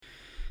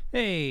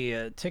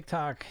Hey,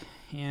 TikTok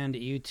and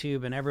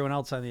YouTube and everyone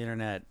else on the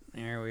internet.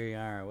 Here we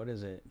are. What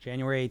is it?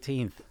 January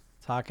 18th.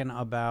 Talking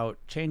about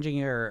changing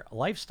your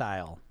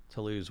lifestyle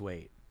to lose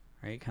weight,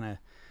 right? Kind of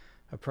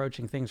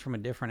approaching things from a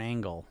different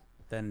angle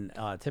than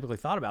typically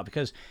thought about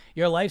because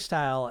your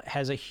lifestyle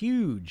has a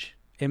huge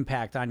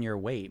impact on your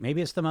weight.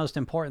 Maybe it's the most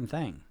important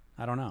thing.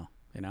 I don't know.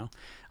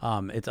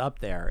 It's up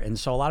there. And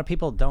so a lot of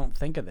people don't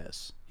think of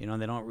this, they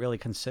don't really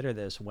consider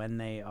this when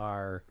they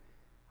are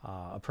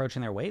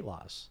approaching their weight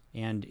loss,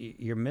 and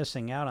you're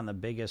missing out on the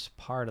biggest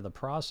part of the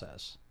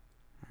process.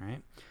 All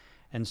right,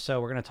 and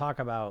so we're going to talk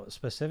about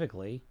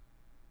specifically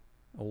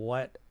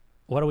what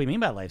do we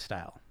mean by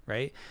lifestyle,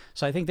 right?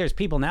 So I think there's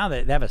people now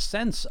that have a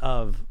sense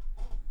of,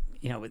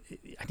 I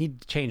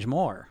need to change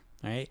more,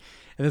 right?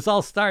 And this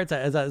all starts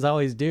as I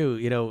always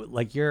do,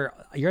 like your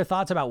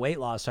thoughts about weight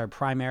loss are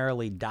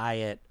primarily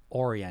diet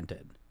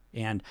oriented,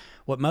 and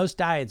what most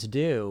diets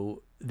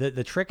do,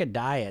 the trick of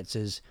diets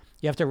is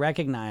you have to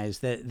recognize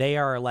that they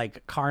are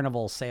like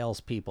carnival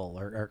salespeople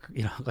or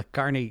like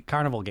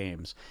carnival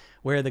games,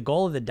 where the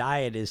goal of the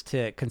diet is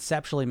to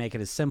conceptually make it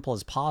as simple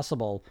as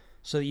possible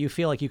so that you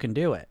feel like you can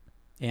do it.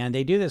 And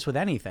they do this with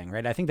anything,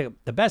 right? I think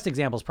the best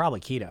example is probably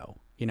keto,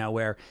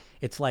 where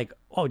it's like,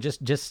 oh,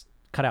 just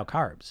cut out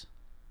carbs.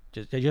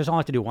 You just don't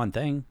have to do one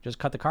thing. Just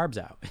cut the carbs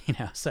out,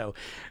 So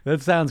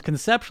that sounds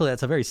conceptually,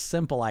 that's a very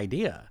simple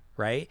idea,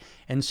 right?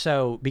 And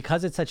so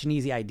because it's such an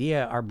easy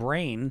idea, our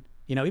brain,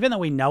 even though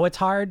we know it's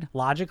hard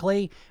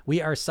logically,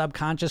 we are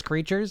subconscious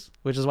creatures,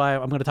 which is why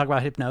I'm going to talk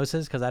about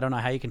hypnosis, because I don't know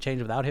how you can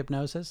change without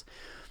hypnosis.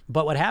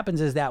 But what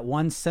happens is that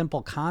one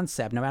simple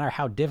concept, no matter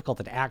how difficult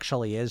it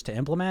actually is to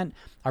implement,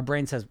 our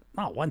brain says,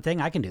 oh, one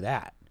thing, I can do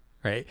that,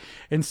 right?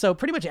 And so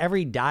pretty much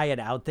every diet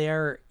out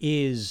there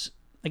is,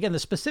 again, the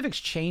specifics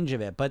change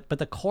of it, but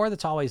the core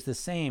that's always the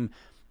same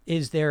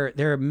is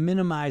they're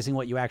minimizing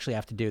what you actually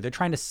have to do. They're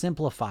trying to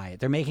simplify it.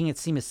 They're making it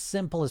seem as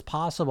simple as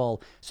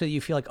possible so that you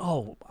feel like,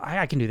 oh,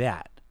 I can do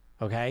that.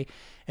 Okay.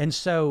 And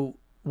so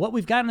what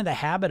we've gotten into the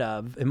habit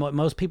of, and what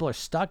most people are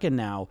stuck in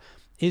now,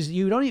 is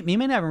you may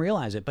not even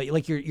realize it, but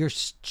like you're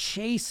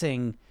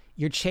chasing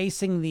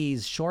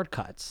these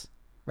shortcuts,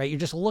 right? You're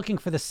just looking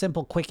for the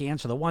simple, quick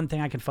answer, the one thing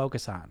I can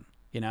focus on,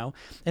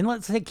 And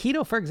let's take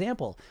keto, for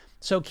example.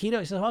 So keto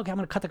says, okay, I'm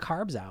going to cut the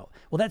carbs out.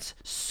 Well, that's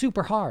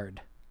super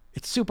hard.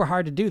 It's super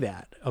hard to do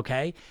that,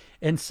 okay?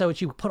 And so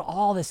you put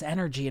all this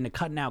energy into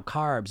cutting out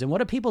carbs. And what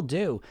do people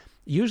do?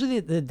 Usually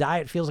the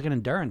diet feels like an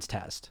endurance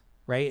test,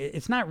 right?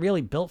 It's not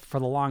really built for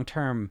the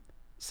long-term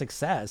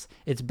success.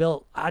 It's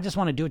built, I just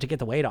want to do it to get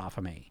the weight off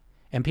of me.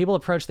 And people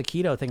approach the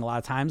keto thing a lot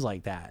of times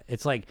like that.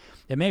 It's like,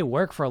 it may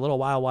work for a little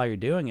while you're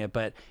doing it,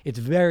 but it's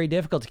very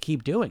difficult to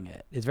keep doing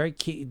it. It's very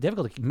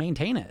difficult to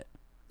maintain it,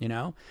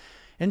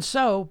 And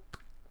so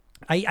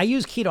I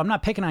use keto. I'm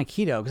not picking on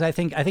keto because I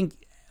think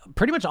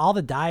pretty much all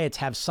the diets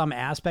have some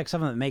aspects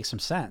of them that make some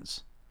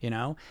sense,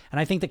 And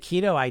I think the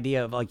keto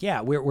idea of like, yeah,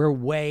 we're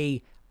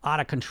way out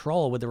of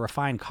control with the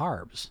refined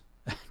carbs,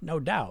 no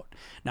doubt.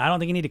 Now, I don't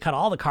think you need to cut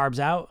all the carbs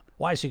out.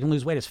 Why? So you can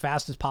lose weight as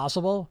fast as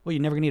possible? Well,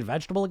 you're never gonna eat a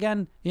vegetable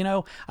again?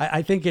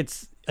 I think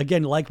it's,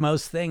 again, like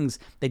most things,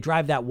 they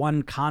drive that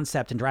one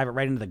concept and drive it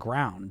right into the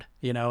ground,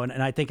 and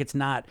I think it's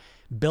not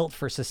built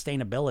for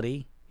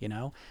sustainability.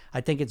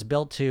 I think it's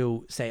built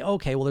to say,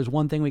 okay, well, there's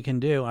one thing we can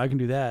do. I can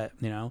do that,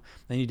 Then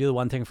you do the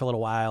one thing for a little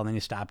while, and then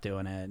you stop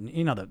doing it.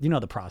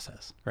 And the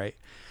process, right?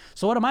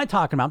 So what am I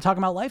talking about? I'm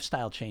talking about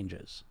lifestyle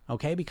changes,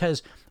 okay?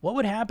 Because what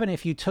would happen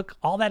if you took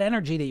all that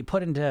energy that you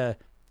put into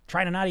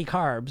trying to not eat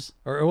carbs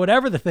or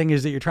whatever the thing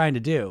is that you're trying to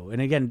do?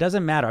 And again, it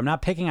doesn't matter. I'm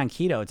not picking on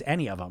keto. It's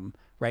any of them,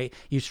 right?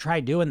 You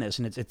try doing this,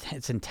 and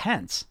it's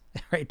intense,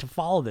 right? To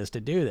follow this,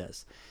 to do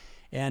this.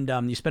 And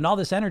you spend all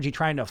this energy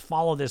trying to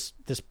follow this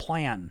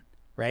plan,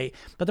 right?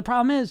 But the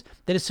problem is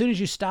that as soon as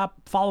you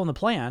stop following the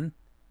plan,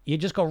 you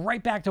just go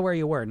right back to where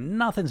you were.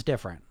 Nothing's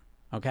different,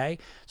 okay?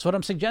 So what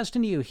I'm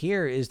suggesting to you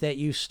here is that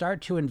you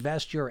start to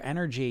invest your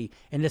energy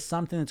into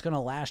something that's going to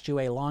last you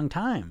a long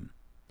time.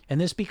 And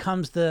this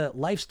becomes the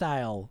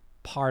lifestyle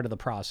part of the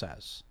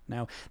process.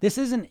 Now, this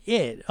isn't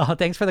it. Oh,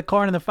 thanks for the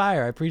corn in the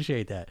fire. I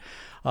appreciate that.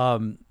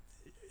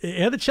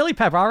 The chili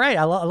pepper. All right.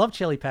 I love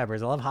chili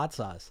peppers. I love hot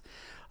sauce.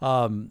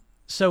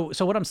 So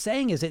what I'm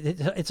saying is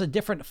it's a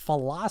different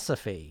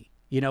philosophy,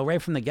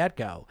 right from the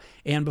get-go.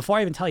 And before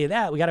I even tell you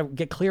that, we got to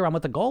get clear on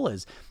what the goal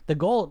is. The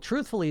goal,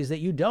 truthfully, is that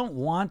you don't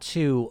want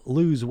to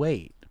lose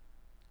weight,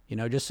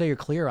 just so you're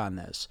clear on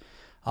this.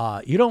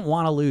 You don't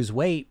want to lose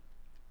weight.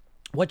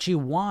 What you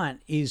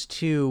want is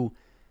to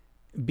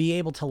be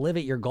able to live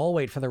at your goal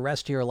weight for the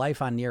rest of your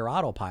life on near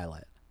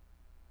autopilot,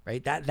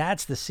 right?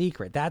 That's the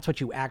secret. That's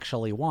what you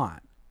actually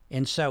want.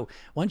 And so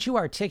once you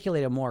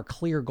articulate a more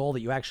clear goal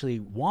that you actually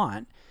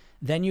want,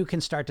 then you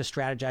can start to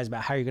strategize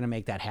about how you're going to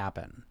make that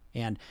happen.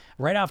 And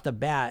right off the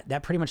bat,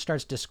 that pretty much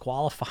starts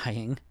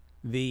disqualifying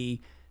the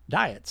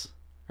diets,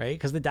 right?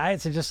 Because the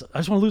diets are just, I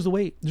just want to lose the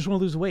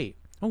weight.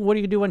 Well, what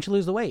do you do once you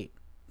lose the weight?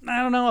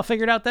 I don't know. I'll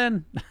figure it out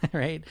then,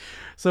 right?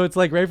 So it's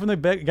like right from the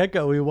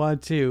get-go, we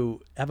want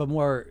to have a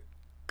more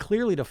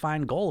clearly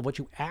defined goal of what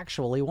you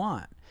actually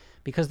want.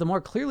 Because the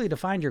more clearly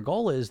defined your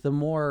goal is, the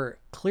more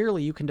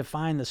clearly you can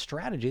define the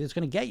strategy that's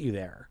going to get you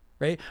there,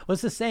 right?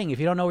 What's the saying? If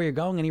you don't know where you're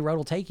going, any road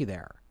will take you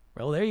there.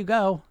 Well, there you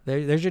go.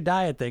 There's your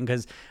diet thing.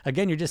 Because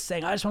again, you're just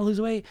saying, I just want to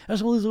lose weight. I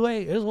just want to lose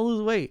weight. I just want to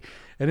lose weight.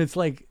 And it's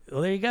like,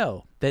 well, there you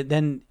go.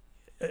 Then,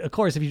 of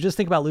course, if you just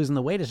think about losing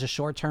the weight, it's a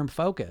short-term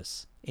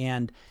focus.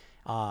 And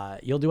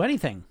you'll do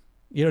anything.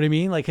 You know what I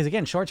mean? Like, because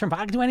again, short-term,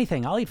 I can do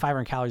anything. I'll eat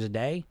 500 calories a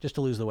day just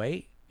to lose the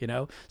weight, you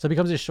know? So it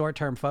becomes a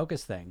short-term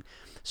focus thing.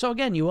 So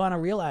again, you want to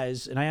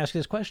realize, and I ask you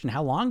this question,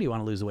 how long do you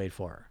want to lose the weight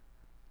for?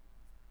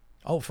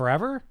 Oh,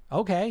 forever?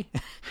 Okay.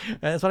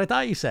 That's what I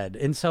thought you said.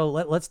 And so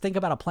let's think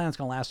about a plan that's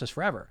going to last us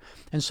forever.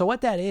 And so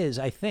what that is,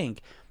 I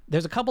think,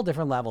 there's a couple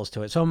different levels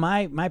to it. So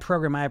my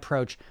program, my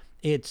approach,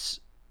 it's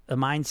a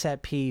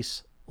mindset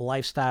piece,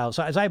 lifestyle.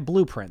 So as I have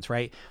blueprints,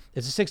 right?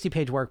 It's a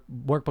 60-page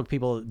workbook.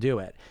 People do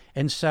it.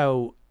 And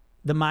so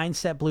the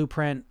mindset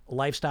blueprint,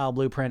 lifestyle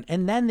blueprint,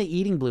 and then the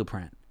eating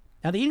blueprint.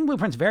 Now, the eating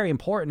blueprint is very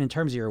important in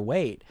terms of your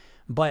weight,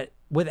 but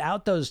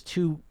without those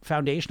two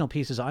foundational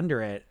pieces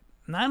under it,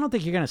 I don't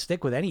think you're going to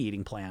stick with any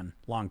eating plan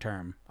long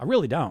term. I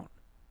really don't.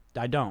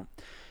 I don't.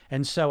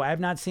 And so I have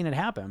not seen it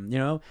happen, you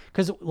know,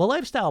 because the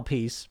lifestyle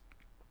piece,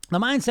 the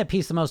mindset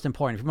piece, the most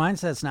important. If your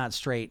mindset's not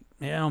straight,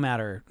 it don't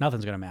matter.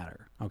 Nothing's going to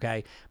matter.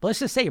 Okay. But let's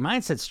just say your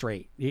mindset's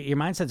straight. Your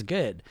mindset's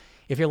good.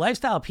 If your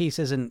lifestyle piece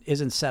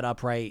isn't set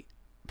up right,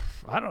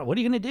 I don't know. What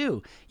are you going to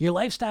do? Your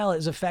lifestyle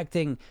is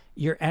affecting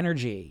your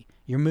energy,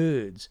 your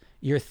moods,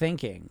 your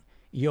thinking,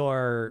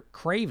 your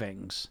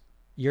cravings,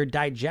 your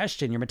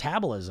digestion, your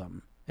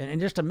metabolism,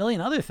 and just a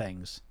million other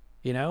things,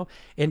 you know?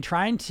 And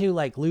trying to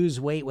like lose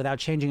weight without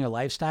changing your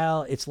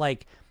lifestyle, it's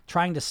like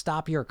trying to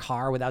stop your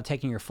car without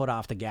taking your foot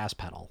off the gas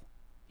pedal.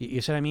 You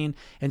see what I mean?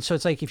 And so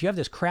it's like, if you have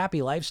this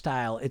crappy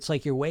lifestyle, it's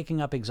like you're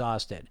waking up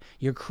exhausted.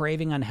 You're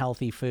craving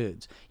unhealthy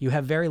foods. You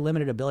have very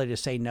limited ability to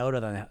say no to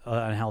the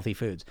unhealthy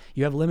foods.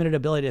 You have limited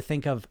ability to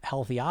think of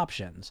healthy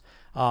options.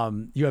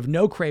 You have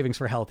no cravings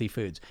for healthy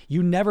foods.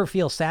 You never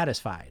feel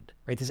satisfied,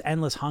 right? This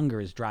endless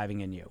hunger is driving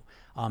in you.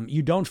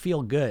 You don't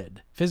feel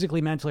good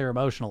physically, mentally, or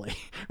emotionally,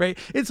 right?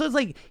 And so it's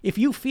like, if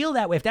you feel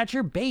that way, if that's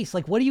your base,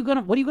 like, what are you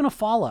gonna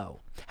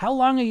follow? How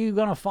long are you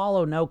gonna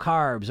follow no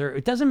carbs? Or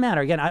it doesn't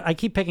matter. Again, I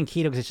keep picking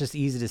keto because it's just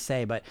easy to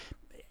say, but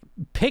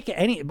pick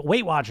any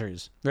Weight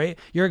Watchers, right?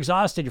 You're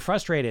exhausted, you're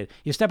frustrated,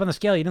 you step on the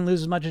scale, you didn't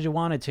lose as much as you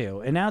wanted to,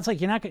 and now it's like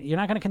you're not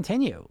going to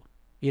continue,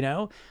 you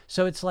know?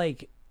 So it's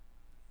like,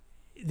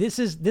 this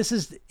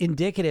is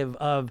indicative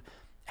of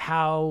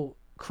how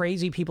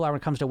crazy people are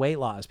when it comes to weight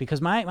loss. Because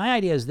my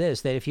idea is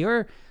this, that if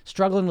you're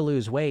struggling to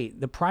lose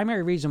weight, the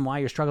primary reason why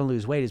you're struggling to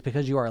lose weight is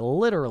because you are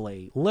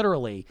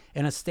literally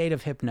in a state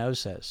of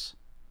hypnosis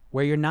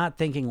where you're not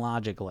thinking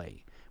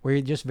logically, where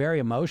you're just very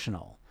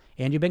emotional.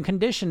 And you've been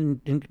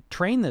conditioned and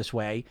trained this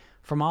way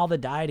from all the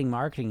dieting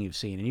marketing you've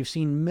seen. And you've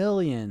seen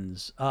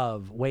millions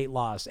of weight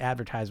loss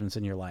advertisements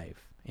in your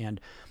life.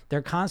 And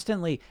they're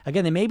constantly,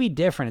 again, they may be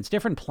different. It's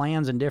different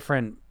plans and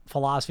different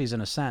philosophies in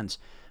a sense.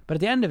 But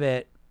at the end of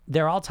it,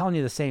 they're all telling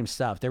you the same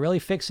stuff. They're really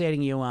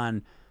fixating you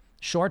on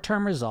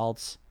short-term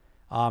results,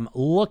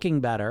 looking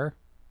better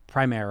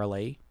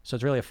primarily. So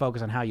it's really a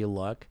focus on how you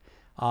look.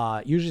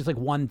 Usually it's like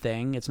one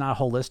thing. It's not a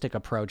holistic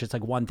approach. It's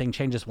like one thing,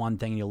 change this one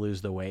thing and you'll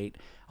lose the weight.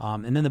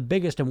 And then the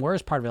biggest and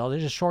worst part of it all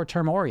is just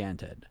short-term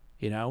oriented,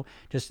 you know,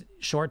 just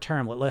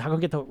short-term. How can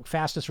we get the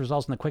fastest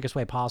results in the quickest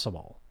way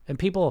possible? And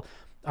people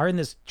are in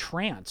this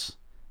trance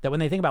that when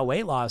they think about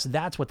weight loss,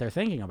 that's what they're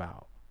thinking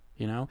about.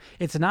 You know,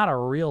 it's not a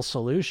real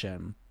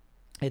solution.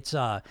 It's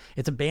a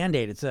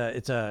Band-Aid. It's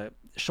a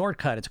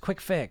shortcut. It's a quick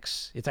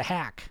fix. It's a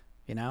hack,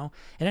 you know,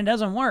 and it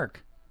doesn't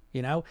work,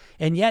 you know,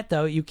 and yet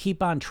though you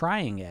keep on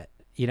trying it,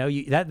 you know,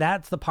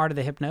 that's the part of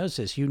the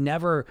hypnosis. You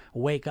never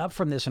wake up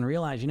from this and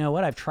realize, you know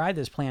what, I've tried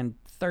this plan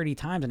 30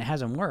 times and it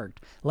hasn't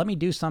worked. Let me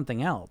do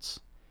something else.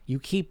 You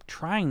keep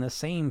trying the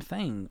same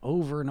thing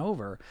over and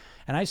over.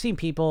 And I've seen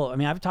people, I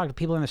mean, I've talked to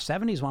people in their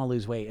 70s want to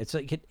lose weight. It's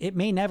like, it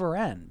may never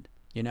end.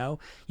 You know,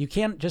 you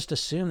can't just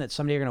assume that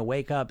someday you're going to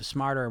wake up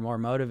smarter and more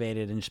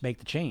motivated and just make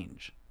the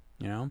change,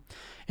 you know?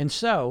 And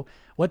so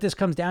what this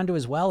comes down to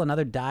as well,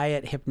 another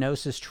diet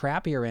hypnosis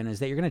trap you're in, is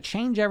that you're going to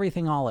change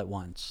everything all at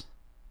once,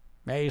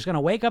 right? You're just going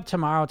to wake up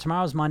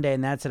tomorrow's Monday,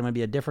 and that's it. I'm going to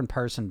be a different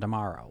person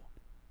tomorrow.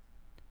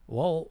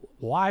 Well,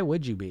 why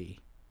would you be?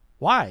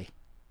 Why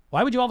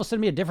would you all of a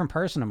sudden be a different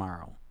person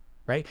tomorrow,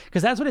 right?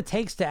 Because that's what it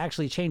takes to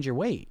actually change your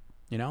weight.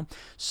 You know,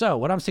 so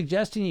what I'm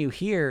suggesting to you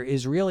here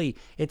is really,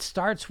 it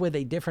starts with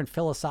a different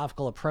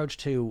philosophical approach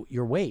to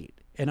your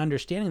weight and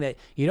understanding that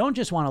you don't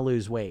just want to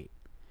lose weight.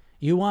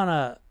 You want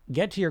to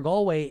get to your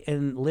goal weight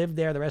and live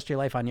there the rest of your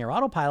life on your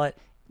autopilot.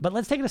 But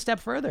let's take it a step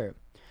further,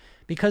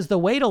 because the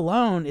weight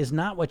alone is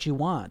not what you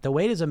want. The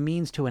weight is a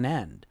means to an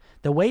end.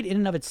 The weight in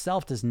and of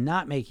itself does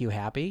not make you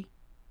happy,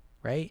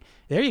 right?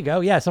 There you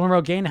go. Yeah, someone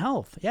wrote gain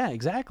health. Yeah,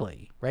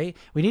 exactly, right?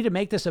 We need to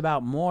make this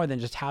about more than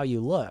just how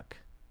you look,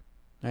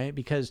 right?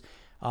 Because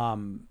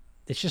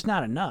it's just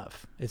not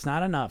enough. It's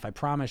not enough, I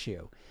promise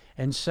you.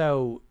 And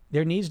so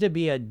there needs to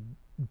be a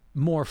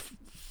more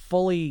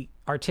fully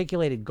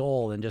articulated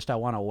goal than just, I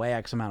want to weigh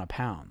X amount of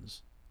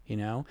pounds, you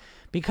know,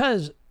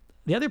 because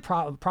the other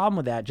problem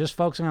with that, just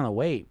focusing on the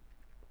weight,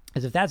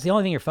 is if that's the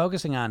only thing you're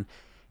focusing on,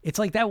 it's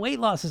like that weight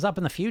loss is up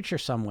in the future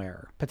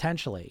somewhere,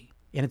 potentially.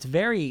 And it's a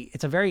very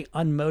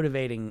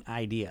unmotivating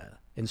idea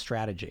and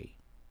strategy,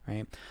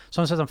 right?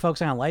 Someone says, I'm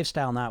focusing on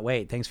lifestyle, not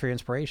weight. Thanks for your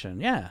inspiration.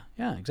 Yeah,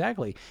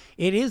 exactly.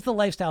 It is the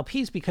lifestyle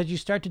piece, because you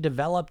start to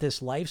develop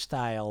this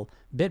lifestyle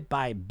bit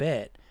by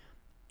bit.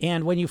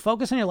 And when you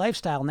focus on your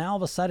lifestyle, now all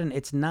of a sudden,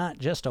 it's not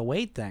just a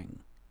weight thing.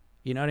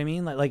 You know what I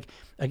mean? Like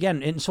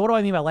again, and so what do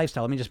I mean by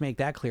lifestyle? Let me just make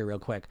that clear real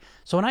quick.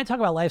 So when I talk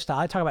about lifestyle,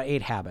 I talk about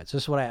 8 habits.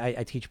 This is what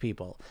I teach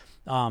people.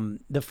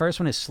 The first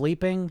one is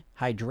sleeping,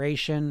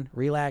 hydration,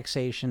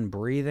 relaxation,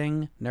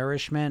 breathing,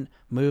 nourishment,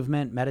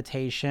 movement,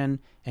 meditation,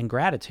 and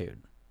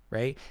gratitude,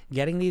 right?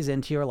 Getting these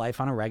into your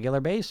life on a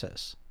regular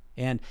basis.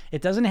 And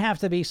it doesn't have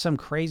to be some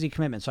crazy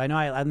commitment. So I know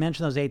I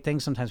mention those 8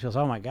 things. Sometimes people say,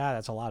 oh my God,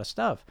 that's a lot of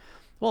stuff.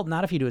 Well,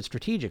 not if you do it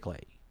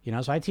strategically.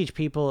 So I teach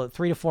people a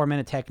 3 to 4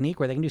 minute technique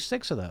where they can do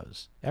 6 of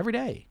those every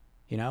day,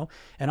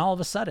 and all of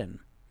a sudden,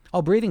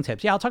 breathing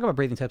tips. Yeah, I'll talk about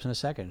breathing tips in a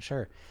second.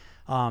 Sure.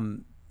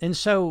 And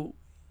so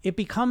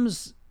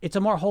it's a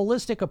more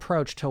holistic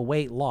approach to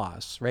weight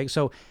loss, right?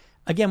 So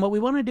again, what we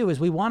want to do is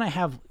we want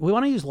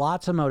to use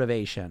lots of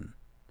motivation.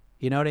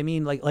 You know what I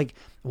mean? Like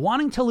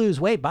wanting to lose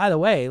weight, by the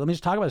way, let me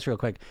just talk about this real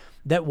quick,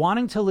 that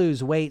wanting to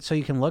lose weight so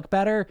you can look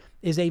better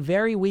is a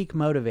very weak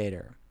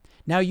motivator.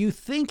 Now you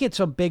think it's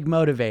a big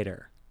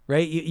motivator,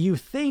 right?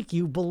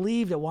 You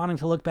believe that wanting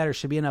to look better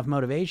should be enough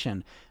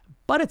motivation,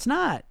 but it's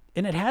not,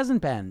 and it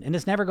hasn't been, and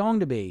it's never going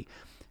to be.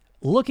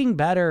 Looking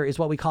better is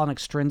what we call an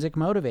extrinsic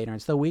motivator.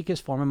 It's the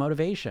weakest form of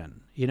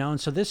motivation, and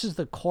so this is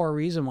the core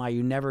reason why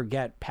you never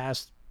get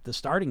past the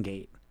starting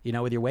gate,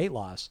 with your weight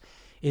loss,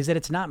 is that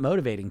it's not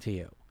motivating to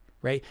you,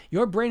 right?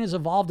 Your brain has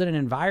evolved in an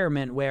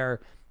environment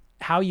where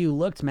how you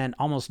looked meant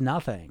almost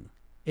nothing.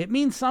 It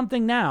means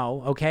something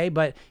now, okay?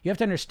 But you have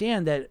to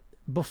understand that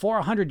before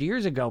 100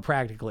 years ago,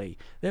 practically,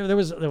 there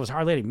was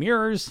hardly any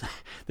mirrors.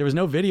 There was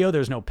no video. There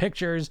was no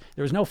pictures.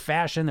 There was no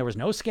fashion. There was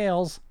no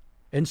scales.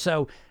 And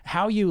so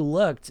how you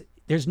looked,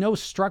 there's no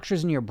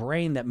structures in your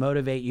brain that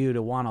motivate you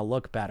to want to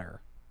look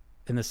better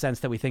in the sense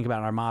that we think about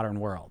in our modern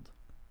world.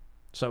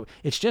 So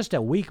it's just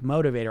a weak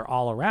motivator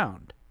all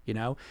around,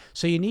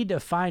 So you need to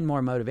find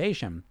more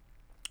motivation.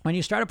 When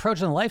you start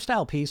approaching the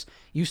lifestyle piece,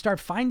 you start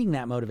finding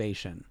that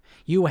motivation.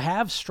 You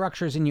have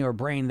structures in your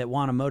brain that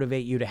want to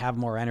motivate you to have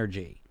more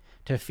energy,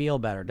 to feel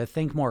better, to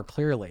think more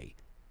clearly,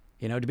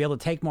 to be able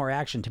to take more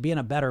action, to be in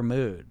a better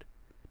mood,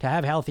 to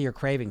have healthier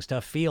cravings, to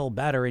feel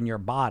better in your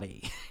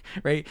body,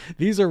 right?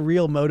 These are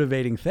real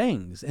motivating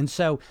things. And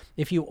so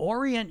if you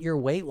orient your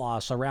weight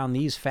loss around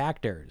these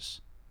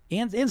factors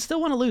and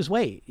still want to lose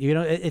weight,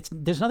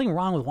 there's nothing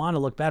wrong with wanting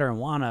to look better and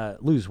want to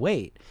lose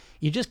weight.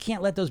 You just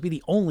can't let those be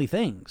the only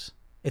things.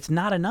 It's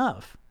not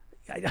enough.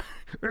 You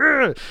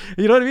know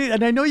what I mean?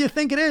 And I know you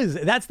think it is.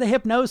 That's the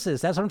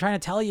hypnosis. That's what I'm trying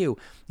to tell you.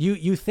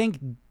 You think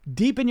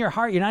deep in your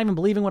heart, you're not even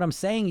believing what I'm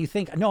saying. You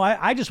think, no,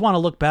 I just want to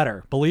look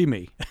better. Believe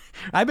me.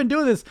 I've been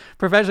doing this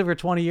professionally for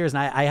 20 years,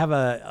 and I have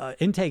a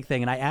intake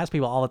thing, and I ask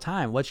people all the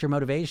time, what's your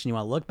motivation? You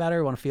want to look better?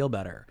 You want to feel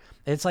better?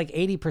 It's like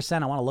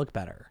 80% I want to look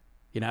better.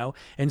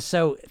 And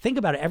so think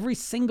about it. Every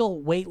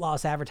single weight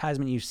loss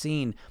advertisement you've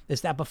seen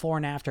is that before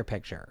and after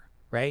picture,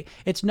 right?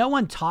 It's no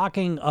one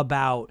talking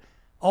about,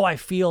 oh, I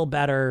feel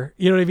better.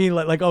 You know what I mean?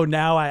 Like oh,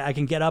 now I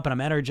can get up and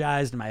I'm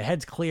energized and my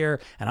head's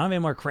clear and I don't have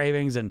any more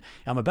cravings and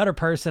I'm a better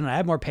person and I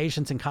have more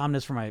patience and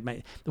calmness for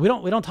my we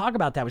don't talk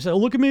about that. We say, oh,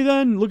 look at me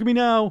then, look at me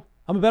now.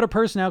 I'm a better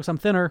person now because I'm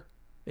thinner.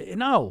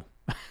 No.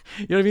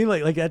 You know what I mean?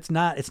 Like it's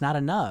not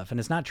enough, and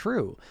it's not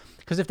true.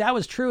 Because if that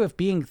was true, if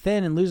being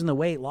thin and losing the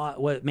weight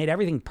made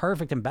everything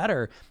perfect and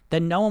better,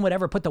 then no one would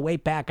ever put the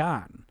weight back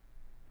on.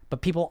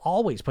 But people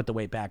always put the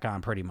weight back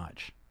on pretty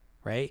much,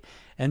 right?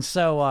 And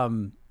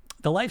so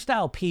the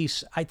lifestyle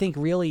piece, I think,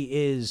 really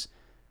is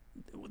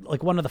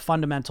like one of the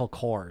fundamental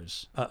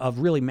cores of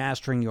really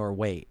mastering your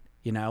weight,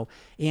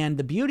 And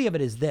the beauty of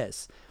it is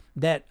this,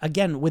 that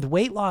again, with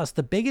weight loss,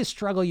 the biggest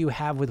struggle you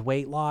have with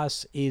weight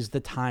loss is the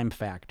time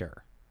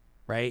factor,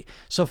 right?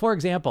 So for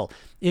example,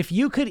 if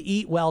you could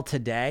eat well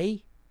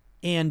today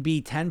and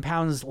be 10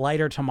 pounds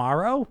lighter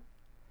tomorrow,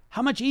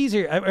 how much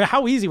easier, or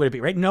how easy would it be,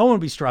 right? No one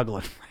would be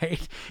struggling,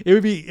 right? It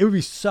would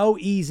be so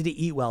easy to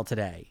eat well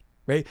today.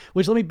 Right?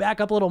 Which, let me back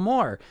up a little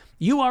more.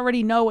 You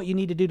already know what you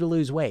need to do to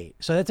lose weight.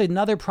 So that's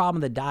another problem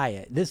with the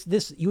diet.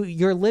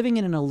 You're living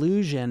in an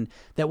illusion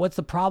that what's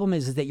the problem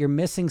is that you're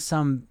missing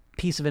some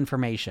piece of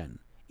information,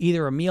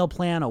 either a meal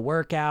plan, a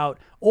workout,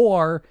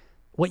 or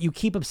what you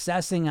keep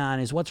obsessing on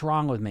is what's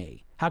wrong with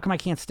me? How come I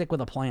can't stick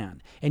with a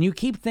plan? And you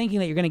keep thinking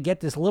that you're going to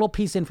get this little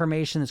piece of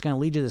information that's going to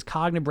lead you to this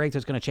cognitive breakthrough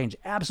that's going to change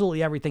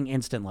absolutely everything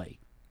instantly.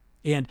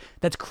 And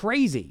that's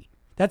crazy.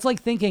 That's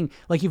like thinking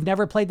like you've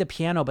never played the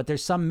piano, but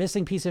there's some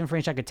missing piece of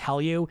information I could tell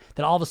you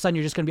that all of a sudden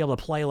you're just going to be able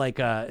to play like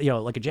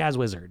a jazz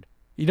wizard.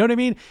 You know what I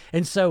mean?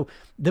 And so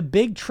the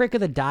big trick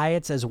of the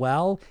diets as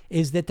well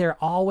is that they're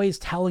always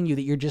telling you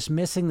that you're just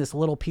missing this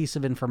little piece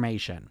of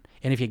information.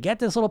 And if you get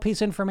this little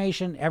piece of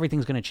information,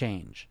 everything's going to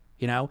change.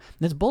 You know, and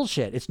that's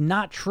bullshit. It's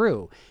not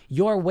true.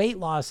 Your weight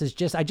loss is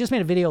just, I just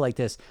made a video like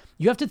this.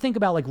 You have to think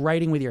about like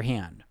writing with your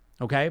hand.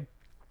 Okay.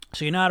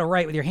 So you know how to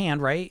write with your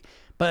hand, right?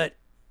 But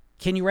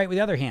can you write with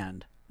the other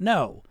hand?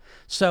 No.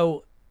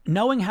 So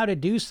knowing how to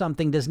do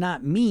something does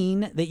not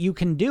mean that you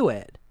can do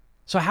it.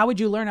 So how would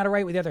you learn how to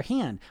write with the other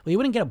hand? Well, you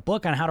wouldn't get a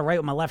book on how to write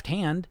with my left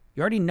hand.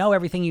 You already know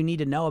everything you need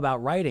to know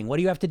about writing. What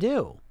do you have to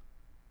do?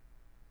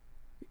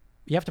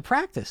 You have to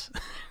practice,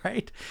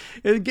 right?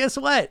 And guess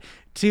what?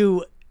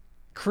 To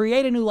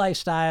create a new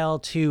lifestyle,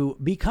 to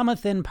become a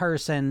thin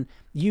person,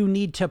 you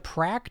need to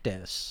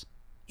practice.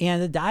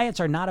 And the diets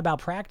are not about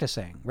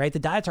practicing, right? The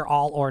diets are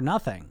all or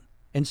nothing.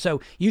 And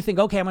so you think,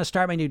 okay, I'm going to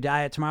start my new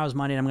diet. Tomorrow's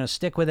Monday, and I'm going to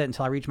stick with it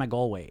until I reach my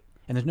goal weight.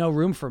 And there's no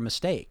room for a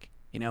mistake.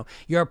 You know,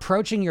 you're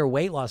approaching your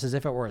weight loss as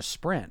if it were a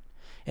sprint.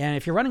 And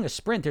if you're running a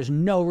sprint, there's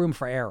no room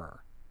for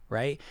error,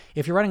 right?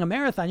 If you're running a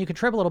marathon, you can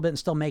trip a little bit and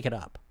still make it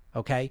up,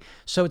 okay?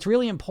 So it's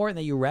really important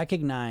that you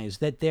recognize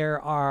that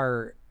there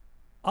are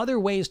other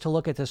ways to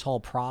look at this whole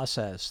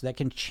process that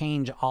can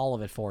change all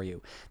of it for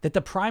you. That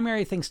the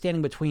primary thing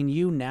standing between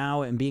you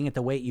now and being at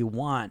the weight you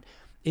want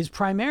is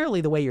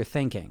primarily the way you're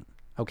thinking.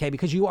 Okay,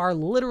 because you are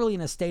literally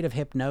in a state of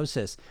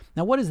hypnosis.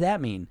 Now, what does that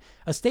mean?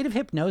 A state of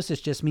hypnosis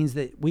just means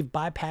that we've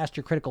bypassed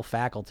your critical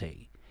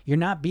faculty. You're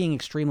not being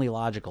extremely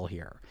logical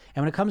here.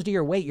 And when it comes to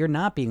your weight, you're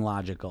not being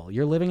logical.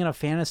 You're living in a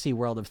fantasy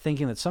world of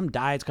thinking that some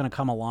diet's going to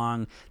come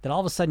along, that all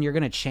of a sudden you're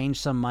going to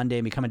change some Monday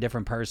and become a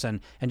different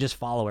person and just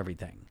follow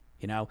everything,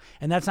 you know?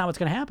 And that's not what's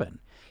going to happen.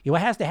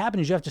 What has to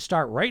happen is you have to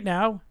start right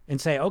now and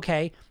say,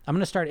 okay, I'm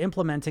going to start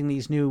implementing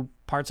these new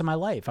parts of my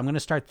life. I'm going to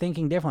start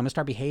thinking differently. I'm going to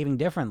start behaving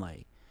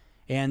differently.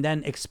 And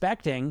then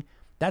expecting,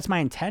 that's my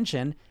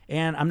intention,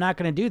 and I'm not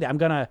going to do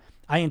that.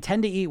 I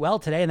intend to eat well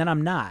today, and then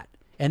I'm not.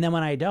 And then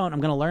when I don't,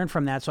 I'm going to learn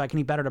from that so I can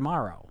eat better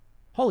tomorrow.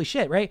 Holy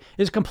shit, right?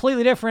 It's a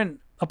completely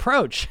different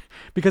approach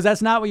because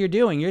that's not what you're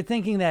doing. You're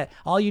thinking that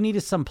all you need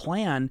is some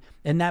plan,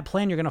 and that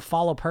plan you're going to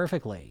follow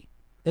perfectly.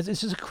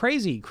 It's just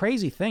crazy,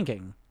 crazy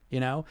thinking, you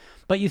know?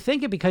 But you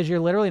think it because you're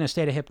literally in a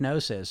state of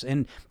hypnosis.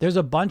 And there's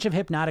a bunch of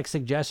hypnotic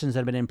suggestions that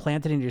have been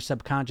implanted into your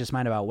subconscious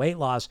mind about weight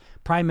loss,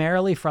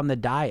 primarily from the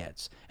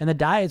diets. And the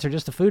diets are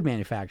just the food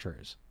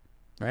manufacturers,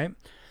 right?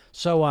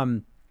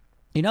 So,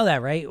 you know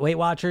that, right? Weight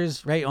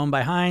Watchers, right? Owned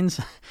by Heinz.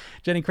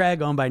 Jenny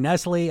Craig, owned by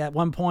Nestle at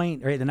one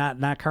point, right? They're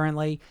not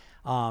currently.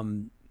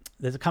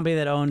 There's a company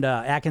that owned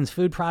Atkins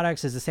Food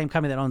Products. Is the same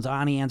company that owns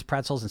Auntie Anne's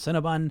Pretzels and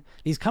Cinnabon.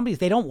 These companies,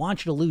 they don't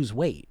want you to lose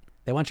weight.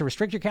 They want you to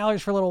restrict your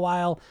calories for a little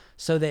while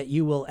so that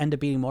you will end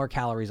up eating more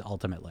calories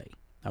ultimately,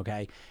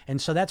 okay? And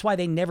so that's why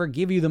they never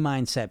give you the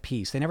mindset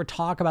piece. They never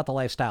talk about the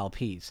lifestyle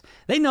piece.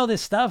 They know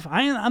this stuff.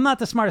 I'm not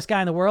the smartest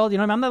guy in the world. You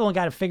know, I'm not the only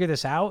guy to figure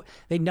this out.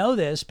 They know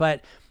this,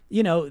 but,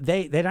 you know,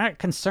 they're not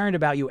concerned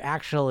about you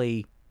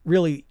actually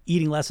really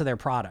eating less of their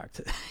product.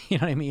 You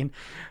know what I mean?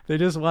 They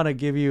just want to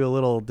give you a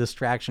little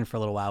distraction for a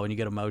little while when you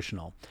get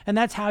emotional. And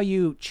that's how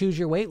you choose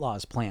your weight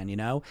loss plan, you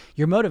know?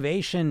 Your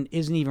motivation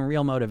isn't even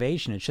real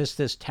motivation. It's just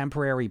this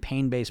temporary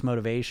pain-based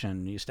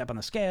motivation. You step on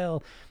the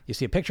scale, you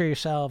see a picture of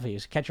yourself, you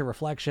catch your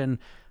reflection,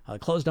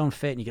 clothes don't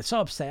fit, and you get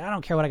so upset. I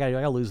don't care what I got to do.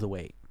 I got to lose the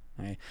weight.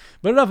 Right?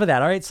 But enough of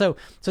that. All right. So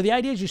the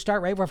idea is you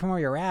start right from where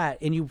you're at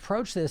and you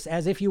approach this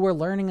as if you were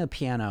learning a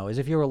piano, as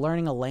if you were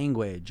learning a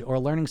language or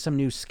learning some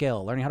new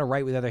skill, learning how to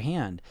write with the other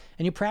hand.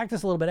 And you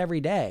practice a little bit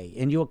every day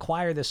and you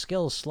acquire the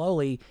skills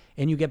slowly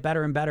and you get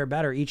better and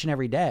better each and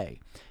every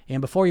day.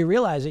 And before you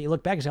realize it, you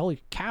look back and say,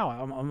 holy cow,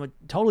 I'm a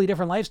totally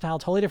different lifestyle,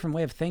 totally different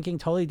way of thinking,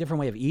 totally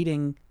different way of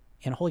eating.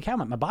 And holy cow,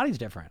 my body's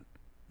different,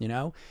 you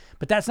know?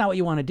 But that's not what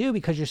you want to do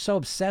because you're so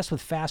obsessed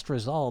with fast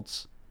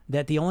results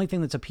that the only thing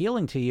that's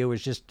appealing to you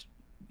is just,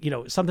 you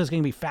know, something's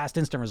going to be fast,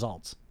 instant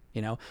results,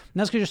 you know, and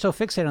that's because you're so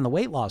fixated on the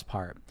weight loss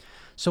part.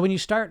 So when you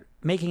start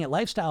making it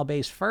lifestyle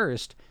based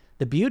first,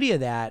 the beauty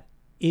of that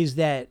is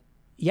that,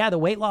 yeah, the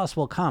weight loss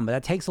will come, but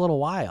that takes a little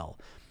while.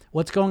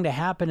 What's going to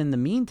happen in the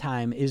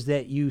meantime is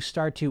that you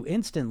start to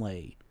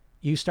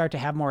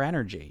have more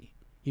energy.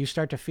 You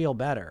start to feel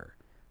better.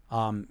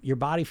 Your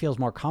body feels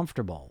more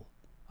comfortable.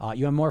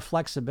 You have more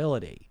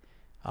flexibility.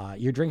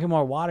 You're drinking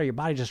more water. Your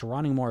body's just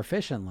running more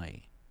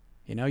efficiently.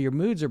 You know, your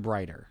moods are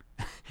brighter,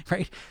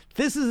 right?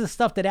 This is the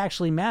stuff that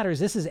actually matters.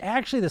 This is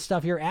actually the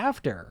stuff you're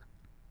after,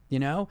 you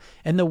know?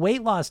 And the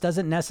weight loss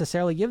doesn't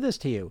necessarily give this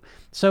to you.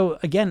 So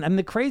again,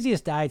 the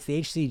craziest diet's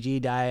the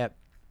HCG diet.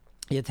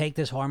 You take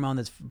this hormone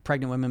that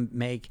pregnant women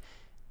make,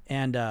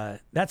 and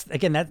that's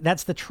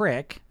the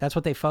trick. That's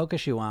what they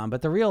focus you on.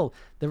 But the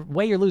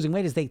way you're losing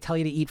weight is they tell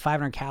you to eat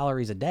 500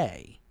 calories a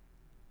day.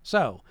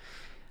 So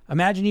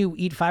imagine you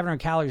eat 500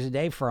 calories a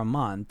day for a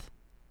month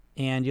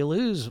and you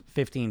lose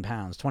 15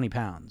 pounds, 20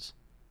 pounds.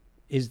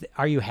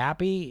 Are you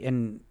happy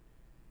and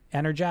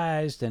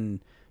energized and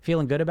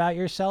feeling good about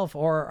yourself?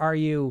 Or are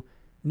you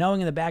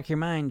knowing in the back of your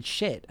mind,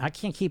 shit, I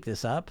can't keep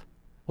this up.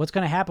 What's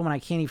going to happen when I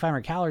can't eat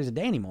 500 calories a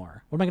day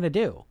anymore? What am I going to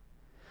do?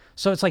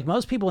 So it's like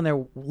most people when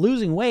they're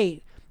losing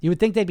weight, you would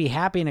think they'd be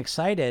happy and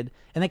excited,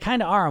 and they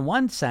kind of are in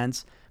one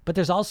sense, but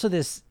there's also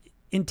this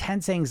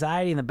intense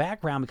anxiety in the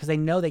background because they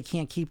know they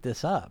can't keep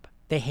this up.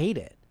 They hate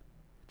it.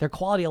 their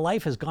quality of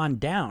life has gone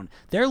down.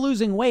 They're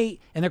losing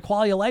weight and their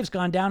quality of life's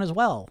gone down as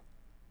well,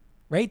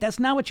 right? That's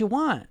not what you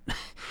want.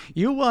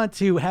 You want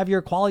to have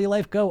your quality of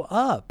life go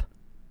up.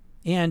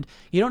 And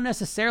you don't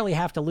necessarily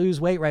have to lose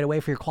weight right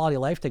away for your quality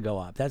of life to go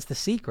up. That's the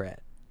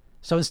secret.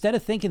 So instead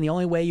of thinking the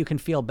only way you can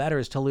feel better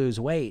is to lose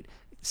weight,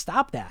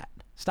 stop that.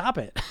 Stop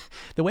it.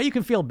 The way you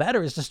can feel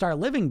better is to start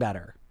living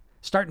better.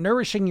 Start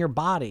nourishing your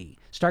body.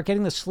 Start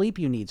getting the sleep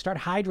you need. Start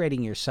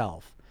hydrating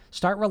yourself.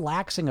 Start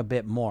relaxing a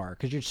bit more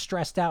because you're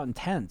stressed out and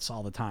tense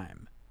all the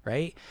time,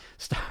 right?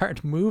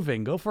 Start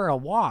moving. Go for a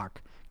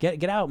walk.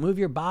 Get out, move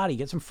your body,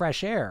 get some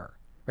fresh air,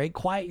 right?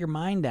 Quiet your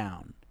mind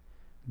down.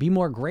 Be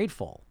more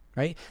grateful,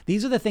 right?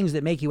 These are the things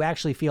that make you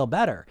actually feel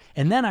better.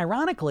 And then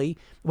ironically,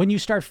 when you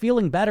start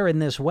feeling better in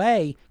this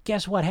way,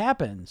 guess what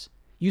happens?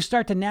 You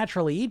start to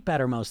naturally eat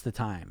better most of the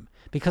time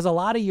because a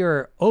lot of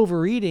your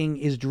overeating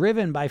is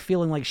driven by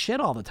feeling like shit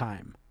all the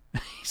time.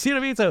 See what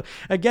I mean? So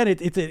again,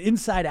 it's an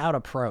inside out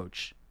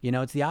approach. You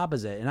know, it's the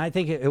opposite. And I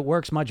think it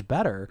works much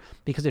better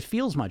because it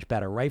feels much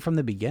better right from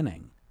the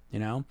beginning, you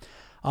know?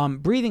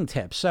 Breathing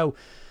tips. So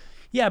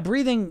yeah,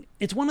 breathing,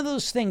 it's one of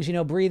those things, you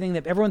know, breathing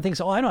that everyone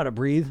thinks, oh, I know how to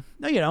breathe.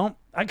 No, you don't.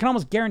 I can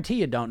almost guarantee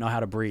you don't know how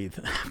to breathe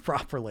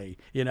properly,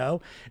 you know?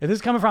 If this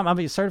is coming from, I'm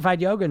a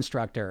certified yoga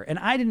instructor and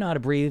I didn't know how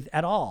to breathe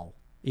at all,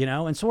 you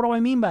know? And so what do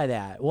I mean by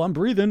that? Well, I'm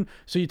breathing.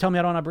 So you tell me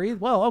I don't know how to breathe?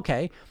 Well,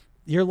 okay.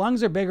 Your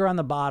lungs are bigger on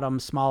the bottom,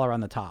 smaller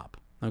on the top.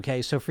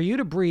 Okay, so for you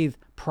to breathe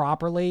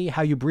properly,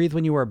 how you breathe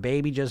when you were a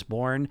baby just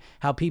born,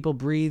 how people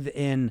breathe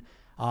in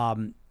I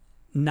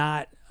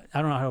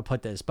don't know how to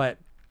put this, but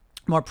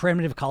more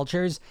primitive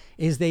cultures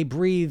is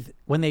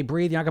when they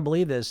breathe, you're not going to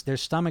believe this, their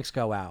stomachs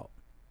go out,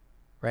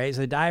 right? So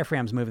the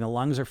diaphragm's moving, the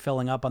lungs are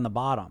filling up on the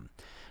bottom.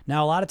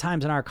 Now, a lot of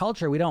times in our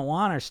culture, we don't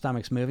want our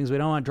stomachs moving because we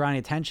don't want to draw any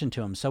attention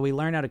to them. So we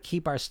learn how to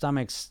keep our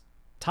stomachs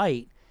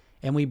tight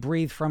and we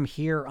breathe from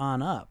here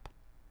on up,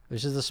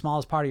 which is the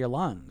smallest part of your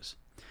lungs.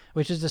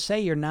 Which is to say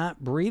you're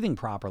not breathing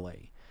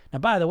properly. Now,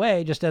 by the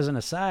way, just as an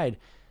aside,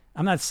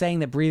 I'm not saying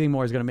that breathing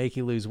more is going to make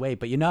you lose weight,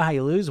 but you know how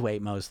you lose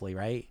weight mostly,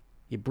 right?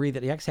 You breathe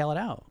it, you exhale it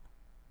out,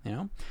 you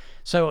know?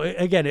 So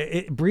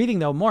again, breathing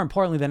though, more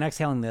importantly than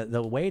exhaling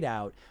the weight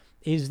out,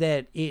 is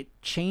that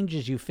it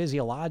changes you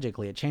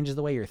physiologically. It changes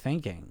the way you're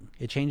thinking.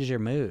 It changes your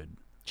mood,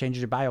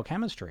 changes your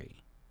biochemistry.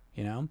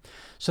 You know,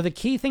 so the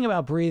key thing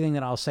about breathing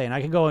that I'll say, and I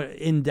can go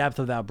in depth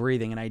about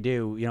breathing, and I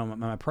do, you know,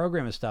 my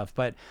program and stuff,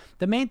 but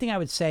the main thing I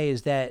would say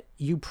is that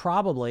you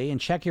probably,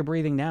 and check your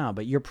breathing now,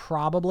 but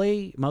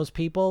most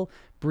people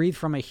breathe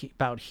from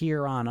about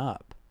here on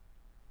up,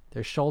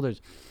 their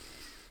shoulders.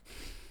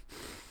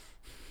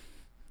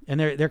 And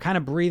they're kind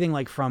of breathing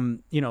like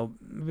from, you know,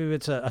 maybe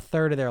it's a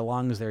third of their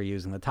lungs they're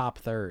using. The top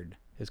third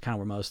is kind of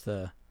where most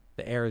of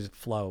the air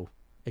flow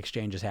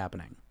exchange is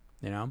happening.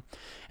 You know?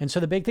 And so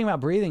the big thing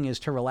about breathing is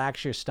to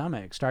relax your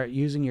stomach, start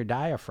using your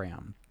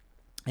diaphragm.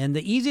 And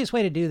the easiest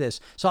way to do this,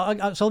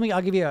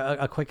 I'll give you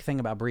a quick thing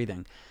about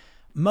breathing.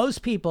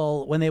 Most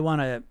people, when they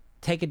want to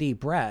take a deep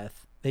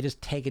breath, they just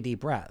take a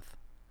deep breath,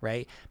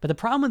 right? But the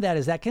problem with that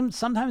is that can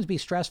sometimes be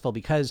stressful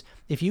because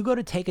if you go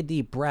to take a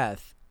deep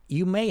breath,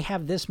 you may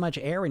have this much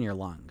air in your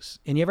lungs.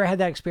 And you ever had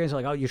that experience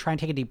like, oh, you're trying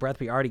to take a deep breath,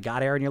 but you already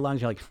got air in your lungs?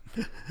 You're like...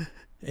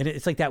 And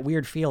it's like that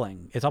weird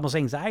feeling. It's almost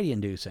anxiety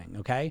inducing,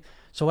 okay?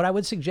 So what I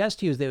would suggest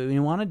to you is that when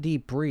you want to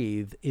deep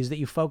breathe is that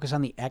you focus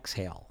on the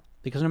exhale.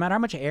 Because no matter how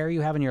much air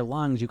you have in your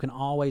lungs, you can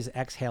always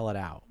exhale it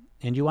out.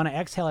 And you want to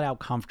exhale it out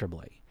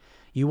comfortably.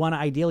 You want to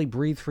ideally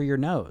breathe through your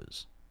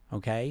nose,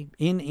 okay?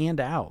 In and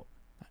out,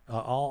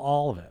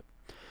 all of it.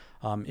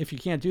 If you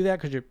can't do that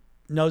because your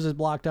nose is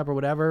blocked up or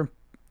whatever,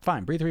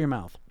 fine, breathe through your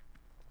mouth.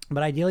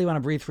 But ideally you want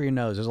to breathe through your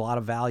nose. There's a lot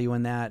of value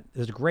in that.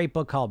 There's a great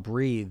book called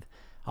Breathe.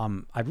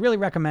 I'd really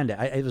recommend it.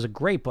 It was a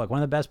great book. One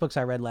of the best books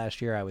I read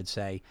last year, I would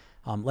say.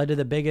 Led to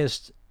the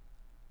biggest,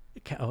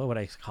 what would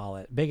I call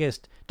it?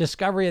 Biggest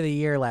discovery of the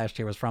year last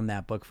year was from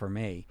that book for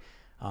me.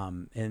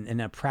 In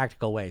a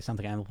practical way,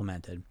 something I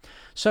implemented.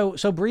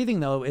 So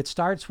breathing though, it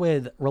starts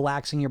with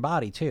relaxing your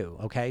body too.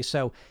 Okay.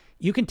 So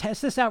you can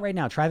test this out right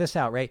now. Try this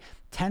out, right?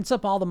 Tense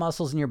up all the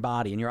muscles in your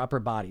body, in your upper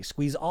body.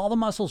 Squeeze all the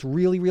muscles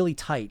really, really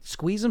tight.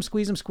 Squeeze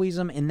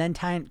them, and then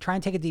try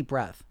and take a deep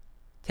breath.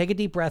 Take a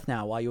deep breath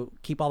now while you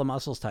keep all the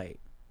muscles tight.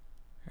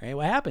 Right?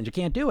 What happens? You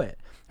can't do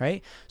it.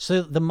 Right?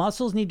 So the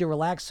muscles need to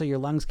relax so your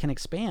lungs can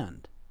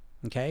expand.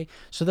 Okay?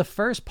 So the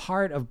first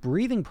part of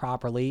breathing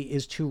properly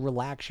is to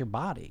relax your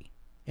body.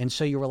 And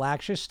so you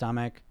relax your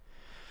stomach,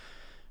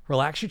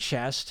 relax your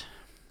chest,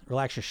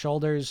 relax your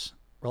shoulders,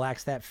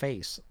 relax that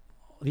face.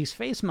 These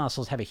face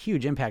muscles have a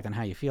huge impact on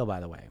how you feel,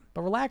 by the way.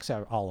 But relax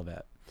all of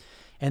it.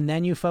 And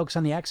then you focus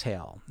on the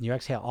exhale. You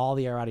exhale all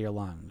the air out of your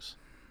lungs.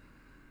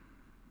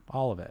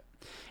 All of it.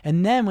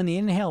 And then when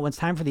it's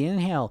time for the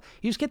inhale,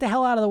 you just get the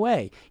hell out of the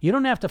way. You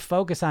don't have to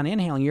focus on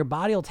inhaling. Your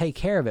body will take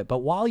care of it. But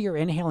while you're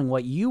inhaling,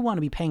 what you want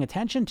to be paying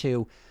attention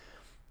to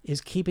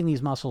is keeping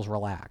these muscles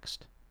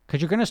relaxed.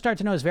 Because you're going to start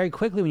to notice very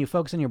quickly when you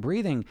focus on your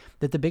breathing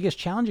that the biggest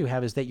challenge you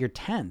have is that you're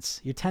tense.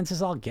 You're tense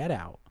as all get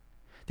out.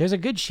 There's a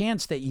good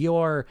chance that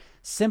your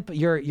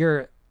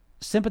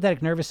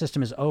sympathetic nervous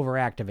system is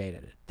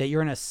overactivated, that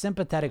you're in a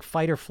sympathetic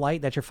fight or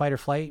flight, that's your fight or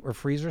flight or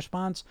freeze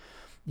response,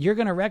 you're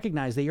going to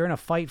recognize that you're in a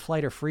fight,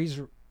 flight, or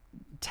freeze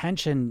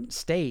tension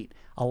state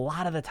a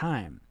lot of the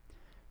time.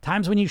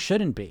 Times when you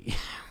shouldn't be,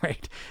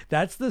 right?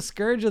 That's the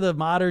scourge of the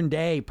modern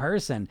day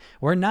person.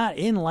 We're not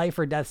in life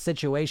or death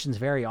situations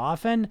very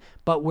often,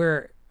 but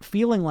we're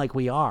feeling like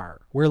we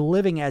are. We're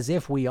living as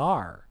if we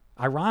are,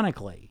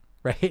 ironically,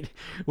 right?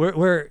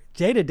 We're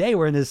day to day,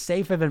 we're in as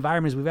safe of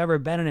environment as we've ever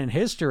been in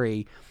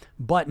history,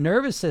 but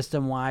nervous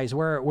system wise,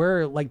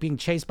 we're like being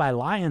chased by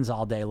lions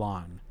all day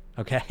long,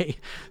 okay?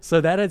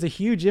 So that has a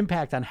huge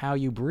impact on how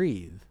you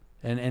breathe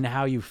and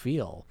how you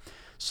feel.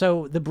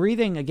 So the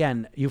breathing,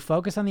 again, you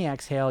focus on the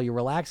exhale, you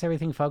relax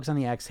everything, focus on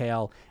the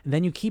exhale, and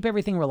then you keep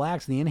everything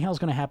relaxed. And the inhale is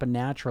going to happen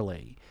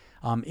naturally.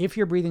 If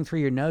you're breathing through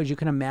your nose, you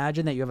can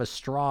imagine that you have a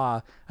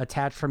straw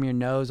attached from your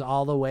nose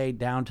all the way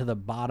down to the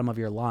bottom of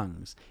your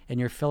lungs, and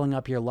you're filling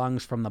up your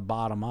lungs from the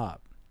bottom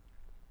up.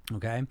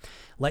 Okay?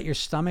 Let your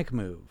stomach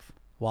move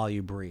while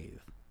you breathe.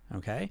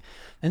 Okay?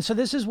 And so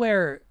this is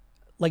where,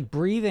 like,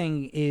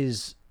 breathing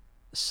is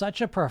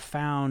such a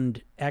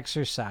profound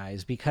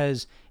exercise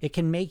because it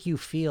can make you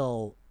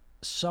feel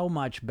so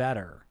much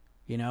better,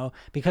 you know,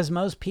 because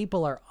most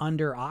people are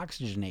under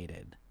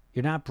oxygenated.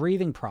 You're not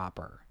breathing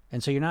proper.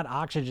 And so you're not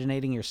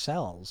oxygenating your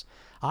cells.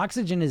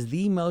 Oxygen is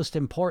the most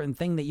important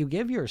thing that you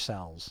give your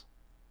cells,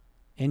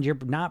 and you're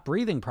not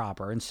breathing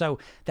proper. And so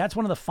that's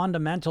one of the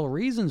fundamental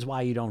reasons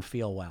why you don't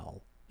feel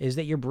well, is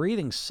that your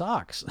breathing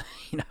sucks.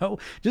 You know,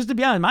 just to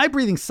be honest, my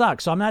breathing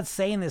sucks. So I'm not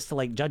saying this to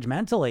like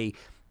judgmentally.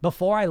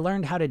 Before I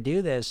learned how to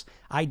do this,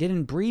 I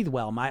didn't breathe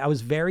well. I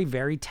was very,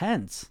 very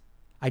tense.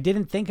 I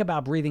didn't think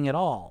about breathing at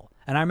all.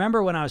 And I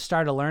remember when I was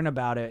starting to learn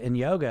about it in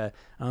yoga,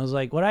 I was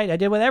like, I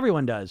did what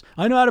everyone does.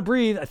 I know how to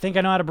breathe. I think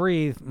I know how to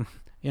breathe,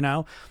 you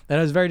know, and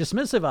I was very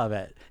dismissive of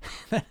it.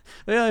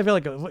 I feel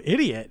like an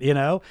idiot, you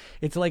know.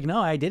 It's like,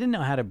 no, I didn't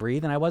know how to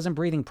breathe, and I wasn't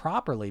breathing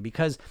properly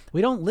because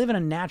we don't live in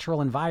a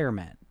natural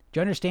environment. Do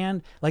you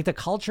understand? Like, the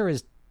culture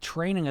is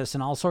training us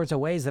in all sorts of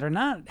ways that are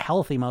not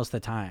healthy most of the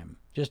time.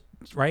 Just,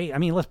 right? I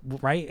mean,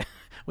 right?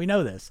 We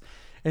know this.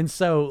 And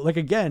so, like,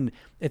 again,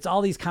 it's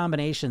all these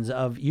combinations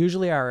of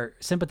usually our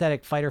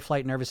sympathetic fight or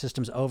flight nervous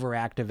system's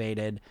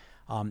overactivated.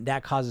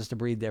 That causes us to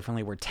breathe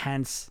differently. We're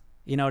tense.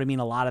 You know what I mean?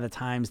 A lot of the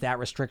times that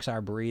restricts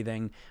our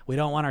breathing. We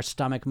don't want our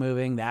stomach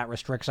moving. That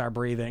restricts our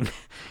breathing.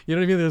 You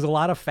know what I mean? There's a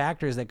lot of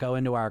factors that go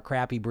into our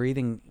crappy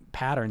breathing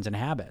patterns and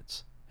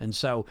habits. And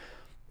so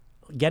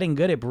getting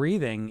good at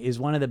breathing is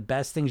one of the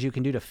best things you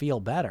can do to feel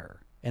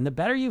better. And the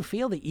better you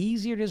feel, the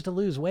easier it is to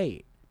lose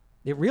weight.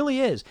 It really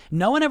is.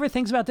 No one ever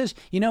thinks about this.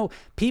 You know,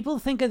 people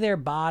think of their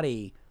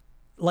body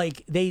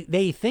like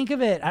they think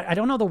of it. I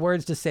don't know the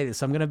words to say this,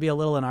 so I'm going to be a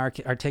little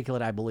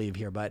inarticulate, I believe,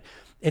 here. But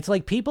it's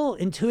like people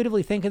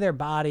intuitively think of their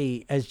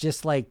body as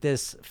just like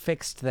this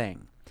fixed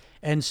thing.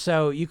 And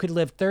so you could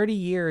live 30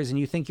 years and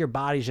you think your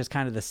body's just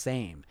kind of the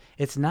same.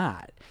 It's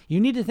not. You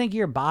need to think of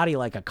your body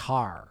like a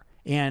car.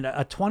 And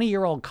a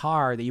 20-year-old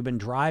car that you've been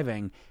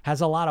driving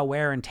has a lot of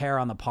wear and tear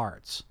on the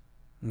parts.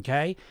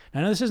 Okay? Now,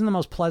 I know this isn't the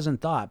most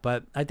pleasant thought,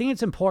 but I think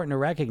it's important to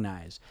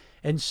recognize.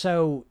 And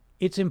so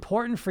it's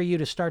important for you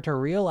to start to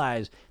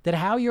realize that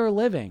how you're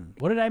living,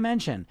 what did I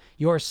mention?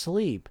 Your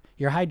sleep,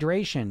 your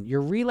hydration,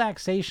 your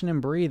relaxation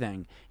and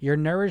breathing, your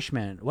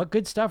nourishment, what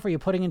good stuff are you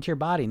putting into your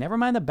body? Never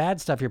mind the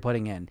bad stuff you're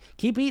putting in.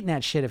 Keep eating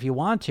that shit if you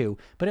want to,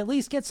 but at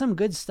least get some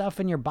good stuff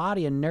in your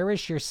body and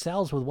nourish your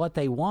cells with what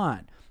they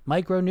want.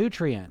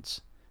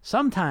 Micronutrients.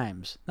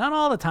 Sometimes, not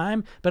all the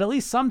time, but at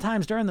least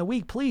sometimes during the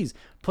week, please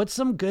put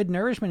some good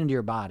nourishment into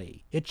your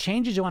body. It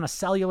changes you on a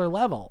cellular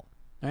level,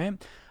 right?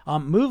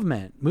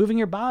 Moving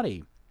your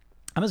body.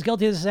 I'm as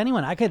guilty of this as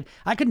anyone. I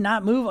could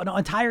not move an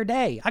entire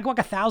day. I could walk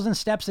 1,000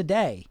 steps a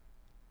day.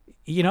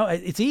 You know,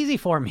 it's easy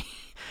for me.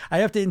 I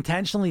have to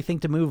intentionally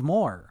think to move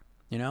more,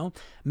 you know?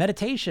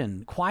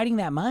 Meditation, quieting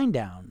that mind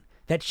down.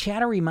 That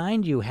chattery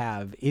mind you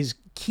have is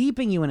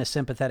keeping you in a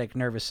sympathetic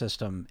nervous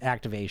system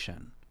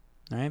activation.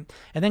 Right?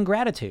 And then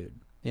gratitude,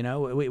 you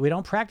know, we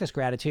don't practice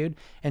gratitude.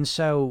 And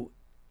so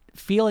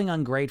feeling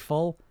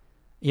ungrateful,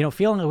 you know,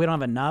 feeling like we don't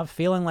have enough,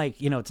 feeling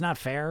like, you know, it's not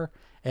fair.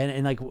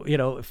 And like, you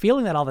know,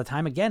 feeling that all the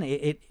time, again,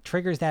 it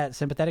triggers that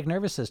sympathetic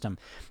nervous system.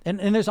 And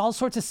there's all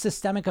sorts of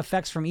systemic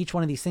effects from each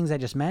one of these things I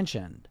just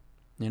mentioned,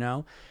 you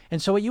know?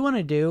 And so what you want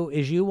to do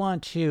is you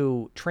want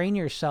to train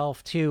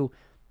yourself to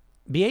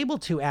be able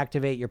to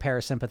activate your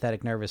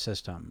parasympathetic nervous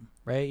system,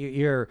 right?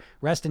 Your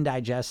rest and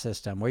digest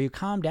system, where you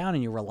calm down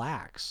and you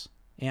relax.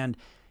 And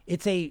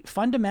it's a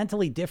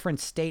fundamentally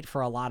different state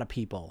for a lot of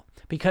people,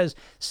 because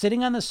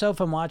sitting on the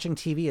sofa and watching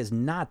TV is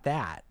not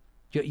that.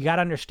 You got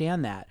to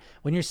understand that.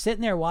 When you're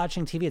sitting there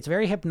watching TV, it's a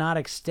very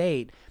hypnotic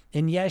state.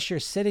 And yes,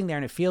 you're sitting there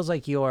and it feels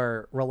like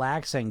you're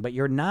relaxing, but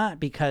you're not,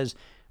 because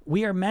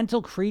we are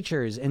mental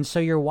creatures. And so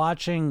you're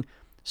watching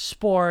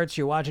sports,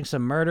 you're watching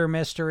some murder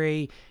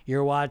mystery,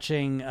 you're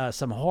watching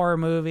some horror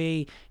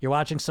movie, you're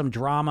watching some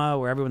drama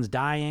where everyone's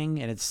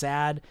dying and it's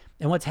sad.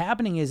 And what's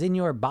happening is in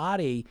your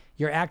body,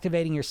 you're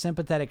activating your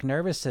sympathetic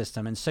nervous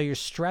system. And so you're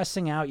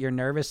stressing out your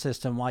nervous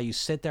system while you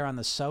sit there on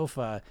the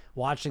sofa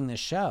watching the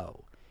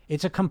show.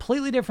 It's a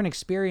completely different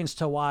experience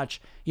to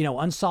watch,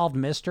 unsolved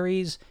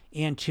mysteries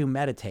and to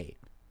meditate.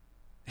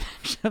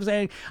 I'm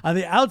saying on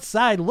the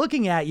outside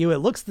looking at you, it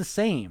looks the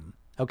same.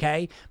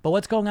 Okay. But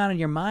what's going on in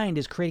your mind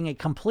is creating a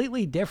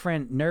completely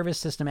different nervous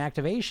system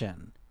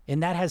activation.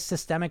 And that has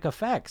systemic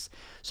effects.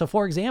 So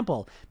for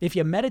example, if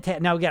you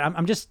meditate, now again,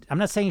 I'm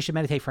not saying you should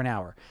meditate for an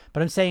hour,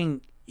 but I'm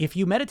saying if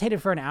you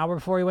meditated for an hour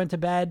before you went to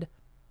bed,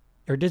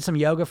 or did some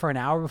yoga for an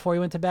hour before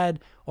you went to bed,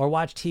 or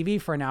watched TV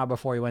for an hour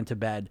before you went to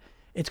bed,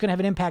 it's going to have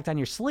an impact on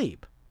your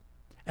sleep.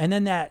 And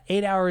then that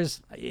 8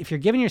 hours, if you're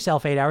giving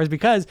yourself 8 hours,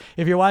 because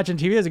if you're watching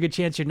TV, there's a good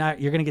chance you're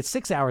going to get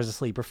 6 hours of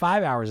sleep or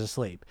 5 hours of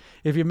sleep.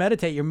 If you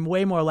meditate, you're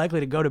way more likely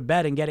to go to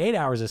bed and get 8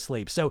 hours of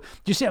sleep. So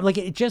you see, like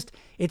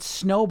it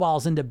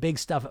snowballs into big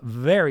stuff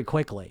very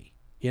quickly,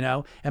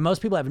 and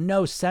most people have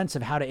no sense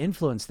of how to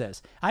influence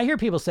this. I hear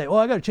people say,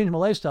 I got to change my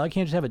lifestyle. I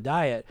can't just have a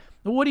diet.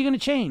 Well, what are you going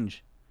to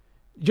change?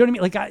 Do you know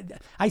what I mean? Like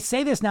I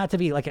say this not to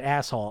be like an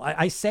asshole.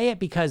 I say it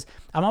because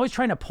I'm always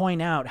trying to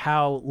point out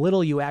how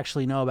little you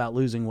actually know about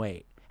losing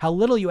weight. How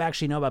little you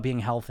actually know about being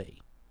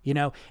healthy,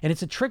 and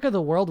it's a trick of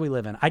the world we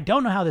live in. I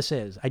don't know how this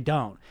is. I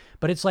don't.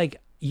 But it's like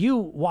you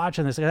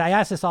watching this. I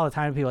ask this all the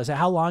time to people. I say,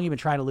 how long have you been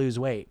trying to lose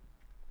weight?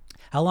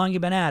 How long have you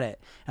been at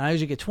it? And I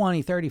usually get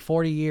 20, 30,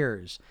 40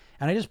 years.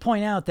 And I just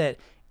point out that,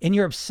 and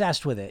you're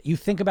obsessed with it. You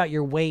think about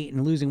your weight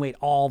and losing weight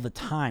all the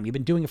time. You've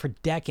been doing it for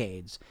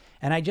decades.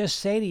 And I just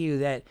say to you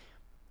that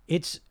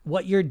it's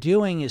what you're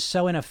doing is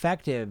so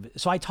ineffective.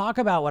 So I talk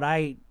about what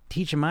I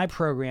teach in my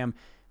program,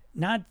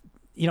 not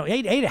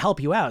to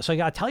help you out. So I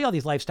got to tell you all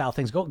these lifestyle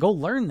things. Go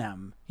learn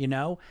them,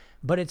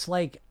 But it's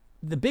like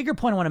the bigger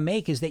point I want to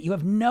make is that you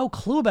have no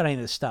clue about any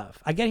of this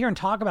stuff. I get here and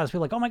talk about it.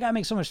 People are like, oh my God, it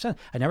makes so much sense.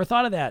 I never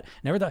thought of that.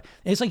 Never thought.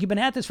 And it's like you've been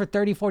at this for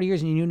 30, 40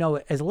 years and you know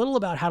as little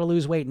about how to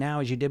lose weight now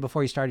as you did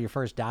before you started your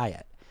first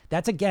diet.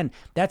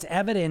 That's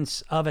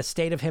evidence of a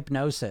state of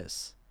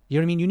hypnosis. You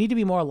know what I mean? You need to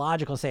be more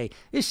logical and say,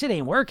 this shit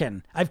ain't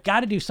working. I've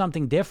got to do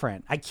something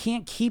different. I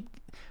can't keep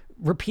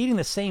repeating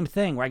the same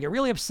thing where I get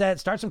really upset,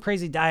 start some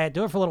crazy diet,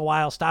 do it for a little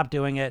while, stop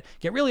doing it,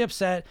 get really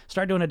upset,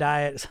 start doing a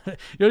diet. You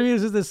know what I mean?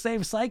 This is the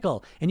same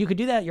cycle. And you could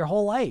do that your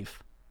whole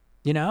life,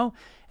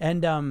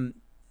 And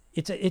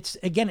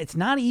it's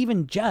not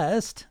even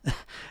just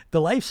the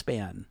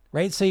lifespan,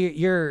 right? So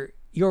your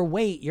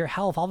weight, your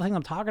health, all the things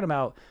I'm talking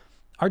about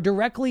are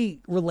directly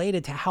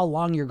related to how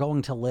long you're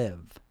going to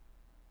live.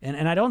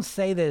 And I don't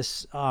say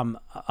this, I'm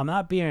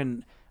not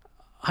being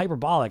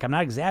hyperbolic. I'm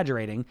not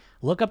exaggerating.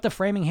 Look up the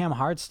Framingham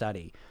Heart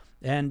Study.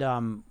 And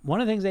one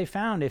of the things they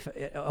found, if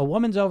a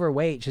woman's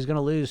overweight, she's going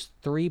to lose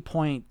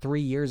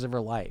 3.3 years of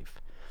her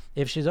life.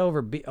 If she's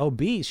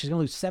obese, she's going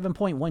to lose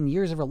 7.1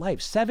 years of her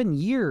life. 7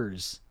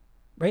 years,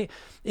 right?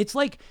 It's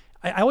like,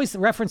 I always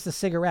reference the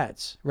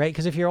cigarettes, right?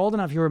 Because if you're old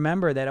enough, you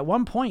remember that at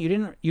one point you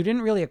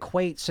didn't really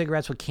equate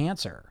cigarettes with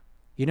cancer.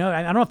 I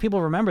don't know if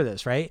people remember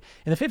this, right?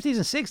 In the 50s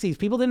and 60s,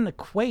 people didn't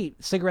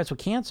equate cigarettes with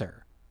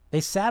cancer. They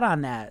sat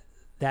on that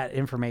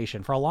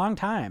information for a long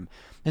time.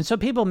 And so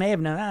people may have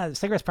known,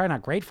 cigarettes probably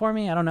not great for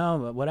me. I don't know,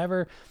 but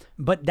whatever.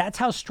 But that's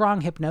how strong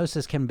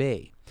hypnosis can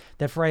be.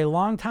 That for a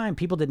long time,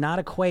 people did not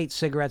equate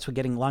cigarettes with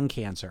getting lung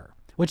cancer,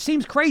 which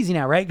seems crazy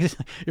now, right? Because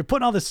you're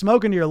putting all this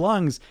smoke into your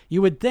lungs.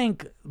 You would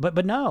think,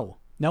 but no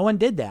one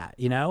did that,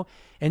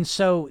 And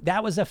so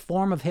that was a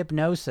form of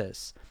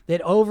hypnosis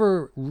that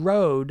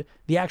overrode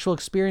the actual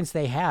experience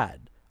they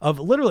had of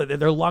literally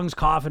their lungs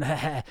coughing,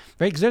 right?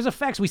 Because there's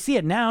effects. We see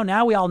it now.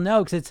 Now we all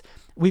know because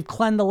we've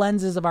cleaned the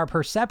lenses of our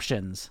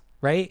perceptions,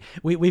 right?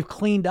 We've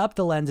cleaned up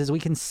the lenses. We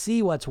can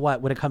see what's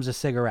what when it comes to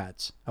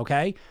cigarettes,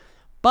 okay?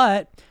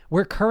 But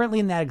we're currently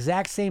in that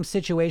exact same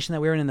situation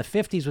that we were in the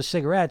 50s with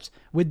cigarettes,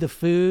 with the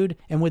food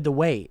and with the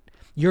weight.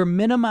 You're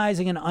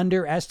minimizing and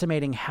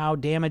underestimating how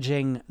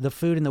damaging the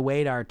food and the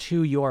weight are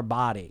to your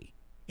body.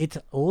 It's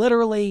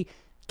literally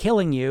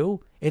killing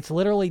you. It's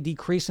literally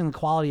decreasing the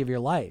quality of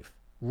your life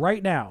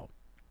right now.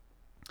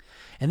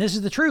 And this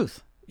is the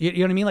truth. You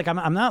know what I mean? Like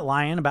I'm not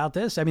lying about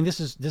this. I mean, this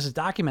is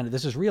documented.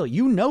 This is real.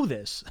 You know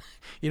this.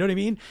 You know what I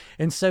mean?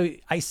 And so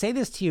I say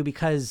this to you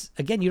because,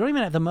 again, you don't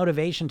even have the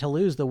motivation to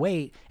lose the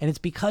weight. And it's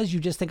because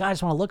you just think, I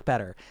just want to look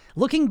better.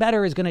 Looking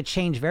better is going to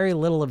change very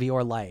little of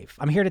your life.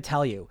 I'm here to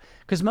tell you.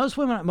 Because most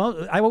women,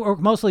 I work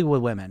mostly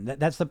with women.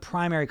 That's the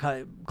primary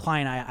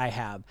client I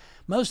have.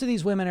 Most of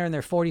these women are in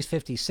their 40s,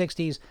 50s,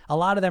 60s. A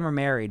lot of them are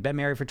married, been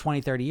married for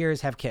 20, 30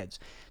 years, have kids.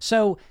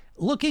 So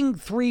looking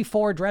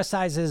 3-4 dress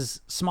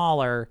sizes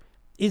smaller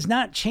is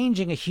not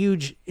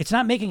it's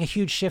not making a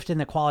huge shift in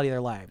the quality of their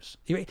lives.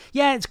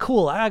 Yeah, it's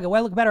cool. I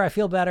look better. I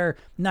feel better.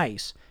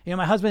 Nice.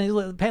 My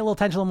husband, pay a little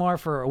attention more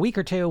for a week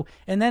or two.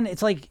 And then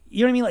it's like, you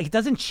know what I mean? Like it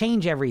doesn't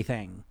change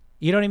everything.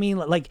 You know what I mean?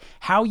 Like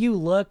how you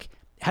look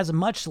has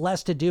much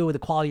less to do with the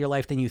quality of your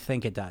life than you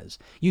think it does.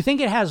 You think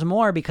it has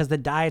more because the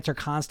diets are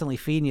constantly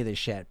feeding you this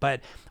shit.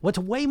 But what's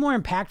way more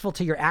impactful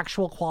to your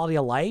actual quality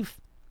of life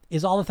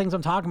is all the things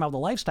I'm talking about, the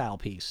lifestyle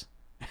piece,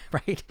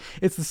 right?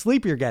 It's the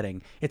sleep you're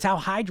getting. It's how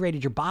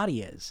hydrated your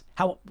body is,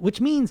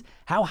 which means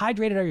how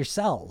hydrated are your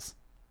cells,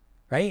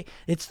 right?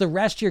 It's the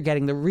rest you're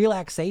getting, the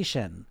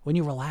relaxation when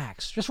you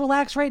relax. Just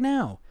relax right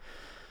now.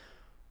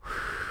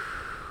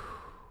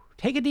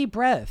 Take a deep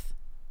breath.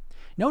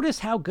 Notice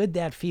how good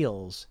that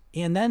feels,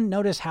 and then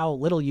notice how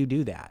little you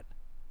do that.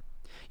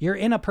 You're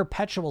in a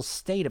perpetual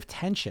state of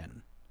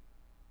tension,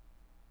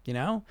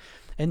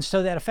 and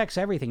so that affects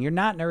everything. You're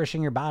not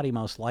nourishing your body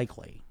most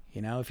likely.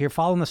 If you're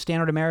following the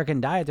standard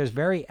American diet, there's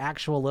very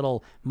actual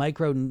little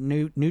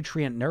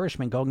micronutrient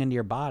nourishment going into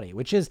your body,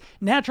 which is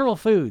natural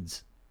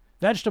foods,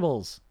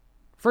 vegetables,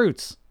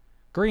 fruits,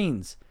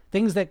 greens,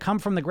 things that come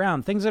from the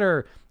ground, things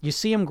that you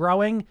see them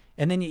growing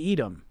and then you eat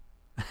them.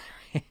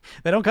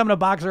 They don't come in a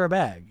box or a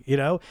bag,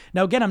 Now,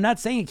 again, I'm not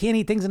saying you can't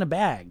eat things in a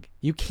bag.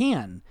 You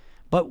can.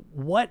 But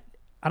what,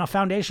 on a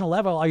foundational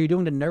level, are you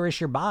doing to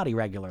nourish your body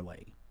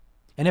regularly?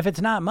 And if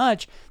it's not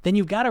much, then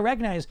you've got to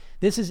recognize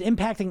this is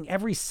impacting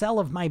every cell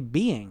of my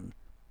being.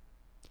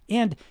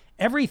 And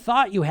every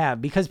thought you have,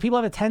 because people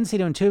have a tendency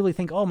to intuitively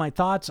think, oh, my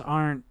thoughts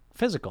aren't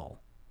physical.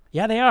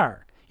 Yeah, they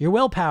are. Your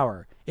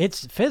willpower,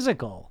 it's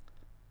physical.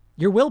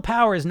 Your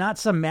willpower is not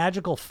some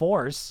magical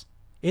force.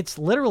 It's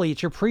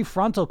your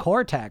prefrontal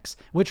cortex,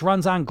 which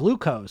runs on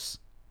glucose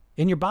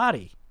in your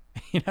body,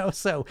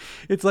 so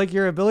it's like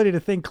your ability to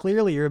think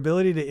clearly, your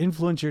ability to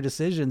influence your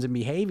decisions and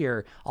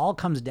behavior all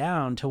comes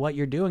down to what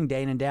you're doing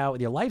day in and day out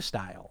with your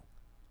lifestyle,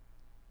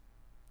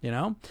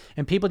 and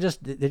people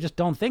they just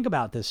don't think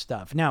about this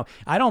stuff. Now,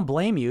 I don't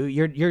blame you.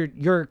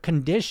 You're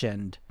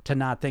conditioned to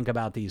not think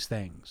about these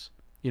things,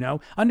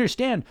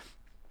 understand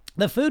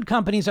the food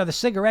companies are the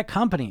cigarette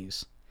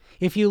companies.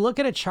 If you look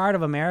at a chart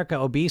of America,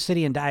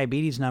 obesity and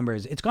diabetes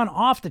numbers, it's gone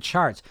off the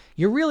charts.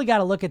 You really got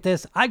to look at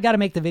this. I've got to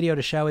make the video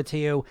to show it to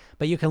you,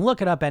 but you can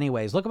look it up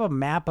anyways. Look up a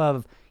map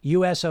of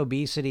U.S.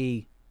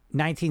 obesity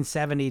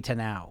 1970 to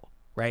now,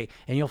 right?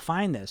 And you'll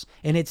find this.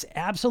 And it's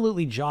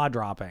absolutely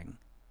jaw-dropping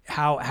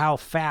how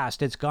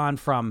fast it's gone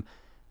from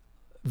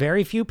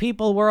very few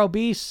people were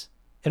obese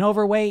and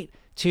overweight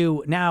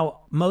to now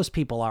most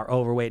people are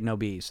overweight and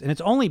obese. And it's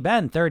only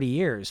been 30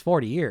 years,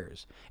 40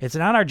 years. It's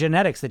not our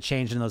genetics that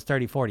changed in those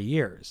 30, 40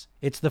 years.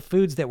 It's the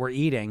foods that we're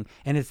eating,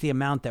 and it's the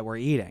amount that we're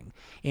eating.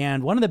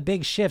 And one of the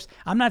big shifts,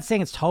 I'm not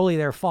saying it's totally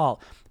their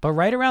fault, but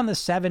right around the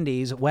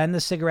 70s, when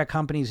the cigarette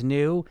companies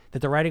knew that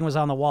the writing was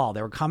on the wall,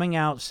 they were coming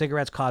out,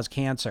 cigarettes cause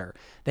cancer.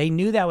 They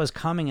knew that was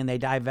coming, and they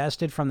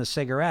divested from the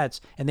cigarettes,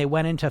 and they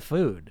went into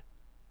food.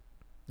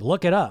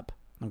 Look it up.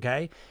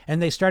 Okay.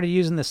 And they started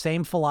using the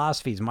same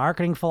philosophies,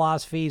 marketing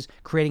philosophies,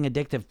 creating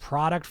addictive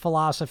product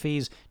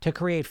philosophies to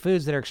create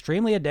foods that are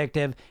extremely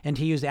addictive and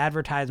to use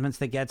advertisements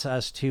that gets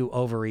us to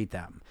overeat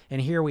them.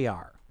 And here we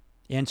are.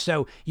 And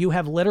so you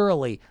have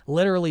literally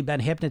been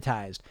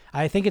hypnotized.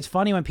 I think it's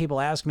funny when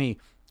people ask me,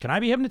 can I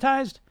be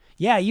hypnotized?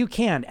 Yeah, you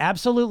can.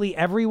 Absolutely.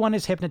 Everyone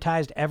is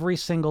hypnotized every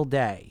single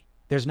day.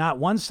 There's not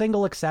one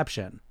single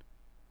exception.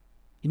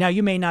 Now,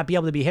 you may not be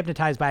able to be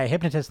hypnotized by a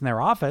hypnotist in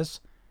their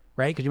office,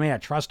 right? Because you may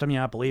not trust them, you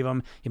may not believe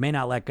them, you may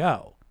not let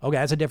go. Okay,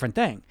 that's a different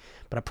thing.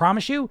 But I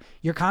promise you,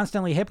 you're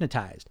constantly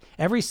hypnotized.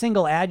 Every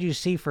single ad you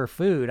see for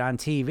food on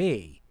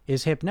TV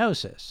is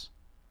hypnosis.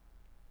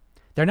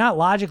 They're not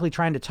logically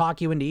trying to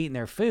talk you into eating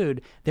their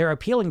food. They're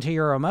appealing to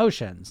your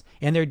emotions,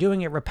 and they're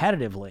doing it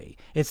repetitively.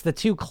 It's the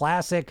two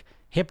classic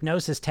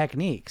hypnosis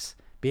techniques,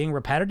 being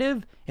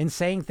repetitive and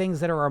saying things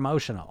that are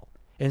emotional.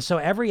 And so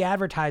every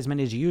advertisement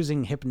is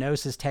using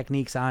hypnosis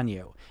techniques on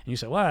you. And you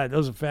say, well,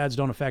 those fads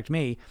don't affect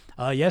me.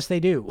 Yes,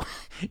 they do.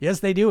 Yes,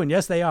 they do. And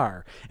yes, they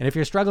are. And if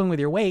you're struggling with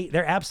your weight,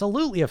 they're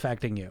absolutely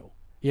affecting you.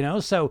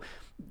 So,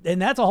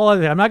 and that's a whole other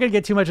thing. I'm not going to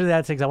get too much into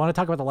that because I want to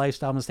talk about the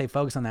lifestyle. I'm going to stay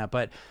focused on that.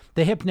 But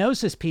the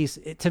hypnosis piece,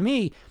 to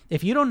me,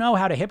 if you don't know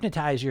how to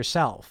hypnotize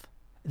yourself,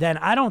 then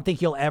I don't think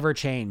you'll ever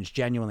change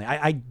genuinely.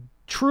 I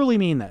truly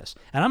mean this.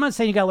 And I'm not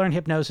saying you got to learn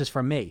hypnosis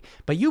from me,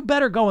 but you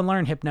better go and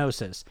learn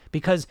hypnosis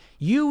because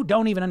you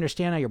don't even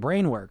understand how your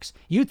brain works.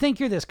 You think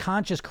you're this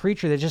conscious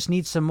creature that just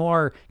needs some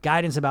more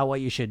guidance about what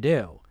you should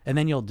do, and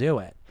then you'll do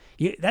it.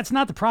 That's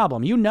not the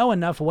problem. You know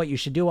enough of what you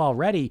should do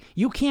already.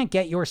 You can't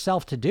get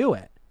yourself to do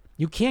it.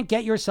 You can't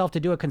get yourself to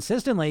do it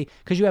consistently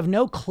because you have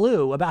no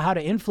clue about how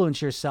to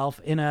influence yourself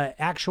in an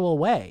actual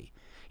way.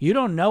 You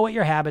don't know what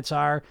your habits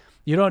are.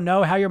 You don't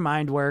know how your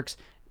mind works.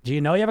 Do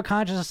you know you have a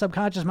conscious and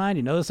subconscious mind? Do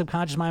you know the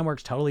subconscious mind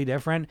works totally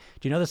different?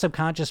 Do you know the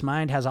subconscious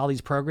mind has all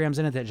these programs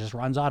in it that just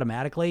runs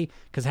automatically?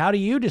 Because how do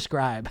you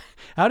explain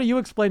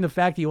the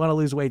fact that you want to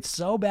lose weight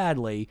so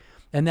badly,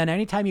 and then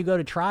anytime you go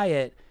to try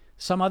it,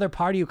 some other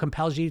part of you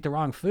compels you to eat the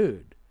wrong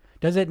food?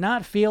 Does it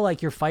not feel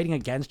like you're fighting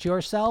against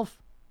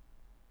yourself?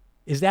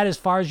 Is that as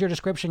far as your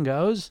description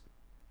goes?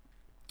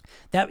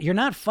 That you're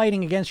not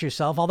fighting against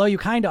yourself, although you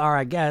kind of are,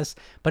 I guess,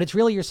 but it's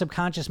really your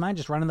subconscious mind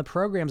just running the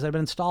programs that have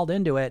been installed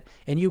into it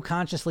and you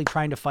consciously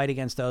trying to fight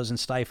against those and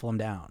stifle them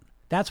down.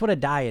 That's what a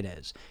diet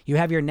is. You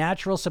have your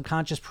natural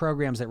subconscious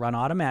programs that run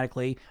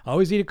automatically.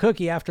 Always eat a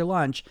cookie after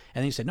lunch.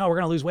 And then you say, no, we're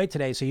going to lose weight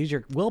today. So you use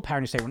your willpower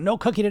and you say, well, no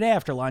cookie today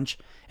after lunch.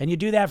 And you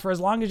do that for as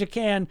long as you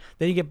can.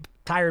 Then you get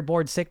tired,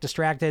 bored, sick,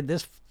 distracted.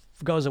 This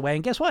goes away.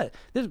 And guess what?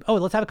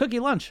 Let's have a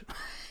cookie lunch.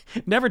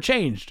 Never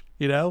changed,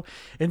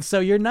 And so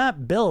you're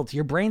not built.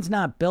 Your brain's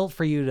not built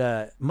for you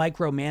to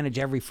micromanage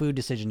every food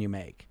decision you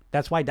make.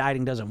 That's why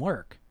dieting doesn't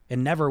work. It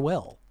never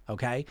will.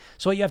 Okay.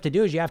 So what you have to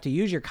do is you have to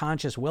use your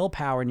conscious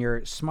willpower and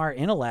your smart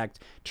intellect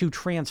to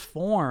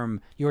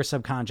transform your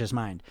subconscious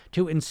mind,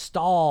 to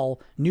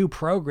install new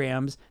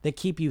programs that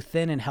keep you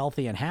thin and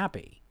healthy and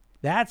happy.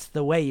 That's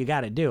the way you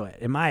got to do it,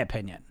 in my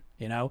opinion,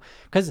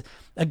 because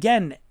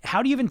again,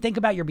 how do you even think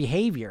about your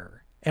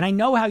behavior? And I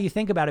know how you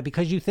think about it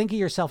because you think of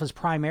yourself as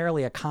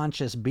primarily a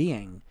conscious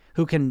being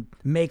who can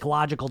make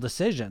logical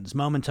decisions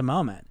moment to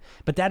moment.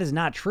 But that is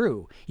not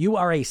true. You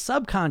are a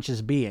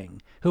subconscious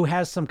being who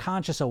has some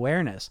conscious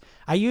awareness.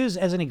 I use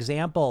as an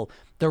example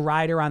the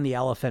rider on the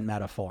elephant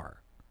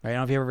metaphor. Right? I don't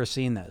know if you've ever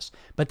seen this,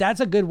 but that's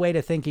a good way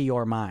to think of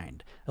your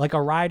mind, like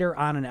a rider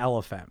on an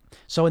elephant.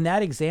 So in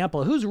that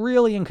example, who's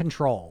really in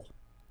control?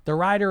 The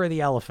rider or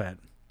the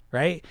elephant,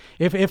 right?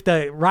 If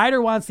the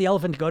rider wants the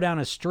elephant to go down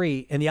a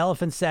street and the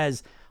elephant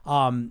says,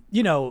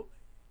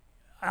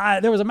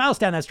 there was a mouse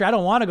down that street, I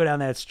don't want to go down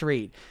that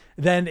street,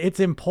 then it's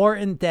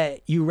important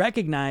that you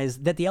recognize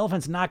that the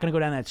elephant's not going to go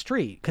down that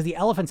street because the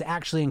elephant's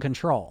actually in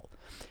control.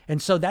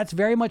 And so that's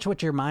very much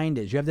what your mind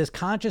is. You have this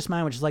conscious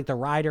mind, which is like the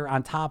rider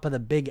on top of the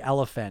big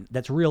elephant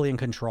that's really in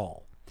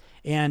control.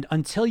 And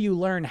until you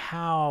learn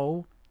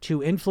how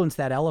to influence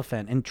that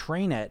elephant and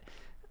train it,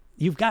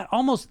 you've got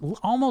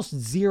almost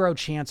zero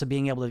chance of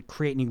being able to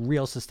create any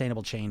real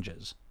sustainable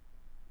changes.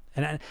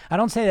 And I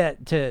don't say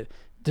that to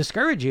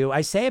discourage you.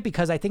 I say it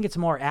because I think it's a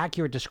more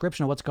accurate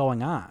description of what's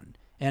going on.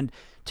 And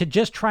to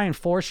just try and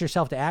force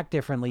yourself to act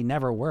differently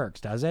never works,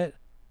 does it?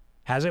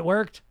 Has it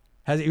worked?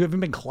 Has it even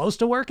been close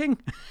to working?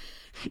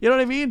 You know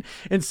what I mean?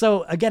 And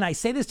so again, I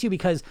say this to you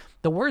because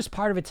the worst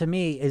part of it to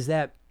me is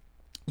that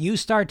you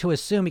start to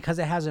assume because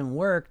it hasn't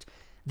worked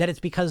that it's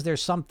because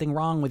there's something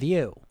wrong with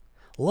you.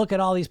 Look at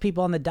all these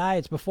people on the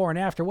diets before and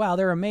after. Wow,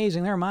 they're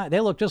amazing. They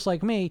look just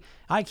like me.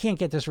 I can't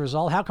get this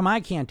result. How come I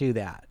can't do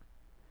that?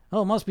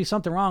 Oh, it must be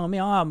something wrong with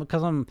me. Oh,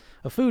 because I'm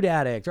a food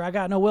addict, or I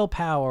got no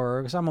willpower,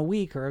 or because I'm a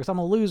weak, or because I'm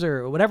a loser,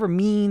 or whatever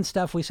mean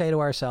stuff we say to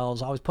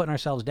ourselves, always putting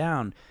ourselves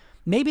down.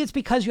 Maybe it's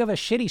because you have a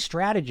shitty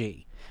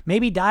strategy.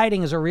 Maybe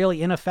dieting is a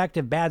really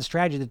ineffective, bad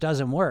strategy that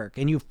doesn't work,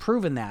 and you've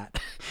proven that.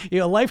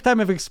 A lifetime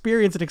of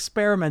experience and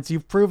experiments,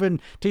 you've proven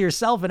to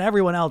yourself and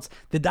everyone else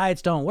the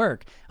diets don't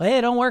work. Well,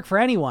 they don't work for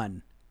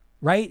anyone,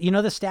 right? You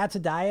know the stats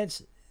of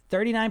diets?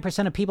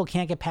 39% of people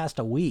can't get past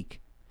a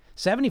week.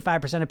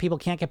 75% of people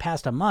can't get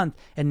past a month,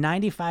 and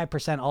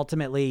 95%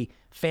 ultimately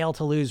fail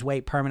to lose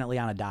weight permanently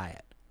on a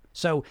diet.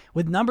 So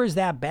with numbers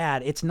that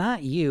bad, it's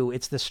not you,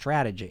 it's the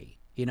strategy.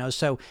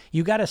 So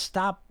you got to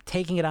stop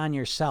taking it on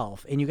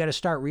yourself, and you got to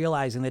start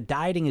realizing that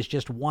dieting is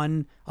just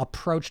one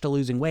approach to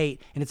losing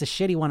weight, and it's a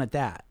shitty one at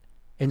that.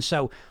 And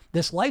so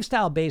this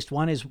lifestyle-based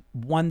one is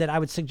one that I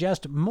would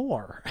suggest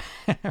more,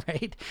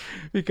 right?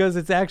 Because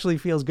it actually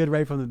feels good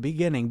right from the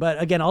beginning.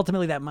 But again,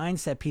 ultimately that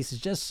mindset piece is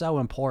just so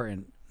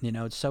important.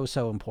 It's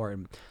so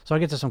important. So I'll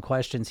get to some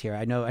questions here.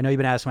 I know you've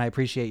been asking. I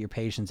appreciate your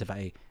patience. If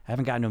I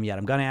haven't gotten to them yet,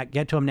 I'm going to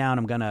get to them now, and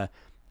I'm going to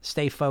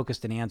stay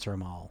focused and answer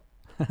them all.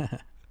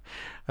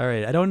 All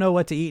right. I don't know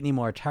what to eat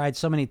anymore. Tried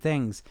so many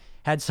things.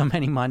 Had so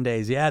many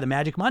Mondays. Yeah, the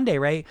magic Monday,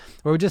 right?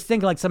 Where we just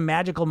think like some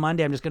magical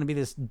Monday, I'm just going to be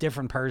this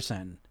different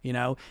person,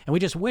 And we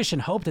just wish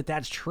and hope that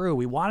that's true.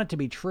 We want it to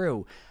be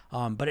true,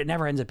 but it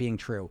never ends up being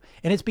true.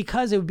 And it's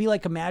because it would be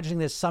like imagining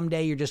that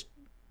someday you're just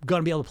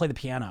going to be able to play the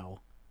piano.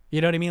 You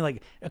know what I mean?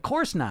 Like, of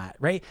course not,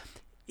 right?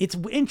 It's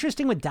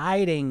interesting with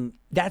dieting.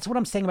 That's what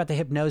I'm saying about the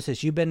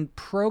hypnosis. You've been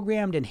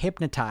programmed and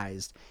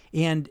hypnotized.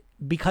 And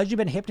because you've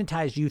been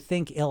hypnotized, you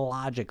think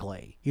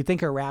illogically. You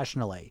think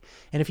irrationally.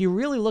 And if you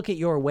really look at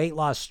your weight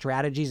loss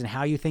strategies and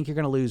how you think you're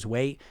going to lose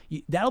weight,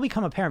 that'll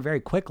become apparent very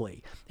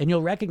quickly. And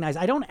you'll recognize,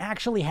 I don't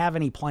actually have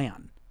any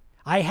plan.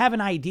 I have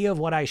an idea of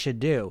what I should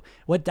do.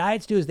 What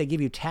diets do is they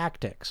give you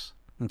tactics.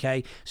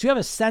 Okay. So you have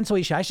a sense of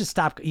what I should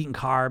stop eating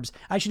carbs.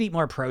 I should eat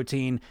more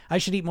protein. I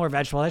should eat more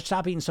vegetables. I should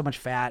stop eating so much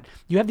fat.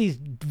 You have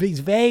these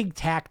vague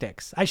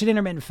tactics. I should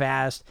intermittent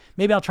fast.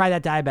 Maybe I'll try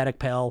that diabetic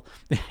pill,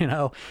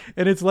 and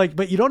it's like,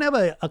 but you don't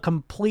have a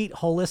complete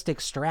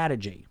holistic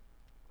strategy.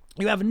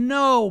 You have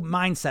no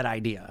mindset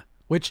idea,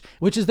 which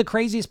is the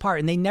craziest part.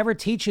 And they never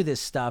teach you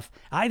this stuff.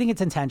 I think it's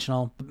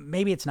intentional.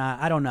 Maybe it's not.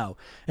 I don't know.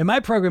 In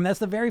my program, that's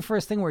the very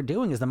first thing we're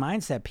doing is the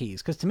mindset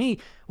piece. Because to me,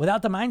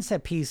 without the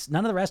mindset piece,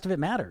 none of the rest of it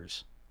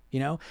matters.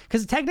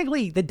 Because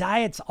technically the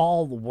diets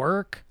all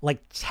work.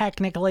 Like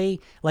technically,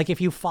 like if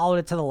you followed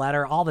it to the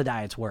letter, all the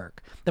diets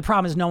work. The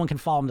problem is no one can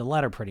follow them to the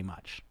letter pretty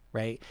much,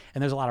 right?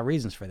 And there's a lot of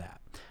reasons for that.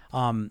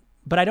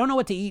 But I don't know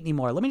what to eat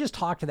anymore. Let me just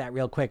talk to that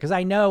real quick because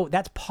I know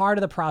that's part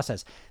of the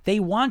process. They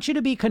want you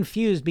to be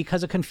confused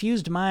because a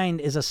confused mind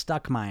is a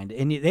stuck mind,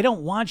 and they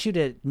don't want you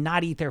to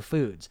not eat their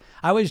foods.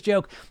 I always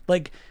joke,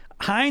 like,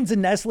 Heinz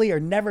and Nestle are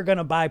never going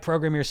to buy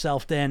Program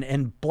Yourself Thin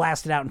and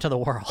blast it out into the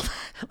world.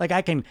 Like,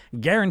 I can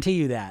guarantee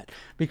you that,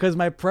 because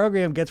my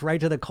program gets right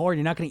to the core and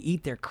you're not going to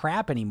eat their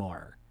crap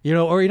anymore,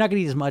 or you're not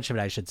going to eat as much of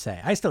it, I should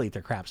say. I still eat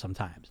their crap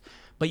sometimes,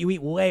 but you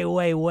eat way,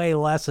 way, way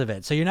less of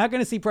it. So you're not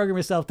going to see Program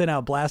Yourself Thin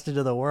out blasted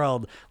to the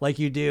world like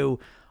you do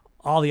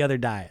all the other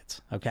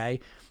diets. Okay.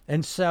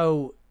 And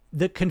so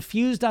the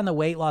confused on the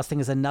weight loss thing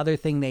is another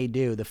thing they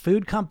do. The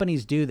food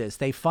companies do this.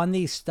 They fund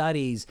these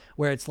studies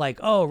where it's like,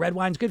 oh, red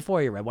wine's good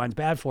for you. Red wine's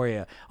bad for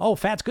you. Oh,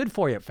 fat's good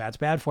for you. Fat's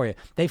bad for you.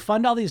 They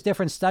fund all these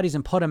different studies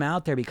and put them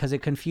out there because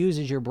it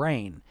confuses your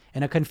brain.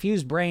 And a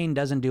confused brain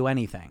doesn't do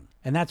anything.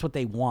 And that's what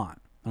they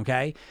want.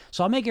 Okay.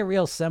 So I'll make it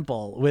real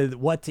simple with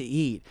what to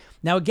eat.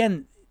 Now,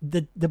 again,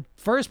 the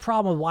first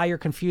problem with why you're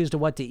confused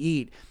of what to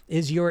eat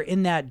is you're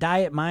in that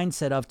diet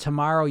mindset of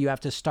tomorrow you have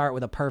to start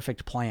with a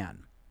perfect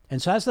plan.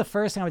 And so that's the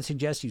first thing I would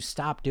suggest you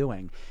stop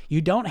doing. You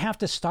don't have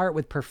to start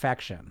with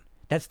perfection.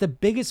 That's the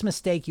biggest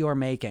mistake you're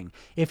making.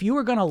 If you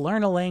were going to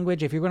learn a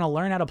language, if you're going to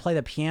learn how to play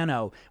the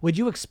piano, would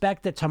you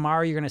expect that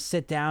tomorrow you're going to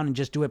sit down and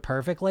just do it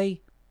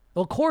perfectly?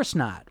 Well, of course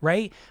not,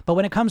 right? But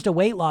when it comes to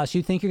weight loss,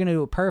 you think you're going to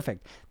do it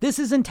perfect. This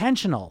is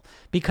intentional,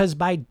 because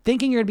by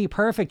thinking you're going to be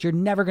perfect, you're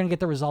never going to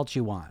get the results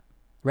you want,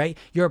 right?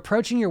 You're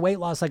approaching your weight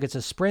loss like it's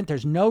a sprint.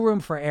 There's no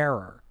room for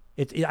error.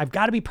 I've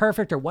got to be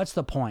perfect, or what's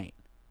the point?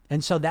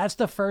 And so that's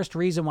the first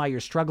reason why you're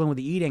struggling with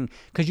eating,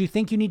 because you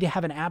think you need to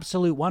have an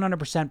absolute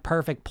 100%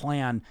 perfect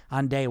plan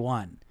on day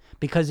one.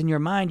 Because in your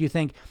mind, you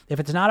think, if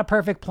it's not a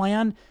perfect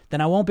plan, then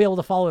I won't be able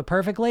to follow it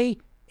perfectly,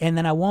 and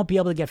then I won't be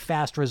able to get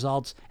fast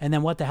results, and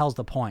then what the hell's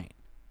the point?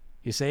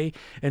 You see?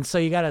 And so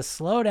you got to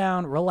slow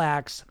down,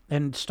 relax,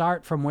 and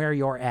start from where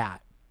you're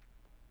at.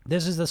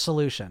 This is the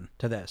solution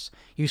to this.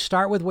 You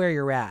start with where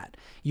you're at.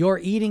 Your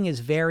eating is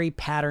very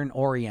pattern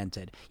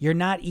oriented. You're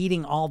not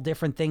eating all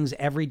different things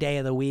every day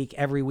of the week,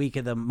 every week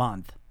of the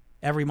month,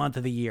 every month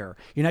of the year.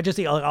 You're not just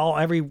eating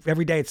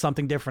every day it's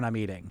something different I'm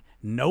eating.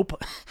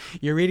 Nope.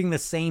 You're eating the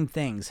same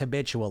things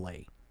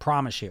habitually.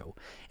 Promise you.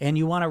 And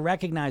you want to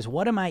recognize,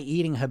 what am I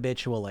eating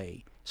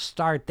habitually?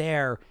 Start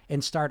there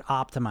and start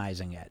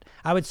optimizing it.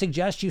 I would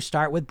suggest you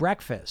start with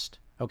breakfast.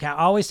 Okay, I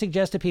always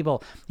suggest to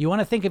people, you want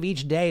to think of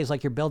each day as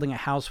like you're building a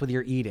house with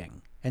your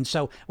eating. And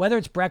so whether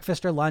it's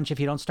breakfast or lunch, if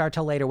you don't start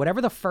till later, whatever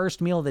the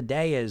first meal of the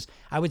day is,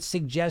 I would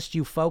suggest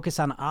you focus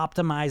on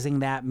optimizing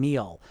that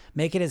meal.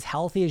 Make it as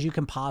healthy as you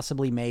can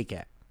possibly make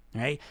it,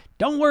 right?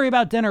 Don't worry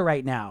about dinner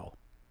right now.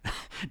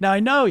 Now, I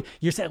know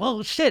you're saying,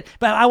 well, shit,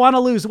 but I want to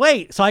lose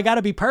weight, so I got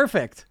to be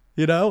perfect,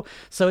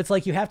 So it's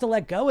like you have to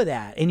let go of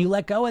that. And you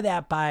let go of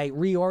that by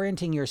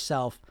reorienting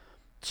yourself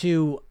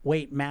to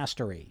weight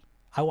mastery.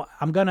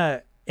 I'm going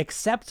to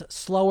accept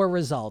slower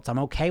results. I'm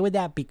okay with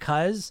that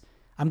because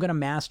I'm going to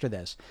master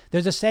this.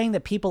 There's a saying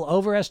that people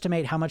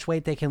overestimate how much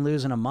weight they can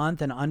lose in a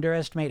month and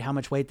underestimate how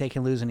much weight they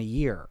can lose in a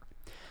year.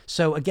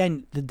 So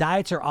again, the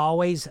diets are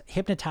always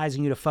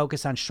hypnotizing you to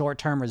focus on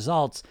short-term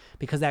results,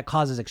 because that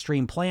causes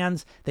extreme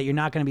plans that you're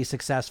not going to be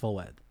successful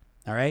with.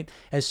 All right.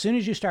 As soon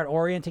as you start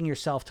orienting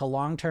yourself to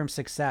long-term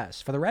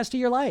success for the rest of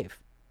your life,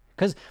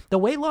 because the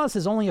weight loss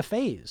is only a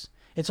phase.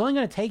 It's only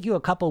going to take you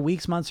a couple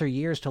weeks, months, or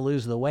years to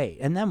lose the weight.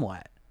 And then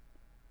what?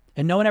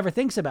 And no one ever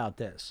thinks about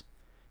this,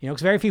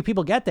 because very few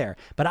people get there.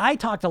 But I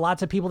talked to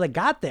lots of people that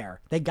got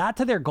there. They got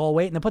to their goal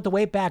weight and they put the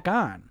weight back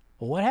on.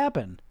 Well, what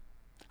happened?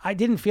 I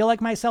didn't feel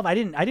like myself. I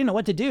didn't know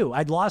what to do.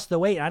 I'd lost the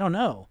weight. I don't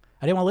know.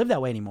 I didn't want to live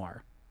that way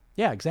anymore.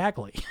 Yeah,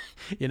 exactly.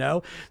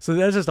 So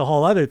that's just a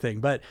whole other thing.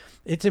 But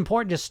it's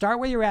important to start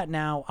where you're at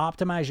now,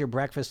 optimize your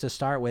breakfast to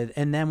start with.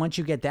 And then once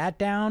you get that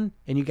down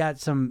and you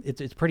got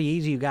it's pretty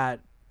easy. You got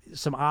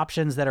some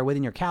options that are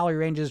within your calorie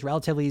ranges,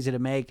 relatively easy to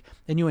make,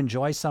 and you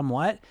enjoy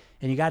somewhat,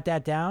 and you got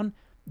that down,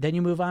 then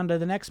you move on to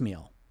the next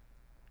meal.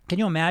 Can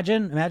you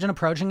imagine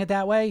approaching it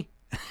that way?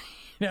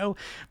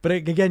 But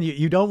again,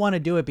 you don't want to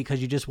do it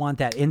because you just want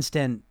that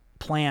instant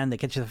plan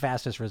that gets you the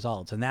fastest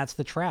results. And that's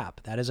the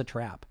trap. That is a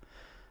trap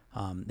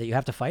that you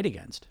have to fight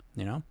against,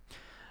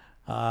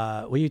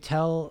 Will you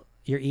tell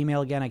your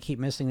email again? I keep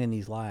missing in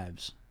these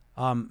lives.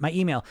 My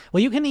email.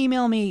 Well, you can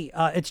email me.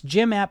 It's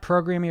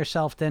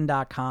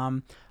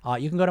jim@programyourselfthin.com.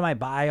 You can go to my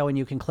bio and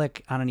you can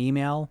click on an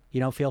email.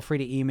 Feel free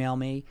to email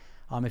me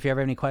if you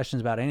ever have any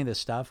questions about any of this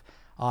stuff.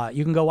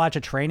 You can go watch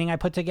a training I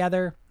put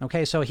together.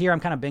 Okay, so here I'm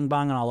kind of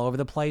bing-bonging all over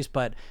the place,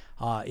 but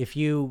if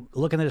you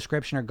look in the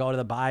description or go to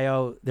the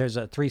bio, there's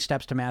 3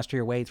 steps to master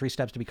your weight, 3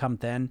 steps to become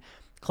thin.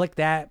 Click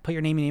that, put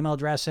your name and email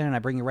address in, and I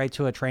bring you right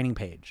to a training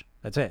page.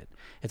 That's it.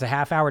 It's a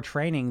half-hour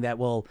training that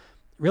will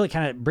really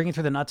kind of bring you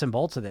through the nuts and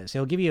bolts of this.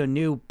 It'll give you a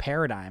new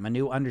paradigm, a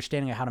new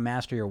understanding of how to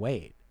master your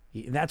weight.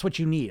 That's what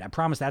you need. I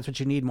promise that's what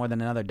you need more than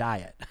another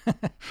diet.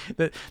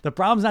 The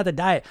problem's not the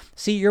diet.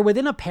 See, you're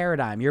within a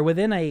paradigm. You're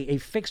within a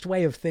fixed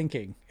way of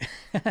thinking.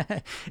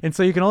 And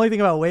so you can only think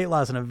about weight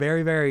loss in a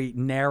very, very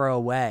narrow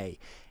way.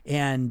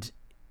 And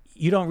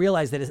you don't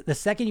realize that the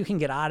second you can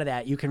get out of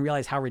that, you can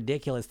realize how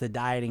ridiculous the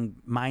dieting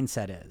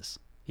mindset is.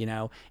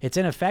 It's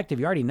ineffective.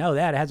 You already know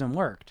that. It hasn't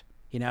worked.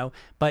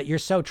 but you're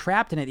so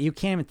trapped in it that you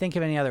can't even think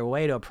of any other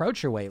way to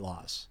approach your weight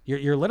loss.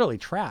 You're literally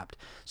trapped.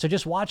 So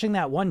just watching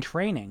that one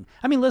training,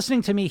 I mean,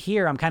 listening to me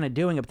here, I'm kind of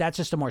doing it, but that's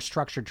just a more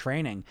structured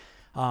training.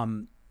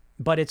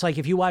 But it's like,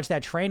 if you watch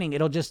that training,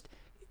 it'll just,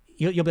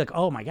 you'll be like,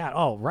 oh my God.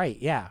 Oh, right.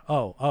 Yeah.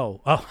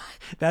 Oh,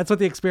 that's what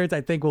the experience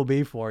I think will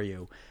be for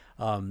you.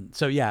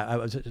 So yeah, I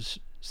would just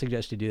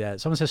suggest you do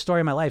that. Someone says, story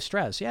of my life,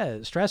 stress.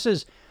 Yeah. Stress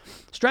is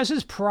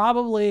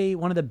probably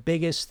one of the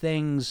biggest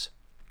things,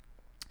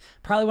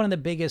 probably one of the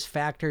biggest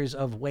factors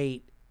of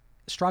weight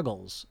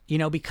struggles,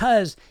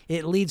 because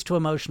it leads to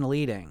emotional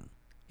eating,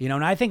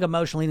 and I think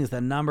emotional eating is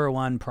the number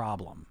one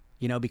problem,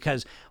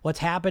 because what's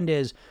happened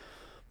is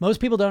most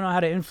people don't know how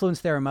to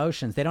influence their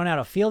emotions. They don't know how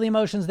to feel the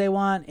emotions they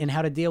want and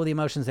how to deal with the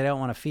emotions they don't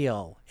want to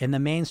feel. And the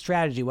main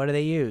strategy, what do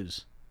they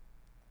use?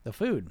 The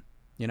food,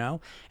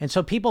 And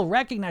so people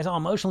recognize,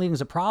 emotional eating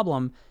is a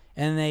problem,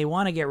 and they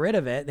want to get rid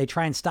of it. They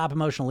try and stop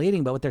emotional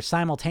eating, but what they're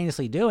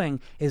simultaneously doing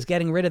is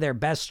getting rid of their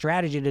best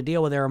strategy to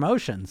deal with their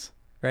emotions,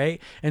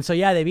 right? And so,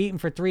 yeah, they've eaten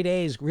for 3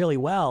 days really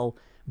well,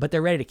 but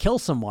they're ready to kill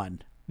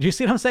someone. Do you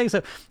see what I'm saying?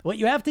 So what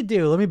you have to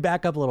do, let me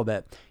back up a little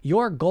bit.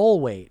 Your goal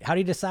weight, how do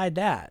you decide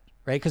that,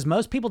 right? Because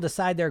most people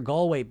decide their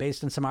goal weight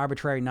based on some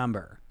arbitrary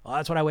number. Oh,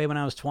 that's what I weighed when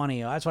I was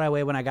 20. Oh, that's what I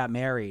weighed when I got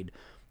married.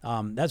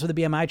 That's what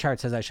the BMI chart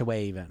says I should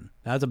weigh even.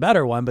 That's a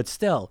better one, but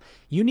still,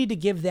 you need to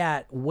give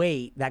that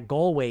weight, that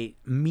goal weight,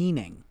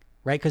 meaning,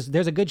 right? Because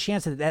there's a good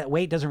chance that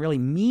weight doesn't really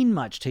mean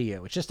much to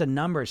you. It's just a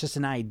number. It's just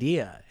an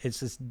idea. It's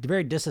this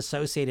very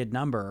disassociated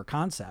number or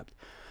concept.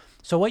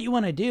 So what you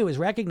want to do is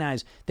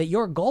recognize that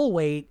your goal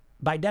weight,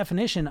 by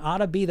definition, ought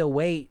to be the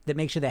weight that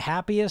makes you the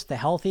happiest, the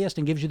healthiest,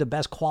 and gives you the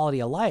best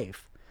quality of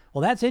life.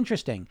 Well, that's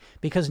interesting,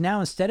 because now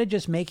instead of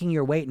just making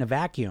your weight in a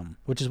vacuum,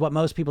 which is what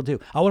most people do,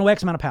 I want to weigh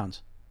X amount of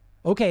pounds.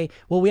 Okay,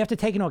 well, we have to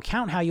take into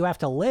account how you have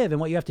to live and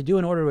what you have to do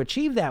in order to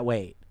achieve that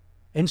weight.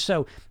 And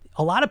so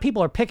a lot of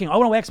people are picking, I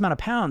want to weigh X amount of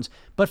pounds,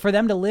 but for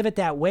them to live at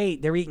that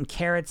weight, they're eating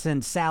carrots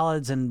and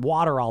salads and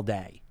water all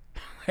day,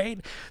 right?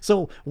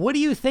 So what do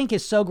you think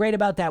is so great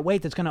about that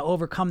weight that's going to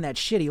overcome that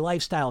shitty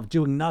lifestyle of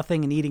doing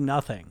nothing and eating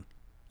nothing?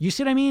 You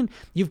see what I mean?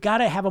 You've got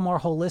to have a more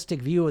holistic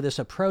view of this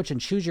approach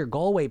and choose your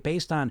goal weight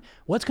based on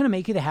what's going to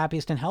make you the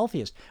happiest and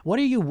healthiest. What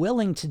are you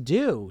willing to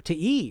do to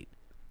eat?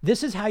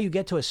 This is how you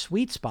get to a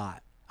sweet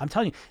spot. I'm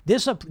telling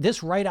you,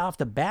 this right off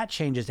the bat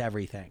changes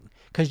everything,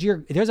 because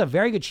there's a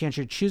very good chance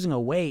you're choosing a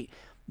weight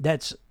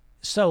that's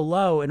so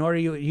low in order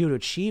you to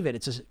achieve it.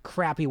 It's a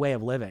crappy way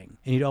of living,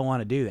 and you don't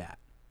want to do that.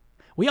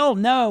 We all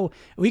know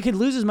we could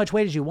lose as much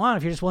weight as you want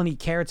if you're just willing to eat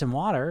carrots and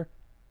water.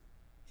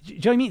 Do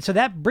you know what I mean? So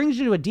that brings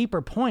you to a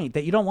deeper point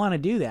that you don't want to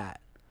do that.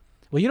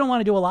 Well, you don't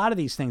want to do a lot of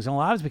these things, and a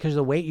lot of it's because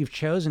the weight you've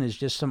chosen is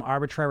just some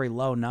arbitrary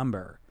low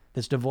number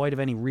that's devoid of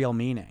any real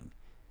meaning.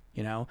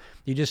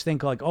 You just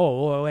think like,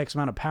 oh, X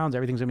amount of pounds,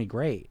 everything's gonna be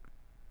great.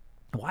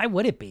 Why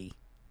would it be?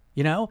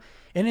 And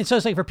so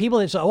it's like for people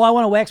that say, I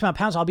want to weigh X amount of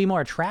pounds, I'll be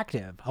more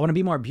attractive. I want to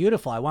be more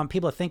beautiful. I want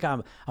people to think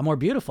I'm more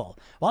beautiful.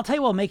 Well, I'll tell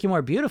you what will make you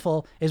more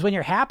beautiful is when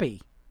you're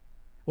happy,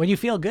 when you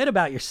feel good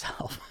about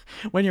yourself,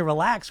 when you're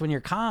relaxed, when you're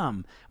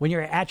calm, when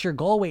you're at your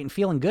goal weight and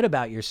feeling good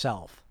about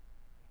yourself.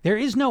 There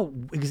is no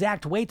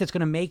exact weight that's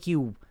going to make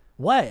you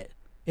what?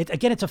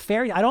 It's a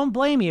fairy. I don't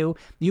blame you.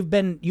 You've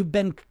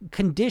been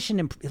conditioned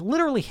and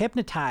literally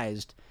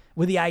hypnotized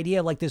with the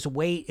idea of like this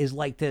weight is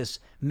like this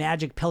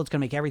magic pill. It's going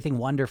to make everything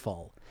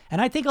wonderful.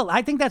 And I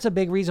think that's a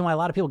big reason why a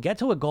lot of people get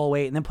to a goal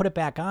weight and then put it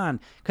back on,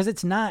 because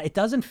it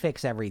doesn't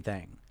fix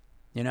everything.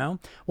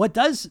 What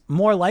does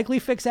more likely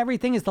fix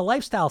everything is the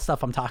lifestyle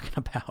stuff I'm talking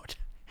about.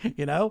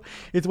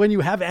 It's when you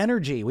have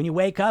energy, when you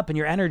wake up and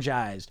you're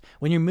energized,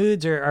 when your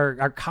moods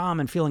are calm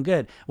and feeling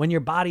good, when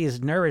your body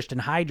is nourished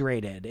and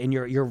hydrated and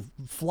you're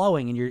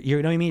flowing and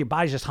you know what I mean? Your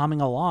body's just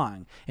humming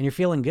along and you're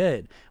feeling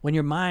good, when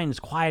your mind's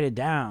quieted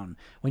down,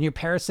 when your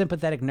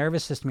parasympathetic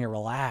nervous system, you're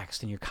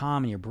relaxed and you're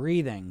calm and you're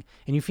breathing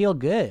and you feel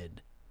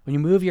good, when you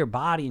move your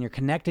body and you're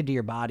connected to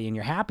your body and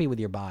you're happy with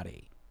your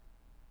body.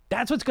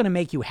 That's what's going to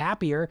make you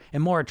happier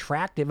and more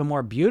attractive and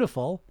more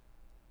beautiful.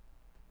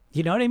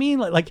 You know what I mean?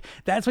 Like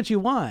that's what you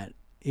want,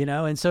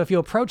 And so if you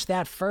approach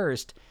that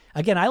first,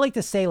 again, I like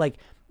to say, like,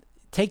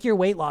 take your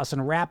weight loss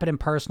and wrap it in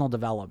personal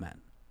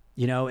development,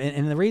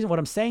 and the reason what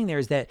I'm saying there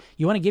is that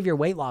you want to give your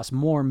weight loss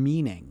more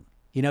meaning.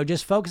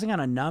 Just focusing on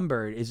a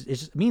number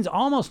means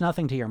almost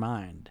nothing to your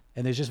mind,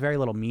 and there's just very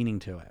little meaning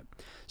to it.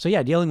 So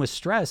yeah, dealing with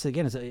stress,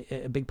 again, is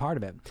a big part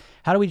of it.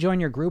 How do we join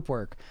your group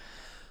work?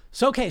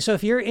 So, okay. So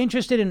if you're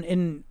interested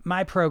in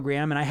my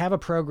program, and I have a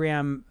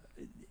program,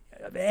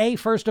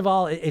 first of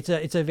all, it's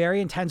a very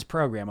intense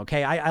program.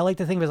 Okay. I like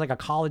to think of it as like a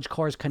college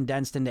course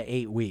condensed into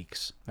 8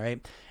 weeks.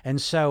 Right.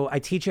 And so I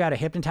teach you how to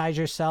hypnotize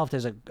yourself.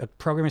 There's a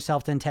program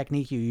yourself thin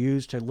technique you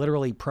use to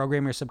literally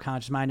program your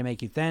subconscious mind to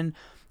make you thin.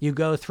 You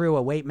go through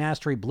a weight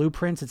mastery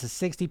blueprints. It's a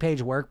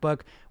 60-page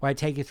workbook where I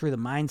take you through the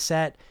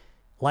mindset,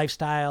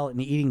 lifestyle, and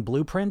the eating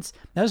blueprints.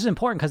 Now, this is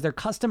important because they're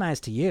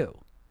customized to you.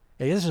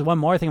 This is one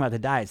more thing about the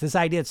diets. This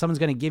idea that someone's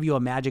going to give you a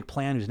magic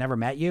plan who's never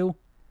met you.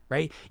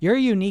 Right? You're a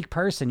unique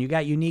person. You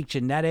got unique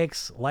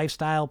genetics,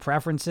 lifestyle,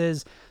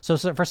 preferences. So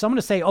for someone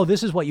to say, oh,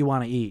 this is what you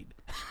want to eat,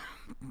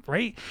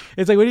 right?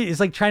 It's like, it's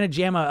like trying to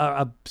jam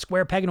a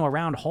square peg into a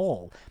round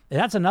hole. And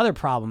that's another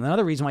problem.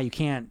 Another reason why you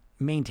can't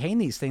maintain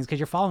these things, because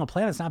you're following a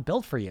plan that's not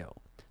built for you.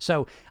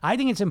 So I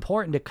think it's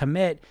important to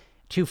commit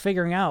to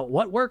figuring out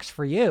what works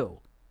for you.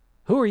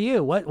 Who are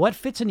you? What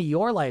fits into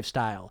your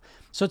lifestyle?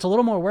 So it's a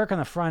little more work on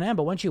the front end,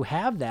 but once you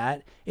have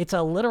that, it's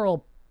a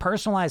literal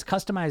personalized,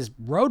 customized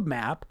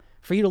roadmap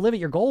for you to live at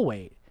your goal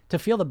weight, to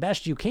feel the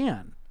best you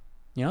can.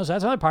 So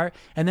that's another part.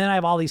 And then I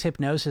have all these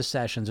hypnosis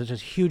sessions, which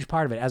is a huge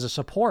part of it as a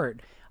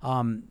support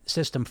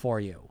system for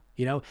you.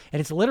 And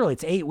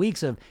it's 8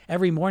 weeks of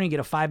every morning you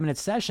get a 5-minute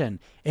session.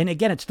 And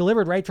again, it's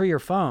delivered right through your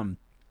phone.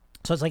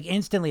 So it's like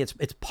instantly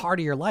it's part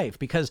of your life,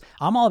 because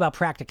I'm all about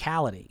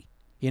practicality.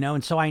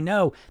 And so I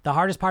know the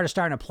hardest part of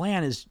starting a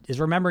plan is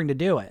remembering to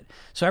do it.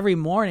 So every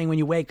morning when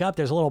you wake up,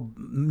 there's a little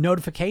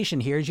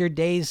notification. Here's your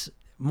day's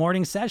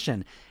morning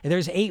session. And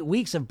there's 8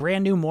 weeks of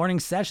brand new morning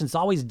sessions. It's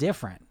always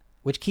different,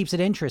 which keeps it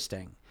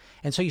interesting.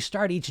 And so you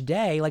start each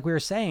day, like we were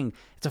saying,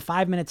 it's a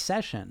 5-minute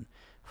session.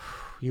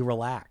 You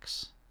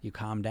relax, you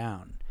calm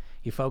down,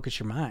 you focus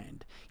your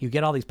mind, you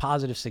get all these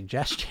positive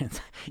suggestions,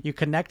 you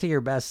connect to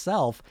your best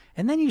self,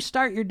 and then you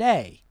start your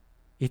day.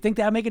 You think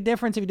that'll make a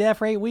difference if you do that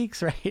for 8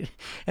 weeks, right?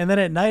 And then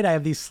at night, I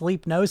have these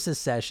sleepnosis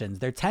sessions.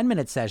 They're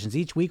 10-minute sessions.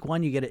 Each week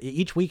you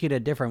get a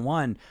different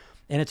one,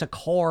 and it's a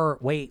core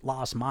weight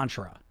loss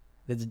mantra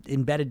that's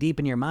embedded deep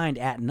in your mind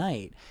at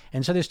night.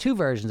 And so there's 2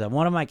 versions of them.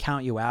 One of them I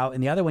count you out,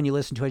 and the other one you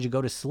listen to as you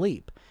go to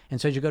sleep. And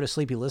so as you go to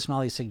sleep, you listen to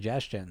all these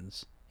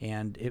suggestions,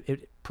 and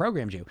it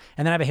programs you.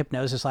 And then I have a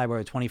hypnosis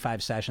library with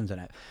 25 sessions in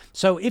it.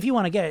 So if you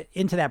want to get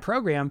into that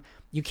program,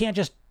 you can't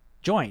just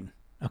join.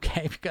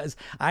 Okay, because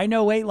I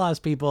know weight loss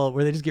people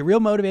where they just get real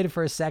motivated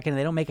for a second and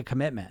they don't make a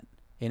commitment,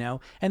 and you're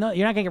not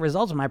going to get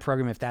results in my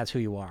program if that's who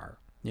you are.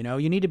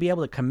 You need to be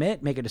able to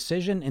commit, make a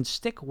decision, and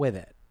stick with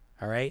it.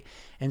 All right.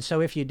 And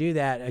so if you do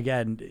that,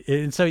 again,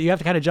 and so you have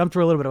to kind of jump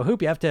through a little bit of a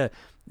hoop. You have to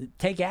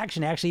take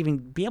action to actually even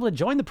be able to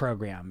join the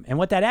program. And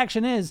what that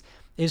action is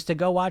to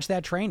go watch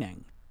that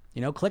training.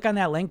 Click on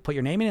that link, put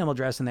your name and email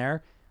address in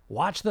there,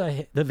 watch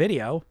the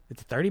video.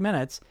 It's 30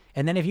 minutes.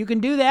 And then if you can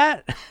do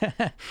that,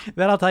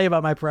 then I'll tell you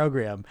about my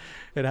program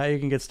and how you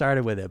can get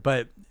started with it.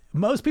 But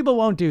most people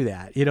won't do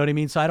that. You know what I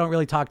mean? So I don't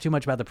really talk too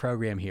much about the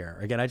program here.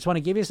 Again, I just want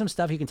to give you some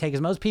stuff you can take,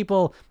 because most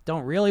people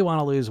don't really want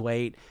to lose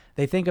weight.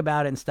 They think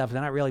about it and stuff.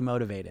 They're not really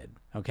motivated.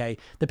 Okay.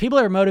 The people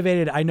that are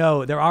motivated, I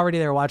know they're already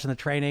there watching the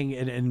training.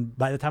 And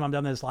by the time I'm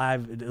done this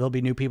live, there'll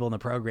be new people in the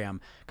program,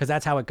 because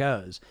that's how it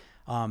goes.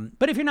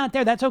 But if you're not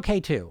there, that's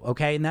okay too.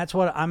 Okay. And that's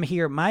what I'm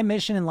here. My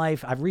mission in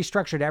life, I've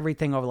restructured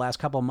everything over the last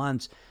couple of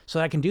months so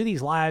that I can do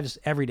these lives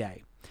every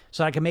day,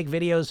 so I can make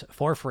videos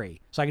for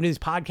free, so I can do these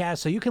podcasts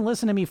so you can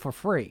listen to me for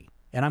free.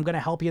 And I'm going to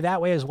help you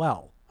that way as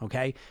well.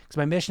 Okay. Because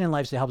my mission in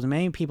life is to help as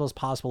many people as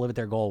possible live at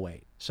their goal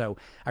weight. So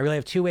I really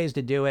have 2 ways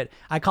to do it.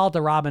 I call it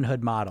the Robin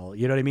Hood model.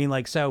 You know what I mean?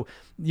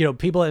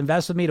 People that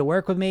invest with me, to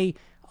work with me,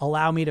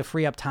 allow me to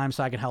free up time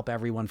so I can help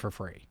everyone for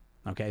free.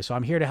 Okay, so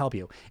I'm here to help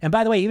you. And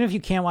by the way, even if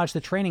you can't watch the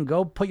training,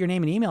 go put your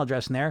name and email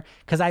address in there,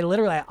 because I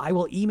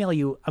will email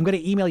you. I'm going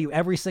to email you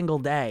every single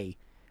day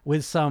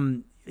with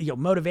some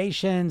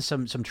motivation,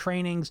 some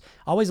trainings,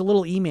 always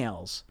little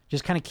emails.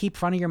 Just kind of keep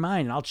front of your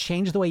mind, and I'll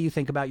change the way you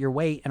think about your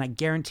weight, and I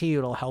guarantee you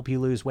it'll help you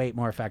lose weight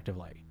more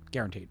effectively.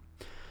 Guaranteed.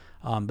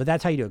 But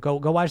that's how you do it. Go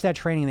watch that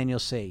training, and then you'll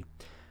see.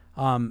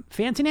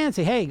 Fancy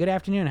Nancy, hey, good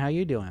afternoon. How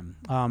you doing?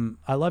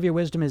 I love your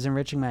wisdom is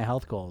enriching my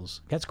health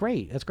goals. That's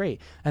great. That's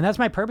great. And that's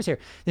my purpose here.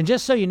 And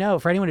just so you know,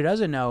 for anyone who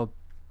doesn't know,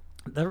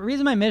 the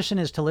reason my mission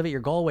is to live at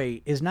your goal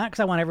weight is not because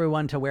I want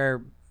everyone to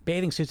wear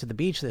bathing suits at the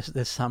beach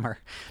this summer.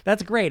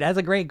 That's great. That's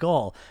a great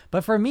goal.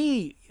 But for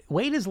me,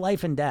 weight is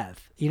life and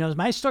death.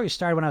 My story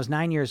started when I was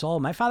 9 years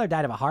old. My father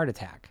died of a heart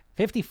attack,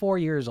 54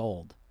 years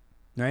old,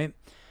 right?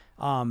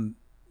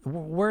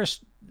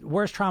 Worst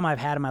trauma I've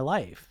had in my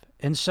life.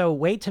 And so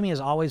weight to me has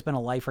always been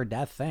a life or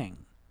death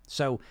thing.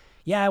 So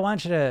yeah, I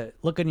want you to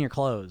look good in your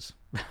clothes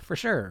for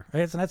sure.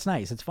 Right? That's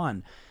nice. It's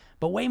fun.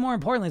 But way more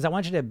importantly is I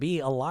want you to be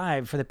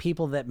alive for the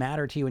people that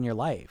matter to you in your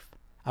life.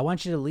 I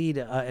want you to lead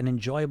an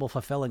enjoyable,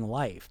 fulfilling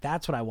life.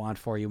 That's what I want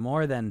for you,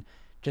 more than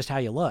just how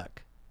you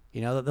look.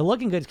 The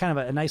looking good is kind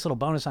of a nice little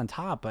bonus on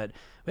top, but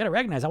we got to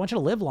recognize I want you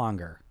to live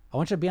longer. I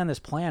want you to be on this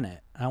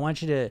planet. I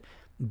want you to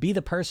be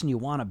the person you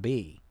want to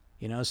be.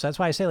 So that's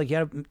why I say, you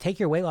got to take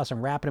your weight loss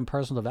and wrap it in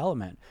personal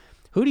development.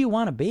 Who do you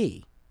want to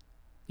be?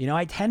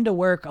 I tend to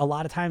work a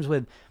lot of times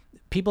with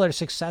people that are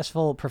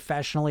successful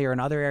professionally or in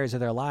other areas of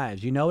their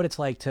lives. You know what it's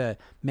like to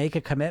make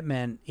a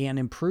commitment and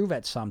improve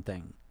at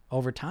something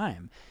over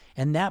time.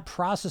 And that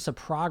process of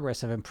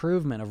progress, of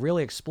improvement, of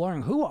really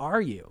exploring, who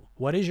are you?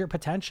 What is your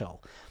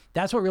potential?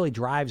 That's what really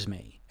drives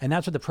me. And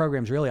that's what the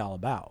program's really all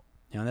about.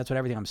 And that's what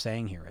everything I'm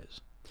saying here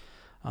is.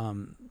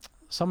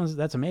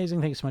 That's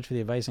amazing. Thanks so much for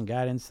the advice and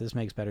guidance. This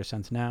makes better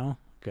sense now.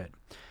 Good.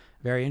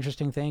 Very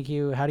interesting. Thank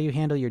you. How do you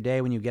handle your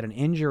day when you get an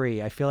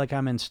injury? I feel like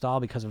I'm in stall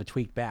because of a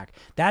tweaked back.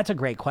 That's a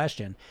great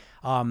question.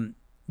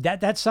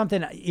 That's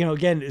something,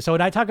 again, so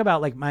when I talk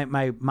about my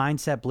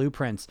mindset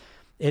blueprints,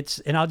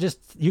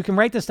 you can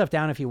write this stuff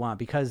down if you want,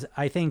 because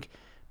I think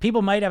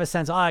people might have a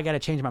sense, oh, I got to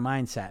change my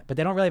mindset, but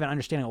they don't really have an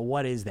understanding of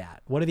what is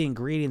that? What are the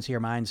ingredients of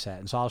your mindset?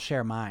 And so I'll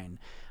share mine.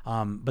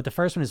 But the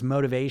first one is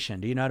motivation.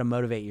 Do you know how to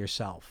motivate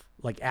yourself?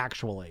 Like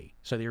actually,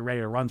 so that you're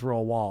ready to run through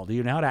a wall. Do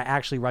you know how to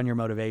actually run your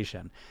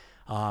motivation?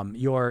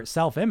 Your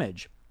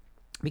self-image.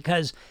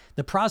 Because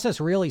the process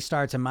really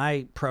starts in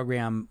my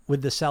program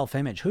with the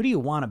self-image. Who do you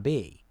want to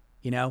be?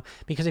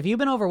 Because if you've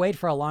been overweight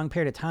for a long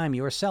period of time,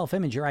 your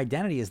self-image, your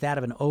identity is that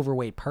of an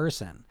overweight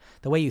person.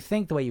 The way you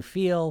think, the way you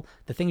feel,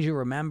 the things you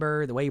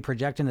remember, the way you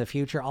project into the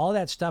future, all of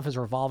that stuff is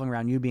revolving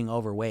around you being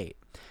overweight.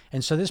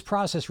 And so this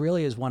process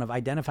really is one of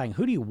identifying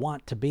who do you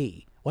want to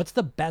be? What's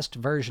the best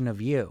version of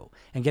you?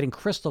 And getting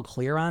crystal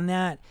clear on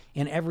that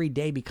and every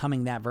day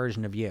becoming that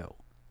version of you.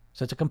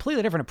 So it's a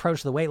completely different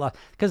approach to the weight loss,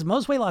 because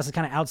most weight loss is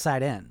kind of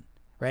outside in.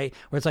 Right?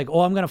 Where it's like, oh,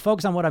 I'm going to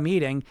focus on what I'm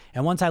eating.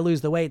 And once I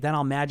lose the weight, then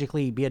I'll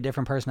magically be a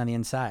different person on the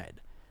inside.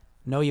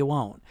 No, you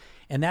won't.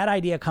 And that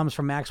idea comes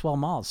from Maxwell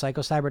Maltz,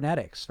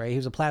 psychocybernetics, right? He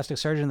was a plastic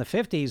surgeon in the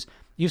 50s,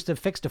 used to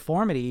fix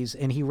deformities.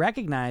 And he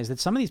recognized that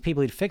some of these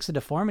people, he'd fix the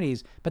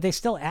deformities, but they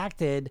still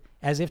acted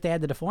as if they had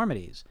the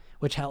deformities,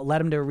 which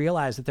led him to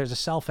realize that there's a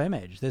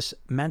self-image, this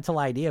mental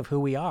idea of who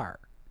we are,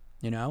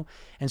 And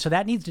so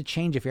that needs to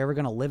change if you're ever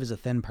going to live as a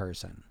thin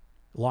person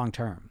long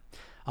term.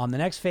 The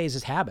next phase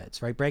is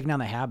habits, right? Breaking down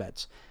the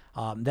habits.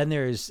 Then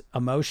there's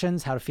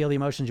emotions, how to feel the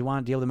emotions you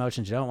want, deal with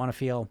emotions you don't want to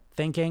feel,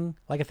 thinking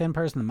like a thin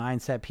person, the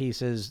mindset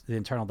pieces, the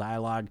internal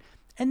dialogue.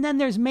 And then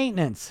there's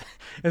maintenance.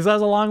 This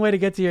was a long way to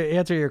get to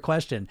answer your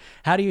question.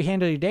 How do you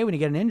handle your day when you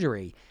get an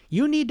injury?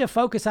 You need to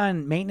focus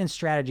on maintenance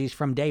strategies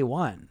from day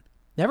one.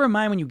 Never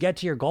mind when you get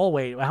to your goal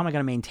weight, how am I going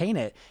to maintain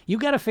it? You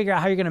got to figure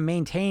out how you're going to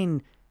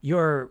maintain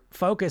your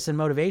focus and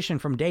motivation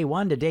from day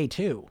 1 to day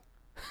 2.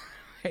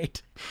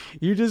 Right?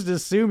 You just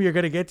assume you're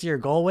going to get to your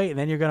goal weight and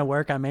then you're going to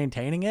work on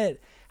maintaining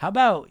it. How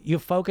about you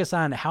focus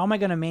on how am I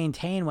going to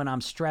maintain when I'm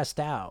stressed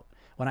out,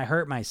 when I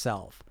hurt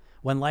myself,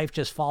 when life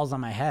just falls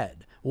on my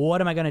head?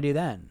 What am I going to do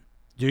then?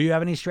 Do you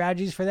have any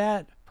strategies for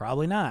that?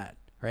 Probably not,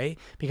 right?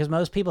 Because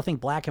most people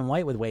think black and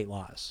white with weight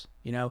loss.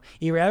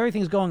 Either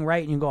everything's going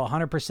right and you go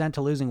 100%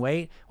 to losing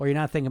weight, or you're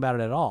not thinking about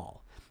it at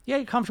all. You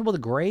get comfortable with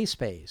the gray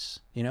space,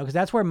 because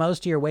that's where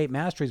most of your weight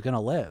mastery is going to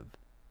live,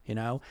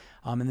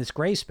 in this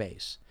gray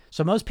space.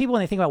 So most people,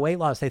 when they think about weight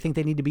loss, they think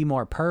they need to be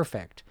more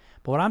perfect.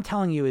 But what I'm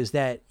telling you is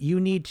that you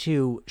need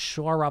to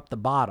shore up the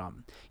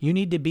bottom. You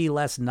need to be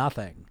less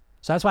nothing.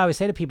 So that's why I always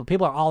say to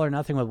people are all or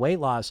nothing with weight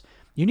loss.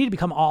 You need to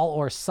become all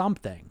or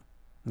something.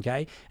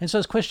 Okay? And so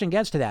this question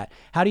gets to that.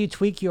 How do you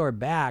tweak your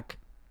back?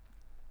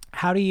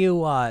 How do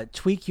you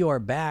tweak your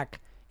back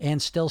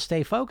and still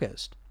stay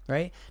focused?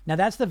 Right? Now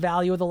that's the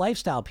value of the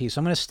lifestyle piece. So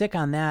I'm going to stick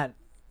on that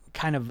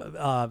kind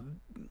of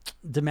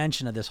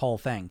dimension of this whole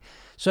thing.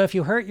 So if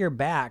you hurt your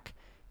back,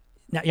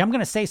 now, I'm going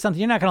to say something.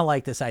 You're not going to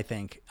like this, I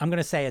think. I'm going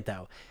to say it,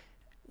 though.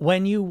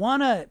 When you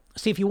want to,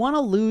 if you want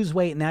to lose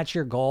weight and that's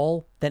your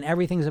goal, then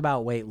everything's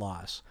about weight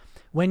loss.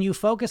 When you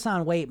focus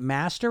on weight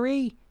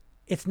mastery,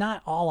 it's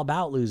not all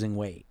about losing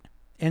weight.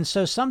 And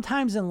so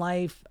sometimes in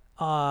life,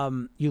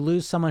 you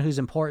lose someone who's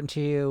important to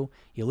you,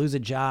 you lose a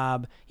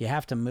job, you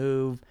have to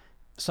move,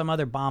 some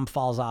other bomb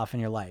falls off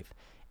in your life.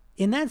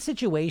 In that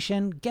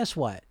situation, guess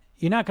what?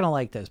 You're not going to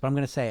like this, but I'm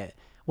going to say it.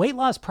 Weight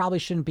loss probably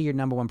shouldn't be your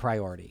number one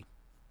priority.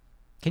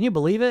 Can you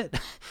believe it?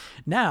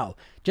 Now,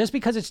 just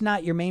because it's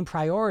not your main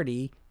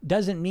priority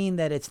doesn't mean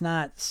that it's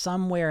not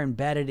somewhere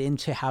embedded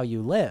into how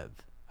you live,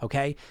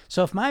 okay?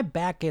 So if my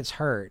back gets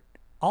hurt,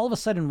 all of a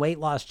sudden weight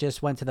loss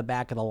just went to the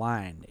back of the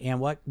line. And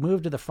what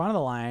moved to the front of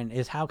the line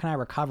is how can I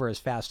recover as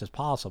fast as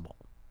possible,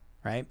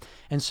 right?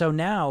 And so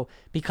now,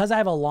 because I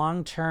have a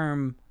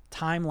long-term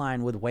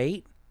timeline with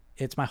weight,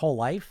 it's my whole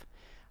life,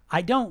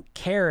 I don't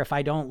care if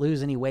I don't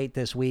lose any weight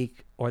this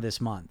week or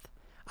this month.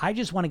 I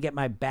just want to get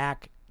my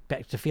back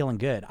to feeling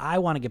good. I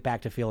want to get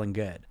back to feeling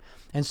good.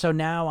 And so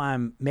now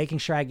I'm making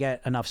sure I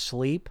get enough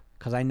sleep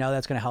because I know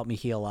that's going to help me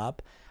heal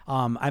up.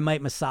 I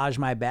might massage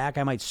my back.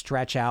 I might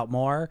stretch out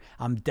more.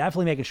 I'm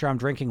definitely making sure I'm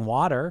drinking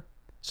water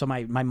so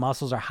my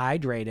muscles are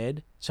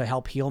hydrated so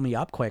help heal me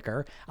up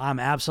quicker. I'm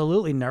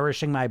absolutely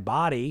nourishing my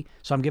body,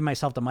 so I'm giving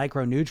myself the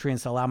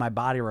micronutrients to allow my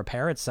body to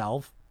repair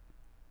itself.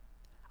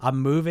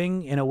 I'm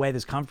moving in a way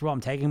that's comfortable.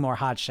 I'm taking more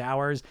hot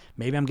showers.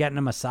 Maybe I'm getting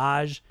a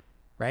massage.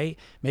 Right?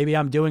 Maybe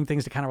I'm doing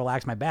things to kind of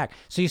relax my back.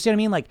 So you see what I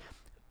mean? Like,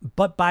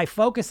 but by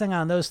focusing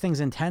on those things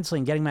intensely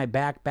and getting my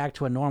back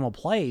to a normal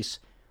place,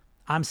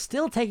 I'm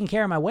still taking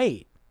care of my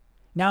weight.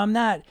 Now I'm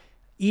not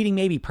eating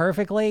maybe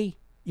perfectly.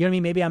 You know what I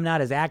mean? Maybe I'm not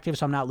as active,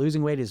 so I'm not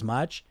losing weight as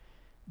much,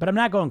 but I'm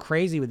not going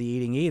crazy with the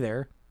eating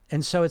either.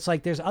 And so it's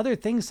like, there's other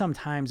things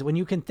sometimes when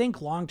you can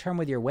think long-term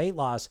with your weight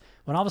loss,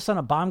 when all of a sudden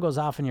a bomb goes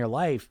off in your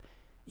life,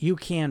 you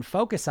can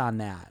focus on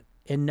that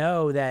and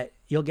know that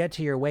you'll get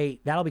to your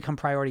weight. That'll become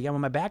priority again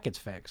when my back gets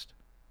fixed.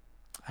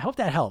 I hope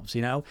that helps,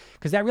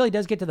 because that really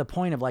does get to the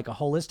point of like a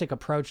holistic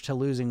approach to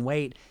losing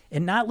weight,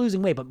 and not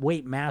losing weight, but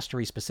weight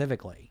mastery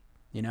specifically,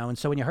 And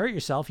so when you hurt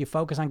yourself, you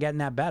focus on getting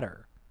that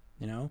better,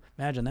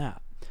 Imagine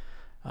that.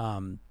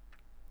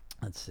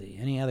 Let's see.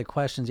 Any other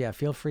questions? Yeah,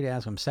 feel free to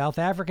ask them. South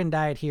African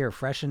diet here,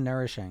 fresh and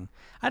nourishing.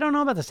 I don't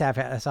know about the South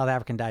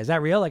African diet. Is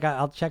that real? Like,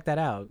 I'll check that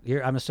out.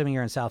 I'm assuming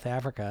you're in South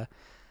Africa.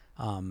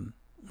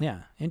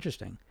 Yeah,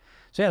 interesting.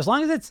 So yeah, as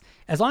long as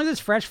it's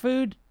fresh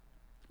food,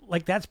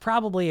 like that's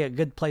probably a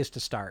good place to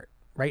start,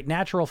 right?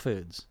 Natural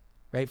foods,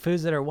 right?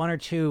 Foods that are 1 or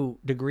 2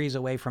 degrees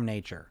away from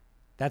nature.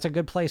 That's a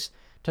good place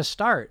to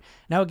start.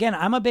 Now, again,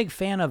 I'm a big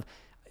fan of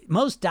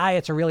most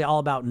diets are really all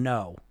about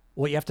no.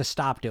 What you have to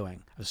stop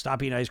doing.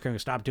 Stop eating ice cream,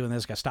 stop doing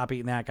this, gotta stop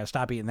eating that, gotta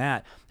stop eating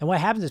that. And what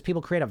happens is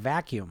people create a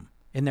vacuum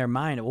in their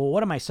mind. Well,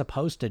 what am I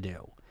supposed to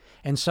do?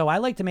 And so I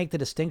like to make the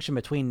distinction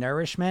between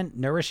nourishment,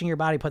 nourishing your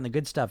body, putting the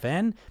good stuff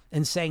in,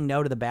 and saying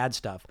no to the bad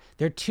stuff.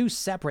 They're 2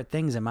 separate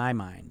things in my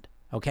mind.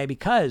 Okay,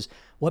 because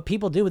what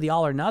people do with the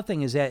all or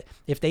nothing is that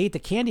if they eat the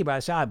candy bar,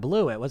 they say, I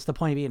blew it. What's the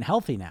point of eating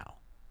healthy now?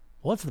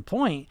 What's the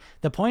point?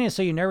 The point is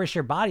so you nourish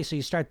your body, so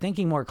you start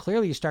thinking more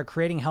clearly, you start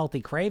creating healthy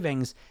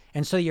cravings,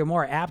 and so you're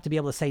more apt to be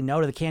able to say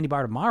no to the candy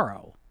bar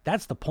tomorrow.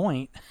 That's the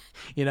point,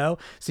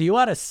 So you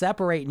ought to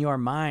separate in your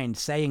mind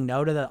saying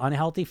no to the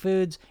unhealthy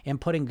foods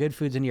and putting good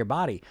foods into your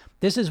body.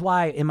 This is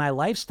why in my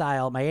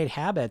lifestyle, my 8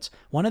 habits,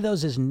 one of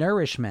those is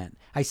nourishment.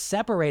 I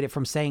separate it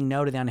from saying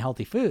no to the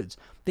unhealthy foods.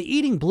 The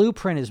eating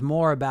blueprint is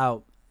more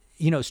about,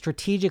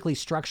 strategically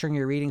structuring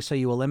your eating so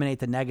you eliminate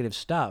the negative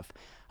stuff.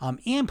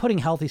 And putting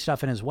healthy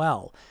stuff in as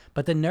well.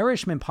 But the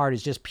nourishment part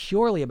is just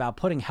purely about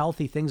putting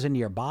healthy things into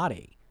your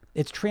body.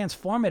 It's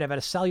transformative at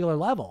a cellular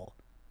level.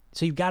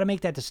 So you've got to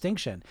make that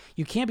distinction.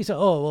 You can't be so,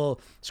 oh,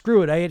 well,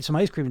 screw it. I ate some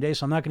ice cream today,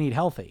 so I'm not going to eat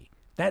healthy.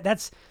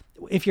 That's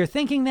if you're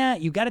thinking that,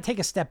 you've got to take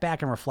a step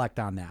back and reflect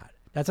on that.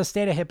 That's a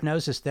state of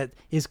hypnosis that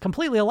is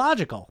completely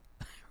illogical,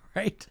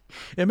 right?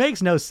 It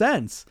makes no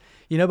sense,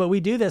 but we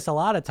do this a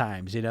lot of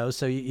times,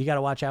 so you got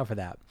to watch out for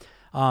that.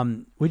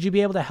 Would you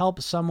be able to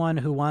help someone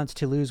who wants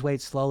to lose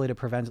weight slowly to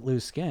prevent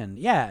loose skin?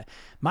 Yeah.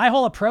 My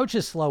whole approach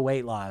is slow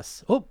weight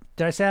loss. Oh,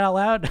 did I say that out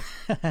loud?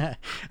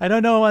 I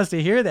don't know who wants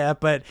to hear that,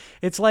 but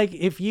it's like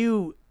if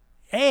you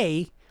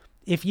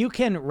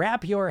can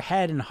wrap your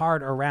head and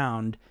heart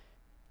around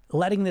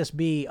letting this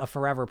be a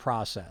forever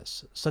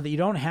process so that you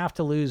don't have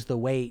to lose the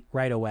weight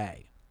right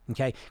away.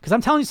 Okay. Because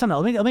I'm telling you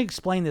something. Let me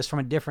explain this from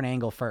a different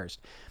angle first.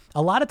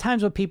 A lot of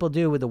times what people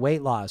do with the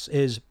weight loss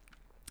is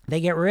they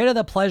get rid of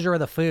the pleasure of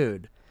the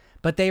food,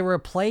 but they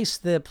replace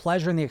the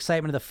pleasure and the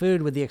excitement of the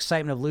food with the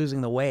excitement of losing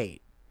the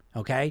weight.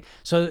 Okay.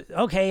 So,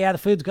 yeah, the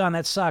food's gone.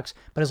 That sucks.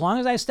 But as long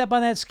as I step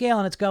on that scale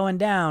and it's going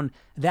down,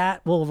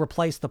 that will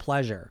replace the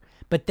pleasure.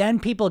 But then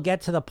people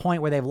get to the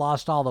point where they've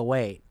lost all the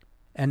weight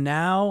and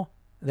now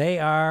they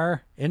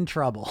are in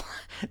trouble.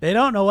 They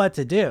don't know what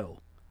to do.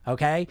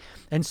 Okay.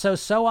 And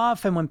so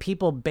often when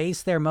people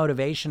base their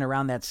motivation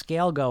around that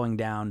scale going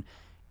down,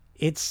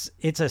 it's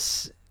a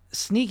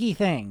sneaky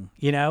thing,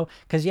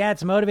 because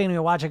it's motivating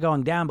to watch it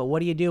going down, but what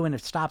do you do when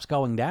it stops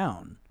going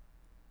down?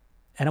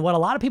 And what a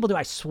lot of people do,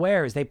 I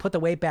swear, is they put the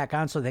weight back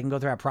on so they can go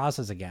through that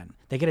process again.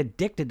 They get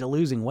addicted to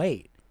losing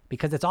weight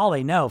because it's all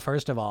they know,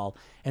 first of all.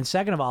 And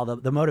second of all,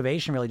 the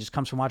motivation really just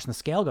comes from watching the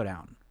scale go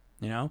down,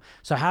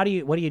 So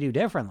what do you do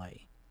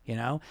differently,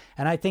 And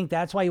I think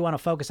that's why you want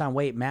to focus on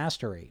weight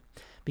mastery,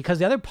 because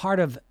the other part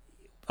of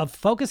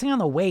focusing on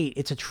the weight,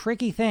 it's a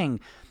tricky thing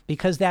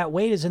because that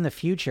weight is in the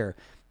future.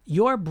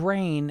 Your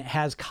brain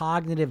has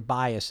cognitive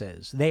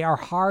biases. They are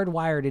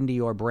hardwired into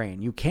your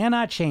brain. You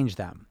cannot change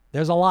them.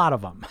 There's a lot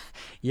of them.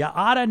 You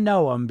ought to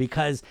know them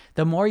because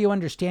the more you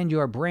understand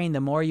your brain,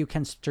 the more you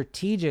can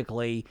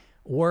strategically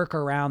work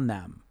around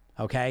them.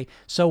 Okay?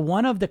 So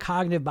one of the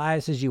cognitive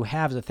biases you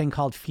have is a thing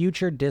called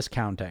future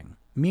discounting,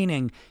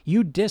 meaning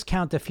you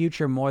discount the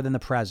future more than the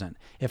present.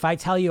 If I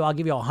tell you I'll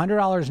give you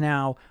 $100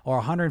 now or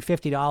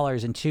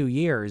 $150 in 2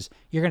 years,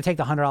 you're going to take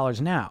the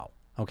 $100 now.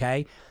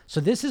 Okay. So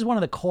this is one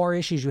of the core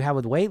issues you have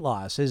with weight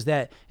loss is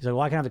that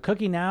well, I can have the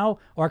cookie now,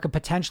 or I could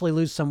potentially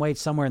lose some weight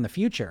somewhere in the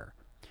future.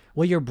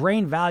 Well, your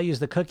brain values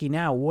the cookie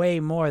now way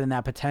more than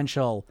that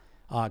potential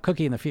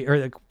cookie in the future, or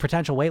the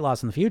potential weight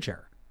loss in the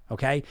future.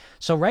 Okay.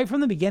 So right from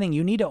the beginning,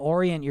 you need to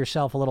orient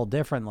yourself a little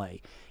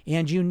differently,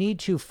 and you need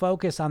to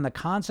focus on the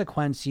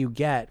consequence you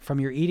get from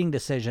your eating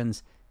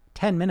decisions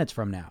 10 minutes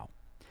from now.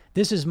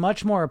 This is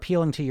much more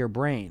appealing to your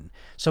brain.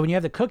 So when you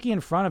have the cookie in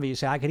front of you, you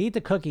say, I could eat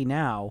the cookie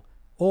now,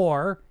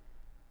 or,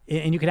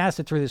 and you can ask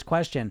it through this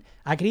question,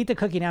 I could eat the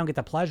cookie now and get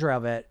the pleasure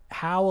of it.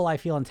 How will I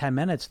feel in 10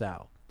 minutes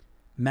though?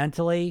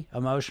 Mentally,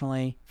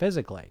 emotionally,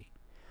 physically.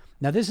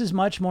 Now this is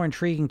much more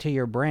intriguing to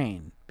your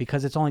brain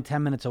because it's only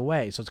 10 minutes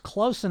away. So it's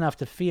close enough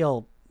to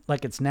feel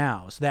like it's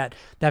now, so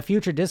that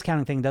future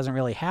discounting thing doesn't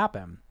really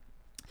happen.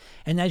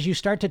 And as you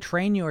start to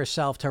train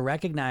yourself to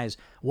recognize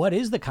what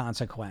is the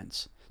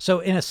consequence.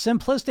 So in a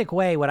simplistic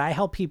way, what I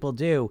help people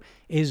do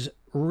is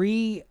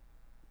reorient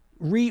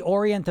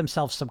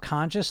themselves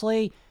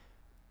subconsciously,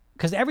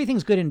 because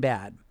everything's good and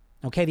bad.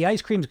 Okay, the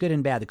ice cream's good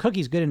and bad. The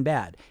cookie's good and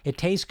bad. It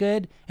tastes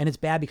good and it's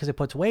bad because it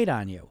puts weight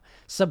on you.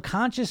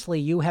 Subconsciously,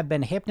 you have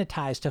been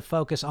hypnotized to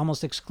focus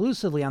almost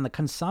exclusively on the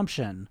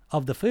consumption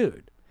of the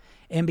food.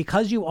 And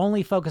because you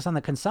only focus on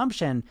the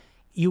consumption,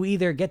 you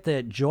either get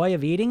the joy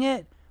of eating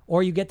it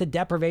or you get the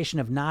deprivation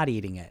of not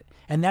eating it.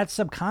 And that's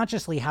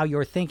subconsciously how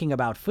you're thinking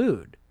about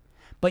food.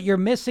 But you're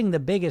missing the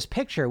biggest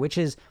picture, which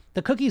is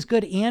the cookie's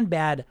good and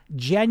bad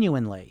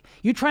genuinely.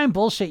 You try and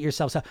bullshit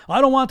yourself. So,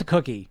 I don't want the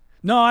cookie.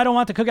 No, I don't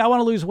want the cookie. I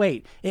want to lose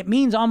weight. It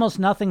means almost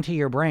nothing to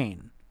your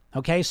brain.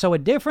 Okay, so a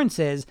difference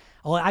is,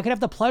 well, I could have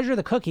the pleasure of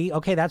the cookie.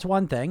 Okay, that's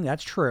one thing.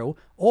 That's true.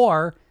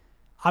 Or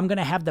I'm going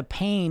to have the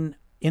pain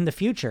in the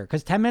future.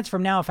 Because 10 minutes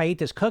from now, if I eat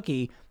this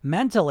cookie,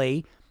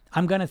 mentally,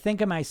 I'm going to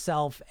think of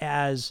myself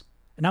as,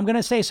 and I'm going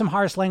to say some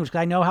harsh language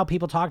because I know how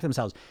people talk to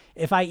themselves.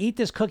 If I eat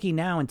this cookie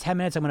now in 10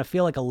 minutes, I'm going to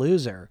feel like a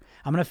loser.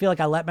 I'm going to feel like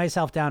I let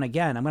myself down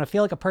again. I'm going to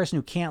feel like a person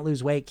who can't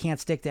lose weight, can't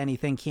stick to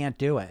anything, can't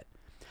do it.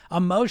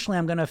 Emotionally,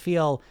 I'm going to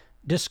feel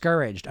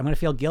discouraged. I'm going to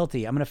feel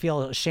guilty. I'm going to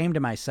feel ashamed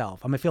of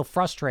myself. I'm going to feel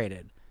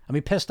frustrated. I'm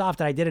going to be pissed off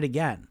that I did it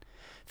again.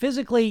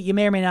 Physically, you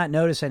may or may not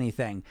notice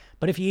anything,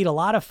 but if you eat a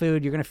lot of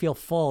food, you're going to feel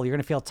full. You're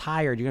going to feel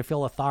tired. You're going to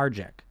feel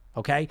lethargic.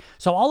 Okay.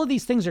 So all of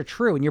these things are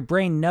true and your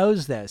brain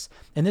knows this.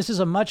 And this is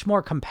a much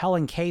more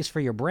compelling case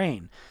for your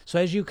brain. So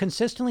as you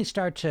consistently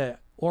start to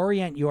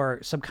orient your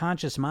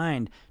subconscious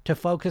mind to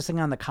focusing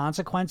on the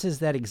consequences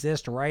that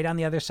exist right on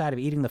the other side of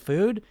eating the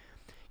food,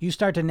 you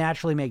start to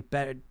naturally make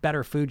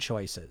better food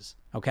choices.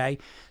 Okay.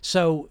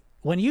 So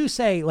when you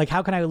say, like,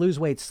 how can I lose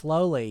weight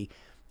slowly?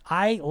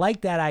 I like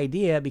that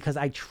idea because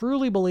I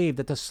truly believe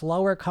that the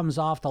slower it comes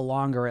off, the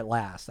longer it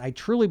lasts. I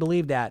truly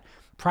believe that,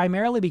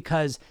 primarily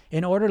because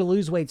in order to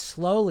lose weight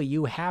slowly,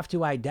 you have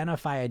to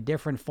identify a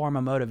different form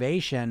of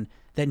motivation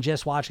than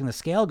just watching the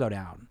scale go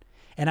down.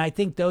 And I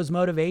think those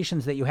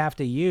motivations that you have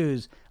to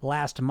use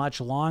last much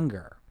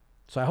longer.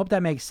 So I hope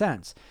that makes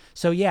sense.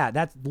 So yeah,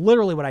 that's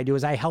literally what I do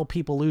is I help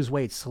people lose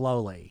weight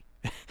slowly.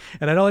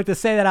 And I don't like to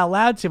say that out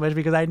loud too much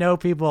because I know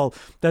people,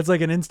 that's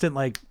like an instant,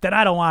 like, then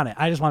I don't want it.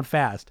 I just want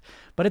fast.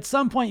 But at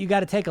some point you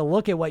got to take a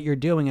look at what you're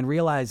doing and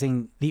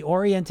realizing the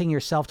orienting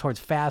yourself towards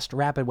fast,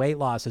 rapid weight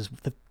loss is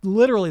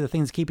literally the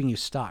thing that's keeping you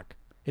stuck.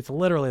 It's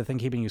literally the thing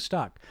keeping you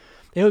stuck.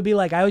 It would be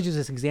like, I always use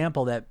this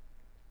example that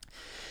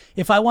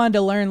if I wanted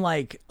to learn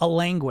like a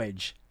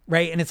language,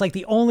 right? And it's like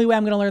the only way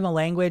I'm going to learn the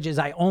language is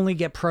I only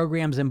get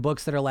programs and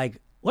books that are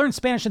like, learn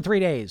Spanish in 3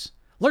 days.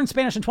 Learn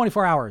Spanish in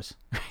 24 hours.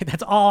 Right?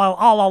 That's all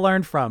I'll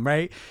learn from,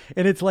 right?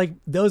 And it's like,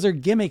 those are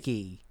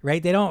gimmicky,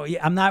 right?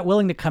 I'm not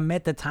willing to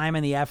commit the time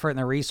and the effort and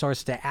the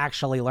resource to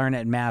actually learn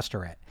it and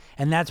master it.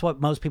 And that's what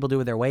most people do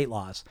with their weight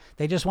loss.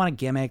 They just want a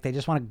gimmick. They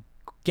just want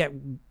to get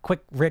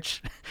quick,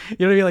 rich.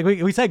 You know what I mean?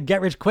 Like we said, get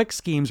rich quick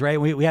schemes, right?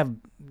 We have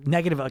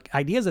negative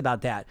ideas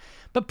about that.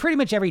 But pretty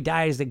much every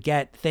diet is a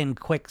get thin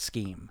quick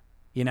scheme.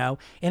 You know,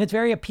 and it's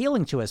very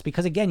appealing to us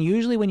because, again,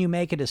 usually when you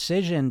make a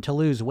decision to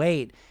lose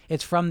weight,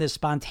 it's from this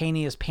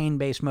spontaneous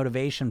pain-based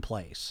motivation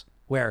place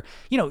where,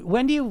 you know,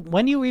 when do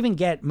you even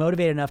get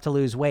motivated enough to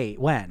lose weight?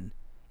 When?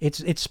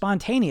 It's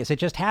spontaneous. It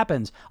just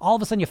happens. All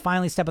of a sudden you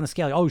finally step on the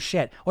scale. Oh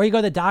shit. Or you go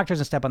to the doctors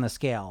and step on the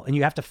scale and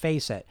you have to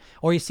face it.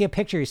 Or you see a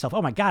picture of yourself.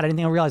 Oh my God, I didn't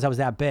even realize I was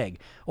that big.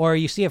 Or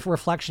you see a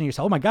reflection of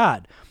yourself. Oh my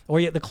God.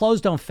 Or the clothes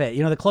don't fit.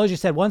 You know, the clothes you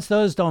said, once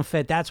those don't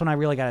fit, that's when I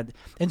really got to.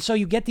 And so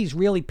you get these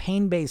really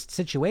pain-based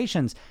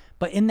situations.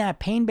 But in that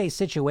pain-based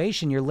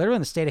situation, you're literally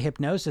in a state of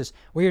hypnosis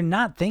where you're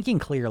not thinking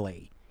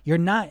clearly. You're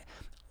not.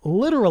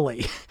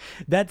 Literally,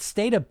 that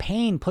state of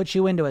pain puts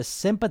you into a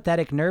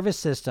sympathetic nervous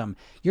system.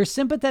 Your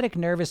sympathetic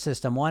nervous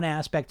system, one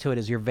aspect to it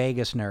is your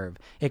vagus nerve.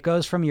 It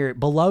goes from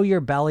below your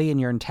belly and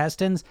your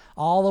intestines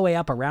all the way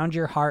up around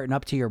your heart and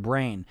up to your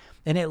brain.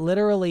 And it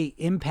literally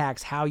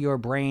impacts how your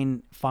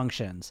brain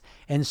functions.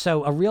 And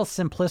so a real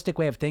simplistic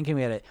way of thinking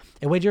about it,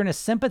 when you're in a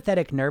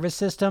sympathetic nervous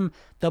system,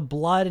 the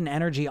blood and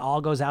energy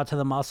all goes out to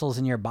the muscles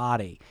in your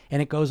body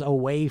and it goes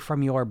away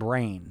from your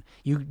brain.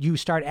 You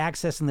start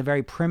accessing the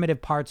very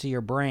primitive parts of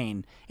your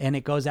brain and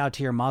it goes out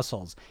to your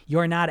muscles.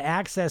 You're not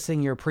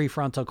accessing your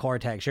prefrontal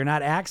cortex. You're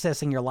not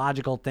accessing your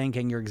logical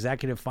thinking, your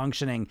executive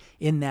functioning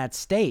in that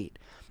state.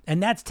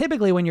 And that's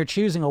typically when you're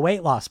choosing a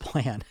weight loss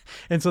plan.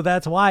 And so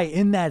that's why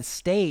in that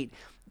state,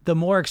 the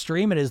more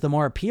extreme it is, the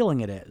more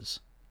appealing it is.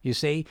 You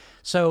see?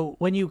 So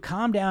when you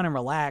calm down and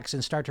relax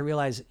and start to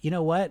realize, you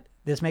know what?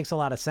 This makes a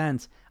lot of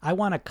sense. I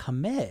want to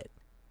commit.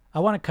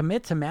 I want to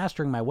commit to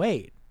mastering my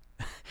weight.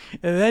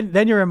 And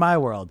then you're in my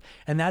world.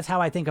 And that's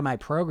how I think of my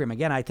program.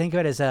 Again, I think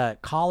of it as a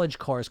college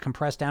course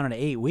compressed down into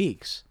 8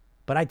 weeks.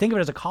 But I think of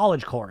it as a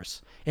college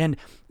course. And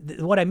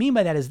what I mean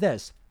by that is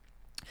this.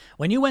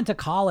 When you went to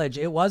college,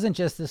 it wasn't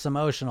just this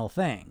emotional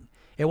thing.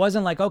 It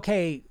wasn't like,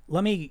 okay,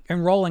 let me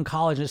enroll in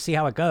college and see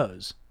how it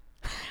goes.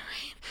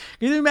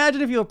 Can you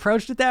imagine if you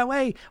approached it that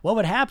way? What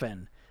would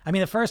happen? I mean,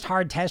 the first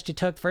hard test you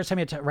took, the first time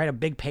you had to write a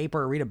big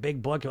paper or read a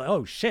big book, you're like,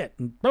 oh shit,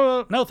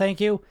 no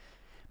thank you.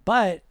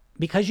 But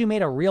because you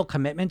made a real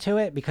commitment to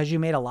it, because you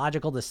made a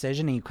logical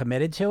decision and you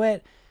committed to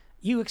it,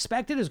 you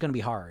expected it was going to be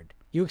hard.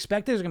 You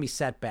expected there was going to be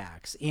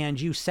setbacks and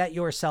you set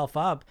yourself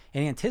up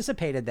and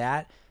anticipated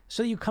that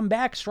so you come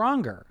back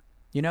stronger.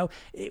 You know,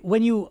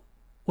 when you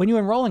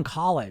enroll in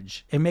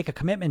college and make a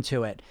commitment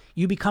to it,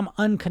 you become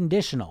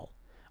unconditional.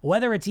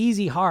 Whether it's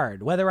easy,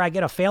 hard, whether I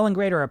get a failing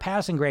grade or a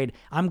passing grade,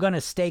 I'm going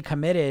to stay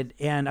committed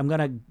and I'm going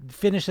to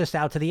finish this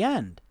out to the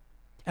end.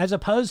 As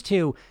opposed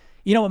to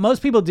You know what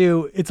most people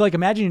do? It's like,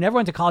 imagine you never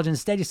went to college and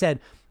instead you said,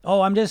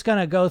 oh, I'm just going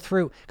to go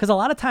through. Because a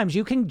lot of times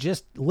you can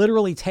just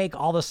literally take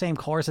all the same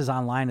courses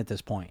online at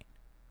this point,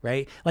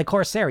 right? Like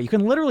Coursera, you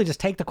can literally just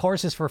take the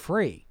courses for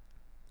free,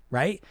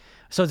 right?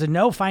 So it's a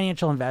no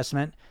financial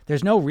investment.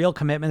 There's no real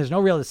commitment. There's no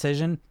real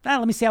decision.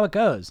 Let me see how it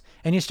goes.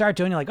 And you start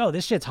doing, you're like, oh,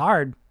 this shit's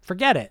hard.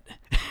 Forget it.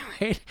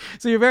 Right?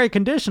 So you're very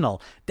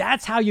conditional.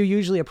 That's how you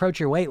usually approach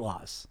your weight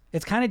loss.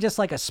 It's kind of just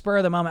like a spur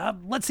of the moment.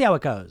 Oh, let's see how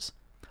it goes.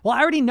 Well,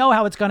 I already know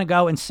how it's going to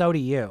go, and so do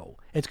you.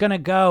 It's going to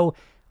go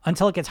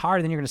until it gets hard,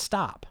 and then you're going to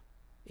stop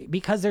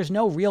because there's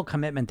no real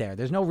commitment there.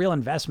 There's no real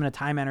investment of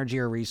time, energy,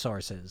 or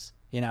resources,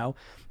 you know?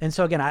 And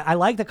so again, I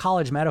like the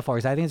college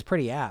metaphors. I think it's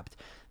pretty apt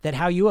that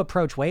how you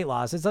approach weight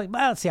loss, it's like,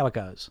 well, let's see how it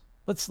goes.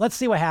 Let's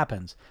see what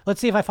happens. Let's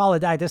see if I follow the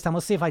diet this time.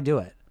 Let's see if I do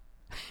it.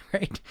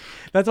 Right?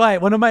 That's why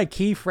one of my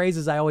key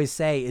phrases I always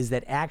say is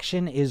that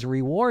action is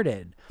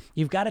rewarded.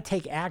 You've got to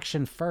take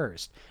action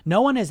first.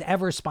 No one has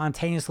ever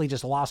spontaneously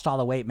just lost all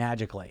the weight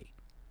magically.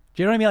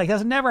 Do you know what I mean? Like,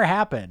 that's never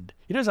happened.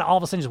 You just all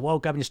of a sudden just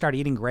woke up and you started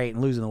eating great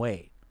and losing the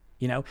weight.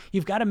 You know,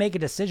 you've got to make a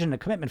decision, a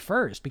commitment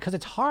first, because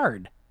it's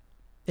hard.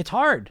 It's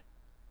hard,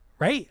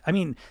 right? I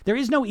mean, there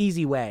is no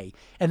easy way.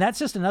 And that's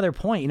just another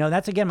point. You know,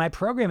 that's, again, my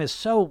program is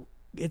so,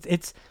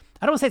 it's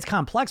I don't want to say it's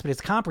complex, but it's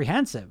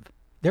comprehensive.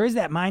 There is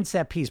that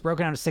mindset piece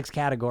broken down to 6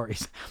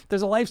 categories.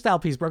 There's a lifestyle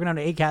piece broken down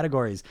to 8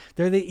 categories.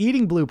 There are the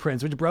eating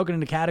blueprints, which are broken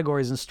into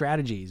categories and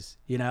strategies,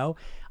 you know?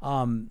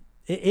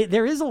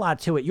 There is a lot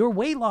to it. Your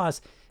weight loss,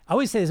 I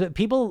always say this, but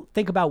people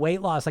think about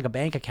weight loss like a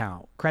bank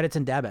account, credits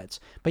and debits,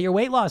 but your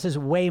weight loss is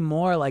way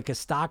more like a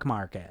stock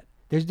market.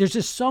 There's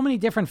just so many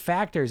different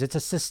factors. It's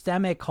a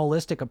systemic,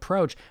 holistic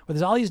approach where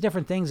there's all these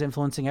different things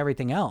influencing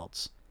everything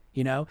else,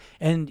 you know?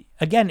 And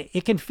again,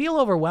 it can feel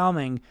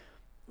overwhelming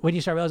when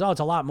you start realizing, oh, it's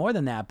a lot more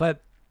than that.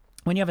 But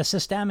when you have a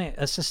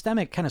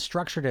systemic kind of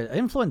structure to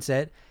influence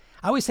it,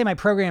 I always say my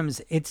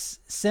programs, it's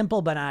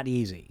simple but not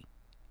easy.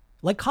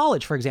 Like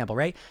college, for example,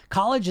 right?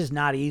 College is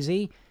not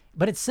easy,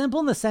 but it's simple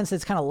in the sense that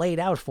it's kind of laid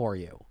out for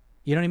you.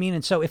 You know what I mean?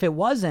 And so if it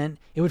wasn't,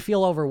 it would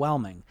feel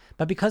overwhelming.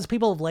 But because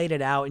people have laid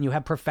it out and you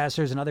have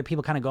professors and other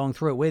people kind of going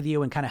through it with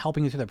you and kind of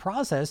helping you through the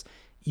process,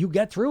 you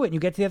get through it and you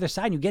get to the other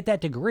side and you get that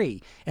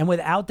degree. And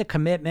without the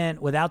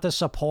commitment, without the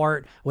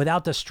support,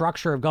 without the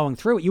structure of going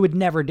through it, you would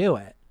never do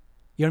it.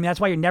 You know what I mean? That's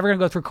why you're never going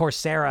to go through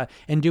Coursera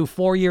and do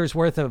 4 years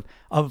worth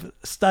of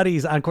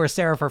studies on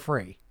Coursera for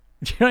free.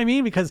 Do you know what I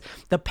mean? Because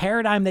the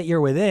paradigm that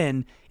you're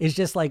within is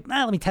just like,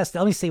 let me test it.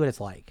 Let me see what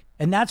it's like.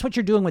 And that's what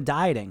you're doing with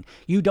dieting.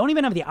 You don't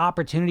even have the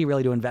opportunity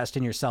really to invest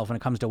in yourself when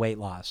it comes to weight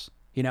loss,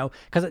 you know,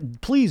 because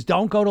please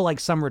don't go to like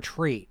some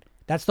retreat.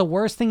 That's the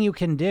worst thing you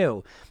can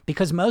do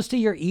because most of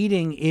your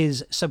eating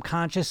is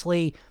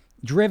subconsciously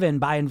driven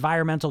by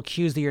environmental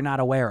cues that you're not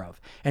aware of.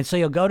 And so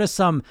you'll go to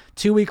some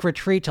 2-week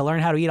retreat to learn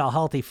how to eat all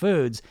healthy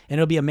foods and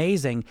it'll be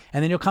amazing.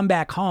 And then you'll come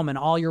back home and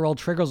all your old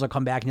triggers will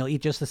come back and you'll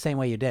eat just the same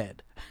way you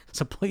did.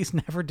 So please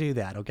never do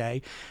that,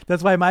 okay?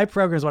 That's why my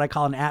program is what I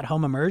call an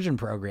at-home immersion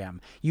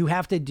program. You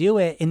have to do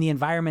it in the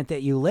environment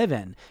that you live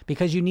in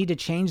because you need to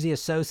change the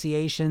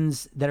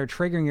associations that are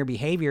triggering your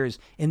behaviors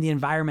in the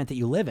environment that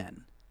you live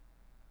in.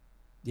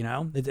 You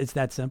know, it's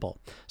that simple.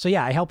 So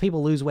yeah, I help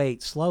people lose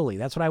weight slowly.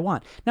 That's what I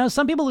want. Now,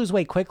 some people lose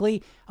weight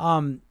quickly.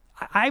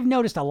 I've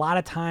noticed a lot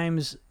of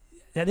times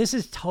that this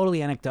is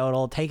totally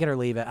anecdotal. Take it or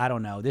leave it. I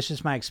don't know. This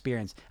is my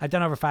experience. I've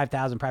done over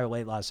 5,000 private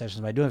weight loss sessions.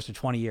 I've been doing this for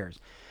 20 years.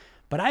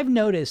 But I've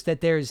noticed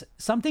that there's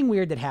something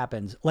weird that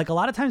happens. Like a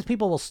lot of times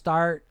people will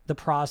start the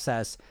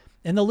process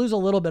and they'll lose a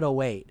little bit of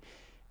weight.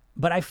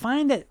 But I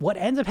find that what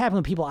ends up happening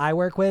with people I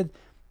work with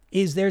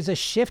is there's a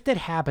shift that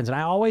happens. And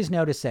I always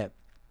notice it.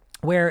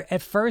 Where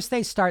at first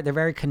they start, they're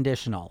very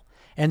conditional.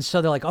 And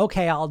so they're like,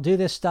 okay, I'll do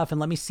this stuff and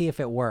let me see if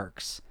it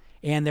works.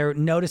 And they're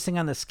noticing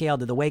on the scale,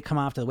 did the weight come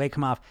off? Did the weight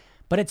come off?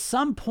 But at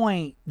some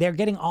point, they're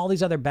getting all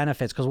these other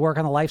benefits because work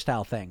on the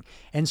lifestyle thing.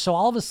 And so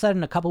all of a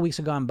sudden, a couple of weeks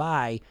have gone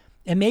by,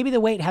 and maybe the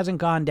weight hasn't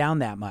gone down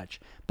that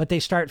much, but they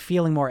start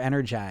feeling more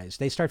energized.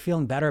 They start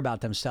feeling better about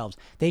themselves.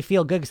 They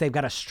feel good because they've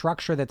got a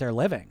structure that they're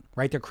living,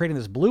 right? They're creating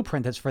this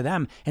blueprint that's for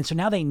them. And so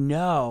now they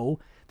know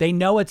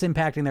it's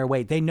impacting their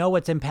weight. They know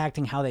it's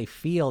impacting how they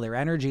feel, their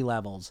energy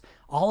levels,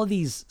 all of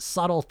these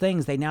subtle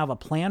things they now have a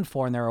plan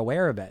for and they're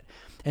aware of it.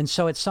 And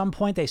so at some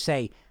point they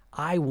say,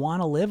 I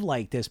want to live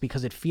like this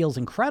because it feels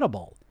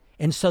incredible.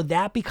 And so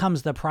that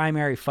becomes the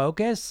primary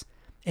focus.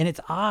 And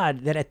it's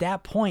odd that at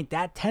that point,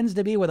 that tends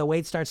to be where the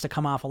weight starts to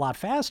come off a lot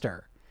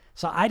faster.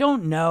 So I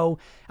don't know.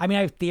 I mean,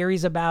 I have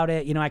theories about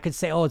it. You know, I could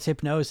say, oh, it's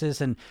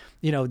hypnosis and,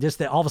 you know, just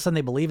that all of a sudden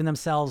they believe in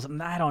themselves.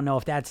 I don't know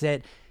if that's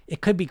it.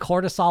 It could be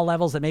cortisol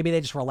levels that maybe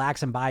they just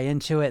relax and buy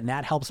into it and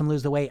that helps them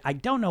lose the weight. I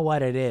don't know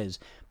what it is,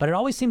 but it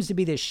always seems to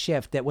be this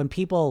shift that when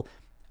people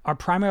are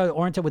primarily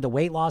oriented with the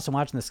weight loss and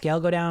watching the scale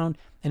go down,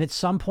 and at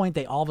some point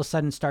they all of a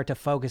sudden start to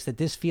focus that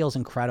this feels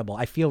incredible.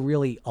 I feel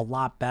really a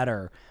lot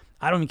better.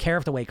 I don't even care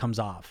if the weight comes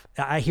off.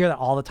 I hear that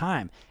all the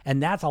time.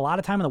 And that's a lot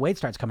of time when the weight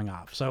starts coming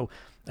off. So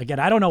again,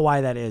 I don't know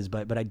why that is,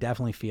 but I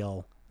definitely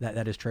feel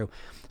That is true.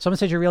 Someone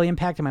says you're really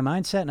impacting my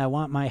mindset and I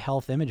want my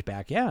health image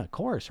back. Yeah, of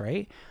course,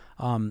 right?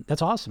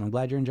 That's awesome. I'm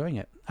glad you're enjoying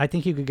it. I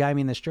think you could guide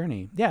me in this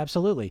journey. Yeah,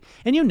 absolutely.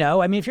 And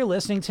I mean, if you're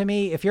listening to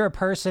me, if you're a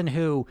person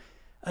who,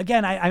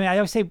 again, I mean, I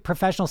always say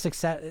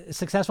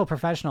successful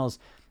professionals,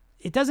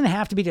 it doesn't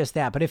have to be just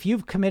that, but if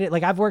you've committed,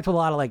 like I've worked with a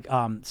lot of like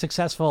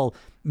successful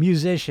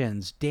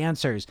musicians,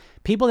 dancers,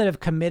 people that have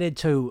committed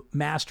to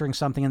mastering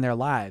something in their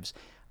lives.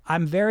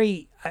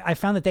 I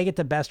found that they get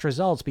the best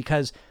results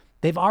because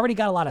they've already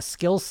got a lot of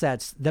skill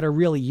sets that are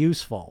really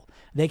useful.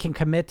 They can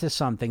commit to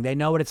something. They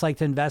know what it's like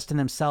to invest in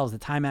themselves, the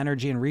time,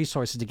 energy, and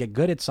resources to get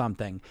good at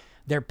something.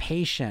 They're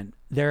patient.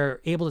 They're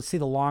able to see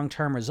the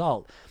long-term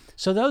result.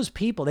 So those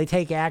people, they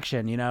take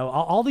action,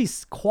 all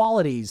these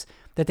qualities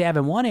that they have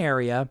in one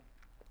area,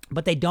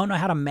 but they don't know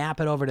how to map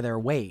it over to their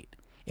weight.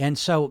 And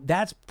so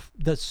that's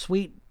the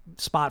sweet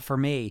spot for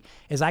me,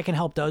 is I can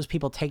help those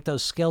people take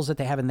those skills that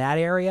they have in that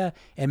area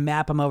and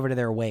map them over to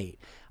their weight.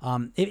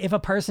 If a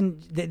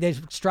person, they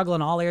struggle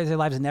in all areas of their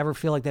lives and never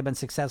feel like they've been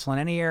successful in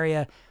any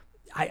area,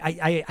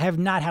 I have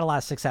not had a lot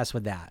of success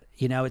with that.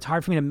 It's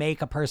hard for me to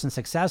make a person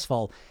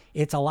successful.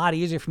 It's a lot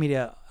easier for me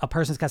a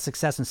person that's got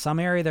success in some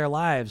area of their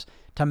lives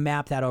to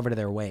map that over to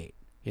their weight,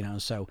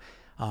 so...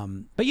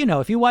 but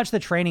if you watch the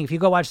training, if you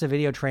go watch the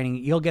video training,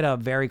 you'll get a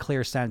very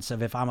clear sense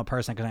of if I'm a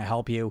person that can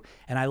help you.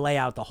 And I lay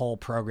out the whole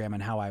program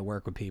and how I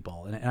work with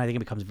people. And I think it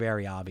becomes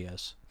very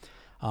obvious.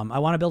 I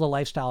want to build a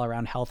lifestyle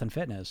around health and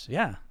fitness.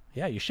 Yeah,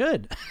 you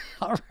should.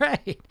 All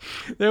right.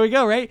 There we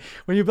go. Right.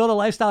 When you build a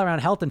lifestyle around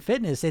health and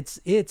fitness, it's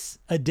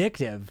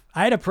addictive.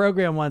 I had a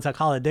program once I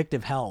call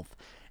Addictive Health,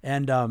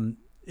 and,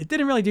 it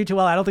didn't really do too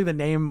well. I don't think the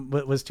name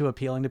was too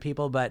appealing to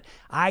people, but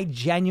I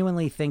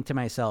genuinely think to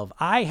myself,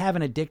 I have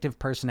an addictive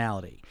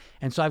personality.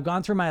 And so I've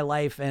gone through my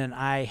life and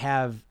I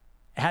have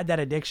had that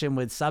addiction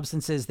with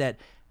substances that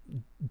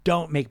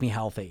don't make me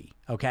healthy.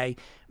 Okay.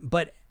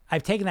 But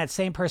I've taken that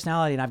same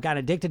personality and I've gotten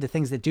addicted to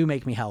things that do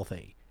make me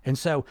healthy. And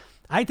so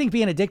I think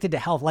being addicted to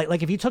health,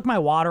 like if you took my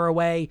water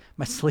away,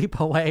 my sleep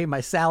away,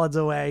 my salads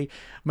away,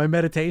 my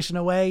meditation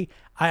away,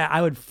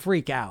 I would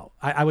freak out.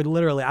 I would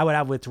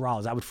have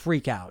withdrawals. I would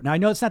freak out. Now I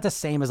know it's not the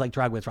same as like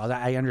drug withdrawals.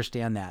 I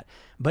understand that,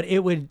 but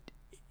it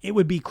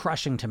would be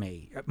crushing to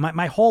me.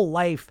 My whole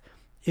life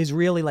is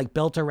really like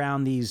built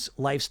around these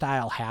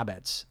lifestyle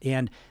habits,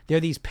 and they're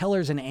these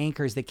pillars and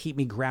anchors that keep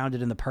me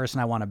grounded in the person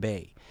I want to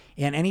be.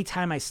 And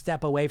anytime I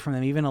step away from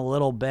them, even a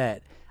little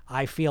bit,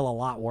 I feel a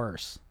lot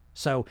worse.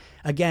 So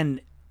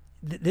again,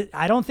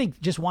 I don't think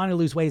just wanting to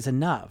lose weight is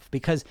enough,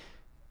 because,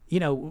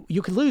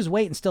 you could lose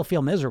weight and still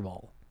feel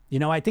miserable.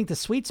 I think the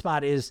sweet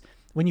spot is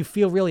when you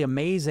feel really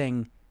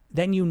amazing,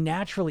 then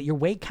your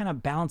weight kind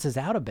of balances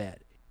out a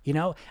bit.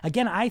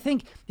 Again, I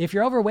think if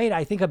you're overweight,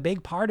 I think a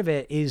big part of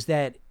it is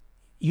that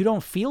you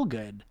don't feel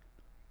good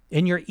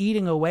and you're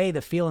eating away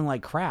the feeling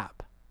like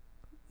crap.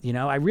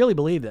 I really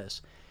believe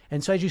this.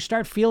 And so as you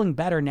start feeling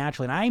better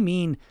naturally, and I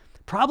mean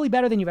probably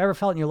better than you've ever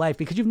felt in your life,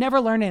 because you've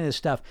never learned any of this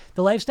stuff.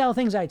 The lifestyle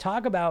things I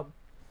talk about,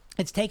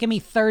 it's taken me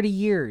 30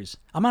 years.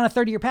 I'm on a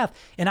 30-year path,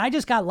 and I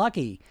just got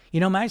lucky.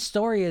 My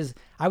story is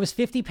I was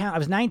 50 pounds. I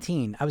was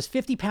 19. I was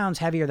 50 pounds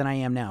heavier than I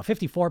am now,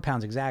 54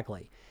 pounds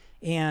exactly.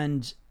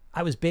 And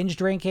I was binge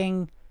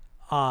drinking.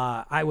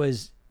 I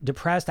was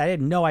depressed. I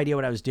had no idea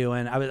what I was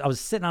doing. I was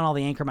sitting on all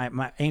the anger.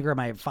 My anger.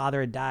 My father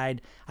had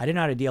died. I didn't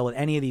know how to deal with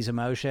any of these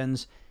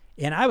emotions,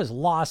 and I was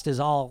lost as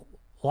all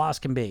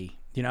lost can be.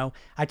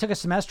 I took a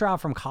semester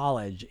off from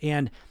college,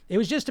 and it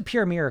was just a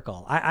pure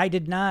miracle. I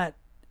didn't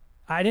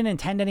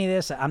intend any of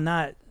this. I'm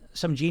not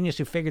some genius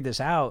who figured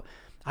this out.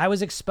 I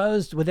was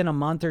exposed within a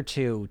month or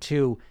two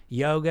to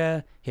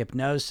yoga,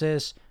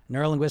 hypnosis,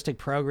 neurolinguistic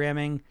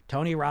programming,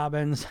 Tony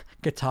Robbins,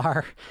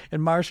 guitar,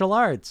 and martial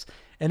arts.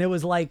 And it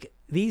was like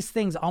these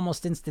things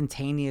almost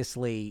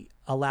instantaneously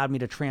allowed me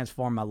to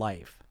transform my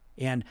life.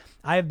 And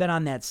I've been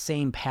on that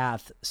same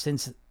path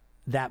since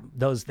that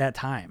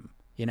time.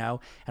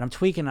 And I'm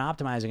tweaking and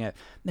optimizing it.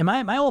 And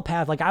my old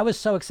path, like I was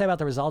so excited about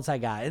the results I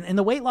got, and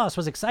the weight loss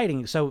was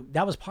exciting. So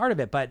that was part of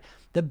it. But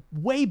the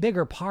way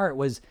bigger part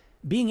was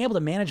being able to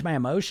manage my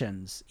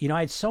emotions. I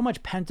had so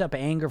much pent up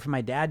anger from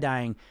my dad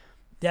dying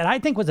that I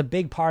think was a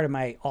big part of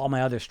all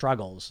my other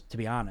struggles, to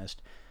be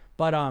honest.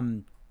 But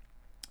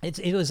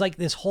it was like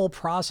this whole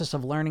process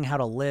of learning how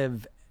to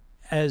live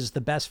as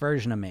the best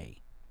version of me.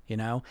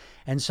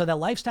 And so that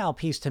lifestyle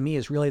piece to me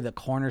is really the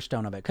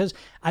cornerstone of it. Cause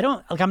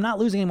I'm not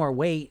losing any more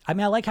weight. I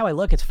mean, I like how I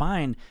look, it's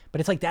fine,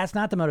 but it's like, that's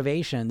not the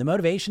motivation. The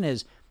motivation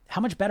is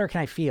how much better can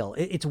I feel?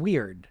 It's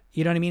weird.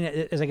 You know what I mean?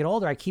 As I get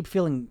older, I keep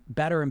feeling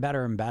better and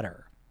better and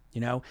better,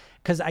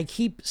 cause I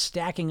keep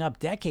stacking up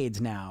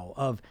decades now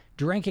of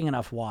drinking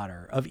enough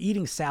water, of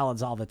eating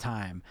salads all the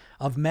time,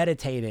 of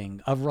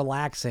meditating, of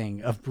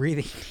relaxing, of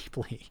breathing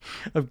deeply,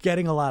 of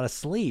getting a lot of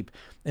sleep.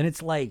 And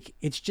it's like,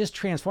 it's just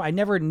transformed. I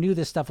never knew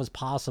this stuff was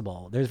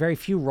possible. There's very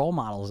few role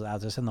models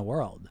out this in the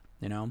world,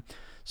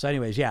 So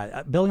anyways,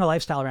 building a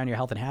lifestyle around your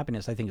health and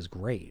happiness, I think is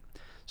great.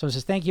 So it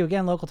says, thank you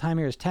again. Local time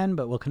here is 10,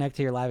 but we'll connect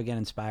to your live again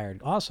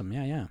inspired. Awesome.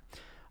 Yeah.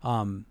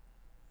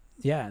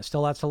 Yeah,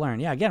 still lots to learn.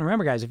 Yeah, again,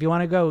 remember, guys, if you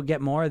want to go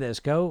get more of this,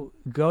 go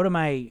to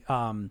my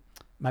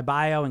my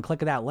bio and click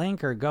that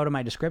link, or go to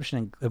my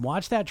description and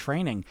watch that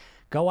training.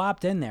 Go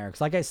opt in there,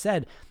 because like I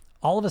said,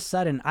 all of a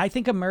sudden, I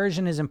think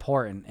immersion is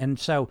important. And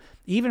so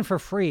even for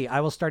free, I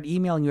will start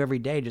emailing you every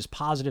day, just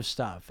positive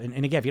stuff. And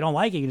again, if you don't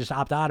like it, you can just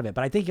opt out of it.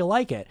 But I think you'll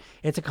like it.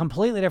 It's a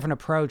completely different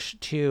approach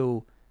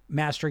to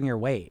mastering your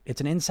weight. It's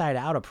an inside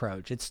out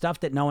approach. It's stuff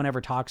that no one ever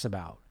talks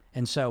about.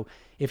 And so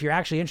if you're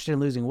actually interested in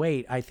losing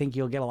weight, I think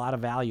you'll get a lot of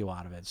value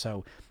out of it.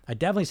 So I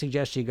definitely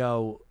suggest you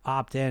go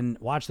opt in,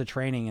 watch the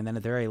training, and then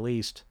at the very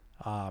least,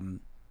 I'll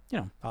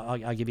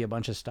give you a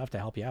bunch of stuff to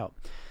help you out.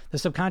 The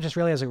subconscious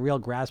really has a real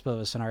grasp of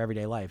us in our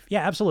everyday life.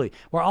 Yeah, absolutely.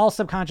 We're all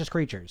subconscious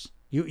creatures.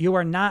 You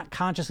are not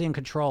consciously in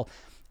control.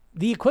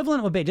 The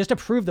equivalent would be, just to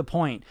prove the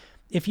point,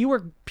 if you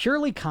were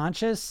purely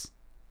conscious,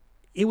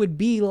 it would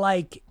be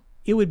like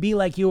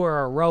you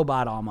were a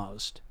robot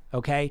almost.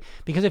 Okay?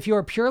 Because if you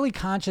were purely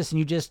conscious and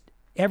you just,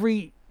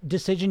 every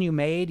decision you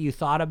made, you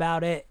thought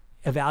about it,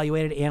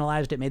 evaluated,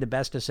 analyzed it, made the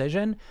best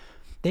decision,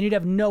 then you'd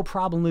have no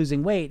problem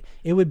losing weight.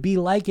 It would be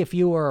like if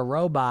you were a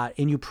robot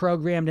and you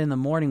programmed in the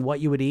morning what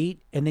you would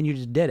eat and then you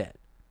just did it,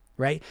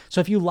 right? So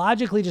if you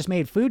logically just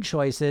made food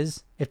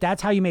choices, if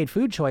that's how you made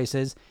food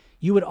choices,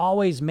 you would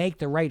always make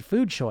the right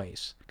food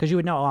choice, because you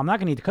would know, oh, I'm not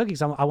going to eat the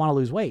cookies. I want to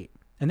lose weight.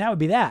 And that would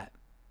be that.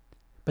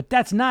 But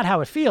that's not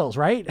how it feels,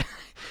 right?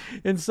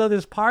 And so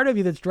this part of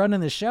you that's running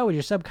the show is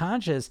your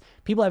subconscious.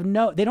 People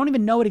they don't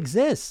even know it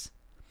exists.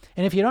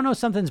 And if you don't know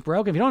something's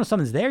broken, if you don't know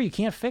something's there, you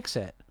can't fix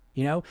it.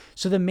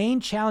 So the main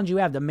challenge you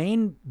have, the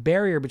main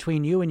barrier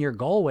between you and your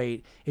goal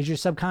weight is your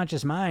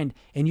subconscious mind,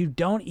 and you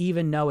don't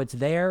even know it's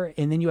there,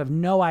 and then you have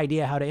no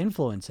idea how to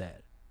influence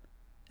it.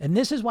 And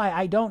this is why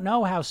I don't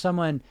know how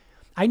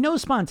I know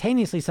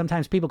spontaneously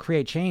sometimes people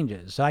create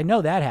changes. So I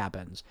know that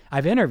happens.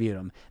 I've interviewed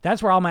them.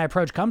 That's where all my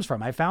approach comes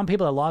from. I found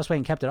people that lost weight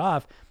and kept it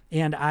off,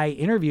 and I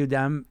interviewed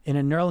them in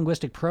a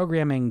neurolinguistic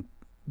programming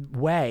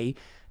way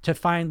to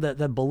find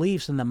the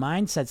beliefs and the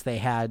mindsets they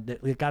had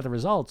that got the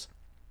results.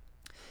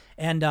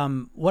 And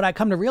what I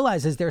come to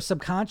realize is their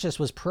subconscious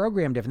was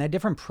programmed different. They had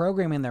different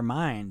programming in their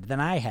mind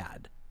than I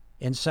had.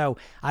 And so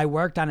I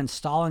worked on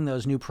installing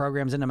those new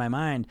programs into my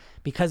mind,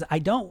 because I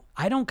don't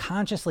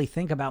consciously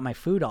think about my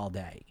food all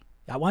day.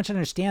 I want you to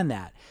understand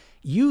that.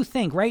 You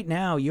think right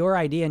now, your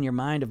idea in your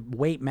mind of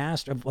weight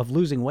master, of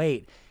losing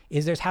weight,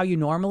 is there's how you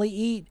normally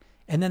eat,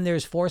 and then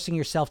there's forcing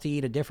yourself to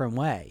eat a different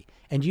way.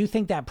 And you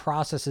think that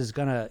process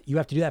you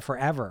have to do that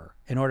forever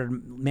in order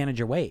to manage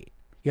your weight.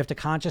 You have to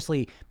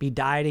consciously be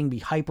dieting, be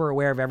hyper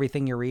aware of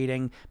everything you're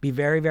eating, be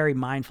very, very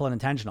mindful and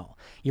intentional.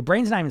 Your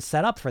brain's not even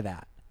set up for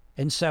that.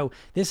 And so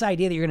this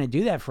idea that you're going to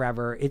do that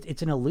forever,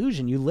 it's an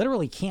illusion. You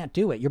literally can't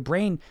do it. Your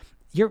brain,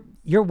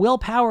 your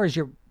willpower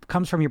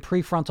comes from your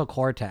prefrontal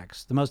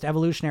cortex, the most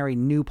evolutionary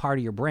new part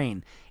of your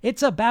brain.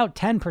 It's about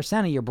 10%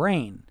 of your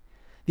brain.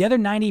 The other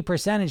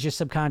 90% is your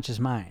subconscious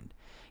mind.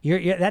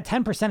 That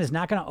 10% is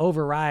not going to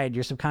override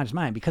your subconscious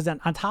mind, because on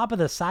top of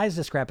the size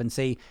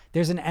discrepancy,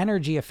 there's an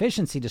energy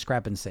efficiency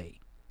discrepancy.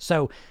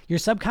 So your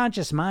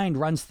subconscious mind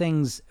runs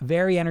things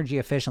very energy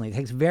efficiently. It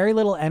takes very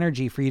little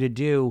energy for you to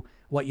do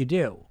what you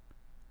do,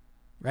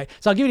 right?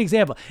 So I'll give you an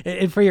example.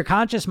 For your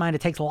conscious mind,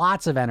 it takes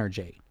lots of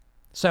energy.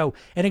 So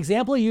an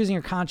example of using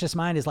your conscious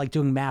mind is like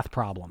doing math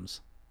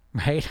problems,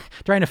 right?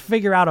 Trying to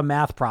figure out a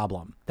math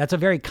problem. That's a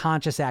very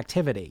conscious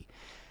activity.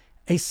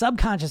 A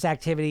subconscious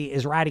activity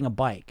is riding a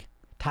bike,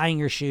 tying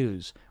your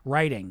shoes,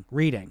 writing,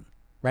 reading,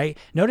 right?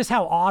 Notice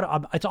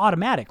how it's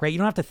automatic, right? You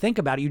don't have to think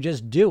about it. You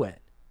just do it,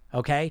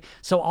 okay?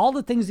 So all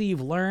the things that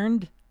you've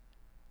learned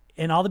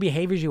and all the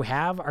behaviors you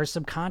have are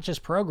subconscious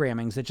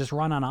programmings that just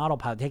run on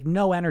autopilot, take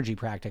no energy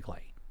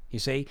practically, you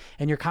see?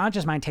 And your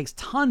conscious mind takes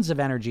tons of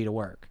energy to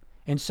work.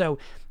 And so,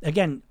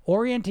 again,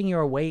 orienting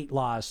your weight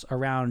loss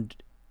around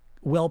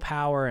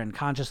willpower and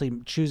consciously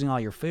choosing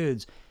all your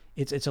foods,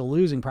 it's a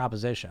losing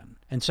proposition.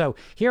 And so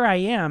here I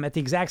am at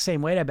the exact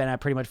same weight I've been at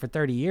pretty much for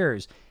 30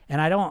 years.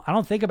 And I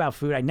don't think about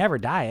food. I never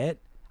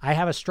diet. I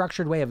have a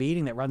structured way of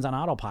eating that runs on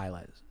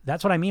autopilot.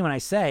 That's what I mean when I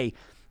say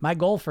my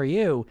goal for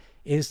you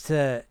is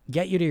to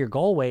get you to your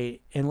goal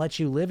weight and let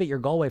you live at your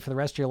goal weight for the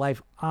rest of your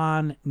life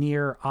on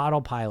near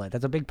autopilot.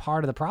 That's a big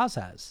part of the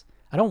process.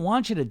 I don't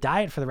want you to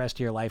diet for the rest of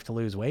your life to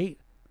lose weight.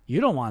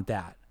 You don't want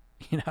that,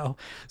 So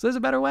there's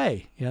a better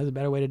way. There's a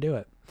better way to do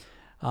it.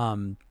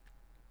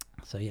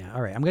 So yeah,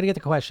 all right. I'm going to get the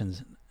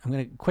questions.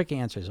 Quick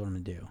answers is what I'm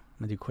going to do. I'm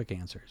going to do quick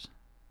answers.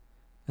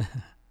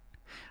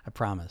 I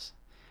promise.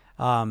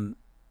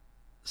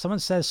 Someone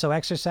says, so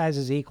exercise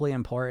is equally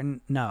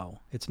important? No,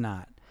 it's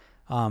not.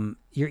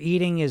 Your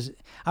eating is,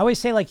 I always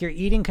say like your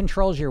eating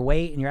controls your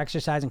weight and your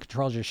exercising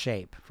controls your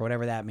shape, for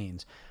whatever that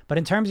means. But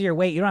in terms of your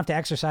weight, you don't have to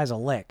exercise a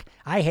lick.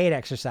 I hate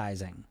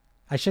exercising.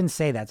 I shouldn't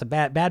say that. It's a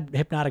bad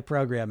hypnotic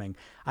programming.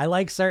 I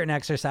like certain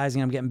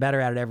exercising. I'm getting better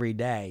at it every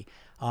day.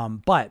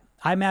 But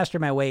I master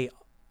my weight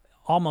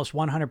almost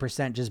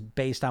 100% just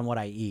based on what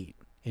I eat.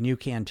 And you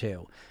can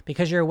too,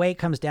 because your weight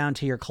comes down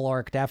to your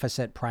caloric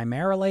deficit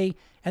primarily,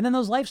 and then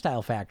those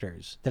lifestyle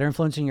factors that are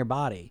influencing your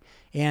body.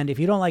 And if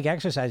you don't like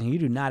exercising, you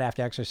do not have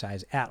to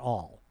exercise at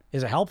all.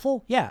 Is it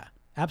helpful? Yeah,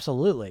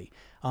 absolutely.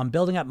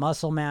 Building up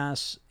muscle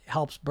mass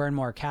helps burn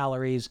more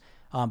calories,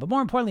 but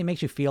more importantly, it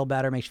makes you feel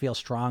better, makes you feel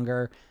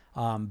stronger.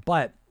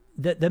 But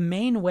the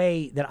main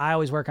way that I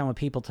always work on with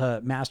people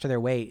to master their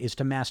weight is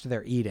to master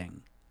their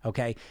eating.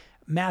 Okay.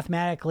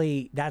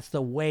 Mathematically, that's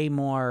the way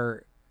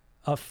more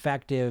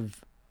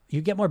effective.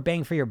 You get more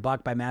bang for your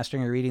buck by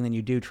mastering your eating than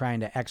you do trying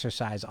to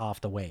exercise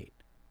off the weight.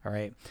 All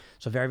right.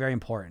 So very, very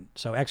important.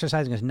 So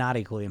exercising is not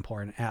equally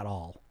important at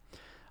all.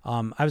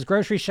 I was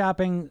grocery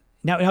shopping.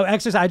 Now,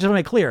 exercise, I just want to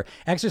make clear,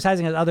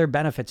 exercising has other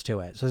benefits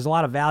to it. So there's a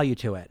lot of value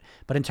to it.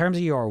 But in terms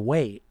of your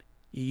weight,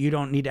 you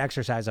don't need to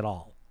exercise at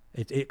all.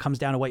 It comes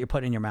down to what you're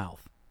putting in your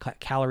mouth.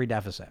 Calorie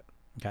deficit.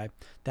 Okay.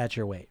 That's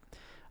your weight.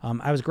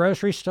 I was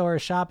grocery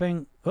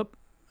shopping,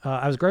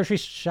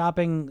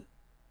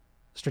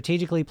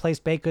 strategically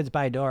placed baked goods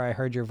by a door. I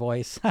heard your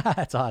voice.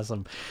 That's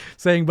awesome.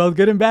 Saying both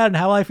good and bad and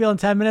how I feel in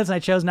 10 minutes. And I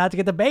chose not to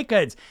get the baked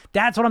goods.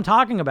 That's what I'm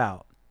talking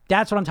about.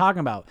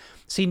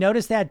 See,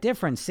 notice that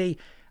difference. See,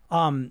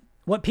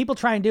 what people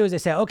try and do is they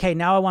say, okay,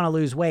 now I want to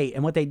lose weight.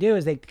 And what they do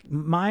is they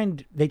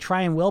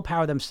try and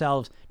willpower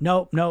themselves.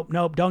 Nope.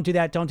 Don't do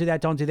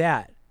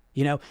that.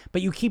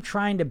 But you keep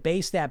trying to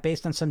base that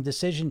based on some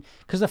decision,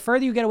 because the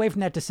further you get away from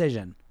that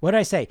decision, what did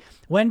I say?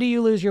 When do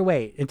you lose your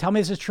weight? And tell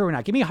me this is true or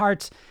not. Give me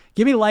hearts,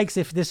 give me likes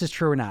if this is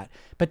true or not.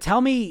 But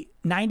tell me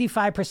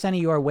 95% of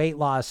your weight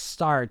loss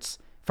starts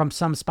from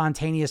some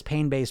spontaneous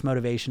pain-based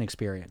motivation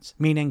experience.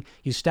 Meaning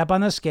you step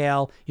on the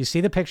scale, you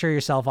see the picture of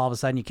yourself all of a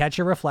sudden, you catch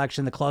your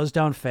reflection, the clothes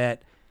don't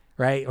fit,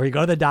 right? Or you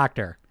go to the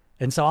doctor.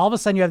 And so all of a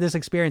sudden you have this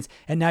experience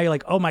and now you're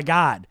like, oh my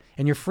God,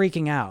 and you're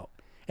freaking out.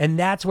 And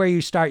that's where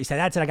you start. You say,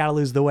 that's it, I got to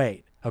lose the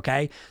weight.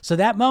 Okay. So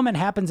that moment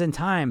happens in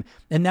time.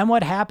 And then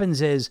what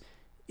happens is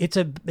it's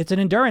an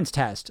endurance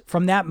test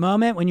from that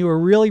moment when you were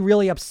really,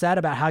 really upset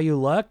about how you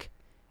look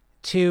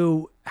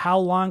to how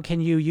long can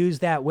you use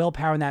that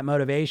willpower and that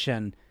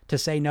motivation to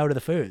say no to the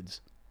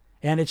foods.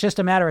 And it's just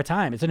a matter of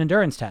time. It's an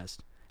endurance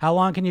test. How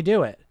long can you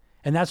do it?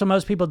 And that's what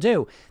most people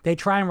do. They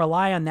try and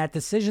rely on that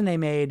decision they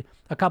made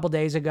a couple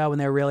days ago when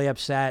they were really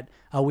upset,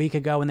 a week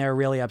ago when they were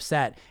really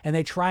upset, and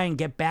they try and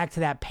get back to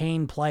that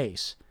pain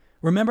place.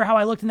 Remember how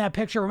I looked in that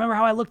picture? Remember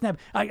how I looked in that?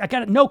 I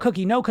got no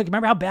cookie.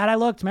 Remember how bad I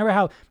looked?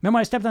 Remember when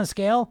I stepped on the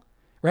scale?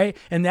 Right?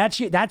 And that's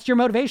your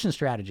motivation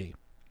strategy.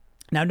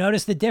 Now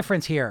notice the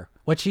difference here.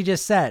 What she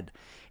just said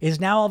is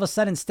now all of a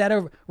sudden, instead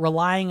of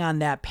relying on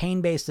that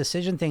pain-based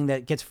decision thing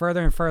that gets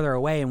further and further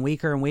away and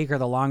weaker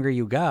the longer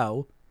you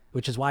go,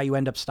 which is why you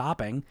end up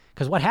stopping.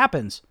 Because what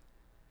happens?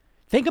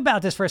 Think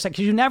about this for a second,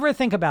 because you never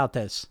think about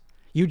this.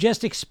 You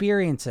just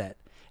experience it.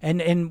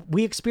 And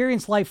we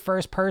experience life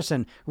first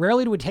person.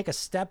 Rarely do we take a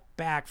step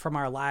back from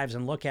our lives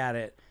and look at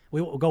it.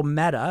 We will go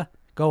meta,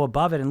 go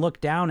above it and look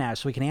down at it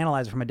so we can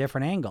analyze it from a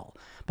different angle.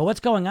 But what's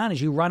going on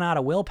is you run out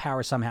of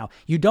willpower somehow.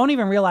 You don't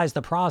even realize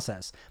the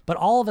process. But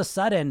all of a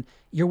sudden,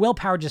 your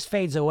willpower just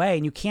fades away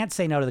and you can't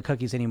say no to the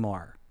cookies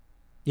anymore.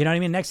 You know what I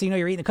mean? Next thing you know,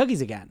 you're eating the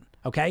cookies again.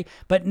 Okay.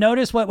 But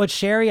notice what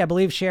Sherry, I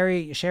believe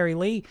Sherry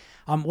Lee,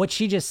 what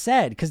she just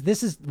said, because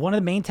this is one of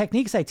the main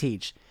techniques I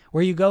teach,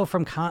 where you go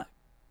from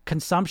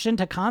consumption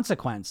to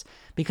consequence,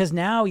 because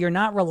now you're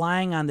not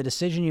relying on the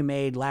decision you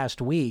made last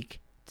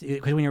week,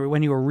 because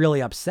when you were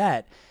really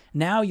upset.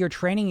 Now you're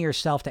training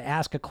yourself to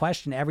ask a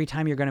question every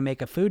time you're going to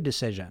make a food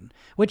decision,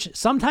 which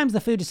sometimes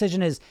the food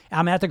decision is,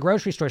 I'm at the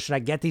grocery store. Should I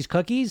get these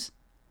cookies?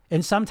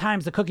 And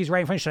sometimes the cookie's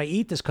right in front of you. Should I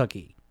eat this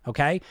cookie?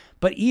 Okay.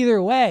 But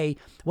either way,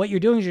 what you're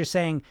doing is you're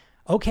saying,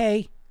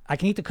 okay, I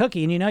can eat the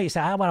cookie. And you say,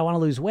 how about I want to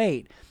lose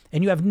weight?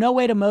 And you have no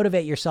way to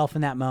motivate yourself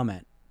in that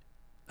moment.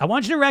 I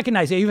want you to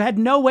recognize that you've had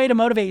no way to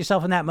motivate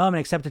yourself in that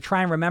moment except to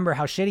try and remember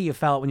how shitty you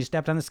felt when you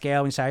stepped on the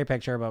scale, when you saw your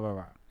picture, blah, blah,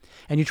 blah.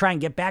 And you try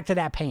and get back to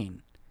that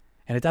pain.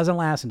 And it doesn't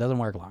last and doesn't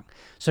work long.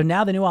 So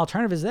now the new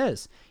alternative is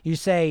this. You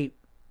say,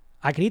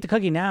 I can eat the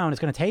cookie now and it's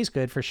going to taste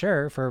good for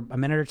sure for a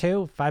minute or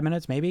two, 5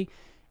 minutes maybe.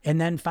 And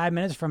then 5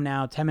 minutes from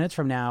now, 10 minutes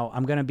from now,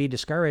 I'm going to be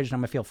discouraged. I'm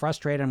going to feel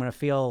frustrated. I'm going to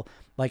feel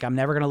like I'm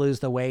never going to lose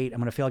the weight. I'm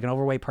going to feel like an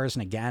overweight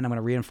person again. I'm going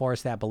to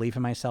reinforce that belief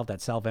in myself,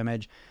 that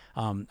self-image.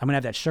 I'm going to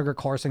have that sugar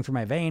coursing through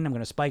my vein. I'm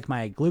going to spike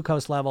my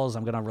glucose levels.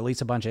 I'm going to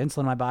release a bunch of insulin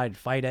in my body to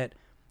fight it.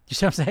 You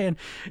see what I'm saying?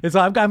 And so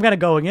I'm kind of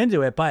going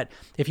into it. But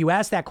if you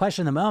ask that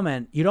question in the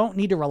moment, you don't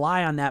need to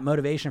rely on that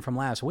motivation from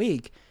last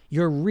week.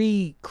 You're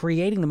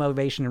recreating the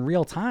motivation in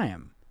real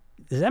time.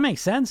 Does that make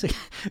sense? This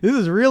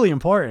is really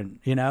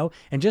important, and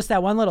just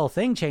that one little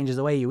thing changes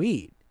the way you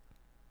eat,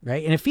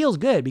 right? And it feels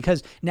good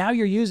because now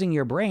you're using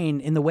your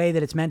brain in the way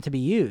that it's meant to be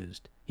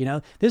used.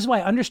 This is why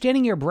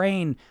understanding your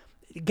brain,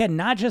 again,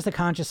 not just the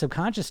conscious,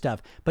 subconscious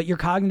stuff, but your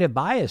cognitive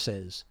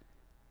biases,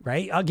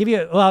 right? I'll give you,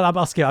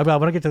 I'll skip. I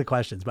want to get to the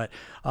questions, but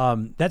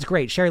that's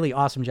great. Sherry Lee,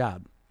 awesome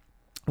job.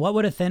 What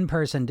would a thin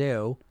person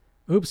do?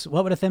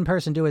 What would a thin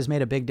person do has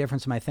made a big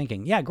difference in my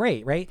thinking. Yeah,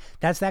 great, right?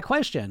 That's that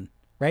question.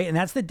 Right. And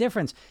that's the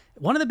difference.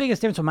 One of the biggest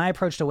difference with my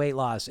approach to weight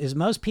loss is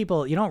most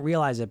people, you don't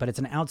realize it, but it's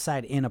an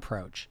outside in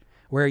approach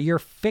where you're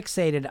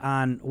fixated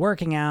on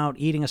working out,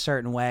 eating a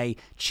certain way,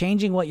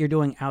 changing what you're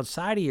doing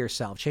outside of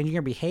yourself, changing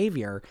your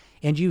behavior.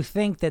 And you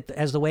think that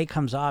as the weight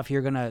comes off,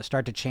 you're going to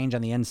start to change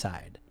on the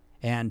inside.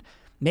 And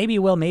maybe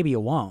you will, maybe you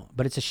won't,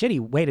 but it's a shitty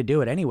way to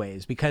do it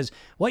anyways, because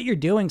what you're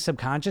doing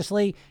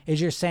subconsciously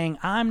is you're saying,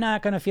 I'm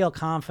not going to feel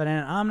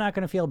confident. I'm not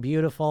going to feel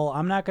beautiful.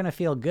 I'm not going to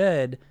feel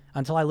good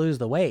until I lose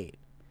the weight.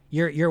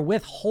 You're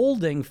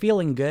withholding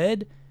feeling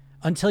good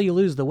until you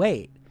lose the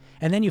weight.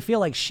 And then you feel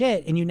like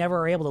shit and you never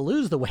are able to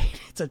lose the weight.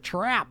 It's a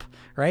trap,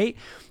 right?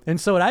 And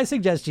so what I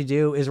suggest you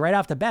do is right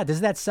off the bat, this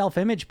is that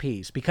self-image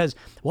piece, because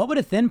what would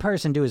a thin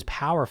person do is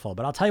powerful.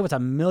 But I'll tell you what's a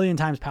million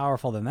times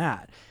powerful than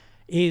that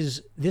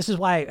is this is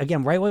why,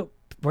 again, right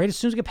as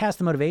soon as we get past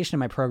the motivation in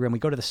my program, we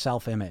go to the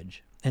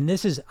self-image. And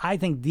this is, I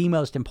think, the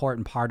most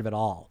important part of it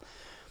all.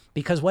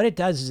 Because what it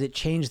does is it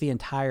changes the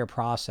entire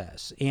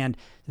process. And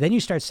then you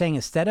start saying,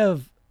 instead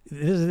of,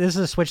 this is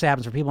a switch that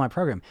happens for people in my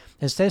program.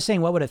 Instead of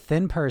saying, what would a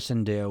thin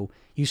person do?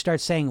 You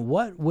start saying,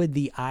 what would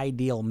the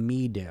ideal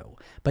me do?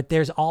 But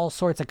there's all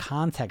sorts of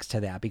context to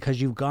that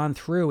because you've gone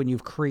through and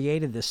you've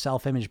created this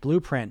self-image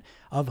blueprint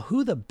of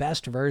who the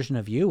best version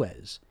of you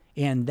is.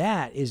 And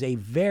that is a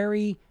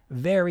very,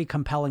 very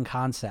compelling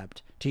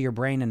concept to your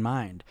brain and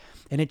mind.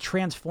 And it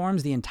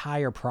transforms the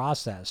entire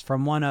process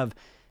from one of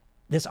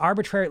this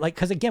arbitrary, like,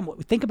 because again,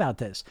 think about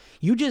this.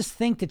 You just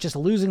think that just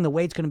losing the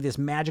weight is going to be this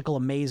magical,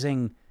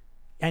 amazing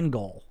end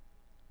goal.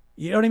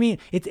 You know what I mean?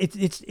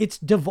 It's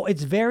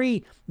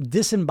very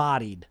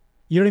disembodied.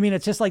 You know what I mean?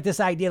 It's just like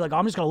this idea, like, oh,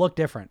 I'm just going to look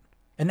different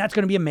and that's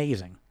going to be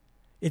amazing.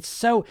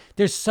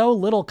 There's so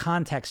little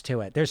context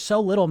to it. There's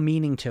so little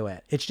meaning to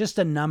it. It's just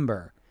a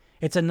number.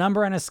 It's a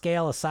number on a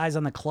scale, a size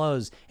on the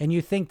clothes, and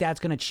you think that's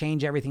going to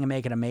change everything and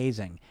make it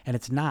amazing, and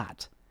it's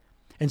not.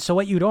 And so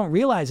what you don't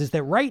realize is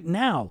that right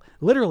now,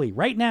 literally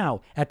right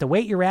now, at the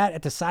weight you're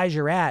at the size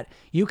you're at,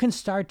 you can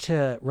start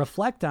to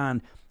reflect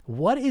on,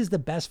 what is the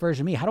best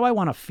version of me? How do I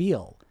want to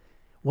feel?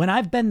 When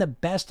I've been the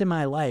best in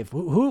my life,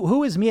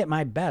 who is me at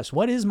my best?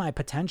 What is my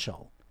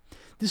potential?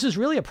 This is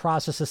really a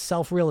process of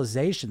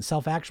self-realization,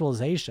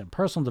 self-actualization,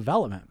 personal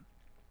development.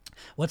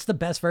 What's the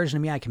best version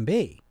of me I can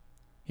be?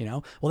 You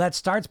know, well, that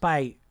starts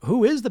by,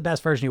 who is the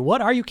best version of you?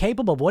 What are you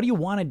capable of? What do you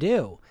want to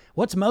do?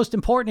 What's most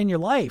important in your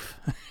life?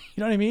 You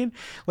know what I mean?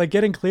 Like,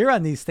 getting clear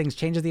on these things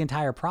changes the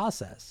entire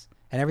process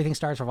and everything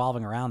starts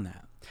revolving around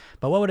that.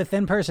 But what would a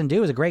thin person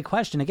do is a great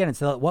question. Again,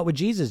 it's what would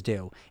Jesus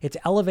do? It's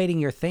elevating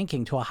your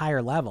thinking to a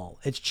higher level.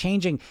 It's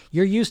changing.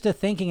 You're used to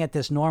thinking at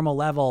this normal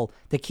level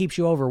that keeps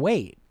you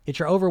overweight. It's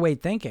your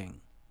overweight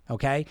thinking.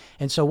 Okay.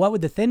 And so what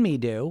would the thin me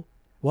do?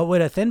 What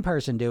would a thin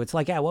person do? It's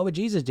like, yeah, what would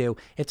Jesus do?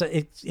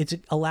 It's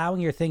allowing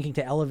your thinking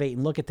to elevate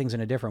and look at things in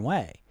a different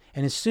way.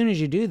 And as soon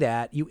as you do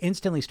that, you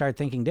instantly start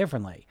thinking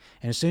differently.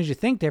 And as soon as you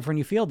think different,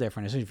 you feel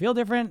different. As soon as you feel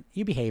different,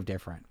 you behave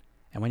different.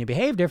 And when you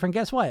behave different,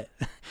 guess what?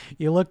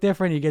 You look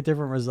different, you get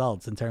different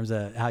results in terms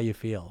of how you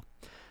feel.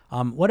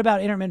 What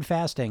about intermittent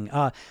fasting?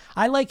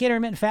 I like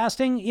intermittent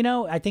fasting. You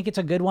know, I think it's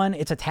a good one.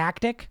 It's a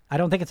tactic. I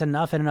don't think it's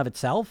enough in and of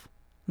itself.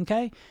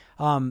 Okay.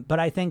 But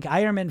I think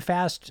I intermittent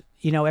fast,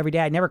 you know, every day.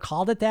 I never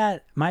called it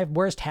that. My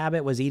worst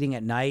habit was eating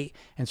at night.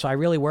 And so I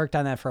really worked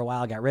on that for a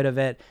while, got rid of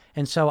it.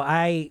 And so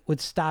I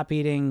would stop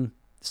eating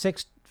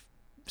 6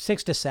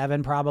 to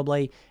 7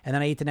 probably. And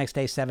then I eat the next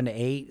day 7 to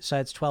 8. So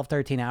it's 12,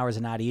 13 hours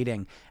of not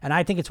eating. And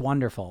I think it's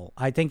wonderful.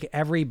 I think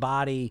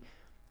everybody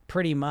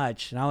pretty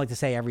much, and I don't like to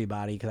say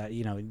everybody because,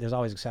 you know, there's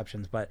always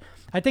exceptions, but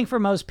I think for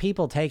most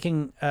people,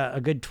 taking a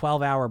good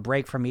 12-hour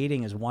break from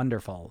eating is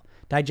wonderful.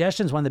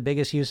 Digestion is one of the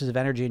biggest uses of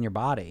energy in your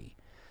body.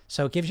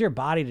 So it gives your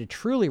body to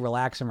truly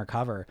relax and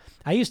recover.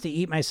 I used to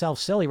eat myself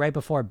silly right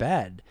before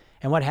bed.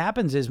 And what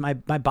happens is my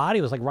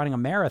body was like running a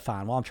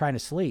marathon while I'm trying to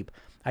sleep.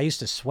 I used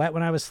to sweat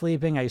when I was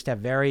sleeping. I used to have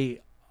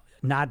very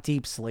not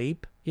deep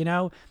sleep, you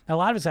know. And a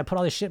lot of it is I put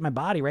all this shit in my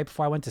body right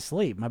before I went to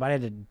sleep. My body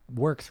had to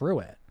work through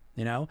it,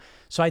 you know.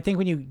 So I think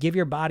when you give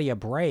your body a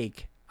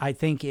break, I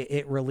think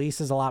it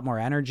releases a lot more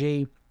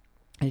energy.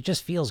 And it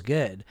just feels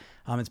good.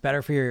 It's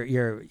better for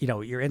your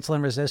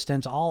insulin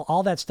resistance.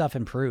 All that stuff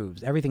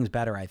improves. Everything's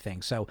better, I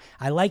think. So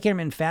I like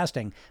intermittent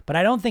fasting, but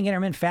I don't think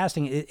intermittent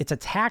fasting, it's a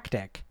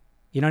tactic.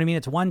 You know what I mean?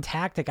 It's one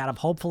tactic out of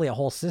hopefully a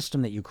whole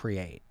system that you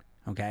create.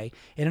 Okay.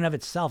 In and of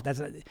itself,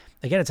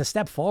 it's a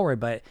step forward,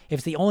 but if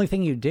it's the only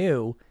thing you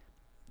do,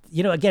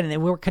 you know,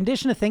 again, we're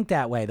conditioned to think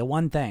that way. The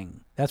one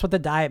thing, that's what the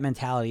diet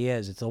mentality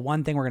is. It's the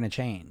one thing we're going to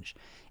change.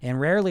 And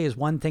rarely is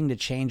one thing to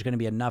change going to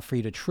be enough for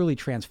you to truly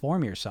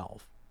transform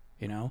yourself.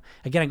 You know,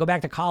 again, I go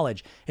back to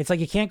college. It's like,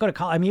 you can't go to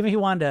college. I mean, even if you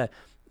wanted to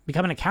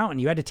become an accountant,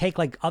 you had to take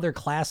like other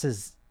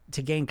classes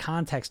to gain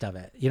context of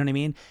it. You know what I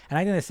mean? And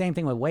I think the same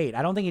thing with weight.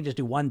 I don't think you just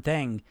do one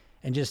thing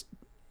and just,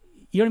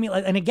 you know what I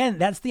mean? And again,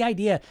 that's the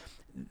idea.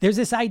 There's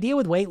this idea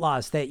with weight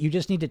loss that you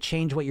just need to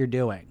change what you're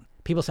doing.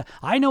 People say,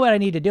 I know what I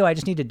need to do. I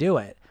just need to do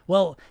it.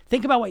 Well,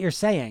 think about what you're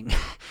saying.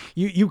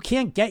 You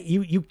can't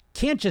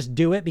just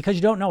do it because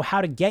you don't know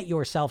how to get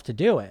yourself to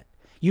do it.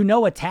 You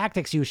know what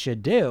tactics you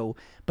should do,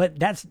 but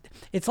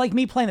it's like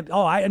me playing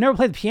I never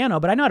played the piano,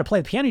 but I know how to play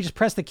the piano. You just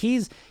press the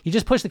keys. You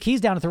just push the keys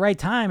down at the right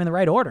time in the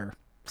right order.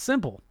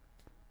 Simple.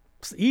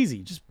 It's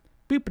easy. Just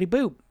boopity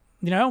boop,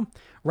 you know,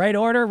 right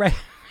order, right.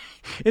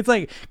 It's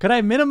like, could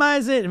I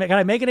minimize it? Could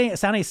I make it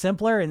sound any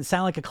simpler and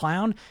sound like a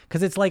clown?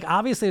 Because it's like,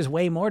 obviously there's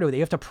way more to it. You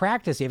have to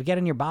practice. You have to get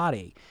in your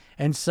body.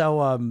 And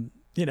so,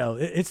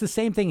 it's the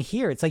same thing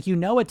here. It's like, you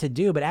know what to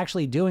do, but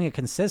actually doing it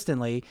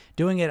consistently,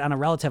 doing it on a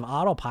relative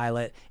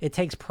autopilot, it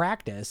takes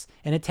practice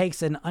and it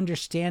takes an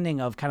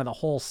understanding of kind of the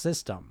whole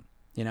system.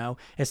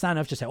 It's not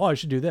enough to say, oh, I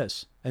should do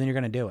this. And then you're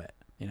going to do it,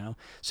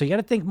 So you got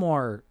to think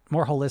more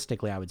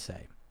holistically, I would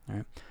say. All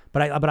right.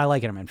 But I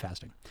like intermittent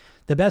fasting.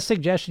 The best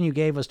suggestion you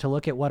gave was to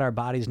look at what our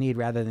bodies need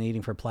rather than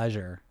eating for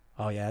pleasure.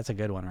 Oh yeah, that's a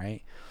good one,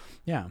 right?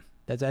 Yeah,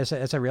 that's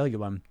a really good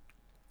one.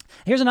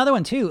 Here's another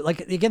one too.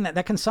 Like, again,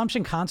 that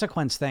consumption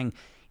consequence thing.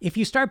 If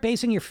you start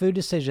basing your food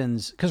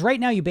decisions, because right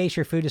now you base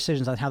your food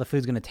decisions on how the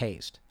food's going to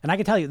taste. And I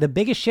can tell you the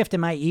biggest shift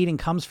in my eating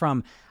comes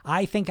from,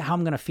 I think how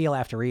I'm going to feel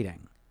after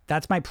eating.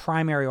 That's my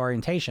primary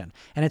orientation.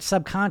 And it's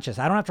subconscious.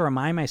 I don't have to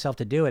remind myself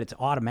to do it. It's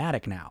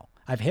automatic now.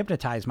 I've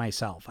hypnotized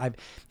myself.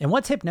 And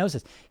what's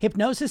hypnosis?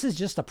 Hypnosis is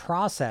just a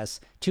process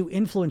to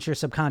influence your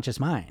subconscious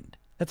mind.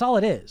 That's all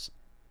it is.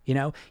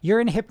 You're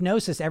in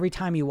hypnosis every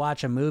time you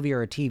watch a movie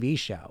or a TV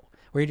show,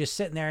 where you're just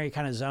sitting there, you're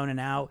kind of zoning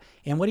out.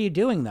 And what are you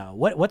doing though?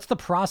 What's the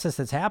process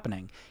that's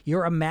happening?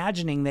 You're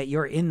imagining that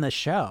you're in the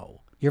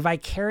show. You're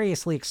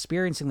vicariously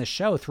experiencing the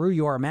show through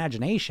your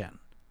imagination,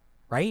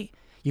 right?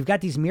 You've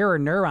got these mirror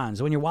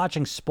neurons. When you're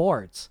watching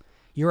sports,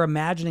 you're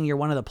imagining you're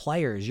one of the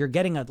players. You're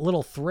getting a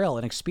little thrill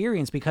and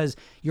experience because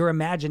your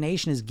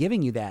imagination is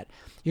giving you that.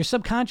 Your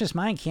subconscious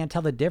mind can't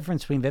tell the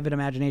difference between vivid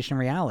imagination and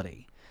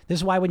reality. This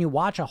is why when you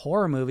watch a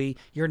horror movie,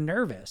 you're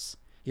nervous.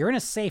 You're in a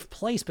safe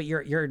place, but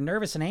you're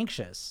nervous and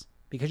anxious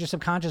because your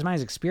subconscious mind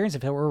is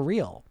experiencing if it were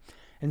real.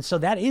 And so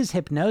that is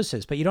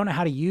hypnosis, but you don't know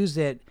how to use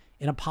it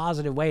in a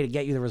positive way to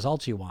get you the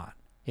results you want.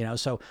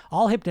 So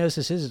all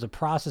hypnosis is a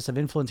process of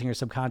influencing your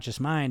subconscious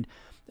mind,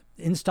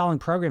 installing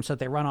programs so that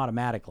they run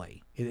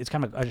automatically. It's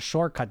kind of a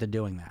shortcut to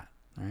doing that.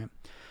 All right.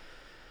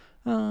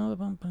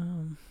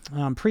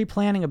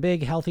 Pre-planning a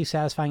big, healthy,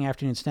 satisfying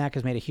afternoon snack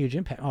has made a huge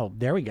impact. Oh,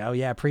 there we go.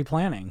 Yeah,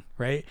 pre-planning,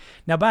 right?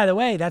 Now, by the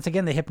way, that's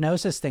again the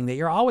hypnosis thing that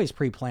you're always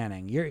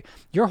pre-planning.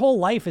 Your whole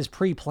life is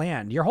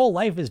pre-planned. Your whole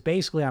life is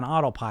basically on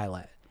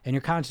autopilot, and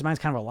your conscious mind's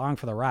kind of along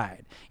for the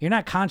ride. You're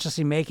not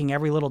consciously making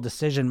every little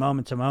decision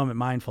moment to moment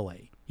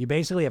mindfully. You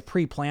basically have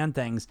pre-planned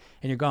things,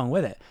 and you're going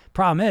with it.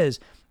 Problem is,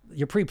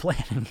 your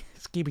pre-planning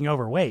is keeping you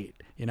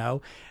overweight,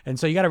 And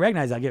so you got to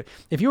recognize that.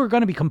 If you were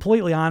going to be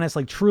completely honest,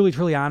 like truly,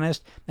 truly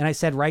honest, and I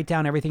said, write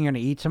down everything you're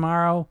going to eat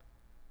tomorrow,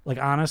 like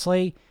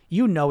honestly,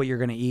 you know what you're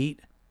going to eat.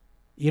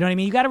 You know what I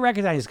mean? You got to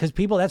recognize, because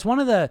people, that's one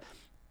of the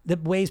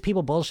ways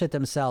people bullshit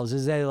themselves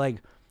is they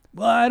like,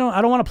 well, I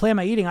don't want to plan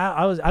my eating.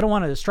 I don't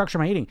want to structure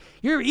my eating.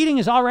 Your eating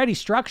is already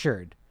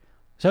structured.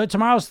 So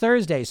tomorrow's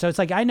Thursday. So it's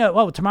like, I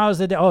know, tomorrow's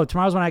the day. Oh,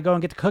 tomorrow's when I go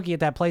and get the cookie at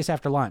that place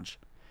after lunch.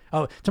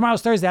 Oh,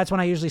 tomorrow's Thursday. That's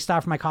when I usually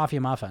stop for my coffee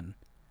and muffin.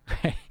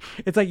 Right?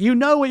 It's like, you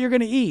know what you're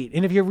going to eat.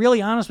 And if you're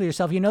really honest with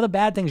yourself, you know the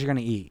bad things you're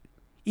going to eat.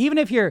 Even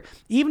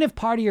if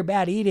part of your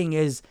bad eating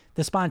is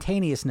the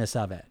spontaneousness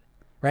of it,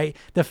 right?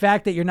 The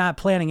fact that you're not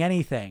planning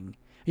anything.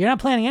 You're not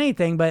planning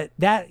anything, but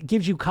that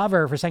gives you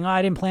cover for saying, oh,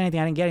 I didn't plan anything.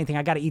 I didn't get anything.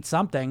 I got to eat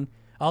something.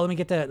 Oh, let me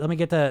get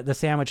the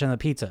sandwich and the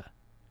pizza,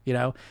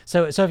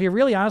 So if you're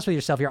really honest with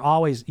yourself, you're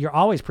always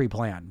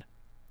pre-planned,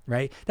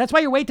 right? That's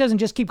why your weight doesn't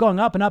just keep going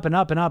up and up and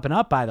up and up and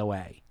up, by the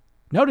way.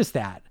 Notice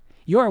that.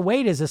 Your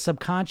weight is a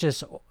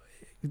subconscious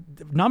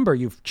number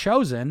you've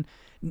chosen,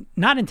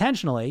 not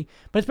intentionally,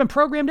 but it's been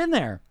programmed in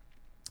there.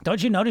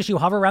 Don't you notice you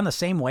hover around the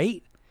same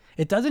weight?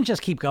 It doesn't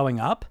just keep going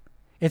up.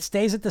 It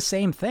stays at the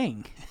same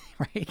thing,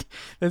 right?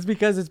 That's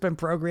because it's been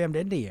programmed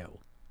into you,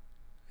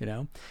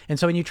 And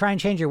so when you try and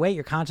change your weight,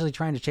 you're consciously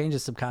trying to change the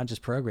subconscious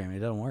programming. It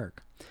doesn't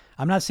work.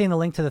 I'm not seeing the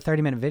link to the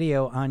 30-minute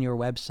video on your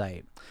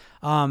website.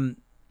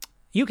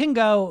 You can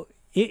go,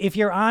 if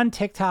you're on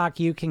TikTok,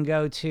 you can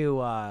go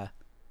to,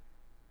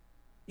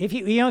 if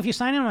you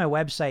sign in on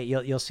my website,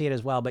 you'll see it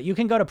as well. But you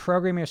can go to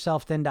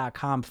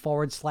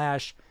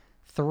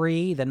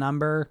programyourselfthin.com/3, the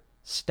number,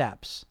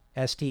 steps,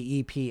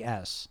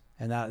 STEPS,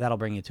 and that'll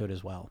bring you to it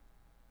as well.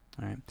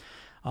 All right.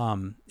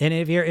 And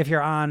if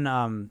you're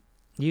on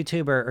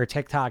YouTube or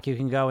TikTok, you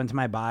can go into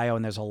my bio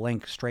and there's a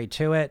link straight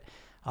to it.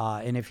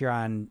 And if you're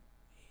on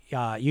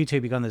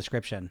YouTube, you go in the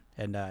description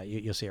and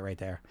you'll see it right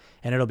there,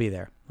 and it'll be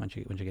there once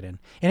you get in.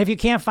 And if you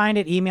can't find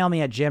it, email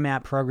me at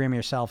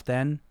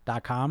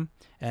jim@programyourselfthin.com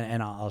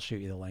and I'll shoot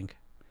you the link.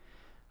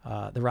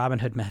 The Robin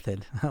Hood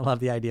method. I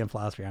love the idea and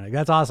philosophy on it.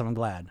 That's awesome. I'm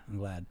glad.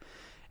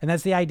 And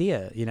that's the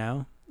idea,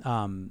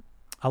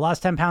 I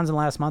lost 10 pounds in the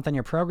last month on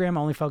your program,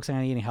 only focusing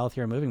on eating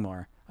healthier and moving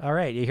more. All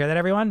right. You hear that,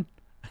 everyone?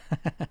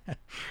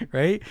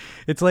 Right?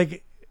 It's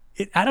like,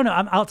 I don't know.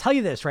 I'll tell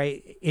you this,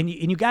 right? And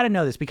you got to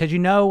know this because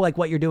like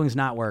what you're doing is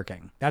not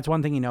working. That's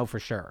one thing you know for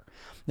sure.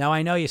 Now,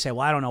 I know you say,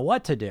 well, I don't know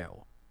what to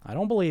do. I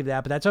don't believe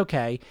that, but that's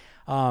okay.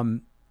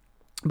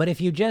 But if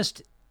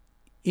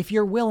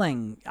you're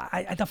willing,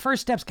 the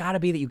first step's got to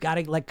be that you got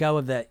to let go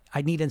of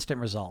I need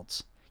instant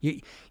results.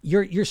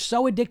 You're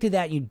so addicted to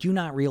that you do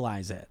not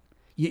realize it.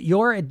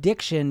 Your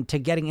addiction to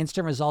getting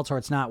instant results or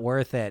it's not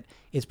worth it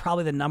is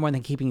probably the number one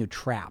thing keeping you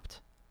trapped.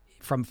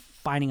 from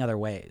finding other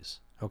ways.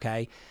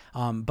 Okay.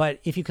 But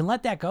if you can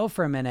let that go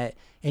for a minute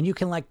and you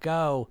can let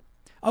go.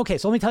 Okay.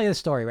 So let me tell you the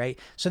story, right?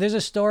 So there's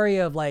a story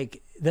of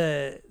like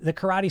the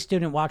karate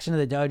student walks into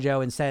the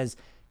dojo and says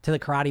to the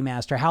karate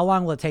master, how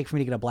long will it take for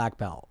me to get a black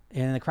belt?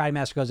 And the karate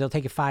master goes, it'll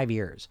take you 5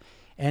 years.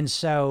 And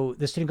so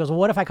the student goes, well,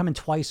 what if I come in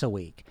twice a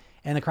week?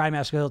 And the karate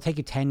master goes, it'll take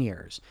you 10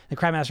 years. The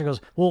karate master goes,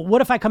 well,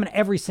 what if I come in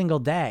every single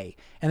day?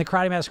 And the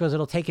karate master goes,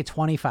 it'll take you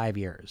 25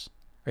 years.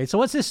 Right? So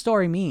what's this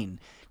story mean?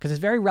 Because it's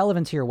very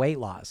relevant to your weight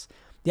loss.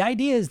 The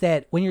idea is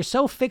that when you're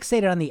so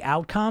fixated on the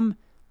outcome,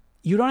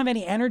 you don't have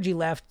any energy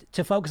left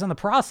to focus on the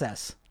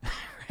process,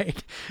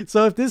 right?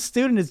 So if this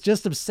student is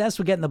just obsessed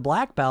with getting the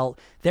black belt,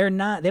 they don't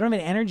have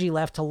any energy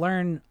left to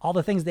learn all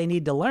the things they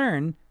need to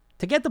learn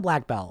to get the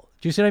black belt.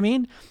 Do you see what I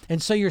mean?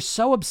 And so you're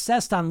so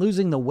obsessed on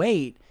losing the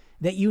weight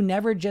that you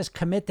never just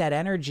commit that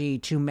energy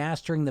to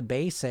mastering the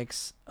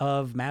basics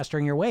of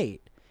mastering your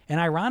weight. And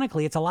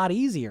ironically, it's a lot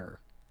easier.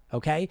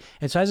 Okay.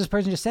 And so as this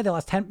person just said, they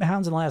lost 10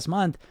 pounds in the last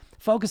month,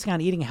 focusing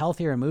on eating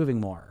healthier and moving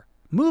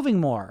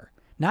more,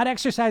 not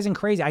exercising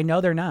crazy. I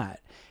know they're not,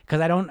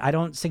 because I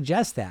don't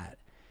suggest that.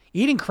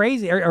 Eating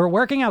crazy or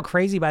working out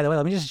crazy, by the way,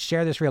 let me just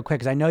share this real quick,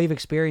 because I know you've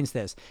experienced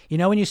this. You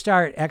know, when you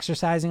start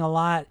exercising a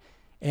lot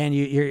and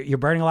you're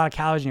burning a lot of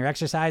calories and you're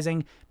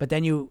exercising, but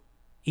then you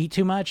eat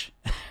too much,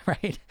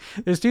 right?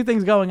 There's two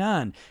things going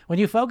on. When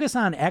you focus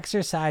on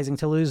exercising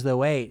to lose the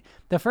weight,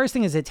 the first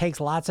thing is it takes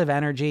lots of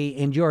energy,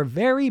 and you're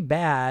very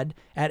bad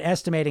at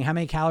estimating how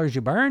many calories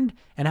you burned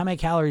and how many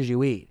calories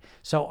you eat.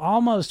 So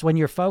almost when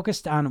you're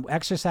focused on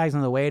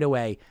exercising the weight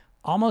away,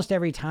 almost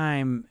every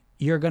time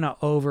you're going to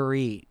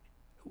overeat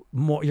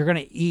more. You're going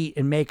to eat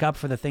and make up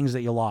for the things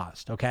that you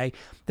lost. Okay.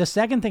 The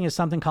second thing is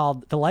something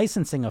called the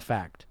licensing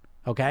effect.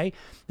 Okay.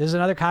 This is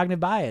another cognitive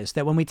bias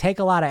that when we take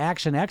a lot of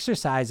action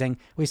exercising,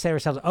 we say to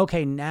ourselves,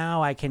 okay,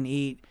 now I can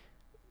eat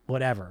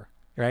whatever.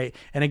 Right.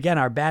 And again,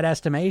 our bad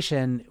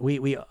estimation,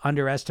 we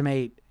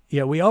underestimate,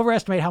 we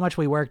overestimate how much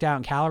we worked out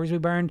and calories we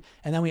burned,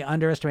 and then we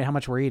underestimate how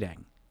much we're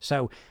eating.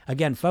 So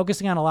again,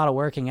 focusing on a lot of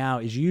working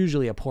out is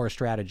usually a poor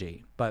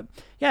strategy. But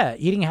yeah,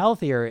 eating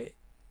healthier,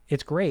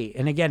 it's great.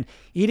 And again,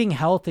 eating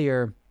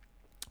healthier,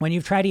 when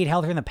you've tried to eat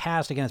healthier in the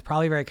past, again, it's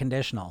probably very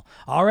conditional.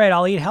 All right,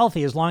 I'll eat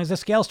healthy as long as the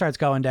scale starts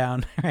going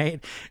down,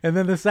 right? And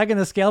then the second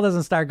the scale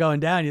doesn't start going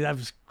down, you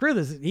have screw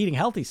this eating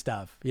healthy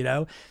stuff,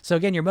 So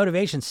again, your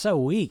motivation's so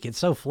weak, it's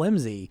so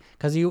flimsy,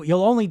 because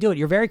you'll only do it.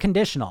 You're very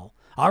conditional.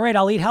 All right,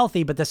 I'll eat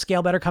healthy, but the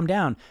scale better come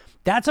down.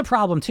 That's a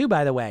problem too,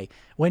 by the way.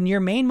 When your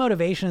main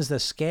motivation is the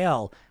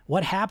scale,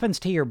 what happens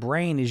to your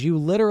brain is you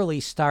literally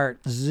start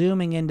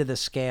zooming into the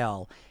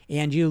scale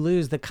and you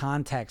lose the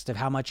context of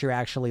how much you're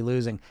actually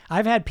losing.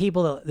 I've had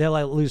people that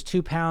they'll lose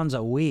 2 pounds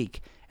a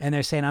week and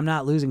they're saying, I'm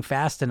not losing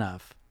fast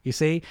enough. You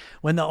see,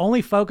 when the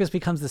only focus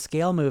becomes the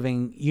scale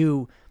moving,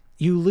 you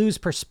lose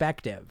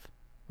perspective,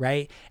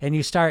 right? And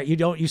you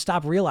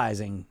stop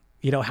realizing,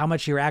 how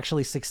much you're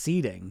actually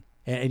succeeding.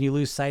 And you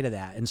lose sight of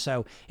that. And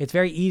so it's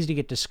very easy to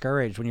get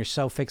discouraged when you're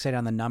so fixated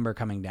on the number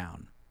coming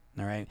down.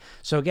 All right.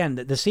 So again,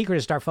 the secret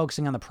is start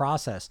focusing on the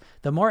process.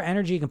 The more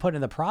energy you can put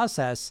into the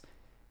process,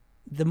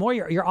 the more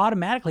you're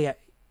automatically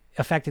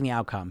affecting the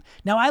outcome.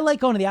 Now, I like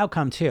going to the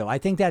outcome too. I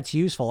think that's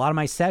useful. A lot of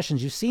my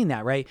sessions, you've seen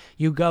that, right?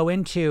 You go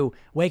into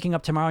waking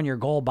up tomorrow in your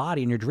goal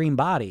body, in your dream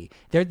body.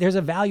 There's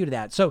a value to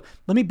that. So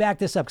let me back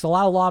this up, because a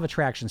lot of law of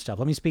attraction stuff.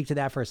 Let me speak to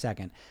that for a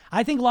second.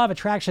 I think law of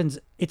attractions,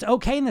 it's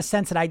okay in the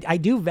sense that I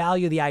do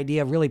value the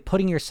idea of really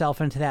putting yourself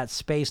into that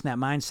space and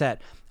that mindset.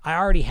 I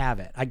already have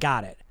it. I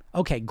got it.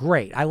 Okay,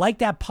 great. I like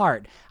that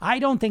part. I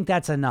don't think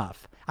that's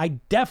enough. I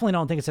definitely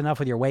don't think it's enough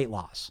with your weight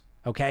loss.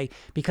 Okay.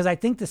 Because I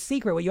think the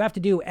secret, what you have to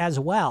do as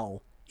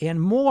well,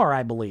 and more,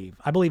 I believe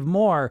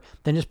more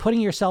than just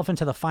putting yourself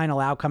into the final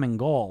outcome and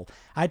goal.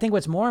 I think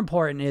what's more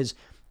important is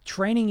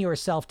training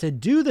yourself to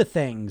do the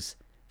things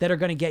that are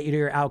going to get you to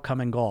your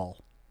outcome and goal.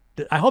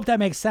 I hope that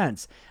makes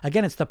sense.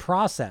 Again, it's the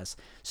process.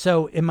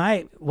 So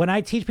when I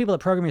teach people to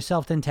program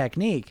yourself thin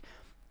technique,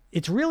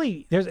 it's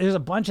really, there's a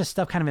bunch of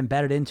stuff kind of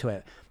embedded into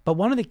it. But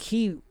one of the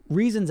key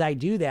reasons I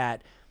do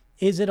that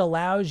is it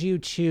allows you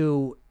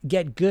to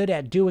get good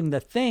at doing the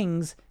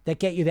things that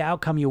get you the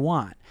outcome you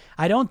want.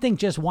 I don't think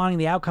just wanting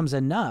the outcome's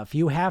enough.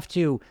 You have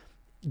to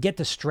get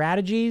the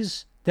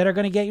strategies that are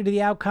going to get you to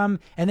the outcome,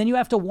 and then you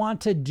have to want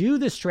to do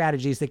the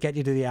strategies that get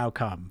you to the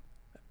outcome.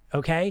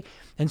 Okay?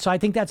 And so I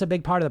think that's a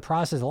big part of the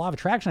process. The law of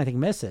attraction, I think,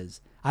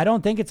 misses. I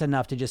don't think it's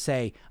enough to just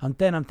say, I'm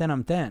thin, I'm thin,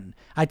 I'm thin.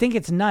 I think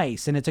it's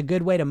nice, and it's a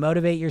good way to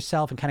motivate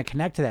yourself and kind of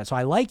connect to that. So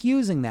I like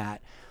using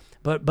that.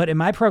 But in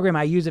my program,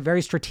 I use it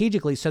very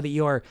strategically so that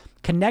you're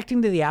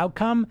connecting to the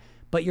outcome,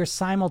 but you're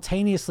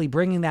simultaneously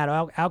bringing that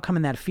outcome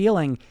and that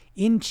feeling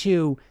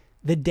into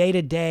the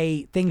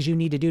day-to-day things you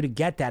need to do to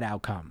get that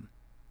outcome.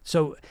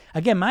 So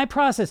again, my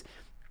process,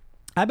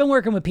 I've been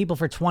working with people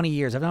for 20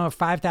 years. I've done over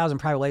 5,000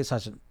 private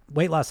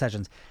weight loss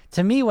sessions.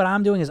 To me, what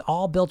I'm doing is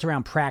all built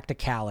around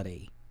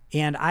practicality.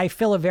 And I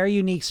fill a very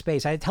unique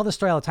space. I tell this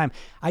story all the time.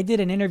 I did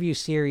an interview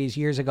series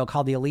years ago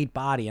called The Elite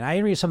Body, and I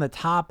interviewed some of the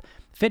top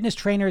fitness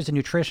trainers and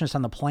nutritionists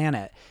on the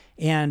planet.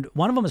 And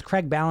one of them was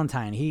Craig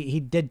Ballantyne. He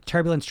did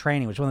Turbulence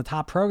Training, which was one of the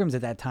top programs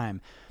at that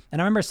time.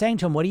 And I remember saying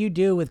to him, what do you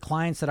do with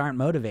clients that aren't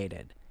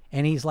motivated?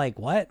 And he's like,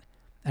 what?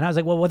 And I was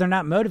like, well, they're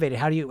not motivated.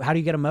 How do you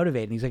get them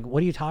motivated? And he's like,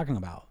 what are you talking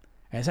about?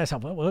 And I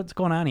said, what's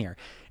going on here?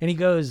 And he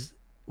goes,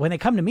 when they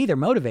come to me, they're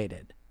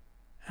motivated.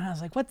 And I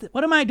was like,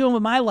 what am I doing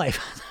with my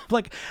life?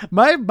 Like,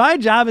 my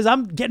job is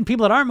I'm getting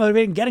people that aren't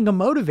motivated and getting them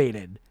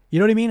motivated. You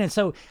know what I mean? And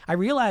so I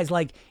realized,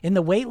 like, in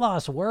the weight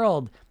loss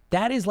world,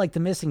 that is like the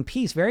missing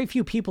piece. Very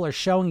few people are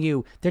showing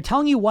you, they're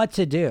telling you what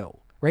to do,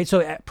 right?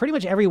 So pretty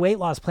much every weight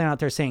loss plan out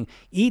there is saying,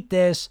 eat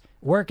this,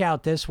 work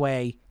out this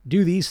way,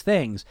 do these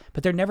things,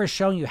 but they're never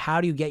showing you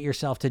how do you get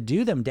yourself to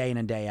do them day in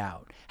and day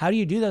out? How do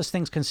you do those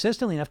things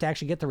consistently enough to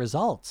actually get the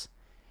results?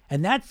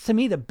 And that's, to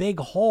me, the big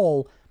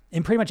hole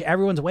in pretty much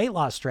everyone's weight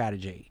loss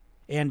strategy.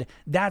 And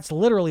that's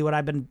literally what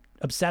I've been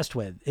obsessed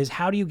with, is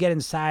how do you get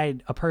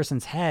inside a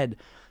person's head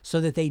so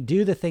that they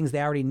do the things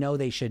they already know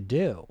they should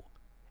do?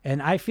 And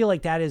I feel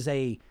like that is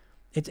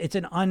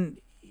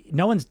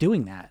no one's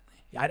doing that.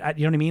 You know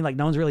what I mean? Like,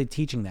 no one's really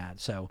teaching that.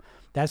 So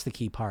that's the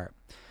key part.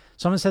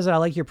 Someone says that I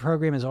like your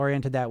program is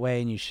oriented that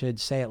way and you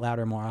should say it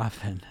louder more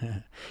often.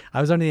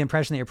 I was under the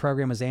impression that your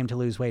program was aimed to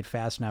lose weight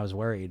fast and I was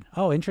worried.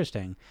 Oh,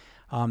 interesting.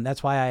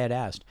 That's why I had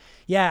asked.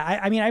 Yeah,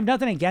 I mean, I have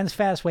nothing against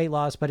fast weight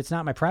loss, but it's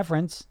not my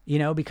preference,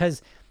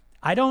 because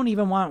I don't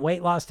even want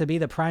weight loss to be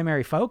the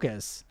primary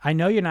focus. I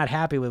know you're not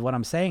happy with what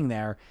I'm saying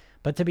there,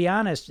 but to be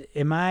honest,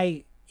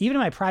 even in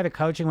my private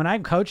coaching, when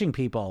I'm coaching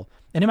people,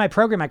 and in my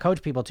program, I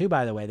coach people too,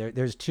 by the way,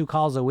 there's 2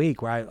 calls a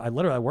week where I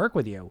literally work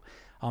with you.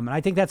 And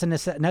I think that's a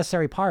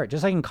necessary part.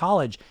 Just like in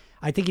college,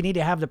 I think you need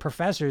to have the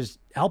professors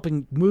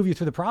helping move you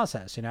through the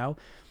process,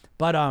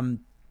 But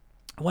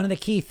one of the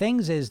key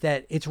things is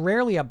that it's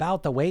rarely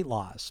about the weight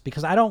loss,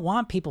 because I don't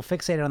want people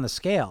fixated on the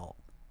scale,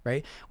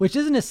 right? Which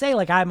isn't to say,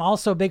 like, I'm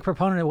also a big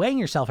proponent of weighing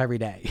yourself every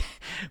day,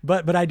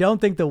 but I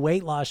don't think the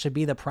weight loss should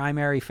be the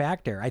primary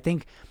factor. I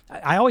think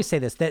I always say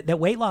this, that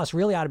weight loss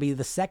really ought to be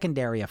the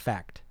secondary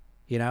effect,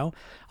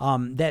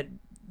 that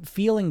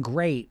feeling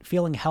great,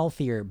 feeling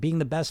healthier, being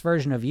the best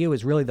version of you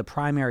is really the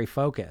primary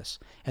focus,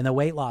 and the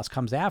weight loss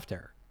comes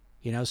after,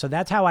 so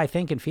that's how I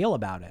think and feel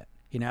about it,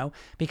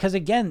 because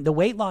again, the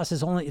weight loss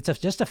is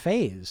just a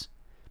phase.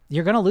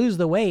 You're going to lose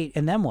the weight,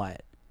 and then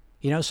what?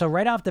 So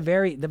right off the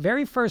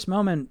very first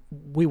moment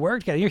we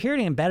worked together, you're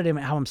hearing embedded in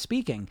how I'm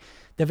speaking.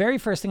 The very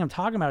first thing I'm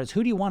talking about is,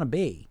 who do you want to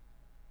be,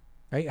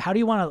 right? Who do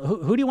you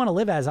want to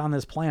live as on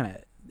this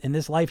planet, in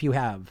this life you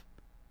have,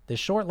 this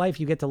short life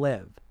you get to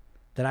live,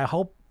 that I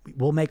hope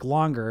will make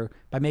longer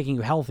by making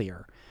you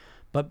healthier.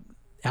 But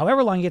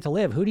however long you get to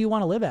live, who do you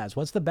want to live as?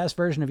 What's the best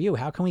version of you?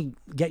 How can we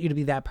get you to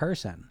be that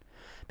person?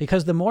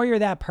 Because the more you're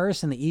that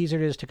person, the easier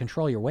it is to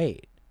control your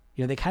weight.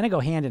 They kind of go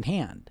hand in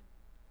hand.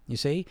 You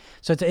see?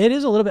 So it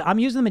is a little bit, I'm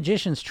using the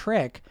magician's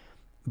trick,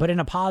 but in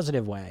a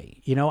positive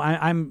way.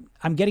 I'm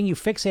getting you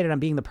fixated on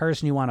being the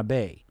person you want to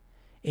be.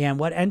 And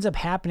what ends up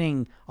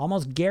happening,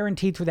 almost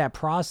guaranteed through that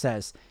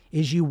process,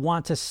 is you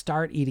want to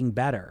start eating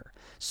better.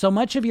 So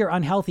much of your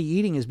unhealthy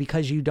eating is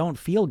because you don't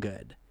feel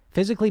good,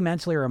 physically,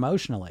 mentally, or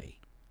emotionally.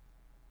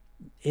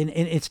 And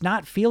it's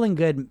not feeling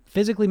good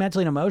physically,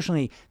 mentally, and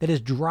emotionally that is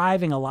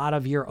driving a lot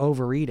of your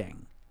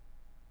overeating.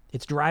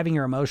 It's driving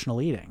your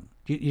emotional eating.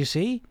 You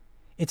see?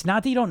 It's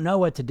not that you don't know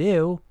what to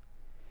do.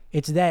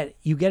 It's that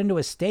you get into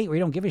a state where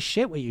you don't give a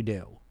shit what you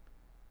do.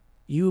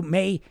 You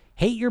may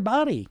hate your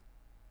body,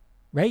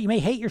 right? You may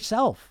hate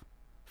yourself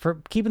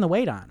for keeping the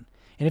weight on.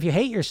 And if you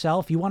hate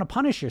yourself, you want to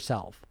punish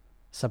yourself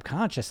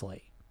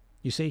subconsciously.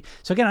 You see?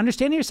 So again,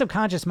 understanding your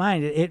subconscious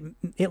mind,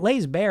 it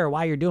lays bare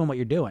why you're doing what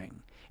you're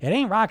doing. It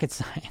ain't rocket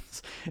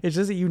science. It's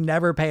just that you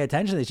never pay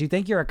attention to this. You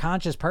think you're a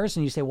conscious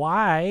person. You say,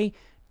 why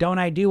don't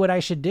I do what I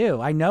should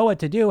do? I know what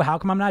to do. How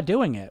come I'm not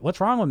doing it?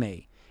 What's wrong with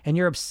me? And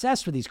you're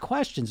obsessed with these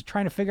questions,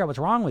 trying to figure out what's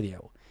wrong with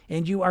you.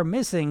 And you are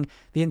missing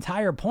the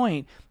entire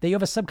point that you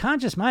have a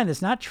subconscious mind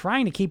that's not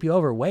trying to keep you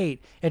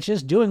overweight. It's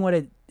just doing what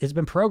it has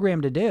been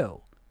programmed to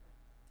do.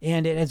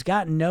 And it has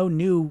got no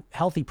new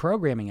healthy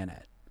programming in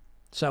it.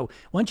 So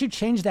once you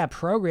change that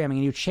programming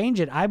and you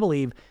change it, I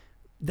believe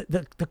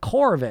the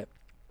core of it,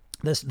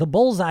 the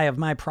bullseye of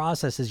my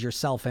process is your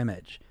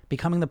self-image,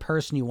 becoming the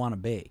person you want to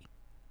be,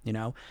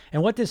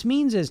 And what this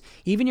means is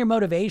even your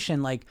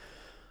motivation, like,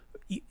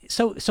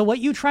 so what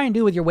you try and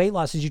do with your weight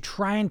loss is you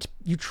try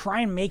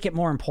and make it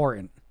more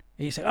important.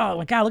 And you say, oh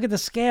my God, look at the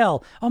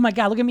scale. Oh my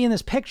God, look at me in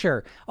this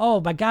picture. Oh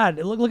my God,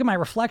 look at my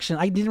reflection.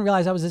 I didn't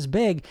realize I was this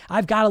big.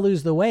 I've got to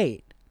lose the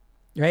weight.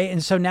 Right.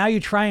 And so now you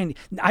try and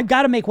I've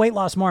got to make weight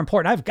loss more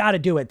important. I've got to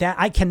do it. That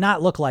I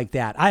cannot look like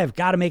that. I have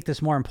got to make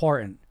this more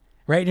important.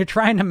 Right. And you're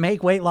trying to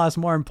make weight loss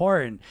more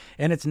important,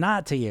 and it's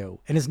not to you,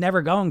 and it's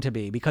never going to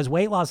be, because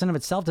weight loss in of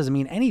itself doesn't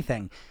mean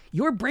anything.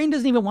 Your brain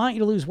doesn't even want you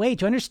to lose weight.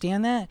 Do you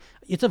understand that?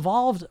 It's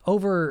evolved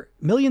over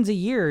millions of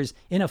years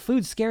in a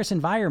food scarce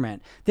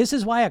environment. This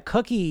is why a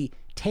cookie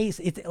tastes,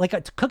 it's like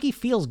a cookie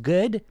feels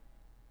good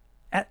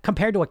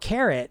compared to a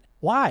carrot.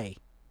 Why?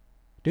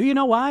 Do you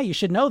know why? You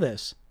should know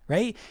this,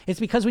 right? It's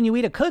because when you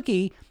eat a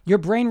cookie, your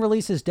brain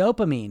releases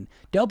dopamine.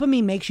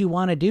 Dopamine makes you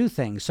want to do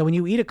things. So when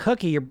you eat a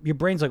cookie, your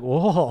brain's like,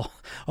 whoa,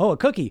 oh, a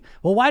cookie.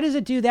 Well, why does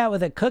it do that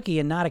with a cookie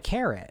and not a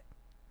carrot?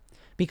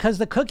 Because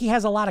the cookie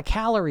has a lot of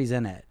calories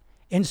in it.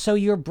 And so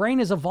your brain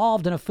has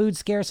evolved in a food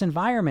scarce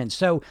environment.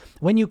 So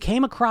when you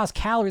came across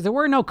calories, there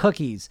were no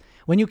cookies.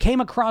 When you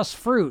came across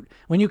fruit,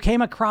 when you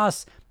came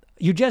across,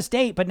 you just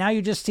ate, but now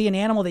you just see an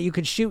animal that you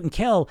could shoot and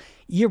kill,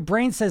 your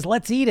brain says,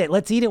 let's eat it.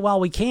 Let's eat it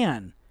while we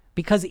can.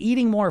 Because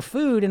eating more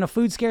food in a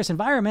food scarce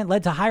environment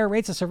led to higher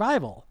rates of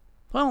survival.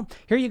 Well,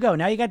 here you go.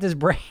 Now you got this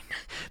brain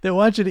that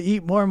wants you to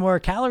eat more and more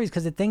calories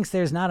because it thinks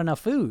there's not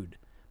enough food,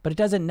 but it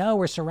doesn't know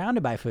we're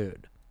surrounded by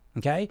food.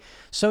 Okay.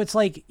 So it's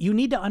like you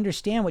need to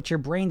understand what your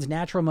brain's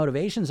natural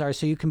motivations are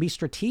so you can be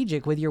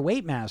strategic with your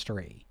weight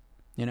mastery,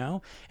 you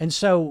know? And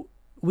so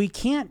we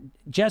can't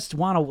just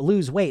want to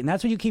lose weight. And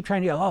that's what you keep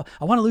trying to do. Oh,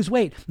 I want to lose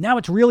weight. Now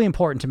it's really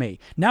important to me.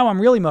 Now I'm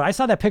really motivated. I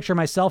saw that picture of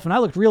myself and I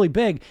looked really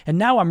big and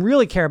now I'm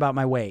really care about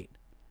my weight.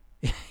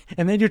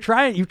 And then you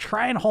try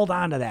and hold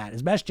on to that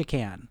as best you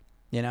can,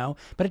 you know,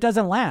 but it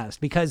doesn't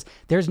last because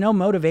there's no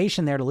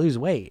motivation there to lose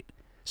weight.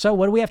 So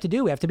what do we have to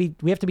do? We have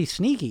to be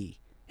sneaky.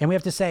 And we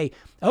have to say,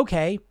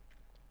 okay,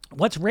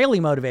 what's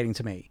really motivating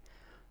to me?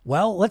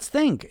 Well, let's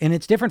think. And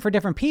it's different for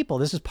different people.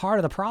 This is part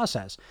of the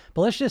process.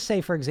 But let's just say,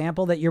 for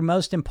example, that your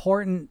most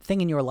important thing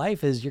in your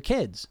life is your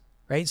kids,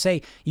 right?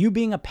 Say you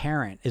being a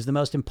parent is the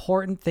most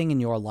important thing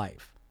in your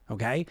life.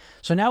 Okay.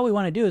 So now what we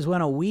want to do is we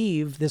want to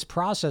weave this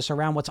process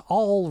around what's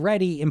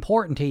already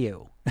important to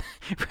you,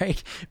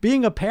 right?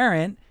 Being a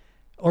parent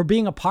or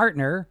being a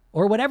partner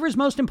or whatever is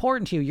most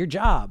important to you, your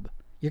job,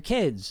 your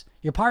kids,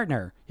 your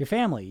partner, your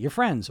family, your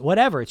friends,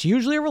 whatever. It's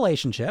usually a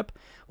relationship.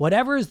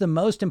 Whatever is the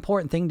most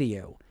important thing to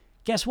you.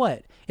 Guess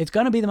what? It's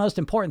going to be the most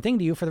important thing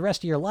to you for the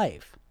rest of your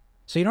life.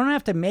 So you don't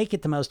have to make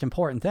it the most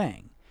important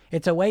thing.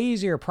 It's a way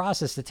easier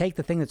process to take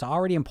the thing that's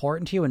already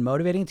important to you and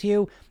motivating to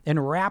you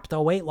and wrap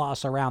the weight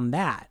loss around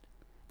that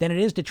than it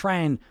is to try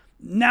and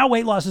now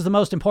weight loss is the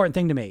most important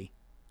thing to me.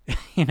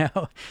 You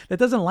know, that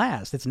doesn't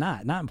last. It's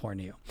not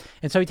important to you.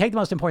 And so we take the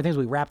most important things,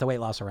 we wrap the weight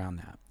loss around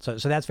that.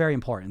 So that's very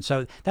important.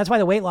 So that's why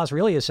the weight loss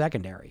really is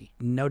secondary.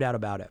 No doubt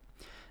about it.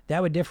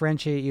 That would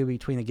differentiate you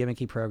between the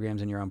gimmicky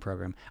programs and your own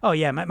program. Oh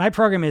yeah. My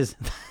program is,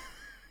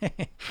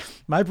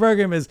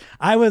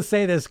 I will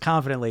say this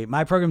confidently.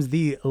 My program is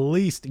the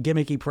least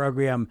gimmicky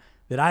program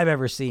that I've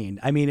ever seen.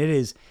 I mean,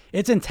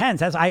 it's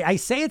intense. I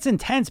say it's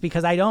intense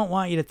because I don't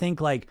want you to think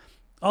like,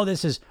 I'm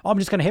just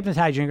going to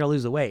hypnotize you and you're going to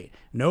lose the weight.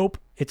 Nope.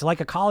 It's like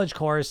a college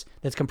course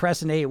that's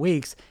compressed in 8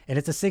 weeks and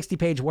it's a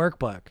 60-page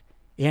workbook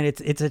and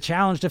it's a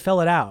challenge to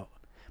fill it out.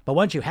 But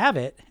once you have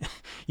it,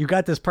 you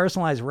got this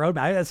personalized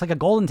roadmap. It's like a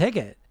golden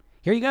ticket.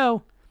 Here you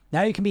go.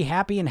 Now you can be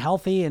happy and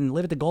healthy and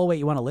live at the goal weight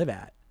you want to live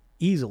at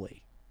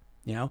easily.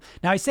 You know,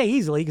 now I say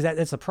easily because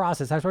that's the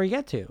process. That's where you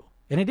get to.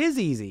 And it is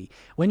easy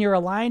when you're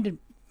aligned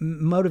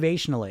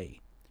motivationally.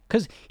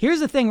 Because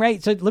here's the thing,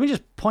 right? So let me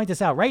just point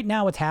this out. Right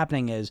now, what's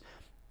happening is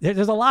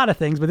there's a lot of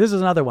things, but this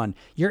is another one.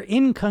 You're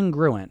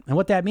incongruent. And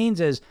what that means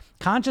is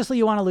consciously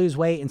you want to lose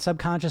weight and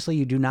subconsciously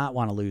you do not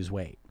want to lose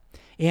weight.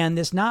 And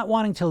this not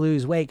wanting to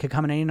lose weight could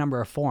come in any number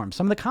of forms.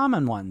 Some of the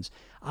common ones,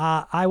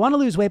 I want to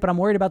lose weight, but I'm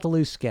worried about the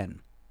loose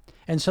skin.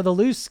 And so the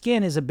loose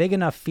skin is a big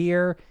enough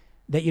fear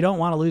that you don't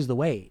want to lose the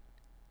weight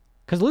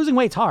because losing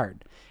weight's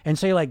hard. And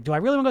so you're like, do I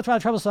really want to go through all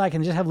the trouble so I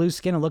can just have loose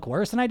skin and look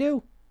worse than I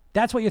do?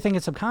 That's what you're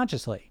thinking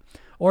subconsciously.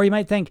 Or you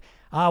might think,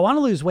 I want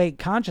to lose weight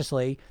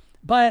consciously,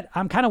 but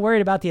I'm kind of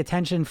worried about the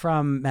attention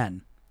from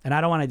men and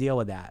I don't want to deal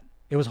with that.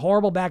 It was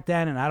horrible back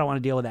then and I don't want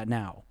to deal with that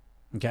now.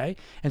 Okay.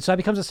 And so it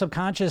becomes a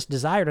subconscious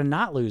desire to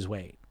not lose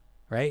weight.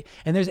 Right.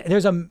 And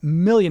there's a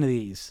million of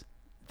these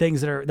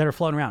things that are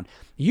floating around.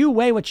 You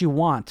weigh what you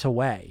want to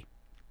weigh.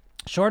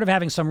 Short of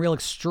having some real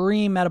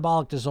extreme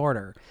metabolic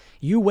disorder,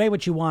 you weigh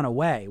what you want to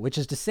weigh, which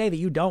is to say that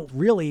you don't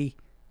really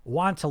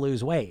want to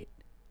lose weight.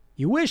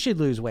 You wish you'd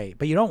lose weight,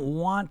 but you don't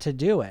want to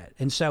do it.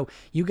 And so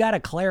you got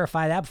to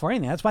clarify that before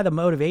anything. That's why the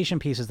motivation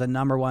piece is the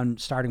number one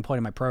starting point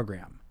of my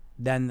program,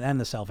 then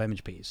the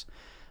self-image piece.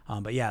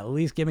 But yeah, the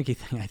least gimmicky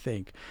thing, I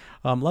think.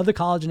 Love the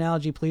college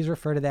analogy. Please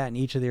refer to that in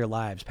each of your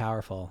lives.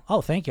 Powerful.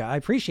 Oh, thank you. I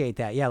appreciate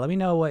that. Yeah, let me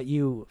know what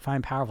you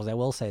find powerful. I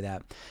will say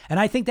that. And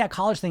I think that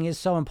college thing is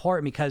so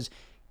important because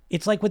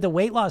it's like with the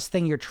weight loss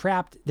thing, you're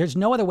trapped. There's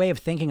no other way of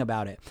thinking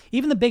about it.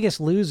 Even the Biggest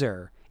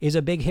Loser is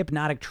a big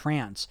hypnotic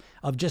trance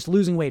of just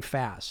losing weight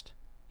fast,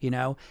 you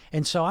know?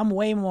 And so I'm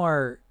way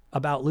more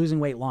about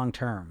losing weight long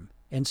term.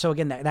 And so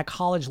again, that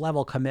college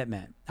level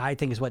commitment, I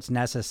think is what's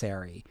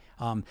necessary.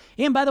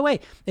 And by the way,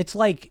 it's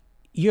like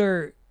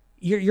you're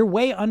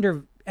way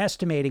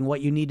underestimating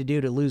what you need to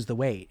do to lose the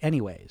weight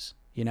anyways,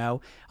 you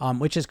know,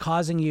 which is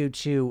causing you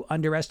to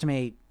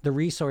underestimate the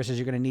resources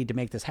you're going to need to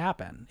make this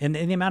happen and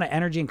the amount of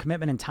energy and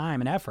commitment and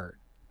time and effort,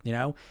 you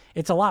know,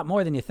 it's a lot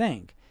more than you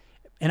think.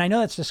 And I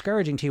know that's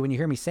discouraging to you when you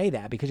hear me say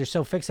that because you're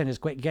so fixated on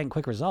just getting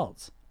quick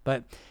results.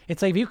 But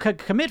it's like if you could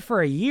commit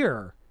for a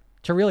year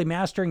to really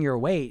mastering your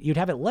weight, you'd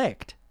have it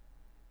licked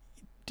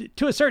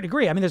to a certain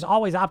degree. I mean, there's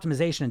always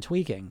optimization and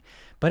tweaking,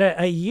 but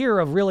a year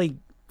of really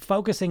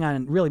focusing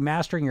on really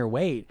mastering your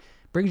weight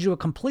brings you a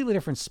completely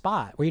different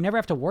spot where you never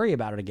have to worry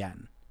about it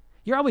again.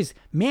 You're always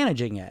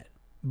managing it,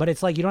 but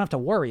it's like you don't have to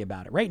worry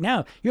about it. Right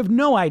now, you have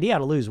no idea how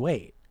to lose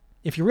weight.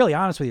 If you're really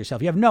honest with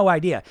yourself, you have no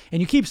idea.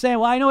 And you keep saying,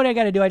 well, I know what I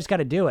got to do. I just got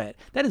to do it.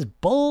 That is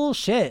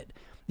bullshit.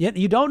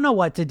 You don't know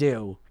what to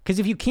do, because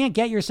if you can't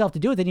get yourself to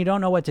do it, then you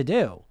don't know what to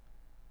do.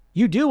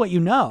 You do what you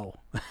know.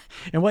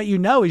 And what you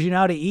know is you know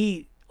how to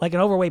eat like an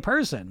overweight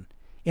person.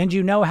 And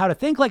you know how to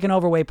think like an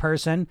overweight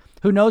person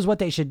who knows what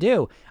they should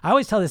do. I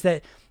always tell this,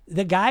 that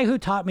the guy who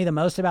taught me the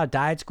most about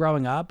diets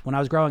growing up, when I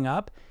was growing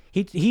up,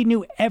 he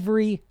knew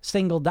every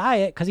single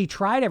diet because he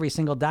tried every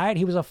single diet.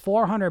 He was a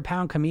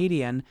 400-pound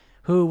comedian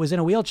who was in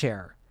a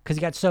wheelchair because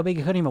he got so big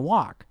he couldn't even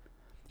walk.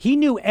 He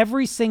knew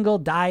every single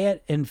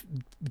diet and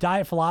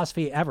diet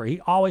philosophy ever. He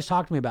always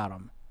talked to me about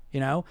them,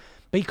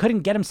 but he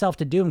couldn't get himself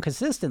to do them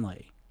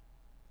consistently.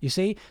 You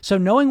see? So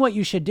knowing what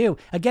you should do,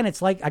 again,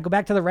 it's like I go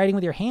back to the writing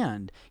with your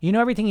hand. You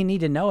know everything you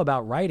need to know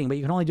about writing, but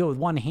you can only do it with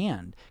one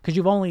hand because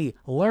you've only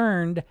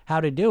learned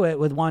how to do it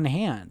with one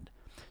hand.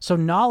 So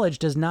knowledge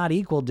does not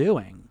equal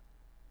doing.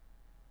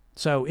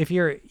 So if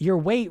your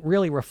weight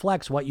really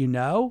reflects what you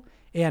know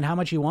and how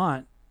much you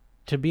want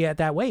to be at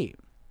that weight,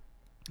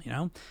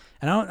 and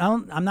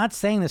I'm not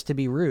saying this to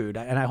be rude,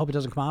 and I hope it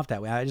doesn't come off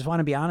that way. I just want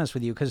to be honest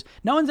with you because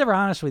no one's ever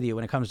honest with you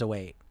when it comes to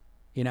weight,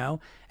 and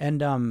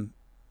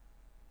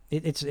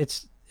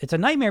it's a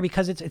nightmare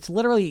because it's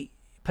literally,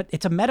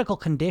 it's a medical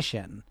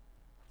condition.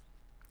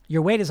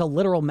 Your weight is a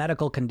literal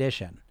medical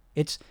condition.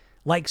 It's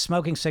like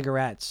smoking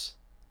cigarettes.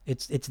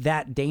 It's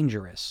that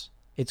dangerous.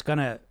 It's going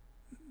to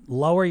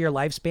lower your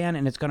lifespan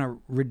and it's going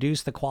to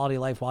reduce the quality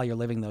of life while you're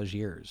living those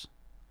years.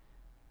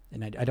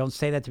 And I don't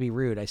say that to be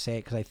rude. I say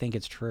it because I think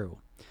it's true.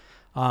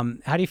 How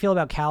do you feel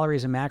about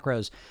calories and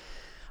macros?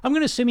 I'm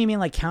going to assume you mean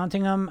like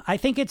counting them. I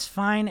think it's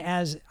fine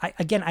as,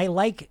 I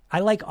like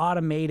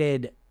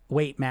automated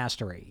weight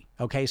mastery.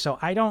 Okay. So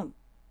I don't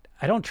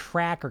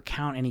track or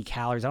count any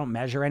calories. I don't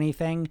measure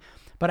anything,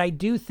 but I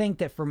do think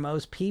that for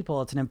most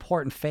people, it's an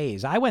important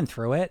phase. I went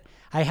through it.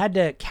 I had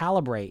to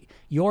calibrate.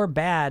 You're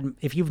bad.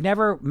 If you've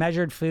never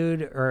measured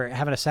food or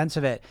having a sense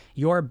of it,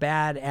 you're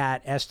bad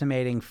at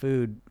estimating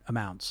food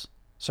amounts,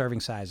 serving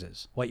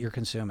sizes, what you're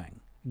consuming.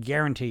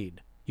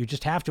 Guaranteed. You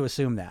just have to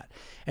assume that.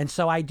 And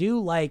so I do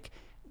like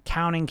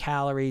counting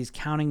calories,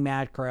 counting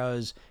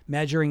macros,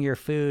 measuring your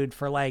food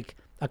for like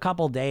a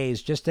couple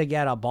days just to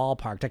get a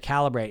ballpark, to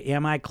calibrate.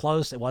 Am I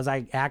close? Was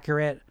I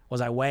accurate?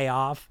 Was I way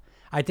off?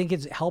 I think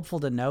it's helpful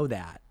to know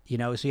that, so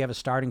you have a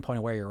starting point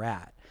of where you're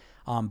at.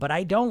 But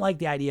I don't like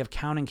the idea of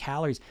counting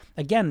calories.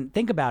 Again,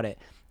 think about it.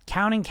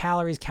 Counting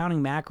calories,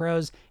 counting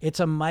macros, it's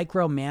a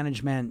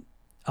micromanagement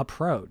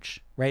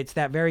approach, right? It's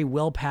that very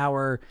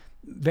willpower,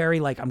 very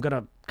like, I'm going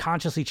to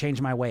consciously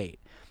change my weight.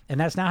 And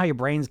that's not how your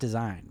brain's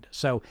designed.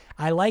 So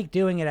I like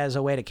doing it as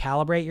a way to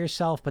calibrate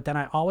yourself, but then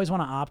I always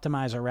want to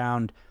optimize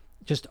around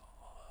just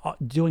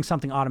doing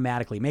something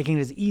automatically, making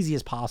it as easy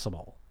as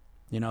possible.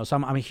 So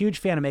I'm a huge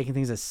fan of making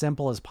things as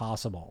simple as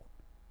possible.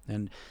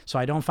 And so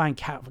I don't find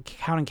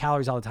counting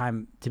calories all the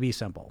time to be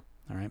simple.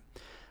 All right.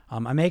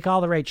 I make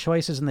all the right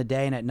choices in the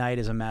day, and at night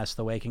is a mess,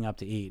 the waking up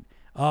to eat.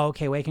 Oh,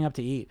 okay. Waking up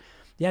to eat.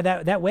 Yeah.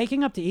 That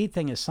waking up to eat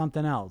thing is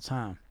something else,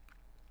 huh?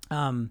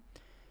 I'll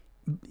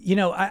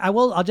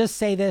just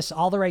say this,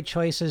 all the right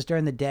choices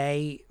during the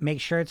day,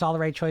 make sure it's all the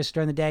right choices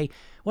during the day.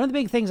 One of the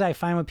big things I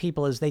find with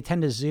people is they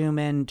tend to zoom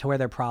in to where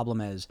their problem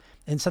is.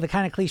 And so the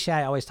kind of cliche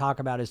I always talk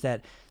about is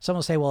that someone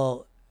will say,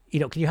 well,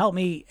 can you help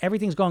me?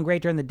 Everything's going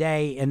great during the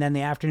day. And then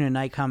the afternoon and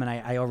night come and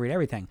I overeat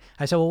everything.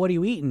 I said, well, what are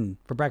you eating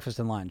for breakfast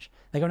and lunch?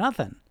 They go,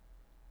 nothing.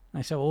 And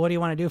I said, well, what do you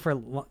want to do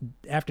for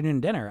afternoon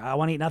and dinner? I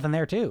want to eat nothing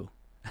there too.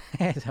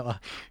 So,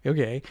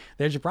 okay,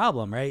 there's your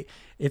problem, right?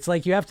 It's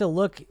like you have to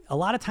look, a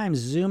lot of times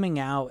zooming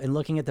out and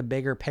looking at the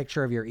bigger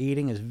picture of your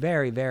eating is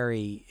very,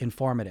 very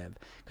informative,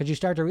 because you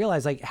start to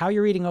realize like how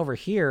you're eating over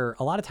here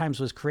a lot of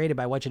times was created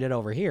by what you did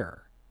over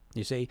here.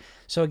 You see?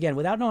 So again,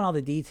 without knowing all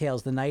the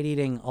details, the night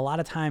eating, a lot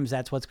of times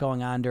that's what's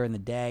going on during the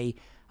day.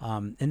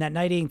 And that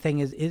night eating thing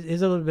is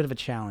a little bit of a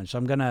challenge. So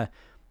I'm going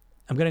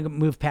to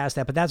move past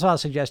that, but that's what I'll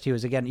suggest to you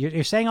is, again,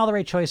 you're saying all the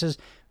right choices,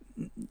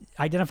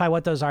 identify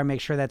what those are,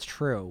 make sure that's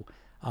true.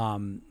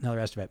 The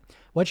rest of it.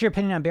 What's your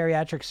opinion on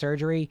bariatric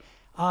surgery?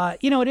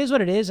 It is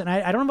what it is. And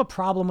I don't have a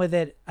problem with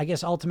it. I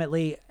guess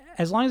ultimately,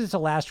 as long as it's a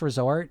last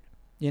resort,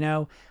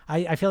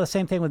 I feel the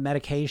same thing with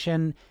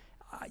medication.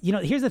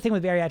 Here's the thing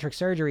with bariatric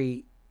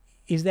surgery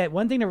is that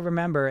one thing to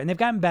remember, and they've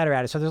gotten better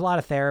at it. So there's a lot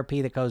of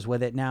therapy that goes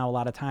with it now, a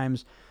lot of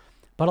times,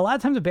 but a lot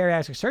of times with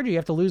bariatric surgery, you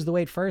have to lose the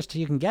weight first till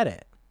you can get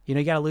it.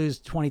 You got to lose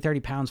 20, 30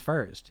 pounds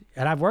first.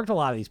 And I've worked with a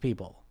lot of these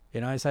people,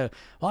 I say,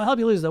 well, I'll help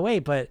you lose the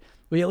weight, but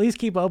we at least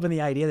keep open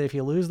the idea that if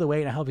you lose the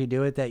weight and I help you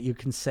do it, that you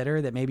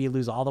consider that maybe you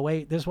lose all the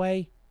weight this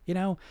way,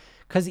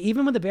 because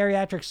even with the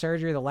bariatric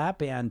surgery, the lap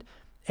band,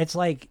 it's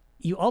like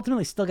you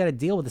ultimately still got to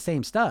deal with the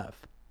same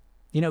stuff.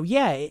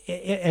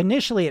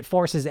 Initially it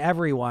forces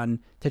everyone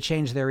to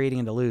change their eating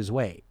and to lose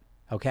weight.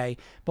 Okay.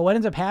 But what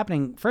ends up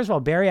happening, first of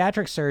all,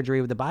 bariatric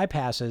surgery with the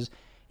bypasses,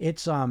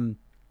 it's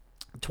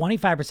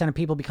 25% of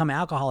people become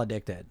alcohol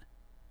addicted.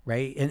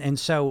 right? And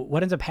so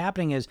what ends up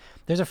happening is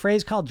there's a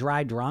phrase called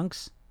dry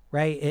drunks,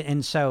 right?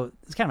 And so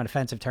it's kind of an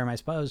offensive term, I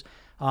suppose,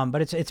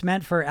 but it's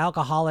meant for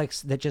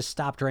alcoholics that just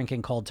stop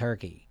drinking cold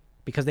turkey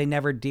because they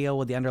never deal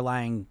with the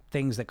underlying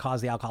things that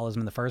cause the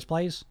alcoholism in the first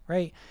place,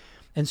 right?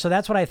 And so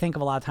that's what I think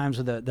of a lot of times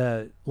with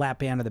the lap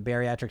band or the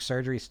bariatric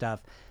surgery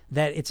stuff,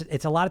 that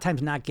it's a lot of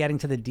times not getting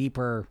to the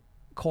deeper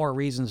core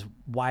reasons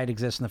why it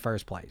exists in the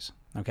first place,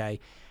 okay?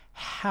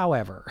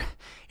 However,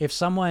 if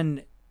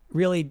someone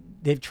really,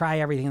 they've tried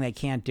everything, they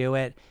can't do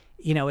it,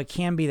 it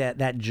can be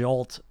that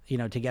jolt,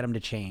 to get them to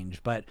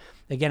change. But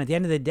again, at the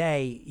end of the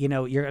day,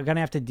 you're going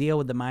to have to deal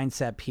with the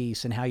mindset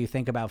piece and how you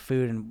think about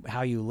food and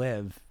how you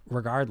live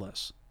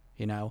regardless,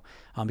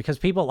 because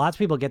lots of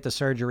people get the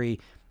surgery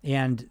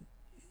and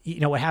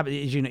what happens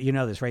is,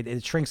 this, right?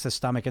 It shrinks the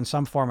stomach in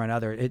some form or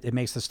another. It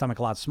makes the stomach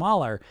a lot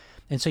smaller.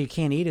 And so you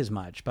can't eat as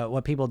much. But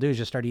what people do is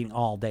just start eating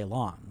all day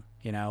long,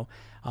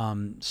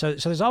 So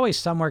there's always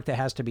some work that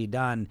has to be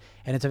done.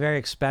 And it's a very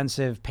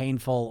expensive,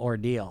 painful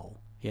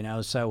ordeal,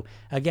 So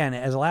again,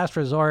 as a last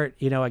resort,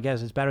 I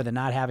guess it's better than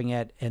not having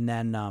it. And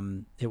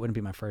then it wouldn't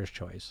be my first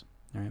choice.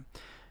 All right.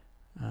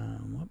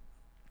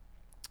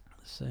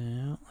 So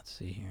let's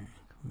see here.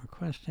 A couple more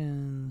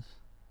questions.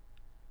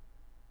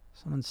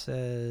 Someone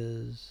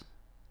says,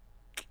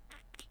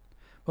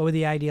 what would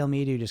the ideal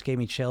me do? Just gave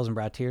me chills and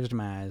brought tears to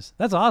my eyes.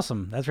 That's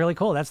awesome. That's really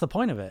cool. That's the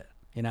point of it.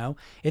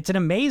 It's an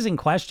amazing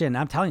question.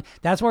 I'm telling you,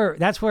 that's where,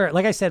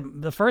 like I said,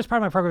 the first part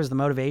of my program is the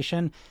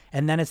motivation.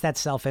 And then it's that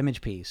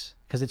self-image piece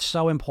because it's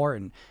so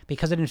important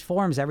because it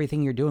informs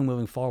everything you're doing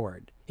moving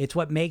forward. It's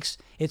what gives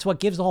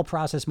the whole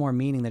process more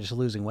meaning than just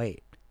losing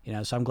weight.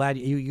 So I'm glad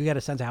you get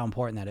a sense of how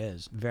important that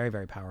is. Very,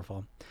 very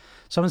powerful.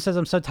 Someone says,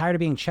 I'm so tired of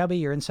being chubby.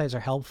 Your insights are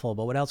helpful,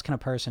 but what else can a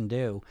person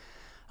do?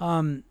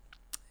 Okay,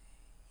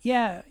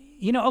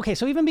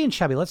 so even being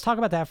chubby, let's talk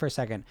about that for a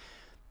second.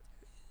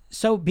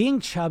 So being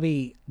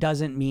chubby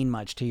doesn't mean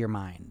much to your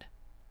mind.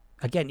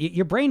 Again,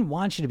 your brain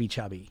wants you to be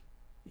chubby.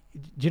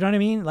 Do you know what I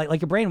mean?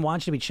 Like your brain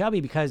wants you to be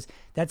chubby because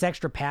that's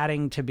extra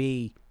padding to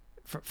be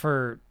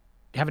for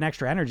having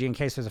extra energy in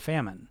case there's a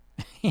famine.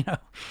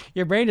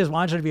 Your brain just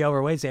wants you to be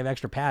overweight so you have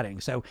extra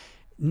padding. So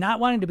not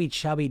wanting to be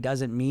chubby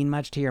doesn't mean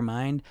much to your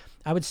mind.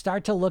 I would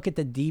start to look at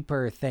the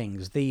deeper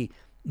things, the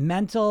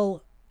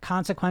mental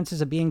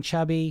consequences of being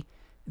chubby,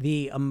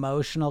 the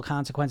emotional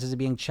consequences of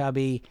being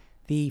chubby,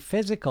 the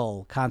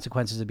physical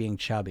consequences of being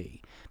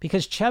chubby.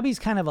 Because chubby's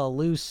kind of a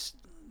loose,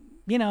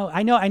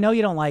 I know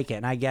you don't like it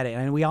and I get it.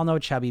 And we all know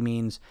what chubby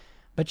means,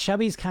 but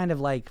chubby's kind of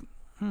like,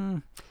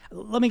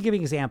 let me give you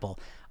an example.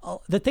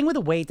 The thing with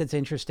the weight that's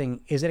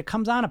interesting is that it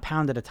comes on a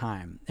pound at a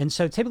time. And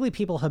so typically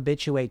people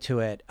habituate to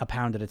it a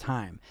pound at a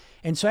time.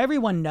 And so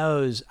everyone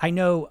knows, I'm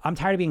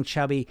tired of being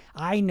chubby.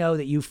 I know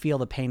that you feel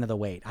the pain of the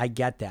weight. I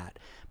get that.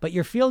 But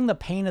you're feeling the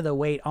pain of the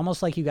weight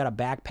almost like you got a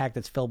backpack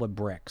that's filled with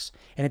bricks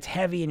and it's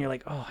heavy and you're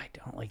like, oh, I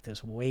don't like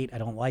this weight. I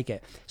don't like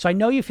it. So I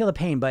know you feel the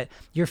pain, but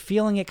you're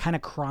feeling it kind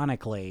of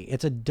chronically.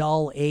 It's a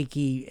dull,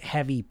 achy,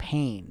 heavy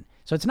pain.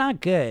 So it's not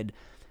good.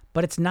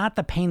 But it's not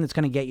the pain that's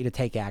going to get you to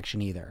take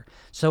action either.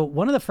 So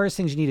one of the first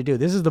things you need to do,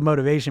 this is the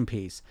motivation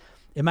piece.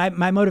 And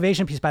my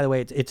motivation piece, by the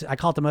way, I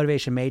call it the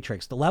motivation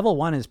matrix. The level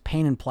one is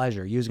pain and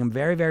pleasure, using them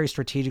very, very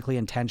strategically,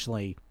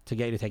 intentionally to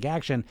get you to take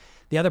action.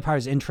 The other part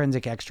is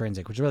intrinsic,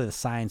 extrinsic, which is really the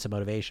science of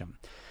motivation.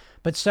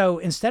 But so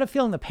instead of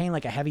feeling the pain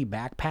like a heavy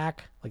backpack,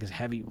 like this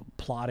heavy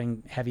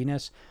plodding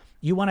heaviness,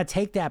 you want to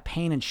take that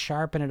pain and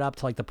sharpen it up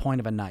to like the point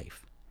of a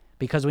knife.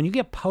 Because when you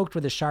get poked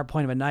with the sharp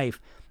point of a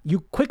knife, you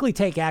quickly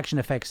take action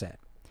to fix it.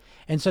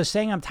 And so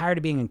saying I'm tired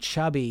of being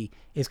chubby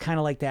is kind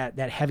of like that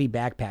heavy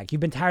backpack.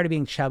 You've been tired of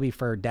being chubby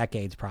for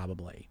decades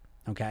probably,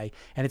 okay?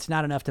 And it's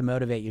not enough to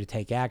motivate you to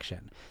take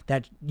action.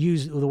 That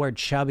use the word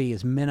chubby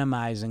is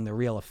minimizing the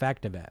real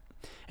effect of it.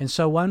 And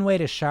so one way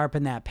to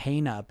sharpen that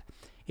pain up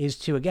is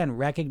to, again,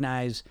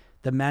 recognize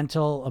the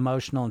mental,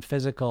 emotional, and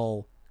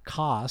physical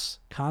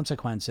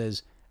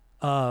consequences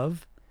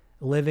of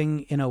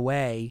living in a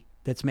way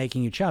that's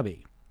making you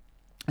chubby.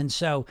 And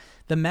so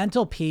the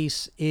mental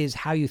piece is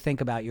how you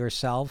think about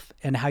yourself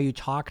and how you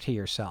talk to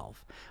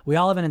yourself. We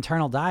all have an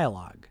internal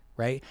dialogue,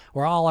 right?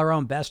 We're all our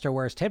own best or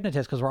worst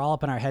hypnotists because we're all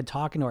up in our head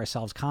talking to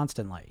ourselves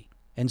constantly.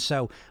 And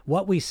so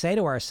what we say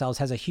to ourselves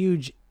has a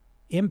huge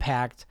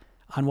impact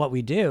on what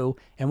we do,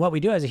 and what we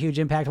do has a huge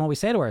impact on what we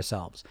say to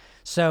ourselves.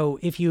 So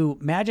if you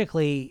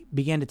magically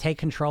begin to take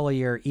control of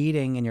your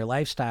eating and your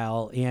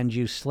lifestyle and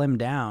you slim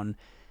down,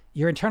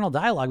 your internal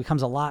dialogue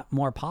becomes a lot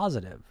more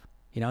positive.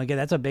 Again,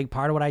 that's a big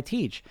part of what I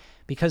teach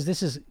because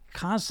this is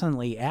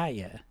constantly at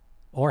you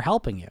or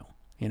helping you,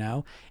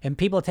 and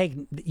people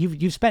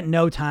you've spent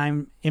no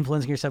time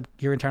influencing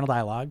your internal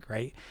dialogue,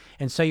 right?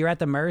 And so you're at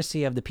the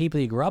mercy of the people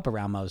you grew up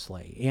around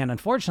mostly. And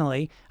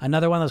unfortunately,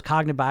 another one of those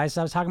cognitive biases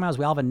I was talking about is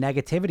we all have a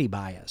negativity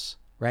bias,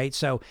 right?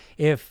 So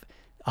if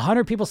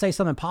 100 people say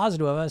something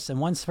positive of us and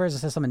one person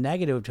says something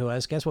negative to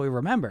us, guess what we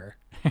remember,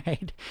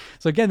 right?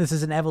 So again, this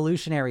is an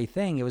evolutionary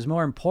thing. It was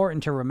more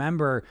important to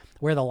remember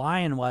where the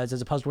lion was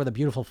as opposed to where the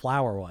beautiful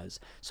flower was.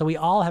 So we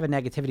all have a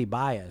negativity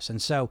bias.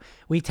 And so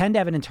we tend to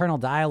have an internal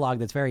dialogue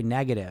that's very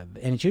negative.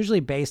 And it's usually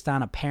based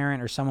on a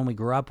parent or someone we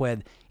grew up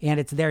with, and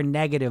it's their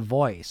negative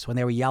voice when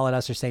they would yell at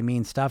us or say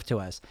mean stuff to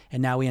us.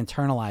 And now we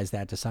internalize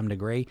that to some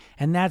degree.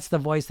 And that's the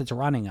voice that's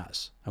running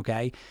us.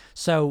 Okay.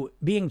 So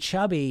being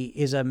chubby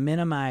is a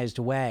minimized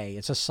way.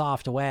 It's a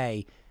soft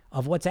way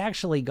of what's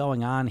actually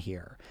going on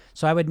here.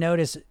 So I would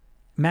notice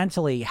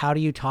mentally, how do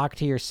you talk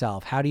to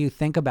yourself? How do you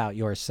think about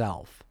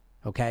yourself?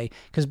 Okay.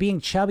 Because being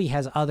chubby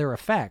has other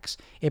effects.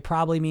 It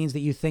probably means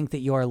that you think that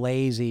you're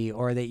lazy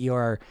or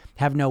that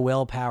have no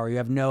willpower. You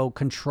have no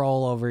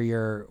control over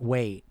your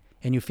weight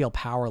and you feel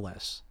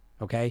powerless.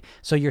 Okay.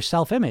 So your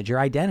self-image, your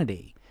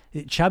identity.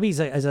 Chubby is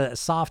a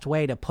soft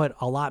way to put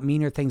a lot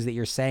meaner things that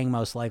you're saying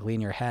most likely in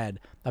your head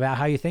about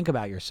how you think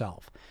about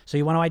yourself. So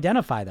you want to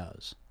identify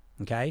those,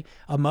 okay?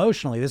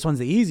 Emotionally, this one's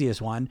the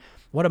easiest one.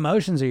 What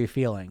emotions are you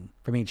feeling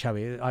from being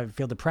chubby? I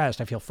feel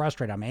depressed. I feel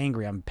frustrated. I'm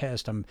angry. I'm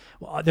pissed.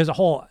 There's a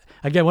whole,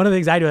 again, one of the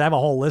things I do is I have a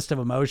whole list of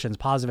emotions,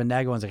 positive and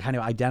negative ones. I kind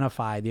of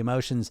identify the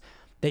emotions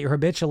that you're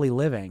habitually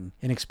living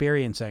and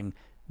experiencing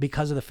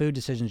because of the food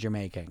decisions you're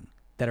making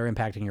that are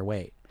impacting your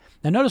weight.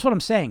 Now, notice what I'm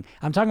saying.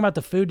 I'm talking about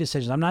the food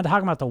decisions. I'm not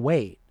talking about the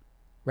weight,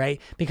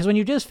 right? Because when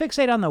you just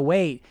fixate on the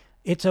weight,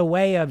 it's a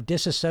way of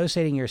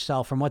disassociating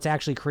yourself from what's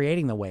actually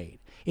creating the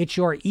weight. It's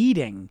your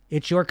eating.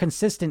 It's your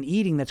consistent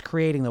eating that's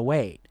creating the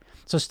weight.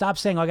 So stop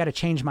saying, oh, I got to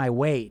change my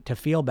weight to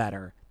feel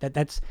better.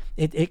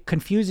 It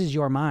confuses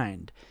your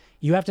mind.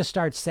 You have to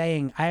start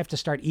saying, I have to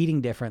start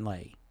eating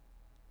differently.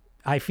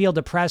 I feel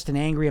depressed and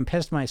angry and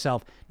pissed at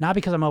myself, not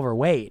because I'm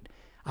overweight.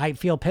 I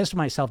feel pissed at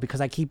myself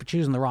because I keep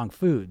choosing the wrong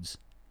foods.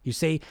 You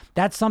see,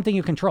 that's something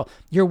you control.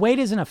 Your weight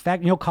is an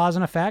effect, cause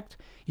and effect.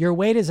 Your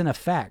weight is an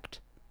effect.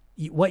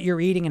 What you're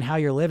eating and how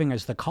you're living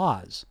is the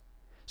cause.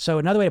 So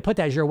another way to put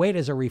that is your weight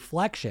is a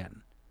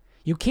reflection.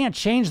 You can't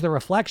change the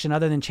reflection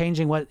other than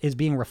changing what is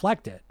being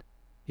reflected.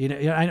 I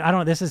don't know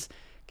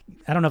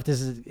if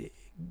this is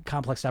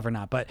complex stuff or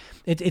not, but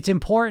it's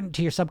important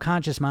to your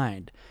subconscious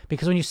mind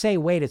because when you say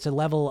weight, it's a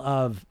level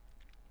of,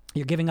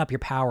 you're giving up your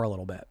power a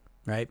little bit,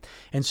 right?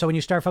 And so when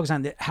you start focusing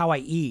on how I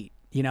eat,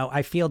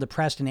 I feel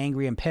depressed and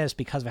angry and pissed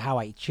because of how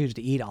I choose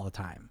to eat all the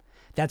time.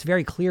 That's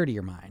very clear to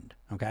your mind,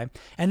 okay?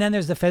 And then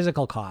there's the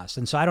physical cost.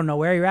 And so I don't know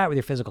where you're at with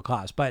your physical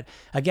cost, but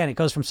again, it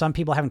goes from some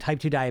people having type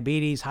 2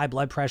 diabetes, high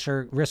blood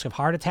pressure, risk of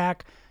heart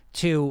attack,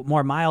 to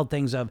more mild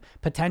things of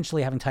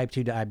potentially having type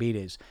 2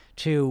 diabetes,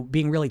 to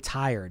being really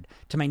tired,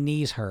 to my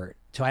knees hurt,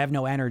 to I have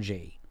no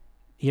energy.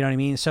 You know what I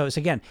mean? So it's,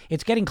 again,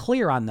 it's getting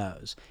clear on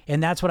those.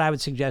 And that's what I would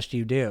suggest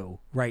you do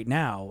right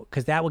now,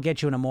 because that will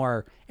get you in a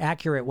more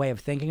accurate way of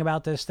thinking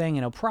about this thing. And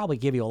it'll probably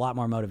give you a lot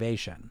more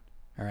motivation.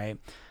 All right.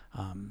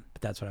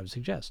 But that's what I would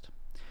suggest.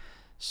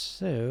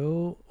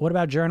 So what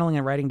about journaling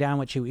and writing down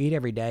what you eat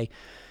every day?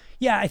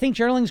 Yeah, I think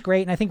journaling's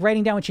great. And I think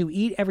writing down what you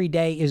eat every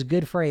day is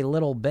good for a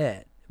little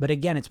bit. But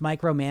again, it's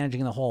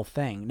micromanaging the whole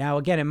thing. Now,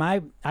 again,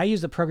 I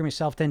use the Program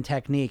Yourself Thin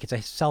technique. It's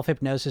a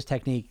self-hypnosis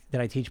technique that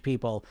I teach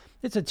people.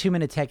 It's a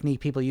 2-minute technique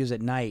people use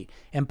at night.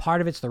 And part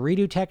of it's the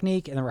redo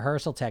technique and the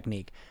rehearsal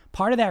technique.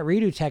 Part of that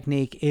redo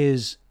technique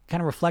is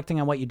kind of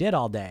reflecting on what you did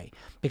all day.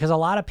 Because a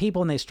lot of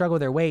people, when they struggle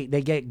with their weight,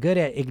 they get good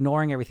at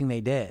ignoring everything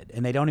they did.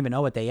 And they don't even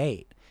know what they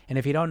ate. And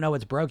if you don't know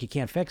what's broke, you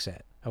can't fix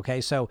it.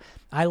 Okay, so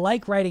I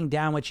like writing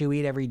down what you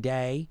eat every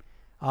day.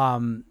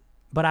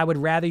 But I would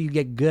rather you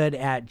get good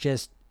at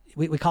just,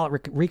 we call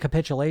it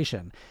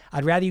recapitulation.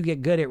 I'd rather you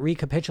get good at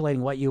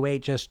recapitulating what you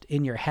ate just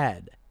in your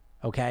head,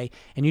 okay?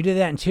 And you do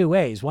that in 2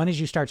 ways. One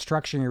is you start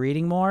structuring your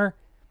eating more,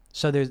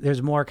 so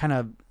there's more kind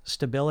of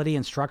stability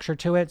and structure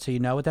to it, so you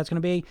know what that's going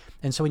to be.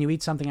 And so when you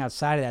eat something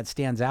outside of that, it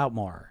stands out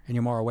more, and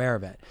you're more aware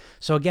of it.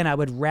 So again, I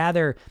would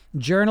rather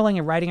journaling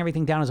and writing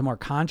everything down as a more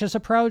conscious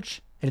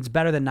approach, and it's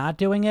better than not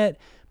doing it,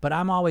 but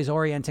I'm always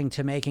orienting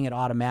to making it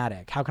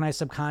automatic. How can I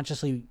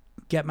subconsciously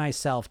get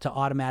myself to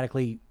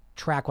automatically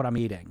track what I'm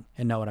eating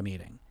and know what I'm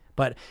eating?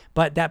 But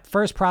that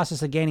first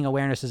process of gaining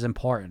awareness is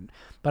important.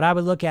 But I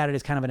would look at it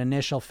as kind of an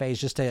initial phase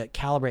just to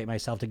calibrate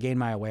myself, to gain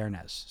my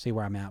awareness, see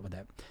where I'm at with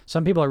it.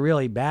 Some people are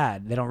really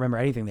bad. They don't remember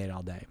anything they ate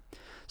all day.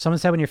 Someone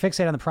said when you're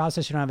fixated on the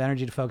process, you don't have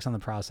energy to focus on the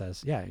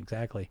process. Yeah,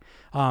 exactly.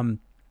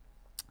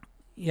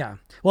 Yeah.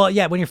 Well,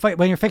 yeah, when you're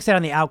fixated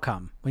on the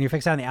outcome, you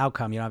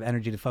don't have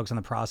energy to focus on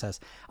the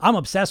process. I'm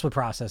obsessed with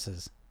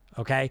processes,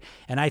 okay?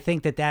 And I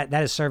think that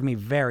has served me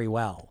very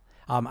well.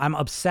 I'm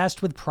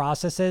obsessed with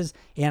processes,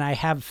 and I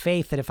have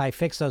faith that if I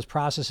fix those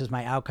processes,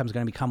 my outcome is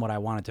going to become what I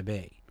want it to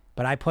be.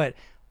 But I put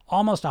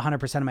almost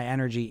 100% of my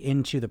energy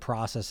into the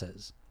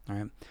processes. All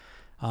right.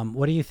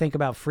 What do you think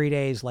about free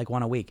days, like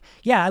one a week?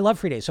 Yeah, I love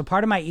free days. So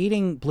part of my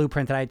eating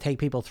blueprint that I take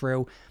people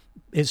through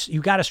is you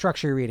got to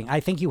structure your eating. I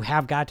think you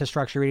have got to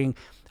structure your eating.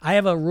 I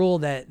have a rule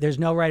that there's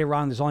no right or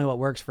wrong. There's only what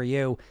works for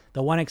you.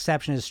 The one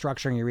exception is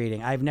structuring your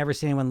eating. I've never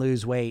seen anyone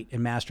lose weight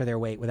and master their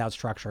weight without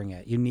structuring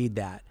it. You need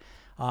that.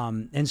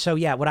 And so,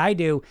 yeah, what I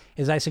do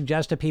is I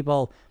suggest to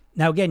people,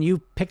 Now, again, you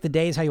pick the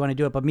days how you want to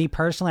do it. But me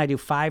personally, I do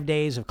 5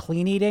 days of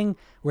clean eating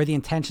where the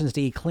intention is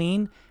to eat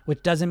clean,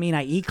 which doesn't mean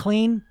I eat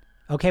clean.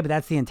 Okay, but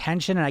that's the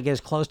intention, and I get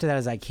as close to that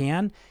as I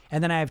can.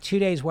 And then I have 2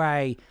 days where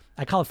I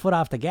call it foot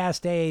off the gas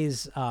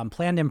days,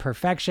 planned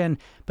imperfection.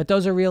 But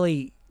those are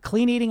really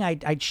clean eating.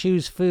 I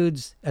choose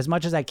foods as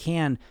much as I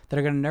can that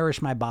are going to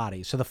nourish my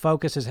body. So the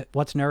focus is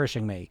what's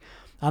nourishing me.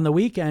 On the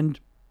weekend,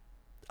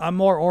 I'm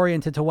more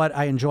oriented to what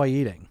I enjoy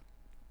eating.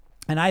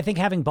 And I think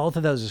having both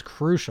of those is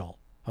crucial.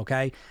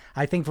 Okay.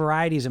 I think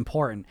variety is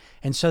important.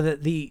 And so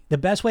that the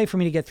best way for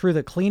me to get through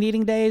the clean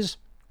eating days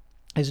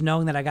is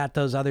knowing that I got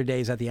those other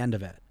days at the end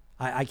of it.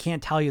 I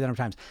can't tell you that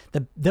times.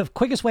 The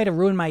quickest way to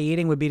ruin my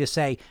eating would be to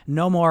say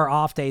no more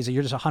off days that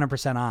you're just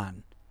 100%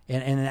 on.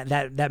 And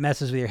that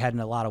messes with your head in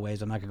a lot of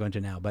ways. I'm not going to go into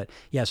now, but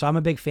yeah, so I'm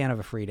a big fan of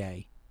a free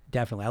day.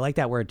 Definitely. I like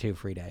that word too,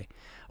 free day.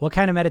 What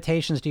kind of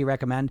meditations do you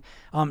recommend?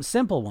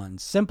 Simple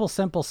ones. Simple.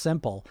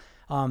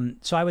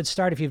 So I would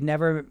start, if you've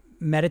never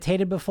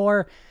meditated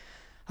before,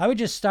 I would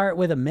just start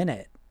with a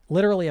minute,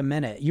 literally a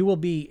minute. You will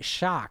be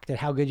shocked at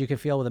how good you can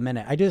feel with a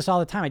minute. I do this all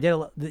the time. I did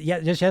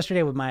it just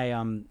yesterday with my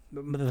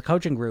the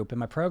coaching group in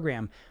my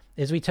program.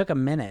 Is we took a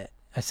minute.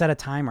 I set a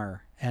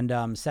timer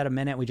and set a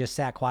minute. We just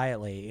sat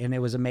quietly, and it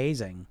was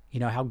amazing. You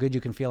know how good you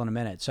can feel in a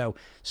minute. So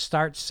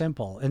start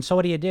simple. And so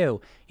what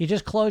do? You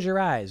just close your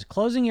eyes.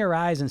 Closing your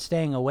eyes and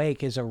staying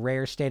awake is a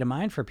rare state of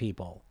mind for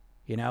people.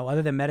 You know,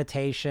 other than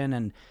meditation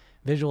and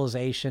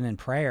visualization and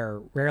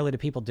prayer, rarely do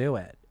people do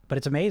it. But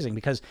it's amazing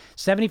because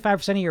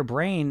 75% of your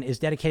brain is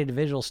dedicated to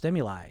visual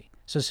stimuli.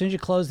 So as soon as you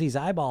close these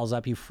eyeballs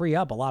up, you free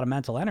up a lot of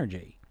mental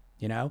energy,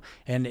 you know,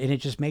 and it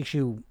just makes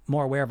you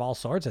more aware of all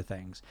sorts of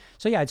things.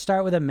 So yeah, I'd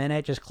start with a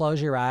minute, just close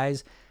your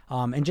eyes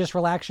and just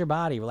relax your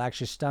body,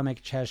 relax your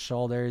stomach, chest,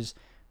 shoulders,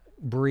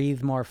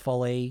 breathe more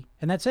fully.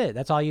 And that's it.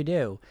 That's all you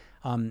do.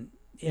 In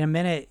a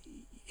minute,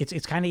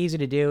 it's kind of easy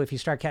to do. If you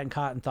start getting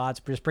caught in thoughts,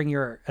 just bring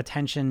your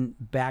attention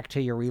back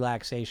to your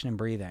relaxation and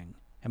breathing.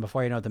 And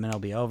before you know it, the minute will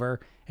be over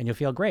and you'll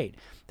feel great.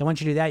 Then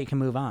once you do that, you can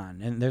move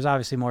on. And there's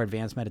obviously more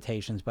advanced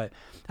meditations, but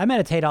I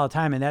meditate all the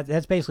time. And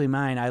that's basically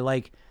mine.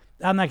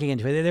 I'm not getting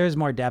into it. There's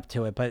more depth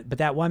to it, but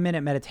that 1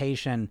 minute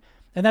meditation,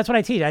 and that's what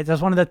I teach.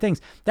 That's one of the things.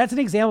 That's an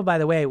example, by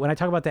the way, when I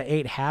talk about the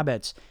 8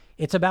 habits,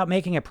 it's about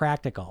making it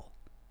practical.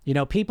 You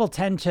know, people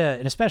tend to,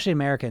 and especially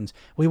Americans,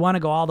 we want to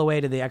go all the way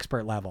to the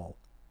expert level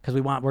because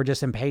we're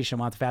just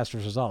impatient, want the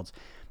fastest results.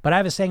 But I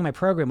have a saying in my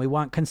program, we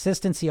want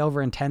consistency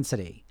over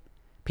intensity.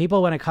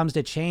 People, when it comes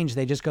to change,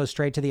 they just go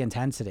straight to the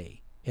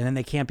intensity, and then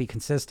they can't be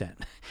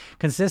consistent.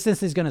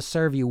 Consistency is going to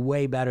serve you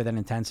way better than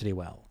intensity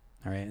will.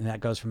 All right. And that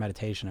goes for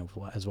meditation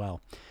as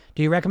well.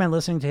 Do you recommend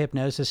listening to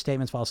hypnosis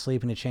statements while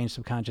sleeping to change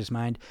subconscious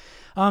mind?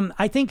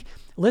 I think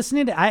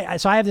listening to,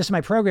 so I have this in my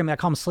program, I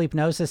call them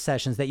sleepnosis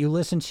sessions that you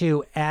listen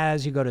to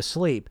as you go to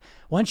sleep.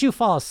 Once you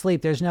fall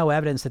asleep, there's no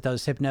evidence that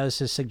those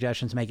hypnosis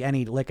suggestions make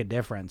any lick of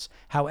difference.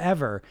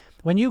 However,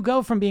 when you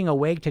go from being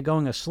awake to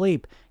going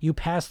asleep, you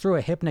pass through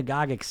a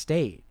hypnagogic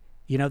state.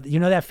 You know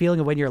that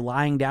feeling of when you're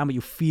lying down, but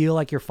you feel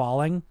like you're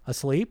falling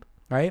asleep,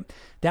 right?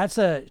 That's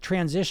a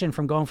transition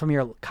from going from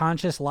your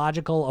conscious,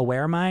 logical,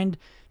 aware mind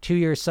to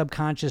your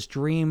subconscious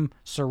dream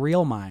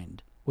surreal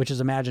mind, which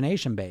is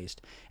imagination based.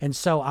 And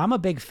so I'm a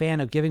big fan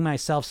of giving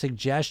myself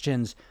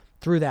suggestions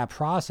through that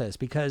process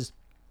because,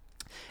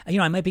 you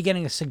know, I might be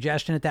getting a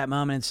suggestion at that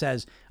moment and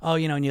says, oh,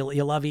 you know, and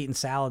you love eating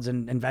salads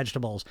and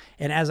vegetables.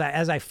 And as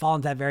I fall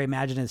into that very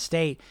imaginative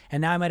state,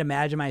 and now I might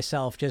imagine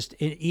myself just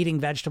eating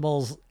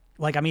vegetables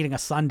like I'm eating a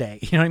sundae.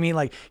 You know what I mean?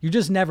 Like you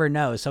just never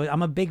know. So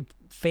I'm a big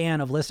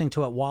fan of listening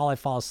to it while I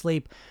fall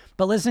asleep.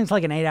 But listening to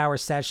like an 8-hour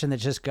session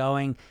that's just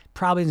going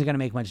probably isn't going to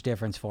make much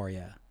difference for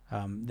you.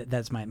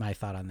 That's my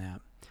thought on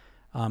that.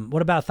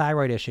 What about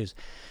thyroid issues?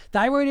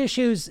 Thyroid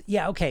issues,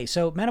 yeah, okay.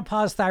 So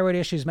menopause, thyroid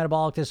issues,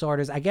 metabolic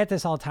disorders. I get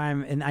this all the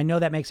time, and I know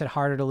that makes it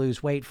harder to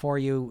lose weight for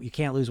you. You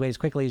can't lose weight as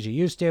quickly as you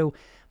used to.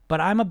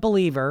 But I'm a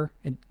believer,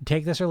 and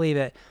take this or leave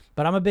it,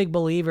 but I'm a big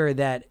believer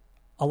that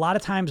a lot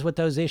of times what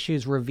those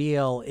issues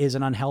reveal is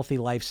an unhealthy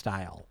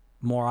lifestyle.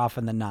 More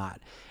often than not.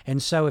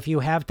 And so if you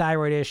have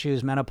thyroid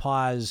issues,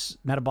 menopause,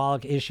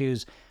 metabolic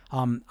issues,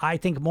 I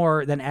think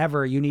more than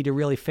ever, you need to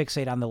really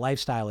fixate on the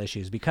lifestyle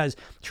issues because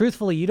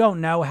truthfully, you don't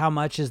know how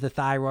much is the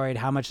thyroid,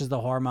 how much is the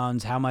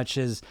hormones, how much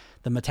is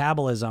the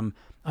metabolism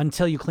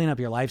until you clean up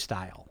your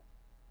lifestyle,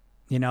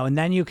 you know, and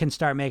then you can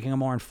start making a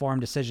more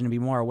informed decision to be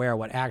more aware of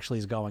what actually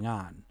is going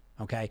on.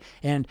 Okay.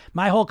 And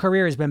my whole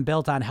career has been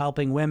built on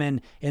helping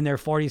women in their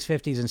 40s,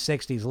 50s, and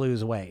 60s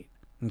lose weight.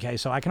 Okay,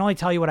 so I can only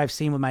tell you what I've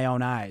seen with my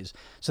own eyes.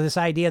 So this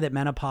idea that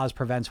menopause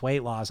prevents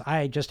weight loss,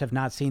 I just have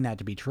not seen that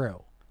to be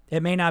true.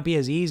 It may not be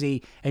as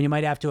easy, and you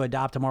might have to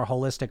adopt a more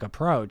holistic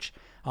approach,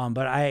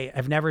 but I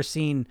have never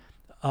seen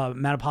a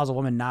menopausal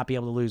woman not be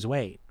able to lose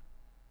weight.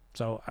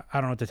 So I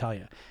don't know what to tell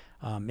you.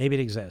 Maybe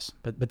it exists,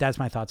 but that's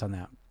my thoughts on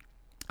that.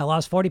 I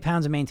lost 40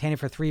 pounds and maintained it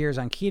for 3 years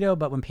on keto,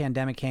 but when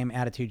pandemic came,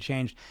 attitude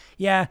changed.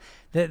 Yeah,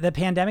 the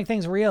pandemic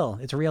thing's real.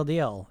 It's a real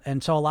deal.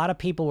 And so a lot of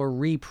people were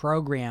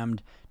reprogrammed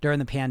during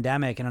the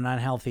pandemic in an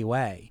unhealthy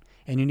way.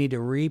 And you need to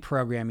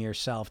reprogram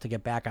yourself to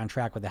get back on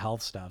track with the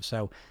health stuff.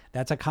 So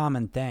that's a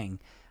common thing.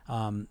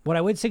 What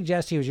I would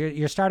suggest to you is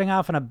you're starting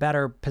off in a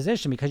better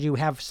position because you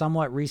have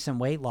somewhat recent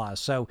weight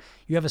loss. So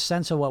you have a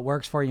sense of what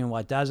works for you and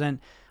what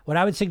doesn't. What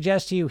I would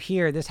suggest to you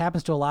here, this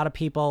happens to a lot of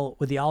people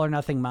with the all or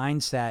nothing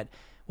mindset.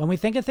 When we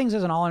think of things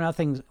as an all or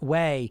nothing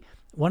way,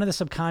 one of the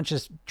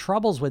subconscious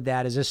troubles with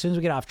that is as soon as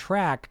we get off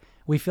track,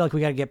 we feel like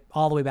we got to get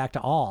all the way back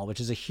to all, which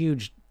is a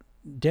huge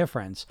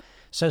difference.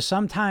 So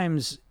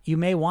sometimes you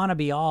may want to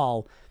be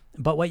all,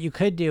 but what you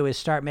could do is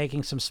start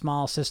making some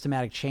small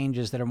systematic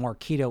changes that are more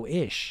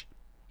keto-ish,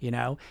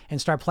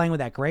 and start playing with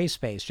that gray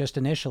space just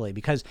initially,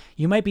 because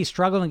you might be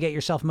struggling to get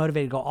yourself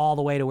motivated to go all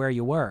the way to where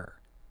you were.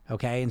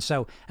 Okay. And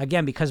so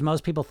again, because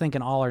most people think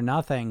in all or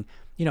nothing,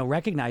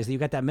 recognize that you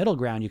got that middle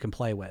ground you can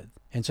play with.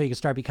 And so you can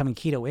start becoming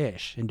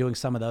keto-ish and doing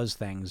some of those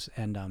things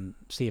and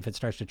see if it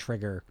starts to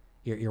trigger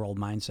your old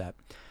mindset.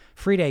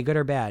 Free day, good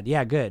or bad?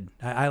 Yeah, good.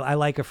 I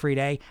like a free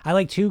day. I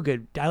like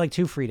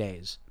two free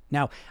days.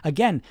 Now,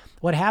 again,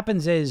 what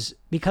happens is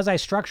because I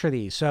structure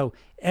these, so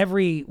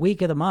every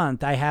week of the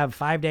month, I have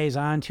 5 days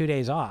on, 2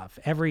 days off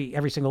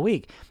every single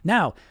week.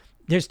 Now,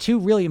 there's two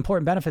really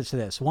important benefits to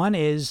this. One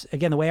is,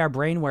 again, the way our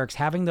brain works,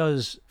 having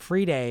those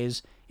free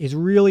days is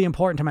really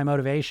important to my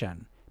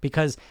motivation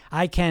because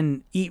I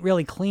can eat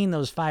really clean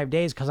those 5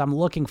 days because I'm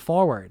looking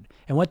forward.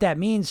 And what that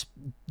means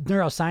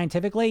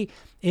neuroscientifically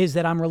is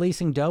that I'm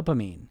releasing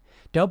dopamine.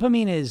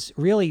 Dopamine is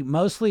really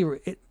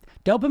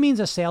dopamine's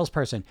a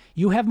salesperson.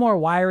 You have more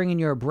wiring in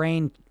your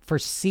brain for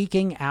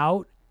seeking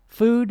out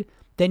food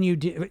than you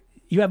do.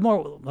 You have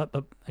more,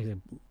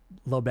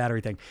 low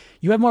battery thing.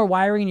 You have more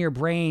wiring in your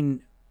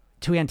brain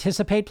to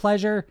anticipate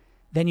pleasure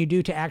than you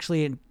do to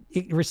actually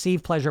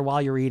receive pleasure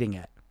while you're eating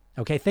it.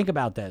 Okay, think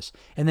about this.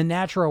 In the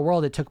natural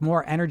world, it took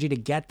more energy to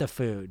get the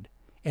food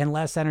and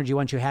less energy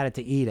once you had it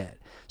to eat it.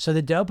 So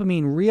the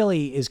dopamine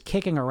really is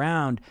kicking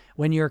around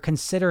when you're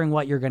considering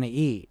what you're going to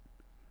eat.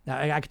 Now,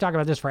 I could talk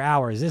about this for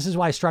hours. This is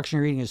why structuring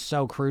your eating is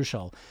so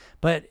crucial.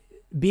 But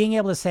being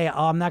able to say,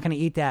 I'm not going to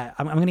eat that.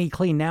 I'm going to eat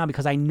clean now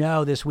because I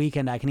know this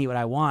weekend I can eat what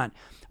I want.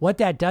 What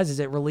that does is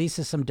it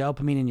releases some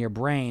dopamine in your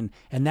brain,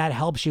 and that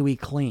helps you eat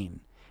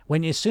clean.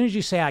 As soon as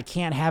you say, I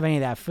can't have any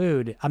of that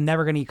food, I'm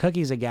never going to eat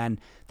cookies again,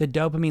 the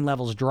dopamine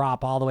levels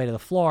drop all the way to the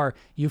floor.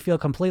 You feel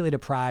completely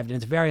deprived, and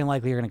it's very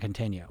unlikely you're going to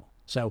continue.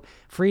 So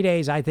free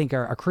days, I think,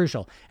 are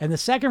crucial. And the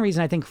second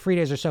reason I think free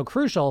days are so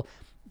crucial,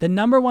 the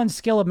number one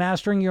skill of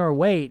mastering your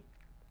weight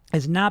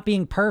is not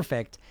being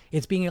perfect.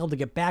 It's being able to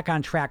get back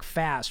on track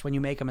fast when you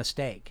make a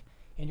mistake.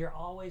 And you're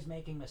always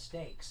making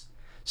mistakes.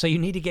 So you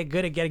need to get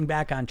good at getting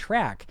back on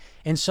track.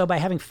 And so by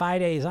having 5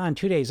 days on,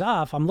 2 days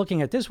off, I'm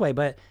looking at it this way,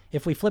 but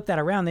if we flip that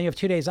around, then you have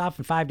 2 days off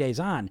and 5 days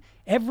on.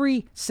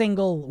 Every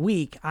single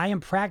week, I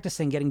am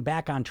practicing getting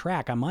back on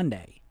track on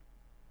Monday.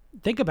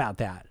 Think about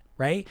that,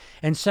 right?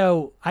 And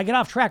so I get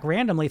off track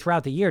randomly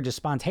throughout the year, just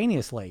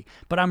spontaneously,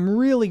 but I'm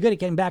really good at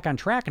getting back on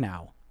track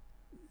now.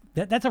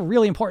 That's a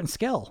really important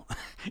skill,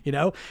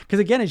 because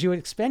again, as you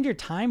expand your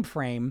time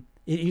frame,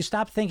 you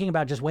stop thinking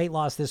about just weight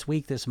loss this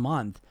week, this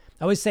month.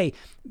 I always say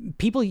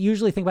people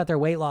usually think about their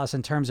weight loss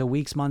in terms of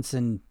weeks, months,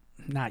 and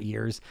not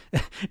years,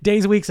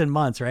 days, weeks, and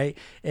months, right?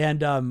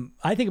 And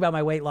I think about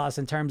my weight loss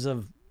in terms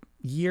of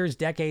years,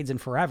 decades, and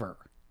forever.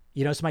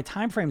 So my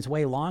time frame's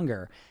way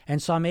longer.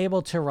 And so I'm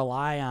able to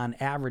rely on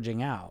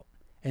averaging out.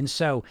 And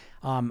so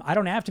I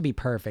don't have to be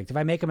perfect. If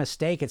I make a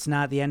mistake, it's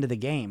not the end of the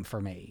game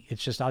for me.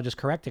 It's just, I'll just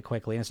correct it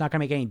quickly. And it's not going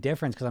to make any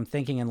difference because I'm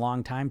thinking in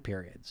long time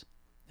periods.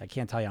 I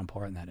can't tell you how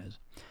important that is.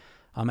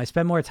 I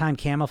spend more time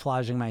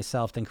camouflaging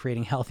myself than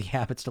creating healthy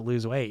habits to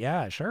lose weight.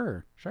 Yeah,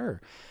 sure.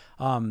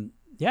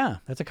 Yeah,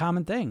 that's a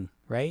common thing,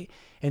 right?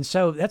 And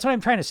so that's what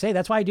I'm trying to say.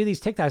 That's why I do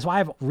these TikToks. That's why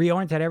I've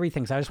reoriented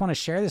everything. So I just want to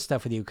share this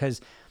stuff with you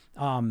because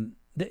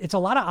it's a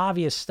lot of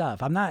obvious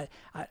stuff.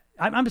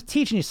 I'm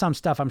teaching you some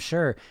stuff, I'm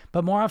sure,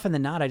 but more often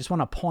than not, I just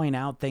want to point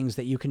out things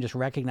that you can just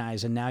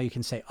recognize, and now you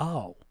can say,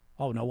 oh,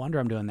 no wonder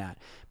I'm doing that.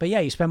 But yeah,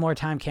 you spend more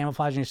time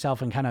camouflaging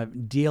yourself and kind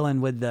of dealing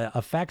with the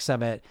effects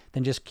of it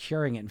than just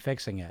curing it and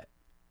fixing it,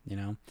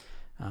 and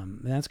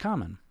that's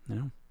common,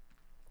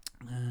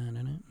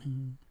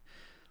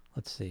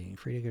 Let's see.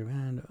 Free day, good or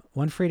bad?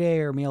 One free day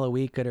or meal a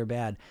week, good or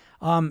bad?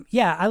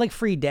 Yeah, I like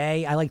free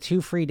day. I like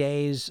 2 free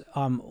days.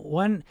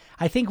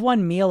 I think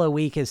 1 meal a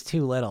week is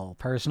too little,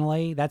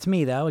 personally. That's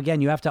me, though.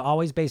 Again, you have to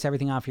always base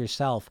everything off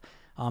yourself.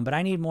 But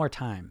I need more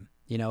time,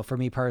 for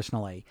me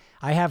personally.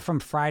 I have from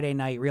Friday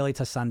night really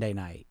to Sunday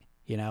night,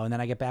 and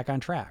then I get back on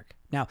track.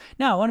 Now,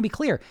 I want to be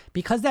clear,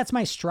 because that's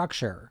my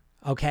structure,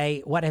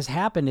 okay? What has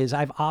happened is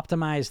I've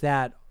optimized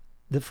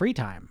the free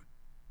time.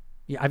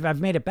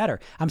 I've made it better.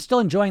 I'm still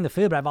enjoying the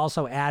food, but I've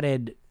also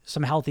added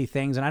some healthy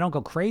things, and I don't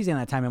go crazy on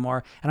that time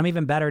anymore. And I'm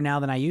even better now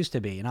than I used to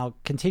be, and I'll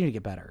continue to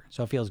get better.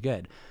 So it feels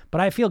good.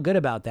 But I feel good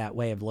about that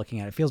way of looking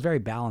at it. It feels very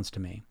balanced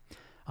to me.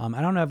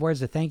 I don't have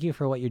words to thank you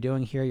for what you're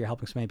doing here. You're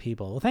helping so many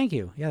people. Well, thank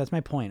you. Yeah, that's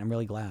my point. I'm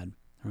really glad.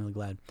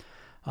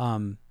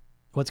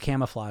 What's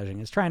camouflaging?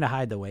 It's trying to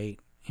hide the weight,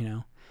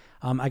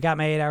 I got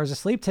my 8 hours of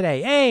sleep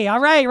today. Hey, all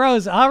right,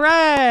 Rose. All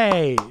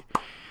right.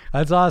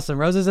 That's awesome.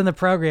 Rose is in the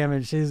program,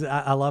 and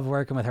I love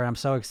working with her. I'm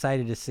so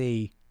excited to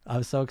see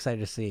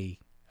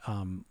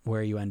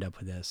where you end up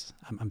with this.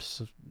 I'm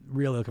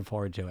really looking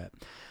forward to it.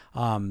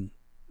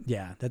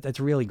 Yeah, that's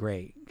really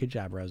great. Good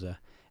job, Rosa.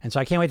 And so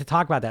I can't wait to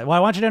talk about that. What I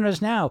want you to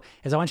notice now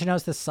is I want you to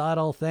notice the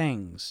subtle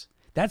things.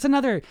 That's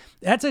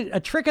a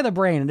trick of the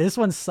brain, and this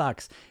one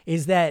sucks,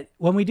 is that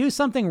when we do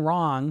something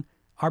wrong,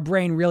 our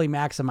brain really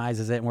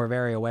maximizes it and we're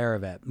very aware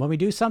of it. When we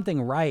do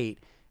something right,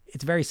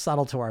 it's very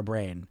subtle to our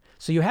brain.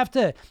 So you have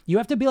to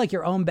be like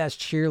your own best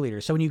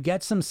cheerleader. So when you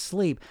get some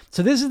sleep,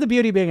 so this is the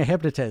beauty of being a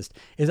hypnotist,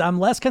 is I'm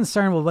less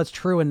concerned with what's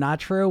true and not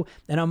true,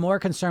 and I'm more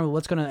concerned with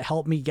what's going to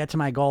help me get to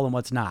my goal and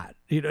what's not.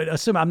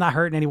 Assume I'm not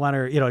hurting anyone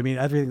or,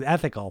 everything's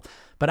ethical.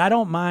 But I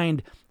don't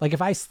mind, like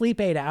if I sleep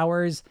 8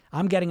 hours,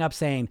 I'm getting up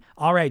saying,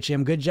 all right,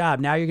 Jim, good job.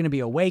 Now you're going to be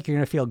awake. You're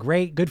going to feel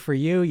great. Good for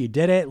you. You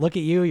did it. Look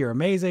at you. You're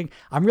amazing.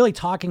 I'm really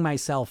talking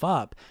myself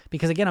up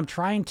because, again, I'm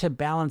trying to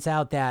balance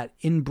out that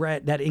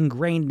ingrained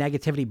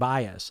negativity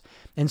bias.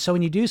 And so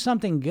when you do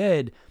something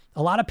good,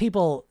 a lot of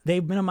people,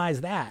 they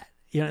minimize that.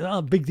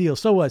 Oh, big deal.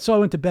 So what? So I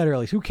went to bed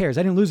early. Who cares?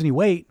 I didn't lose any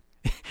weight.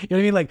 You know what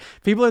I mean? Like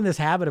people are in this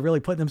habit of really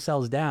putting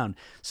themselves down.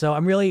 So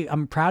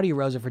I'm proud of you,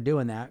 Rosa, for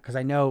doing that, because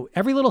I know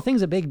every little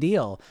thing's a big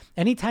deal.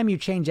 Anytime you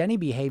change any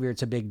behavior,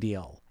 it's a big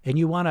deal. And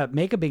you want to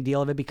make a big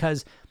deal of it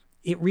because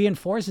it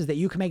reinforces that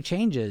you can make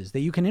changes, that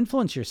you can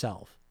influence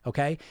yourself.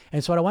 Okay.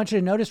 And so what I want you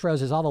to notice,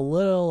 Rosa, is all the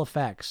little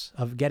effects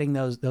of getting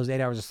those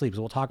 8 hours of sleep.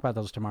 So we'll talk about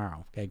those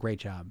tomorrow. Okay. Great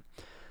job.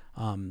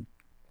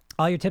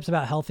 All your tips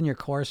about health in your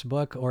course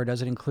book, or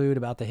does it include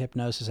about the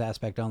hypnosis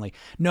aspect only?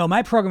 No,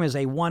 my program is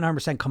a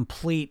 100%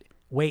 complete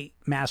weight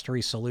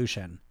mastery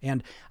solution.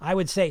 And I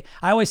always say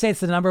it's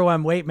the number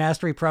one weight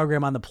mastery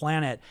program on the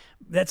planet.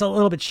 That's a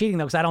little bit cheating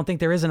though, because I don't think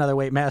there is another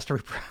weight mastery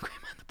program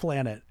on the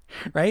planet,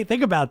 right?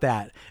 Think about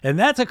that. And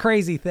that's a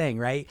crazy thing,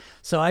 right?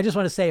 So I just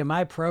want to say in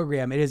my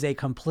program, it is a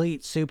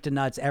complete soup to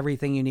nuts,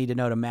 everything you need to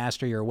know to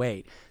master your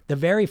weight. The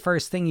very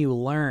first thing you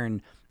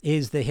learn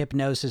is the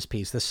hypnosis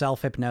piece, the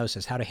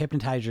self-hypnosis, how to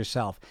hypnotize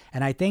yourself.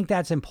 And I think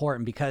that's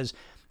important because,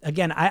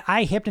 again,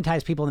 I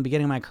hypnotize people in the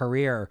beginning of my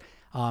career.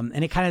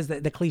 And it kind of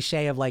is the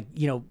cliche of like,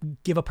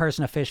 give a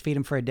person a fish, feed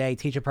them for a day,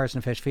 teach a person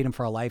a fish, feed them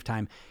for a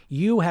lifetime.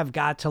 You have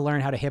got to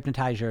learn how to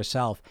hypnotize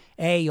yourself.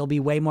 You'll be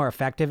way more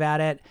effective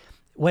at it.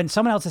 When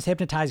someone else is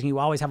hypnotizing, you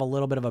always have a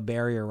little bit of a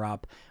barrier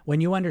up.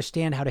 When you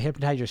understand how to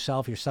hypnotize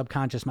yourself, your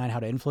subconscious mind,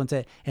 how to influence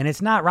it, and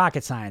it's not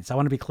rocket science. I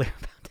want to be clear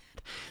about that.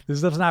 This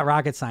stuff's not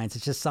rocket science.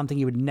 It's just something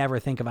you would never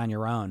think of on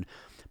your own.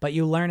 But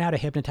you learn how to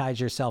hypnotize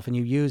yourself, and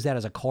you use that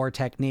as a core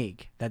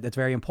technique. That's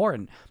very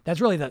important. That's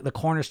really the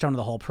cornerstone of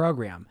the whole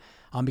program,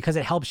 because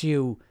it helps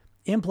you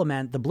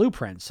implement the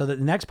blueprints. So that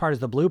the next part is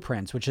the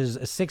blueprints, which is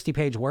a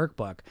 60-page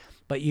workbook.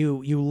 But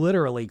you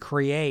literally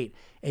create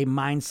a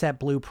mindset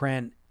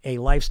blueprint, a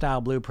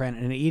lifestyle blueprint,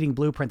 and an eating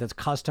blueprint that's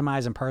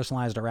customized and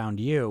personalized around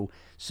you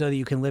so that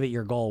you can live at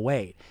your goal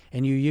weight.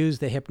 And you use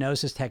the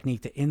hypnosis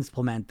technique to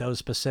implement those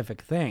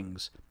specific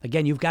things.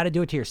 Again, you've got to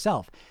do it to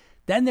yourself.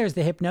 Then there's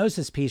the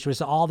hypnosis piece, which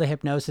is all the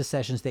hypnosis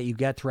sessions that you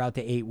get throughout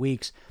the 8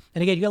 weeks.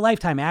 And again, you get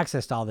lifetime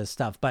access to all this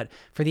stuff, but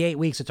for the 8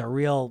 weeks, it's a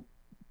real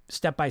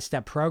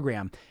step-by-step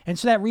program. And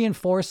so that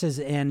reinforces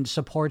and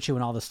supports you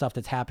in all the stuff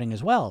that's happening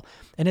as well.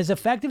 And as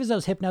effective as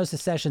those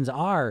hypnosis sessions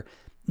are,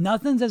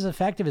 nothing's as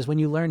effective as when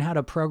you learn how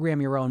to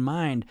program your own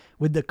mind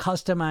with the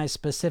customized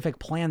specific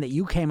plan that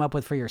you came up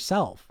with for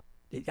yourself.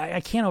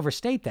 I can't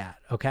overstate that,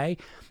 okay?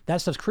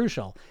 That stuff's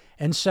crucial.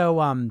 And so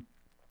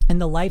in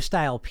the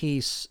lifestyle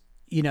piece,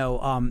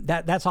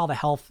 that's all the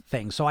health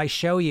things. So I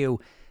show you,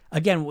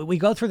 again, we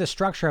go through the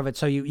structure of it.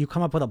 So you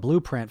come up with a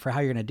blueprint for how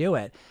you're going to do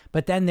it.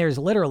 But then there's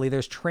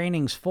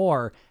trainings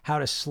for how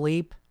to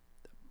sleep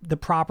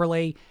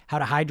properly, how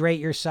to hydrate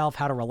yourself,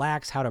 how to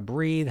relax, how to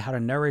breathe, how to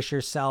nourish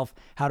yourself,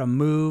 how to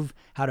move,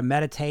 how to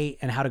meditate,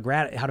 and how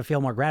to feel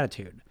more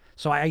gratitude.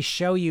 So I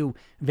show you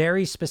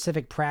very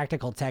specific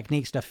practical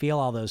techniques to feel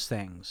all those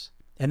things.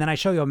 And then I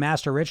show you a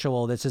master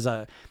ritual. It's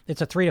a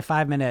 3 to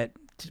 5 minute,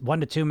 1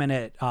 to 2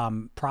 minute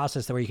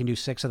process where you can do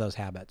 6 of those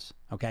habits.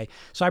 Okay.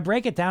 So I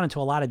break it down into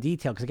a lot of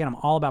detail because, again, I'm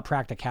all about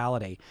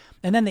practicality.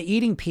 And then the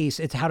eating piece,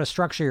 it's how to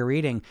structure your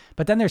eating.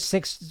 But then there's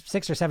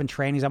six or seven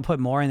trainings. I'm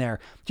putting more in there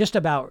just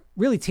about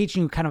really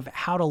teaching you kind of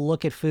how to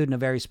look at food in a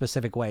very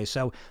specific way.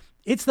 So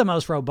it's the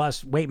most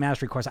robust weight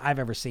mastery course I've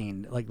ever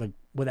seen, like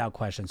without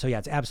question. So yeah,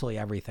 it's absolutely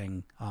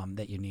everything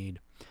that you need.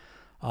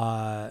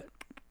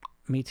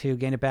 Me too.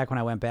 Gained it back when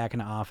I went back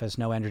into office.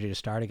 No energy to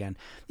start again.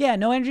 Yeah,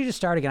 no energy to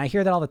start again. I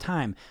hear that all the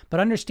time.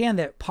 But understand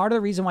that part of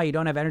the reason why you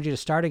don't have energy to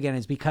start again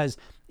is because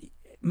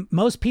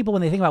most people,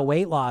 when they think about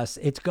weight loss,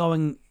 it's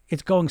going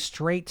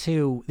straight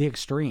to the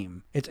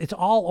extreme. It's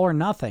all or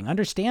nothing.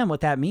 Understand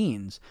what that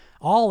means.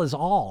 All is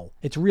all.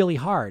 It's really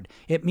hard.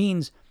 It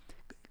means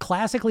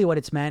classically what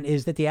it's meant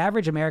is that the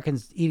average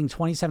American's eating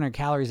 2,700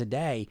 calories a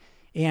day,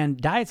 and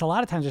diets a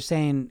lot of times are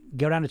saying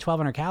go down to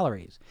 1,200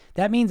 calories.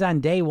 That means on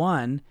day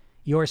one,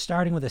 you're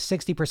starting with a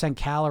 60%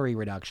 calorie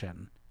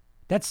reduction.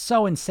 That's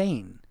so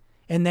insane.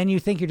 And then you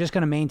think you're just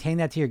going to maintain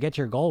that till you get to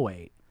your goal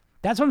weight.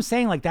 That's what I'm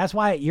saying. Like, that's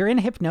why you're in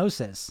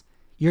hypnosis.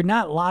 You're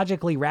not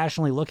logically,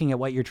 rationally looking at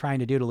what you're trying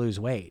to do to lose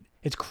weight.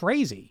 It's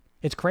crazy.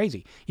 It's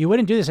crazy. You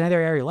wouldn't do this in any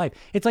other area of your life.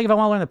 It's like if I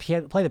want to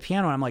learn to play the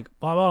piano, and I'm like,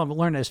 well, I want to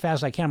learn it as fast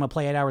as I can. I'm going to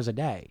play 8 hours a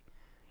day.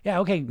 Yeah,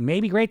 okay,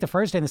 maybe great the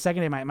first day, and the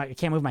second day, I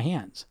can't move my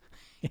hands.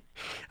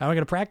 I'm going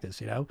to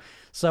practice,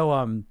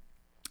 So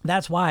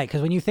that's why,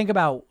 because when you think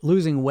about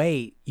losing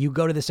weight, you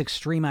go to this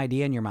extreme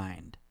idea in your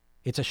mind.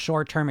 It's a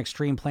short-term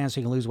extreme plan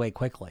so you can lose weight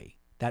quickly.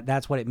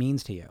 That's what it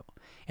means to you.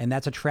 And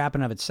that's a trap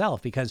in of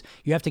itself, because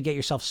you have to get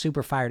yourself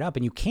super fired up,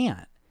 and you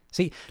can't.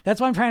 See, that's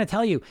what I'm trying to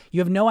tell you. You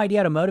have no idea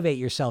how to motivate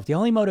yourself. The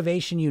only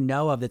motivation you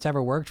know of that's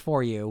ever worked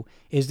for you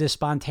is this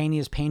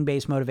spontaneous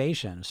pain-based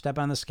motivation. Step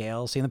on the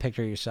scale, seeing the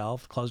picture of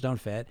yourself, clothes don't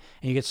fit,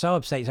 and you get so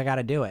upset, you say, I got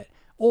to do it.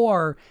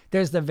 Or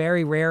there's the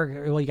very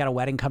rare, well, you got a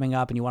wedding coming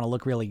up and you want to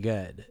look really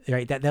good,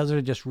 right? Those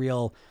are just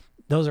real,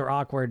 those are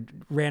awkward,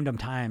 random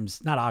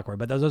times. Not awkward,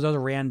 but those are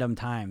random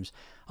times.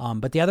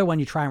 But the other one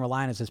you try and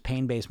rely on is this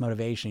pain-based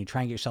motivation. You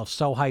try and get yourself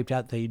so hyped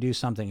up that you do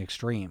something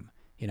extreme.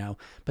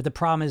 But the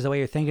problem is the way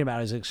you're thinking about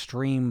it is an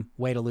extreme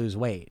way to lose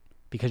weight,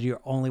 because you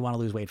only want to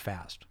lose weight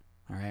fast.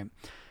 All right.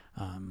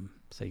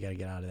 So you got to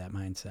get out of that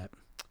mindset.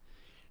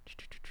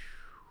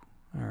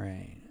 All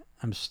right.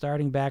 I'm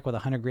starting back with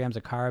 100 grams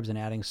of carbs and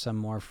adding some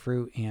more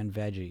fruit and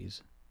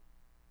veggies.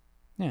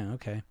 Yeah.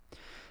 Okay.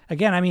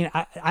 Again, I mean,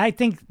 I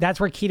think that's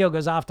where keto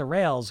goes off the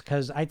rails,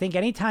 because I think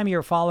anytime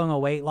you're following a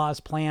weight loss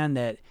plan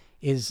that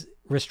is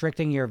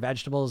restricting your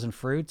vegetables and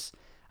fruits,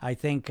 I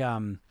think,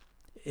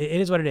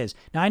 it is what it is.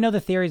 Now, I know the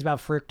theories about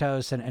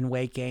fructose and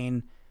weight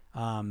gain. They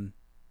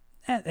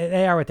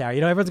are what they are.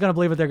 Everyone's going to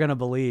believe what they're going to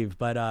believe.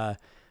 But I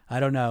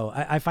don't know.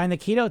 I find the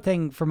keto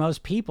thing for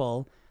most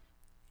people,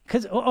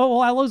 because,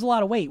 I lose a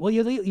lot of weight. Well,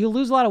 you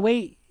lose a lot of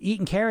weight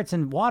eating carrots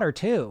and water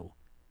too.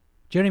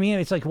 Do you know what I mean?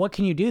 It's like, what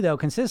can you do, though,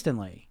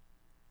 consistently?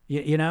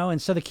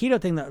 And so the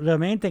keto thing, the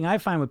main thing I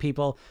find with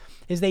people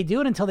is they do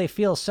it until they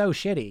feel so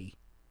shitty.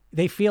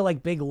 They feel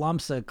like big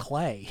lumps of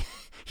clay.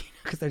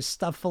 Because they're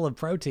stuffed full of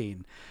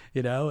protein,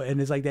 and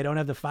it's like they don't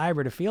have the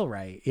fiber to feel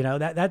right.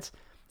 That's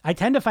I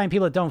tend to find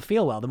people that don't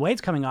feel well. The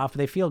weight's coming off, but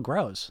they feel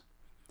gross.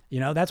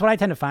 That's what I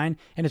tend to find,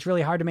 and it's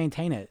really hard to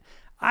maintain it.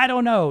 I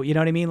don't know. You know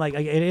what I mean? Like,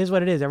 it is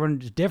what it is.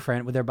 Everyone's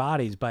different with their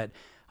bodies, but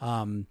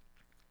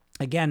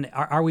again,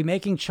 are we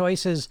making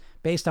choices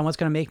based on what's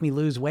going to make me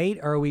lose weight,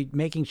 or are we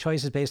making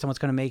choices based on what's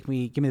going to give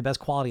me the best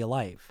quality of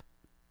life?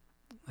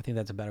 I think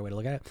that's a better way to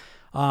look at it.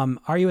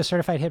 Are you a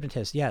certified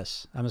hypnotist?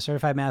 Yes. I'm a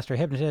certified master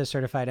hypnotist,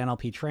 certified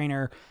NLP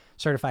trainer,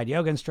 certified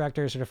yoga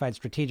instructor, certified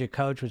strategic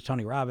coach with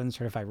Tony Robbins,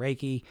 certified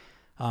Reiki.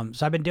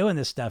 So I've been doing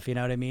this stuff, you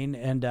know what I mean?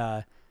 And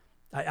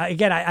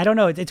I don't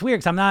know. It's weird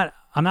because I'm not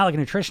like a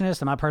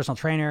nutritionist. I'm not a personal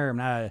trainer. I'm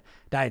not a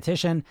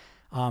dietitian.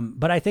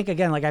 But I think,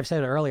 again, like I've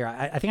said earlier,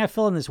 I think I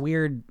fill in this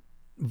weird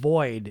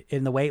void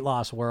in the weight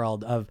loss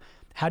world of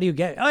how do you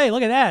get, oh, hey,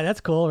 look at that.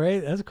 That's cool,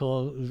 right? That's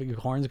cool. Your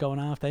horns going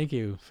off. Thank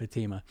you,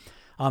 Fatima.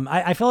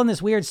 I fill in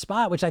this weird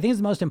spot, which I think is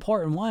the most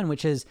important one,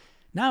 which is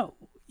now,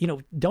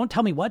 don't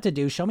tell me what to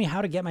do. Show me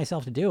how to get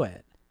myself to do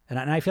it. And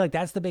I feel like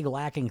that's the big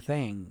lacking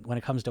thing when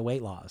it comes to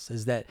weight loss,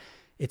 is that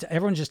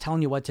everyone's just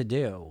telling you what to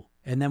do.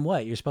 And then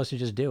what? You're supposed to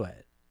just do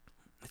it.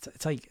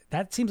 It's like,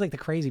 that seems like the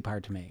crazy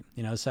part to me,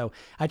 so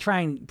I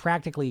try and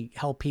practically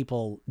help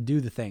people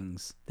do the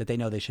things that they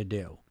know they should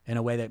do in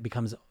a way that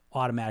becomes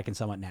automatic and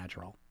somewhat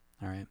natural.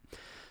 All right.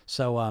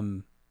 So,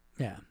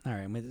 yeah. All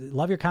right.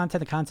 Love your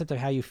content. The concept of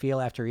how you feel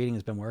after eating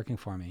has been working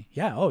for me.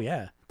 Yeah. Oh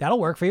yeah. That'll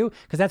work for you,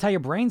 because that's how your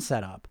brain's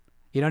set up.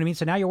 You know what I mean?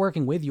 So now you're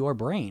working with your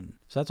brain.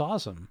 So that's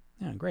awesome.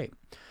 Yeah. Great.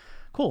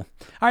 Cool.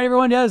 All right,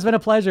 everyone. Yeah, it's been a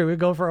pleasure. We'll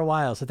go for a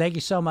while. So thank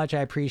you so much.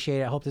 I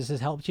appreciate it. I hope this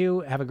has helped you.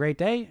 Have a great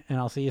day, and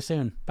I'll see you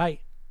soon. Bye.